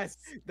is? Yes,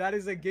 that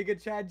is a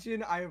Giga Chad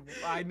chin. I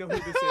know who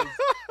this is.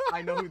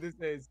 I know who this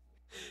is.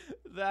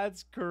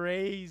 That's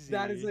crazy.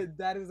 That is a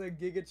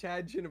Giga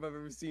Chad chin if I've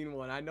ever seen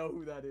one. I know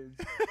who that is.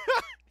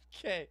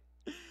 Okay.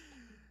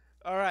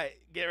 All right.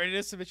 Get ready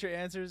to submit your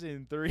answers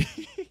in 3,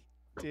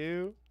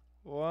 2,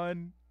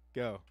 1,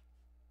 go.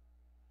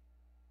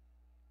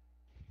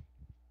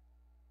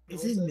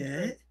 Is it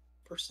net?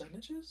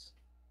 Percentages?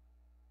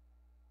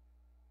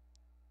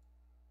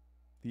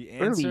 The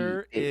Early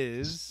answer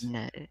is is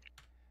net.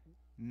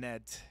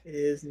 net. It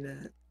is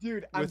net.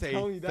 Dude, I'm With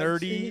telling a you, that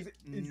chin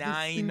is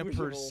 39%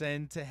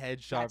 indistinguishable.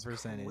 headshot That's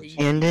percentage. crazy.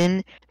 And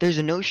then there's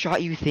a no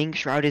shot you think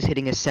Shroud is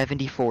hitting a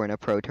 74 in a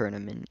pro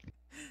tournament.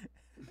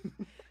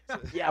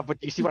 Yeah, but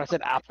you see what I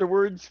said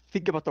afterwards?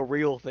 Think about the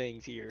real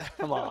things here.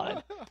 Come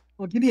on.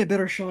 Well, give me a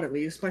better shot at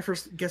least. My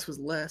first guess was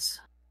less.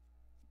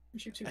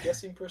 What you two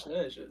guessing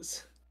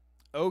percentages?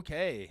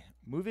 Okay.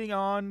 Moving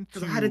on to.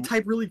 Because I had to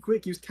type really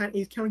quick. He's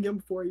counting down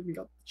before I even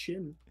got the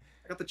chin.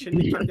 I got the chin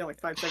counting down like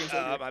 5 seconds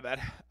later. My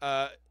bad.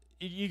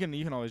 You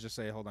can always just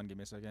say, hold on, give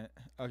me a second.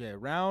 Okay,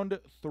 round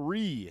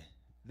 3.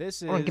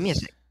 This is. Hold on, give me a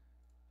sec.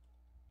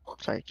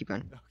 Sorry, keep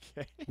going.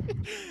 Okay.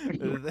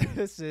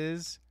 This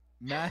is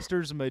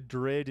Masters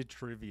Madrid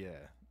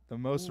trivia. The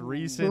most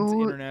recent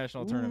Ooh.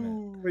 international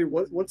tournament. Wait,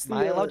 what's Am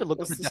I allowed to the look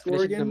what's up the the score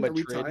definition of again? Are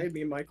we Madrid? tied,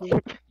 me and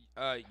Michael?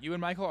 You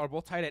and Michael are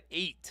both tied at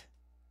 8.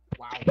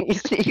 Wow. I'm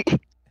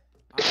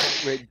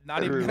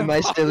not even. True. Gonna Am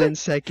I still bother. in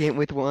second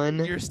with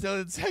one? You're still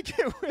in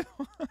second with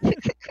 1.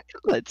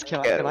 Let's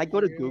Can go. I go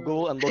to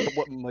Google and look up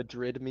what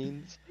Madrid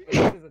means? This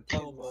is a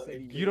ton Oh,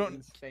 city You don't.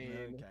 in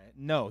Spain. Okay.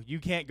 No, you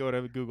can't go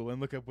to Google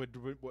and look up what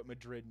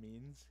Madrid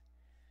means.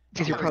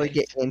 Because you'll probably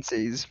get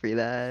answers for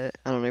that.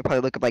 I don't know.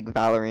 Probably look up like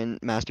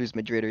Valorant Masters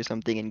Madrid or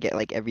something and get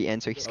like every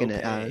answer he's gonna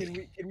Okay. ask.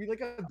 Can we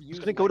like abuse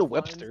gonna go to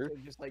lifelines Webster. to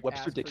just, like, Webster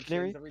ask for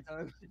Dictionary? things every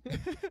time?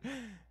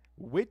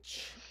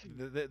 Which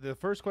the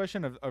first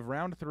question of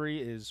round 3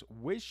 is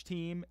which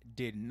team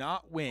did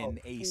not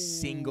win a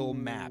single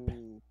map?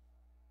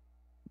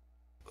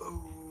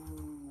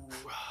 Ooh.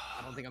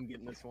 I don't think I'm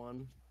getting this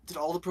one. Did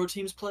all the pro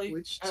teams play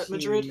Which at team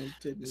Madrid?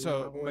 did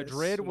So not win a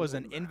Madrid was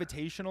an single map?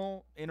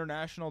 invitational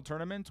international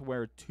tournament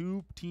where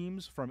 2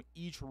 teams from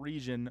each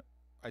region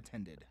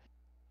attended.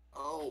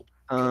 Oh,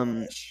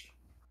 Um, gosh.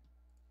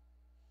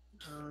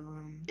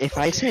 if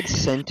I said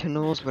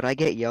Sentinels, would I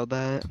get yelled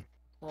at?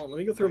 Hold on, let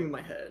me go through them in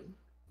my head.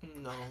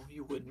 No,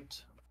 you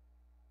wouldn't.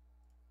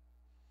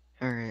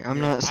 All right, I'm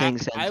not saying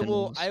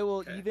Sentinels. I will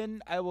Okay.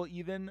 even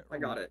I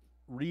got it.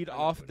 read I know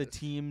off who it the is.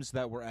 teams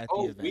that were at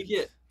Oh, the event. we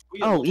get.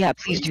 Oh yeah,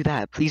 please do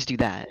that. Please do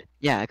that.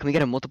 Yeah, can we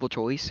get a multiple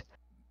choice?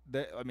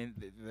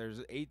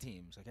 There's 8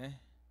 teams, okay?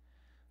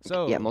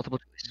 So Yeah, multiple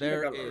choice.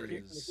 there I got it already.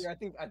 is Yeah, I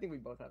think we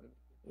both have it.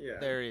 Yeah.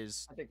 there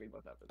is I think we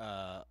both have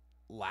it.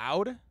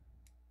 Loud,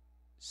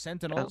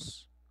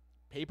 Sentinels,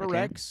 Paper Okay.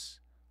 Rex,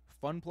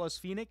 Fun Plus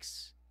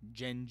Phoenix,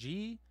 Gen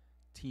G,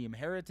 Team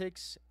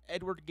Heretics,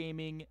 Edward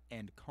Gaming,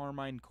 and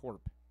Carmine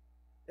Corp.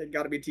 It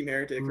got to be Team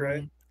Heretic,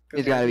 right?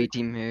 It's gotta be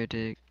Team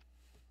Heretic.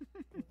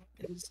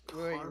 Wait,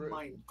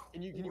 Carmine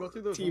can you go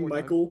through those Team one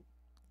more Michael.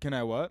 Can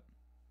I what?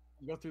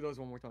 time? Go through those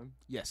one more time.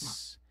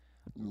 Yes.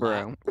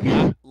 Bro.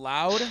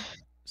 Loud,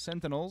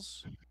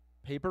 Sentinels,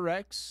 Paper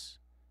Rex,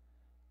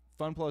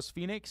 Fun Plus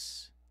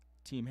Phoenix,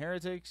 Team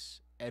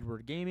Heretics,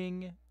 Edward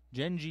Gaming,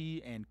 Gen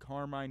G, and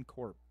Carmine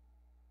Corp.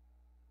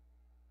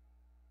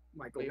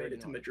 Michael Wait, made wait,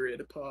 it to no.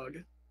 Madrid, pug.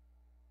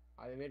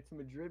 I made it to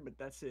Madrid, but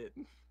that's it.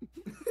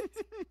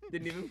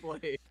 Didn't even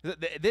play.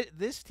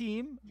 This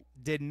team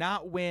did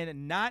not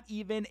win not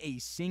even a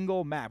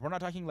single map. We're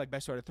not talking like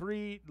best out of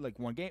 3, like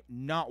one game.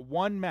 Not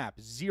one map.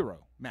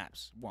 0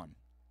 maps won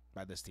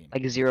by this team.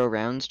 Like 0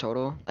 rounds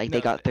total. Like No,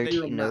 they got they-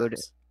 13 node.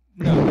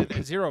 No,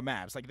 0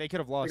 maps. Like they could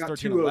have lost got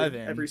 13-11.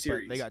 2-0 every but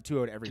series. they got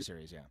 2-0 every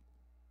series. Yeah.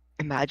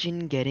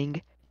 Imagine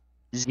getting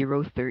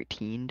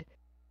 0-13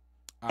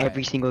 All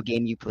every right. single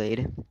game you played.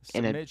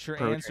 in a Submit your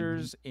pro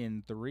answers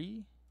in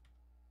 3,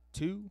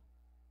 2,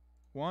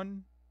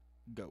 1,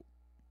 go.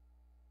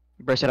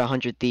 Bro said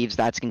 100 Thieves.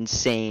 That's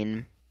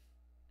insane.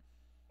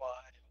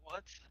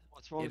 What?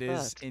 What's wrong It with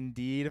is that?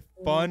 indeed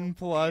Fun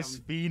Plus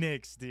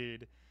Phoenix,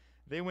 dude.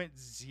 They went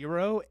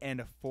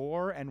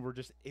 0-4 and were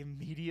just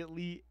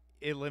immediately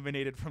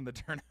eliminated from the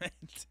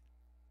tournament.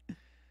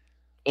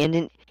 And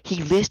then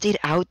he listed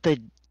out the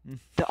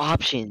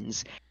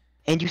options,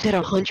 and you said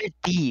 100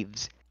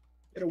 Thieves.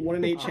 You had a 1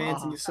 in 8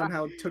 chance, and you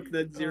somehow took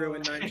the 0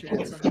 in 9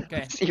 chance.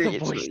 Okay.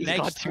 Seriously.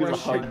 Next Got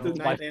question. the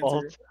My ninth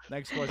fault. answer.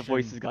 Next The question.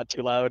 voices got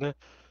too loud.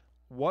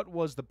 What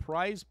was the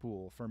prize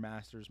pool for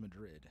Masters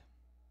Madrid?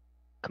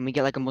 Can we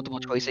get like a multiple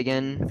choice I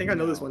again? think I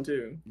know this one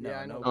too. No, Yeah,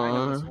 I no,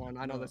 know this Uh, one.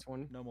 I know this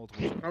one. no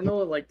multiple choice. I don't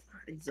know it like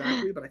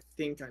exactly, but I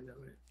think I know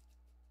it.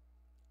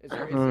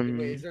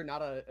 Wait, is there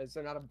not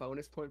a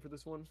bonus point for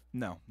this one?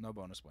 No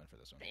bonus point for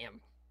this one. Damn.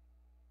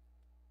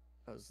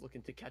 I was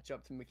looking to catch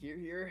up to Makir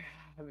here.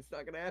 It's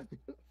not gonna happen.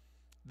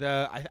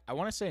 I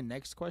want to say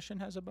next question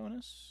has a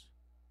bonus.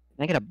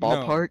 Can I get a No,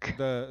 ballpark?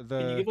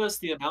 Can you give us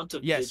the amount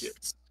of yes.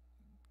 digits?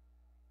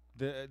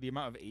 The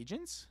amount of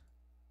agents?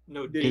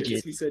 No, Digits.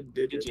 Digits. He said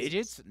digits.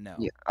 Digits? No.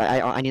 Yeah,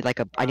 I need like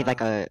a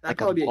that'd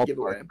probably be a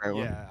giveaway. ballpark, bro.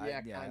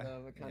 Yeah, Kind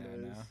of. It kind of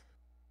is.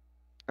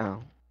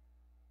 Oh.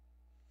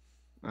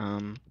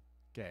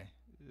 Okay.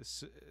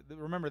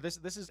 Remember, this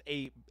is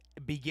a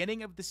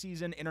beginning of the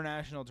season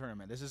international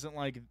tournament. This isn't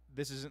like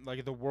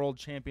the world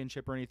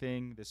championship or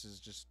anything. This is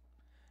just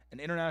an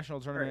international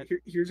All tournament. right,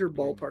 here's your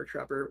ballpark,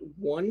 Trapper.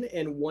 1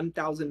 in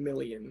 1,000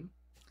 million.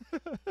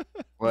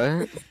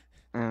 What?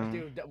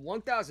 Dude, that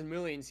 1,000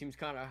 million seems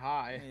kind of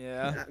high.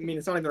 Yeah. I mean,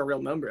 it's not even a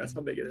real number. That's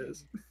how big it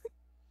is.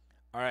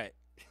 All right.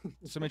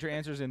 Submit your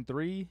answers in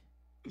 3,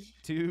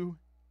 2,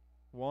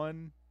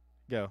 1,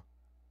 go.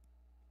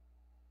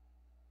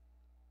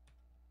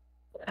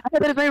 I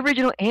had that as my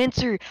original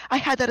answer. I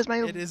had that as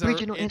my It is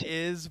original it answer.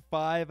 is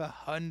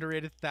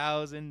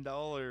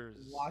 $500,000.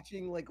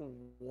 Watching like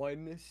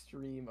one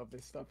stream of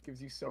this stuff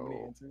gives you so many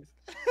answers.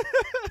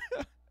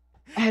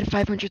 I had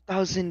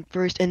 500,000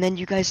 first, and then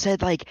you guys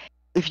said like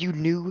if you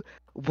knew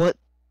what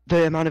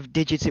the amount of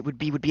digits it would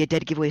be a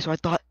dead giveaway. So I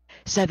thought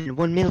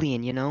 1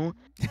 million. You know,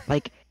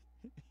 like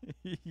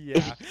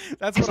Yeah,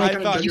 that's It's what like,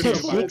 I thought. if you You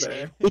said were about 6, to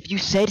say. if you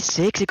said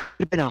 6, it could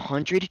have been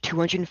 100,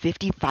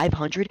 250,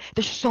 500.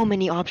 There's so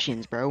many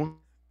options, bro.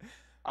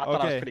 I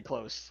thought I was Okay. pretty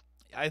close.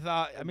 I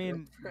thought. I A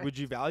mean, girlfriend. would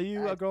you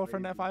value a That's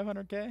girlfriend at crazy.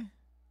 500K?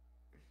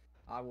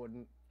 I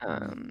wouldn't.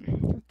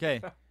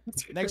 Okay.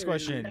 Next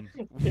question.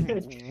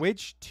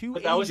 Which two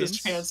But that was his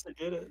agents chance to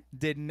get it.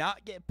 did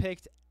not get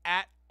picked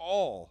at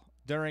all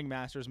during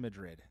Masters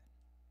Madrid?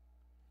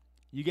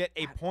 You get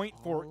a At point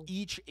for all?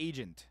 each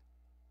agent.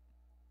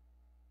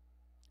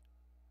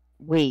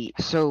 Wait,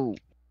 so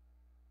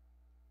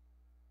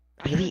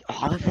really I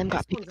all of feel them like got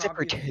this picked one's except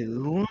for obvious.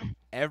 two?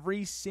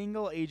 Every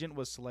single agent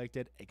was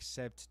selected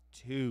except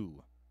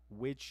two.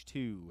 Which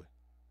two?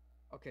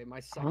 Okay, my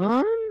second.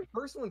 Huh? The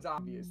first one's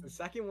obvious. The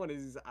second one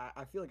is.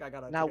 I feel like I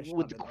gotta. Now, take a shot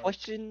would the at it, though.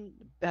 question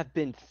have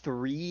been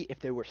 3 if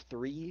there was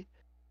 3?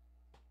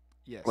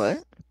 Yes.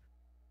 What?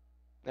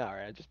 All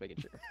right, just making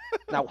sure.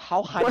 Now,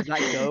 how high does that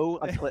go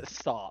until it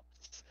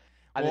stops?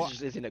 Well, This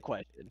just isn't a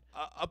question.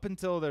 Up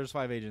until there's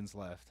 5 agents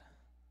left,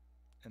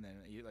 and then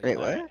you. Wait,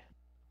 All what? right.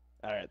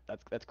 All right,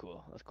 that's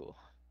cool. That's cool.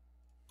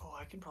 Oh,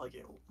 I can probably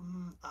get.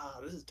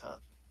 This is tough.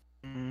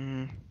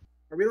 Mm,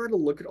 Are we allowed to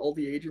look at all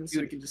the agents so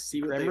we Dude, can just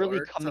see what they Grammarly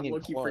are? 'Cause coming I'm in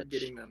low-key clutch.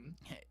 forgetting them.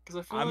 Because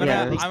I feel I'm like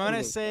Yeah, gonna. it's I'm gonna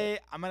coming say.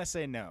 I'm gonna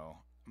say no.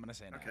 I'm gonna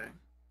say no. Okay.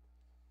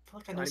 I feel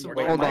like I know Nine some more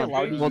random Hold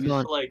on, agents, hold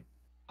on. but, like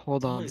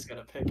hold on. somebody's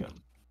gonna pick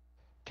him.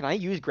 Can I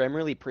use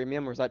Grammarly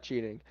Premium or is that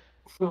cheating?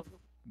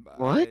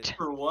 What?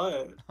 For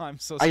what? I'm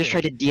so. I just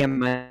tried scared. to DM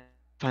my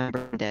friend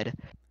dead.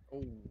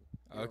 Oh.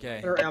 Okay.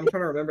 I'm trying to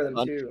remember them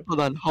Hold too.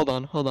 on,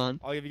 hold on.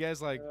 I'll give you guys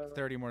like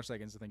 30 more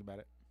seconds to think about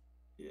it.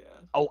 Yeah.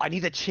 Oh, I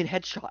need a chin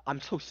headshot. I'm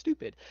so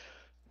stupid.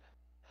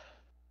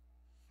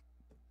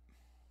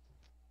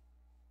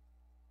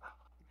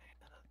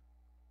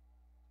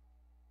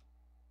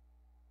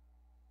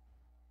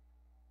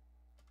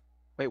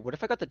 Wait, what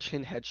if I got the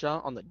chin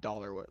headshot on the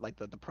dollar, like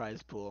the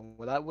prize pool?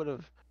 Well, that would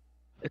have.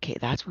 Okay,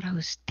 that's what I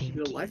was Do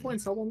thinking. the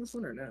lifelines help on this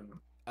one or no?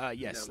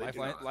 Yes. No, they do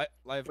Lifeline. not.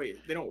 Life. Wait,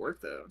 they don't work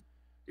though,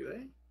 do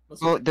they?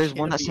 Unless Well, like there's chin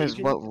one of that the says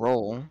agent? what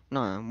role.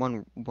 No,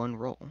 one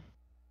role.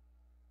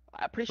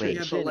 I'm pretty sure Wait.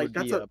 Yeah, chin but like would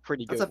that's be a a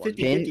pretty that's good a one.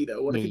 50-50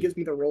 though. What if he Wait. gives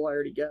me the role I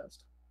already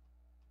guessed?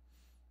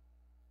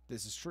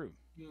 This is true.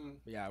 Yeah.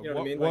 You know what I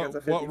what mean? Like, it's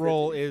a what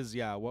role 50-50. is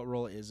What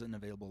role is an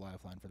available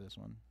lifeline for this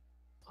one?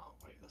 Oh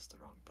wait, that's the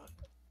wrong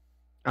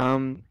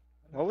button.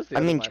 What was the I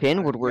other mean, lifeline?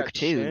 chin would We work got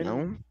too, chin.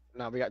 no?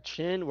 No, we got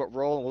chin. What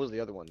role? What was the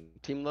other one?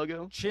 Team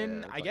logo.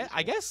 Chin. Yeah,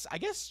 I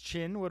guess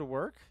chin would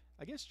work.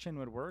 I guess chin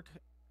would work.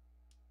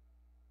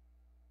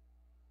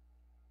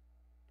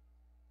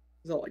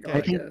 That's all I got, Okay. I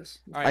I think- guess.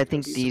 All right. I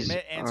think these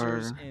submit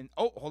answers are- in.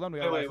 Oh, hold on. We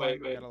got a Wait,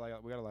 lifeline.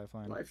 wait. We got a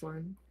lifeline.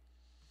 Lifeline.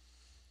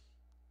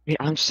 Wait,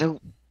 I'm so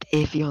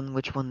iffy on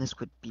which one this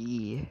would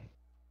be.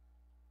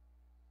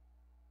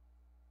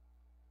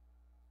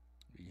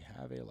 We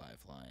have a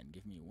lifeline.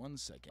 Give me 1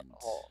 second.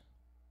 Oh.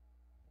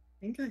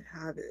 I think I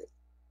have it.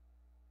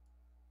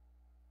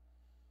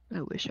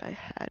 I wish I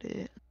had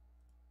it.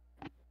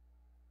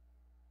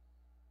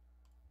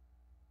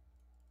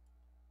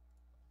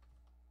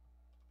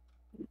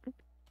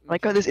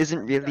 Like how this isn't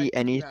I really think you have it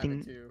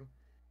anything. too.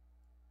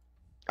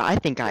 I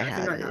think I Yeah,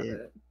 have I have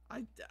it.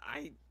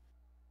 it.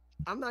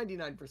 I'm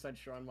 99%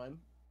 sure on mine.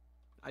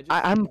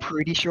 I'm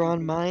pretty sure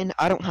on mine.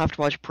 I don't have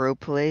to watch pro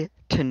play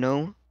to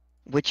know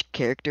which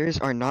characters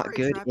are not Alright,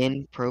 good Trap.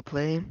 in pro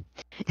play.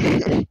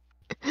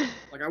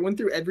 Like I went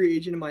through every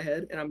agent in my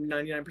head, and I'm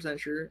 99%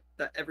 sure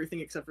that everything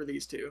except for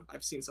these two,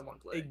 I've seen someone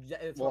play.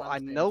 Well, I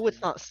know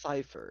it's not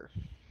Cypher.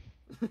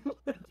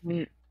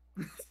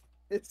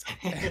 It's,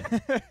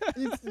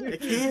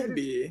 It can't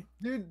be.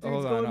 Dude, dude's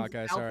Hold on, going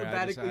okay, sorry,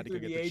 I just alphabetically had to through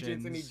get the the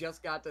agents, and he chins.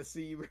 just got to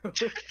C, bro.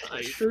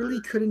 It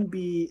surely couldn't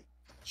be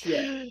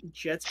Jet.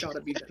 Jet's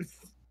gotta be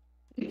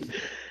them.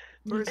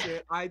 Personally,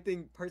 I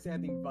think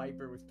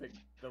Viper was picked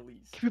the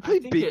least. Can we play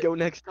think bingo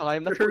next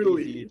time? That's more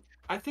Surely. easy.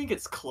 I think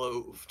it's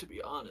Clove, to be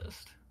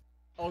honest.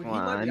 Oh, he Well,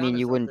 might I be mean, onto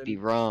you wouldn't be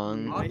something.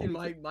 wrong. Austin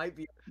might be Might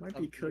be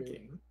something here.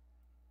 cooking.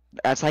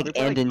 That's like Are we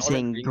playing Andon Valorant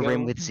saying bingo?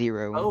 Grim with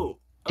 0. Oh,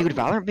 Dude,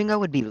 Valorant bingo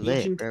would be lit,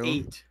 Agent bro.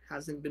 8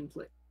 hasn't been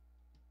played.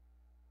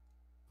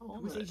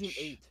 Who's Agent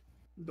 8?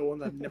 The one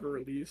that never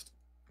released.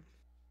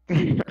 Or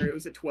it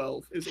was at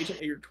 12. It was Agent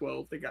 8 or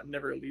 12 that got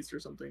never released or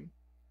something.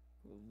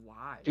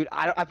 Why? Dude,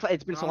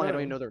 it's been so I long I don't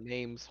don't even know. know their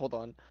names. Hold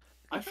on.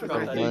 I forgot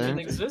that What? agent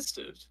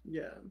existed.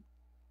 Yeah.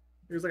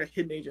 There was like a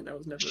hidden agent that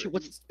was never Shit,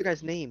 what's released. the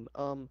guy's name?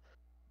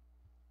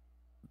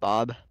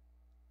 Bob.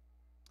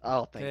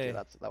 Oh, thank Okay. you.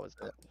 That was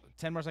it.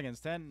 10 more seconds.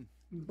 10.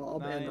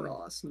 Bob 9, and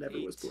Ross never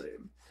was 8.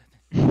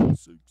 played.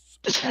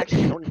 6.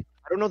 Actually,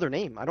 I don't know their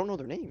name. I don't know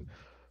their name.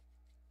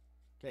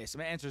 Okay,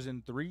 submit answers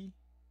in 3,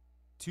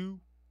 2,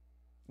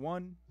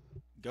 1,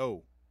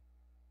 go.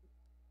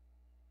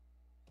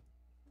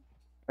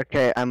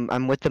 Okay,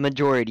 I'm with the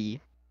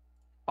majority.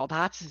 Oh,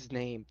 that's his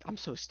name. I'm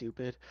so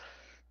stupid.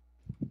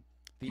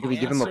 The Do we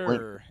give him a point?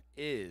 answer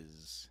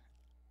is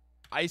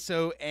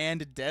ISO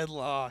and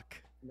Deadlock.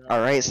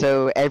 Alright,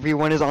 so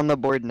everyone is on the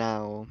board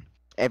now.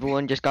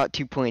 Everyone just got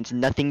 2 points.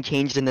 Nothing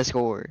changed in the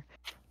score.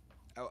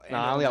 Oh, and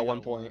Nah, I only got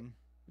 1 point.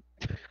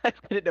 I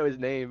didn't know his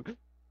name.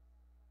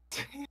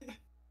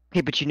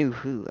 Okay, but you knew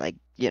who, like,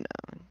 you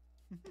know.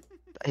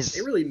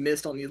 They really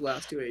missed on these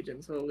last two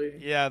agents, holy.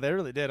 Yeah, they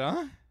really did,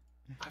 huh?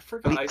 I I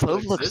forgot mean,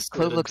 Iceland Clove existed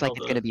looks like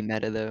until it's the... gonna be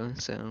meta though.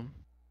 So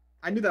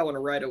I knew that one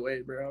right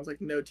away, bro. I was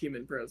like, no team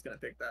in pro is gonna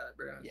pick that,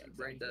 bro. Yeah,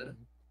 Brain dead.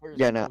 Where's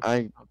yeah, the no, Tokyo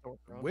I Outdoor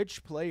Pro?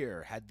 Which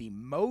player had the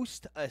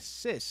most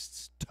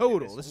assists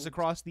total? This is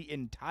across the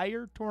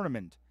entire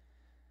tournament.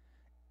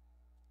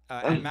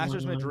 At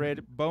Masters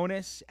Madrid,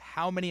 bonus,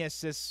 how many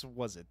assists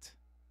was it?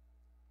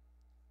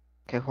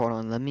 okay. Hold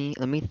on. Let me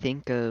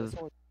think of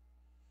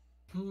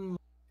Hmm.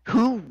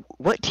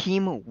 what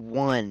team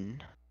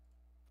won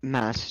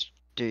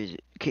Masters.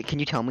 Can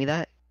you tell me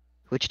that?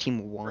 Which team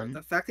Bro, won?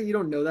 the fact that you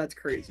don't know that's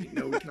crazy.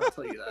 No, we cannot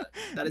tell you that.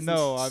 That is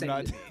No, I'm insane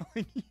not to me.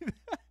 telling you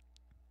that.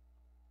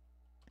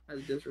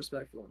 That's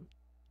disrespectful.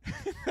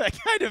 That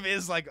kind of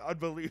is like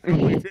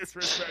unbelievably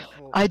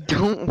disrespectful. I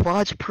don't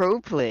watch pro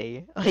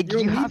play. Like You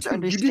you don't have need to to. You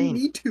understand. didn't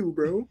need to,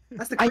 bro.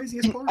 That's the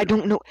craziest part. I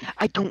don't know.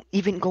 I don't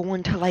even go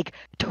onto like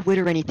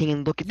Twitter or anything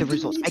and look at You the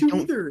didn't results. need I to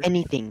don't either. do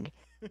anything.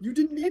 You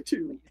didn't need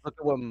to. Look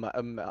at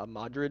what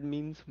Madrid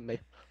means.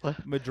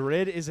 What?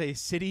 Madrid is a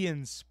city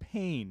in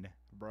Spain,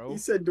 bro. He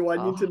said, "Do I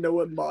need to Oh. know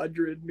what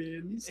Madrid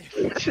means?"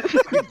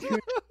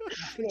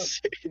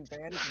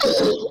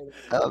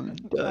 I'm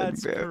done,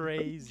 That's bro.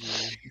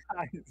 crazy.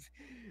 Guys,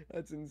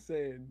 that's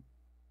insane.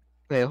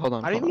 Wait, hold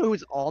on. I don't Hold even know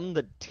who's on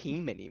the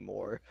team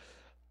anymore.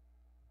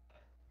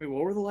 Wait,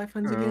 what were the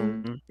lifelines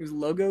again? Um, It was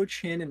logo,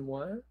 chin, and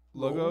what?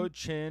 Logo, Roll?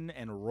 chin,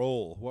 and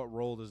roll. What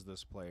role does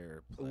this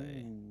player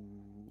play?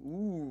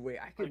 Ooh, wait,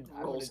 I Like, could.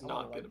 I roll's would've known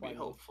not the going to be lifeline.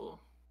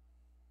 helpful.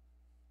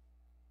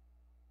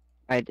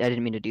 I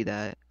didn't mean to do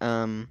that.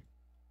 You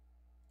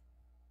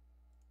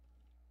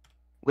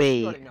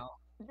Wait. already know.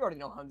 You already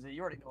know, Hunzy.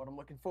 You already know what I'm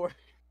looking for.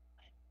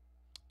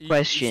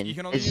 Question You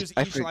can only is- use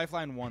I each for-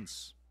 lifeline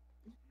once.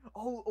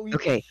 Oh, yeah,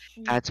 Okay,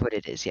 shit. that's what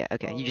it is. Yeah.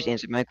 Okay, you just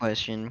answered my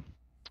question.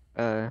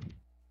 Can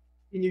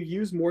you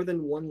use more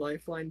than one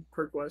lifeline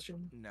per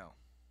question? No.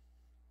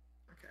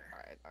 Okay.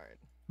 All right.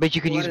 But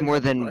you can Well, use that didn't more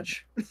help me than.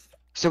 much.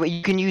 So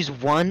you can use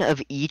one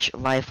of each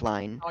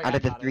lifeline Oh, yeah, out I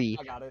of the got it. 3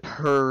 I got it.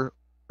 per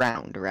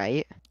round,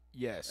 right? That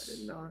Yes.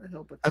 did not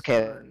help a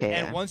Okay. ton. Okay.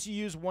 And Yeah. once you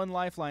use one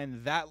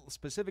lifeline, that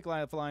specific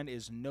lifeline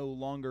is no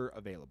longer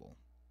available.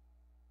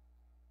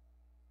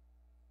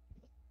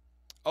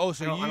 Oh,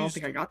 so I don't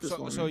think I got this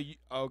one. So you,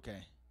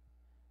 okay.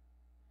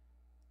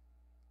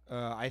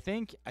 I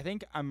think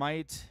I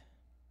might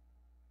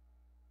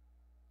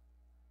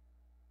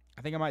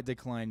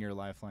decline your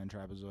lifeline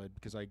trapezoid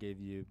because I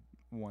gave you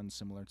one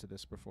similar to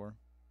this before.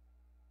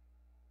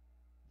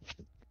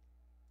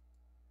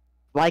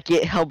 Like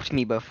it helped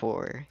me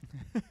before.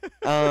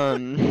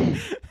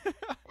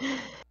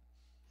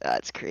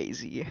 That's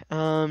crazy.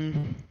 I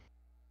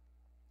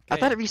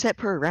thought it reset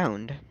per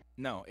round.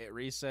 No, it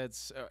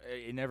resets.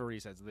 It never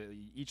resets.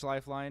 Each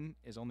lifeline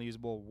is only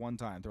usable one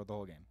time throughout the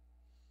whole game.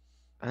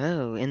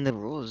 Oh, in the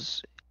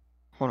rules.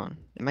 Hold on.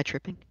 Am I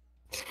tripping?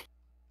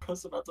 I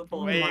was about to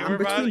pull Wait, up. I'm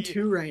between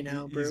two right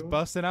now, bro. He's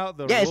busting out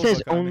the Yeah, it rule says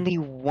book on me. only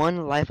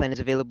one lifeline is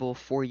available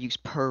for use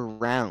per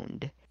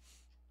round,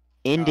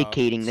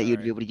 indicating that you'd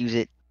be sorry. able to use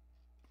it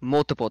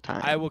multiple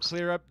times. I will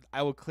clear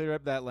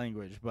up that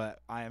language, but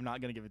I am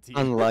not gonna give it to you.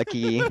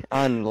 Unlucky. I will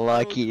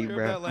Unlucky, clear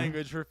bro. up that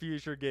language for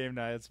future game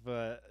nights,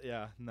 but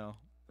yeah, no.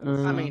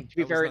 I mean, to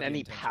be That was fair, not in the any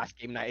intention. past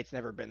game night, it's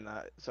never been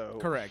that. So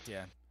Correct,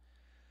 yeah.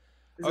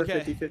 This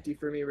Okay. is a 50-50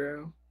 for me,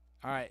 bro.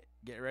 All right,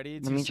 get ready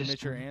Let to me submit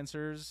just- your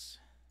answers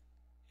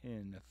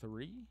in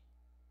 3,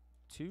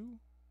 2,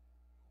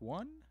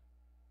 1,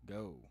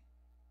 go.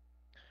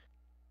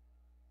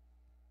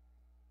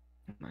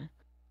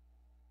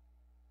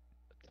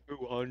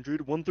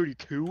 200,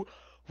 132.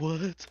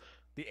 What?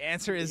 The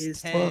answer is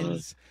Is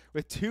tens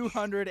with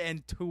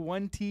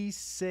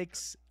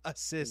 226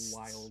 assists.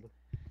 Wild.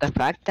 The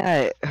fact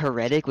that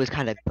Heretic was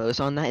kind of close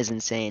on that is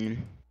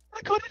insane.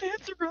 I got an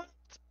answer right.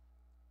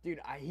 Dude,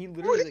 he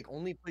literally like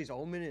only plays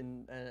Omen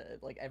and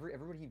like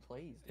everybody he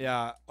plays. dude.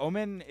 Yeah,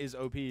 Omen is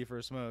OP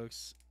for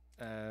smokes.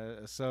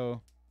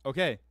 So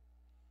okay,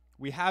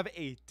 we have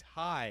a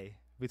tie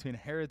between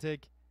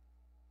Heretic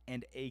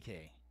and AK.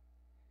 I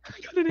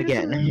got an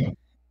answer right. Again.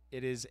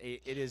 It is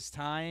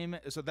time.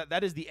 So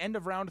that is the end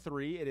of round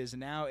 3. It is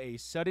now a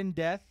sudden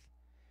death.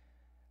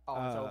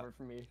 Oh, it's over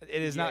for me.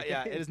 It is not.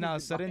 Yeah, it is now a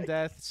sudden Goodbye.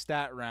 death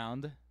stat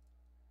round.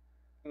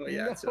 Oh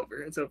yeah, it's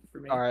over. It's over for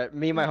me. All right,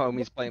 me and my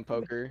homies playing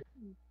poker.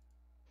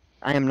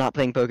 I am not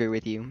playing poker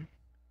with you.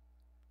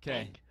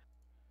 Okay.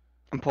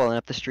 I'm pulling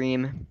up the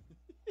stream.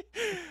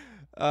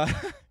 I'm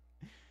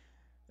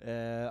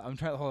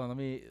trying. Hold on. Let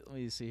me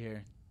see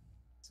here.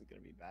 This is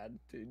gonna be bad,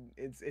 dude.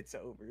 It's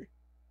over.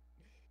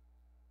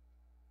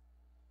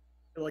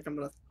 I feel like I'm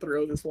gonna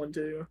throw this one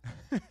too.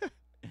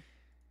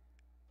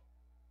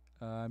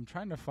 I'm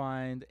trying to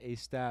find a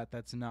stat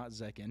that's not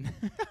Zekin.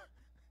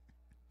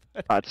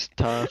 That's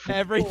tough.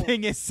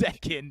 Everything is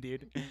Zekin,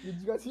 dude. Did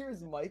you guys hear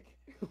his mic?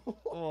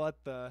 What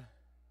the?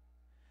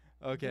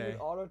 Okay.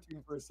 Auto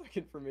tune for a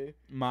second for me.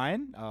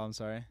 Mine? Oh, I'm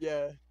sorry.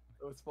 Yeah,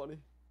 that was funny.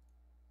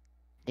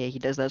 Yeah, he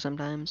does that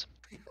sometimes.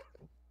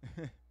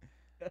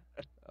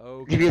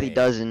 Okay. He really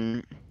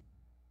doesn't.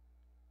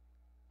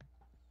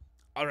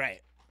 All right.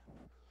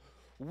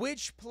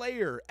 Which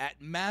player at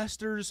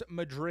Masters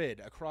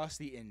Madrid across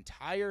the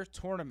entire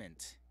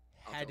tournament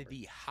had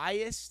the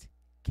highest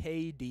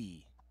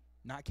KD?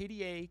 Not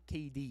KDA,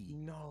 KD.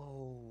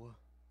 No.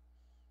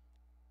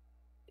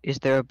 Is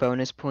there a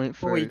bonus point Oh,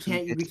 for we who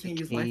can't gets the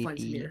use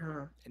lifelines in KD? here,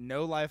 huh?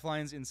 No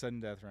lifelines in sudden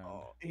death round.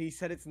 Oh, he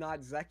said it's not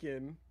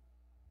Zekin.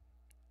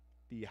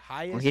 The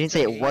highest. Well, he didn't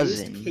say it Highest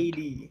wasn't.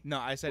 KD. No,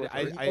 I said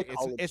Reverse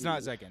it's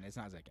not psychology. Zekin. It's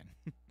not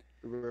Zekin.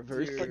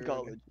 Reverse Dude.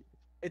 psychology.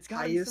 It's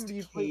gotta be Highest somebody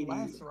who played KD.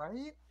 less,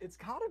 right? It's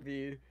gotta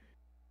be.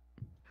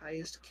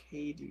 Highest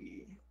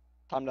KD.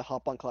 Time to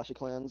hop on Clash of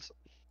Clans.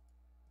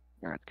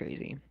 That's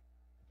crazy.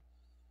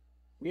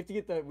 We have to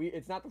get the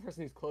it's not the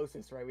person who's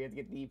closest, right? We have to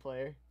get the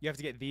player. You have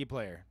to get the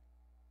player.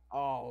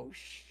 Oh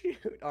shoot!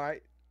 All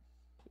right.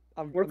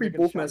 What if we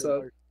both mess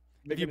up?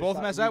 If you both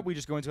mess up, we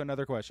just go into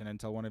another question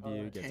until one of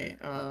you gets Okay,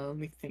 it. let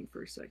me think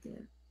for a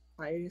second.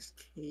 Highest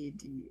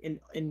KD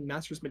in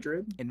Masters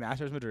Madrid. In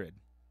Masters Madrid.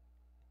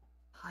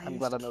 I'm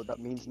glad I know what that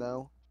means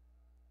now.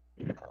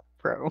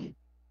 Bro.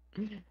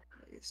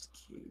 Highest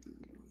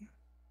KD.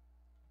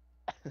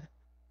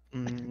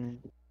 Mm.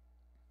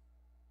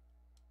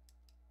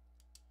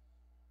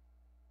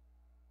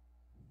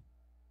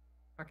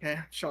 Okay,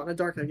 shot in the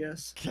dark, I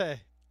guess. Okay.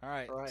 All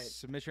right. All right.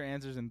 Submit your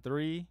answers in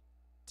 3,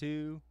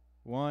 2,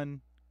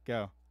 1,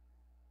 go.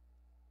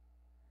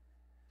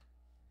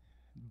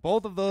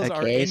 Both of those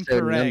are Okay, so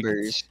incorrect.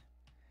 numbers.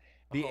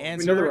 The Oh, we know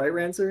answer the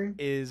right answer?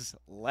 is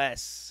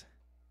less.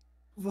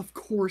 Of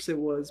course it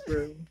was,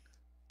 bro.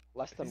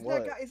 Less than Isn't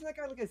what? isn't that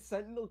guy like a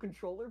Sentinel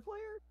controller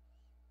player?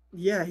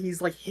 Yeah,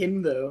 he's like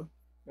him though.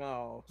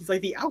 Oh. He's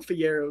like the alpha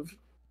year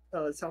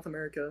of South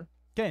America.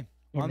 Okay.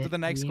 On to the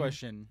next MFP.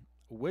 question.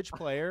 Which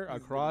player He's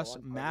the across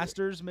one player.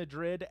 Masters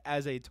Madrid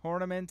as a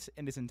tournament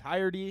in its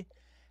entirety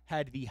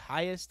had the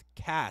highest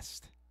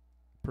cast?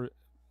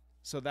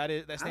 So that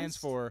stands Cast?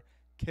 for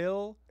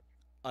kill,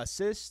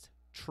 assist,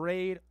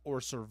 trade, or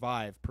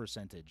survive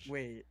percentage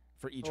Wait.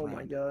 for each Oh round.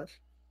 my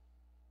gosh.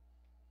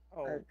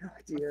 Oh. I have no I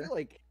idea. feel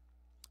like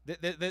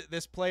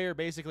This player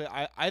basically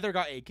either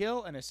got a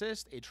kill, an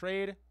assist, a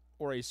trade,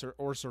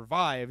 or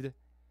survived.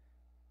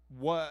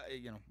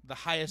 The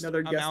highest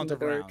Another guess in amount the of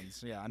dark.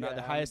 rounds. Yeah, Yeah, the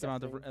I'm highest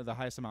amount guessing. of the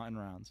highest amount in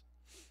rounds.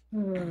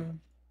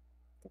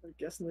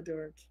 Guess in the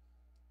dark.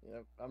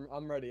 Yep,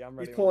 I'm ready. I'm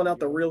ready. He's pulling out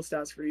the real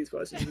stats for these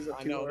questions. These are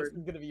I too know this hard.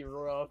 is gonna be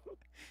rough.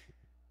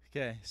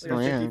 Okay, Like Oh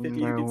a yeah,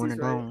 50-50 where I you can wanna see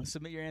go. right.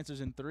 submit your answers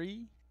in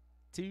 3,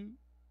 2,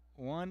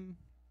 1,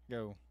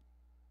 go.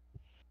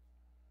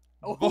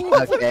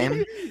 Oh,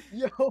 Okay.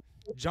 Yo.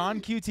 John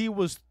QT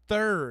was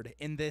third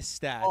in this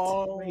stat.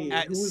 Oh, Wait,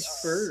 At who was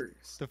s-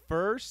 first? The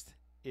first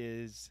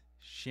is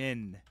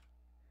Shin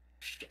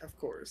Of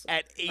course.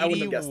 at I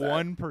wouldn't have guessed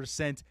that.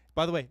 81%.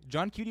 By the way,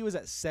 John QT was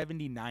at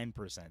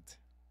 79%.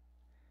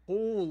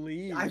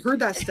 holy! I heard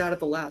that stat at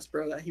the last,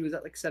 bro. That he was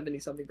at like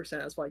 70-something%.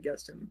 That's why I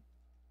guessed him.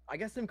 I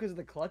guessed him because of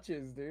the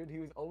clutches, dude. He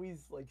was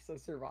always like so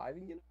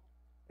surviving, you know.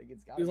 Like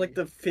it's got. It was like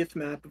the 5th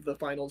map of the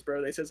finals,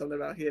 bro. They said something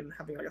about him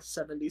having like a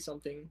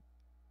 70-something.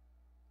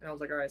 And I was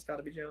like, all right, it's got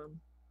to be John.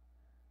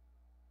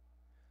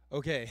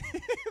 Okay,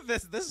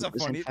 this is a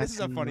Was funny in this is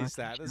a fact funny Michael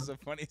stat. This is a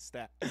Jordan. funny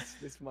stat.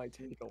 This might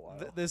take a while.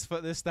 This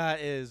stat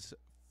is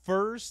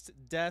first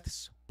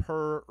deaths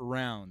per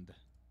round.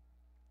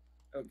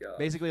 Oh god.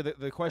 Basically,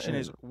 the question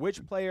is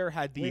which player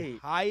had the Wait.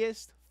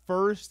 highest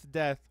first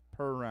death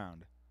per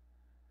round?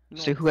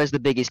 So who has the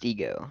biggest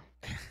ego?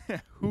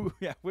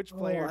 Which Oh,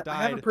 player I have a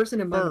died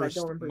person in mind, but I first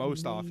don't remember his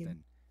most name.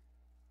 often?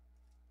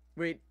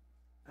 Wait,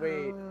 Uh,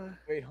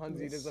 wait, give Hunzy.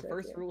 me a Does the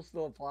first second. rule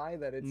still apply?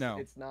 That it's No.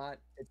 it's not.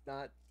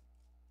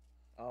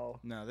 Oh.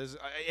 No,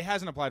 it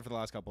hasn't applied for the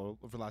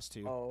last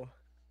two. Oh.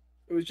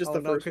 It was just Oh,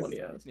 the no, first 'cause- one,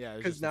 yeah. Yeah, it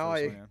was Because just the now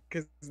first one, yeah.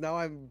 because now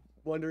I'm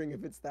wondering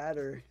if it's that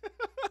or.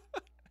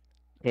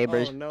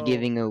 Tabers Oh, no.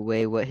 giving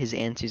away what his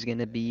answer's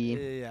gonna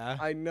be. Yeah,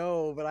 I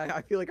know, but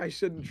I feel like I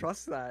shouldn't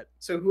trust that.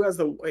 So who has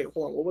the wait?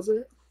 Hold on, what was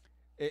it?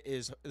 it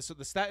is. So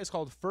the stat is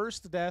called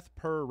first death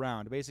per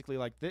round. Basically,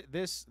 like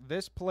this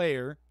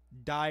player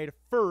died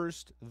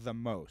first the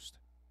most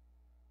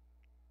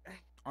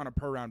on a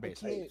per round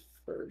basis. Okay.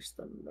 First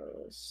the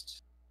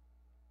most.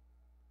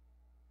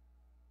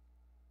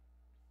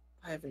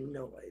 I have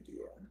no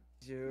idea.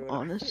 Dude,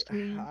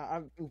 Honestly?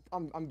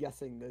 I'm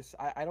guessing this.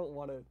 I don't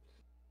want to.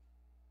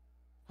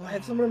 I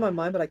have someone in my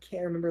mind, but I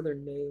can't remember their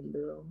name,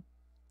 bro.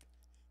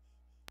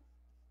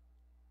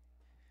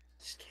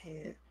 Just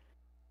can't.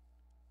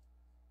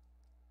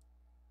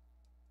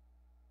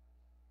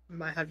 I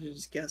might have to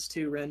just guess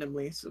too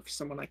randomly, so for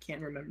someone I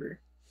can't remember.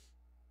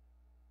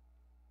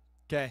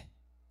 Okay,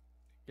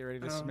 get ready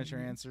to submit your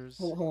Um, answers.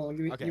 Hold on,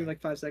 give me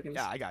like 5 seconds.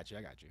 Yeah, I got you.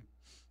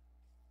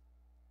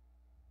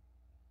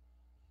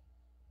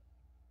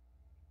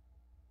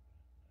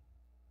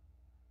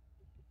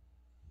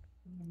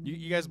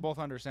 You guys both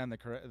understand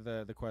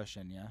the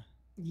question, yeah?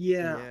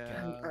 Yeah,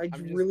 Yeah, I I'm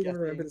just really want to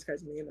remember guessing. this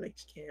guy's name, but I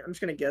just can't. I'm just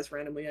gonna guess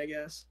randomly, I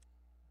guess.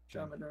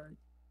 John Menard.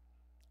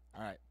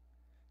 All right.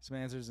 Some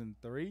answers in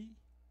 3,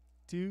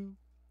 2,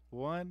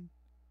 1,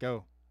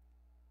 go.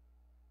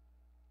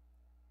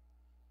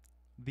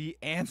 The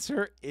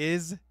answer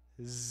is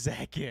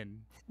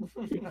second,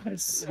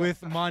 Yes.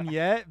 with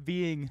Monette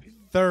being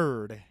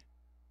third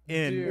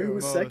in Dude. Who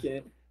was most.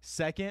 second?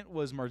 Second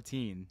was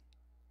Martine.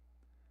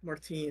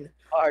 Martine.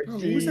 Oh,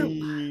 who was that?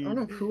 I don't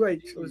know who I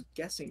was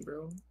guessing,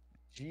 bro.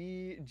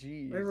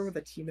 GG. I don't remember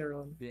the team they're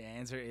on. The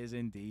answer is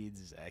indeed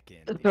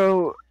second. dude.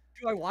 So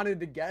I wanted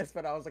to guess,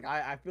 but I was like,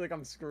 I feel like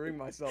I'm screwing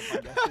myself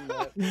by guessing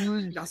that.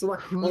 That's what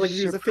I who's was like.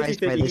 It was a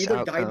surprised by 50-50. He this either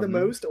died the outcome?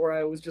 most, or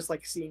I was just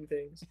like seeing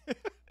things.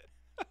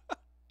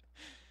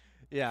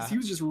 Yeah. 'Cause he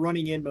was just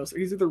running in most.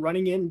 He was either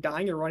running in,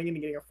 dying, or running in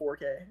and getting a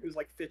 4K. It was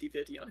like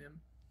 50-50 on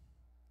him.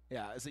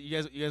 Yeah. So you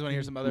guys want to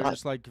hear some other Not-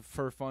 just like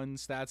for fun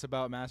stats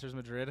about Masters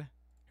Madrid?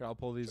 Here, I'll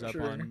pull these up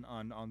Sure.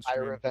 on Fire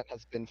stream. event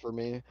has been for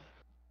me.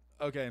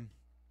 Okay.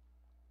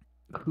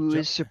 Who Jo-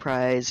 is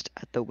surprised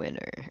at the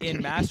winner?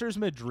 In Masters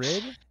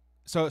Madrid,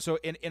 so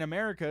in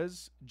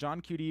Americas,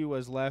 John Cutie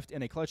was left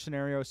in a clutch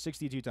scenario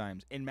 62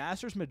 times. In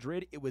Masters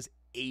Madrid, it was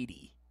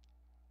 80.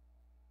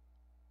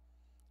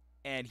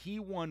 And he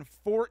won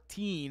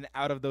 14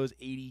 out of those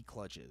 80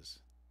 clutches.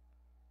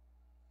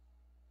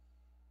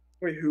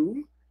 Wait,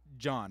 who?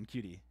 John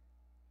Cutie.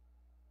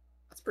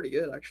 That's pretty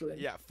good,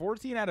 actually. Yeah,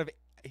 14 out of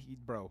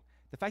bro.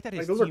 The fact that his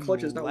Like, those are team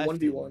clutches, not left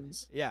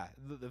 1v1s. him, yeah,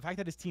 the fact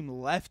that his team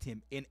left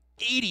him in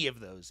 80 of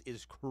those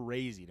is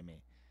crazy to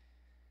me.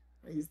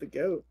 He's the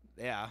GOAT.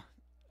 Yeah.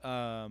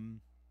 I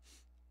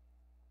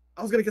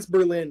was gonna guess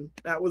Berlin.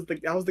 That was the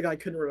guy I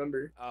couldn't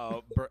remember.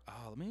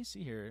 Let me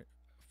see here.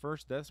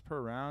 First deaths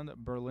per round.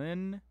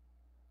 Berlin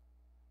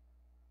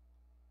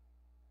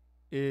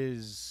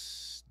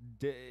is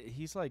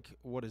he's like,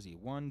 what is he?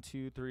 1,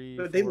 2, 3.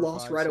 But they 4,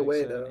 lost 5, right 6,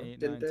 away, 7, though, 8,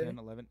 didn't 9, they? 10,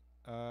 11.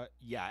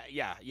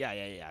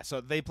 Yeah.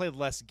 So they played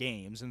less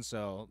games, and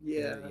so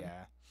Yeah.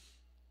 yeah.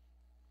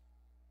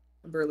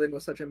 Berlin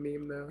was such a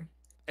meme, though.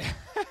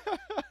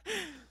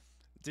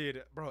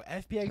 Dude, bro,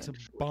 FPX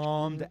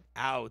bombed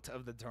out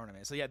of the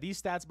tournament. So yeah, these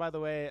stats, by the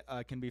way,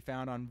 can be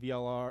found on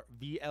VLR.gg,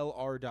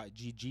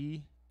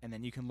 and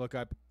then you can look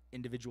up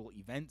individual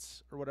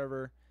events or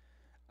whatever.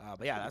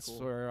 But yeah, that's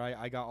where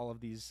I got all of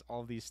these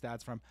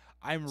stats from.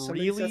 I'm Some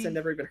really of these stats I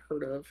never even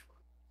heard of.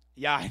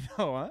 Yeah, I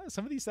know, huh?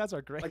 Some of these stats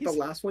are great. Like the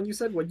last one you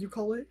said, what'd you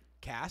call it?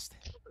 Cast.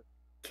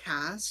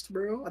 Cast,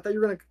 bro? I thought you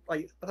were gonna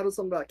I thought it was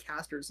something about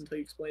casters until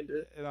you explained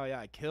it. Oh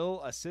yeah,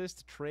 kill,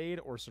 assist, trade,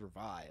 or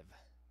survive.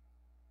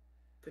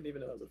 Didn't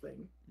even know that was a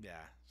thing. Yeah.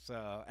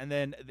 So, and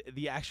then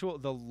the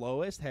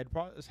lowest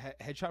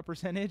headshot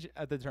percentage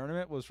at the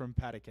tournament was from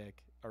Padded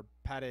Tech.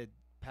 Patty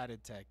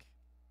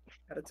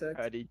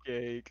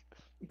cake.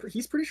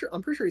 He's pretty sure.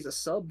 I'm pretty sure he's a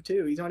sub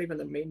too. He's not even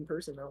the main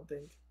person. I don't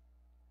think.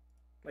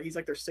 Like he's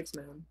like their sixth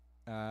man.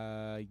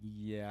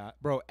 Yeah,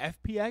 bro.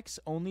 FPX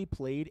only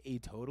played a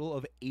total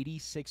of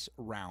 86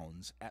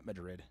 rounds at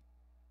Madrid.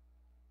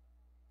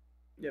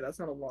 Yeah, that's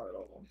not a lot at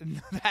all.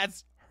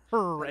 That's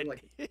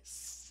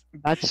horrendous.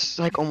 That's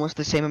like almost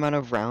the same amount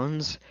of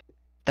rounds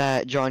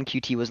that John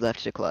QT was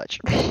left to clutch.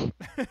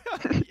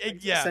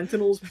 Yeah.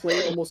 Sentinels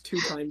played almost 2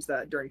 times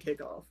that during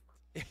kickoff.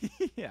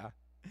 Yeah.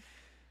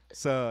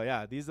 So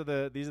yeah, these are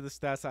the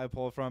stats I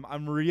pulled from.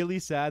 I'm really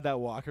sad that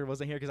Walker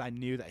wasn't here because I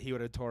knew that he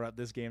would have tore up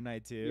this game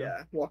night too.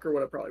 Yeah, Walker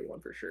would have probably won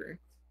for sure.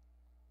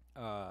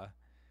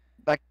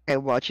 That guy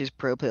watches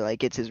pro play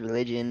like it's his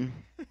religion.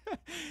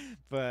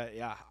 But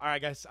yeah, all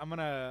right, guys, I'm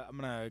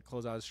gonna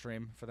close out the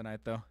stream for the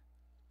night though.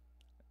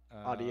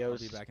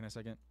 Adios. I'll be back in a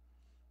second.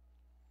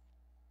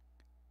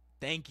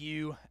 Thank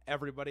you,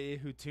 everybody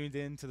who tuned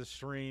in to the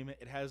stream.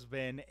 It has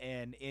been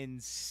an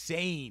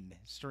insane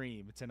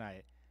stream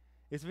tonight.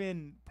 It's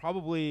been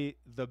probably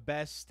the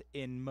best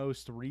in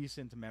most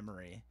recent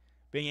memory.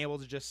 Being able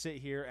to just sit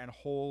here and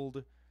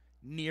hold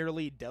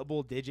nearly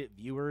double-digit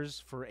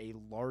viewers for a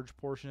large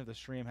portion of the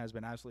stream has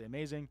been absolutely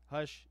amazing.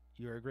 Hush,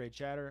 you're a great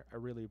chatter. I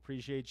really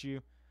appreciate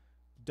you.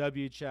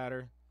 W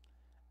chatter.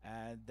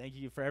 And thank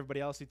you for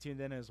everybody else who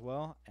tuned in as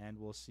well. And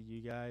we'll see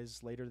you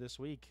guys later this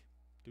week.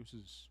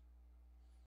 Deuces.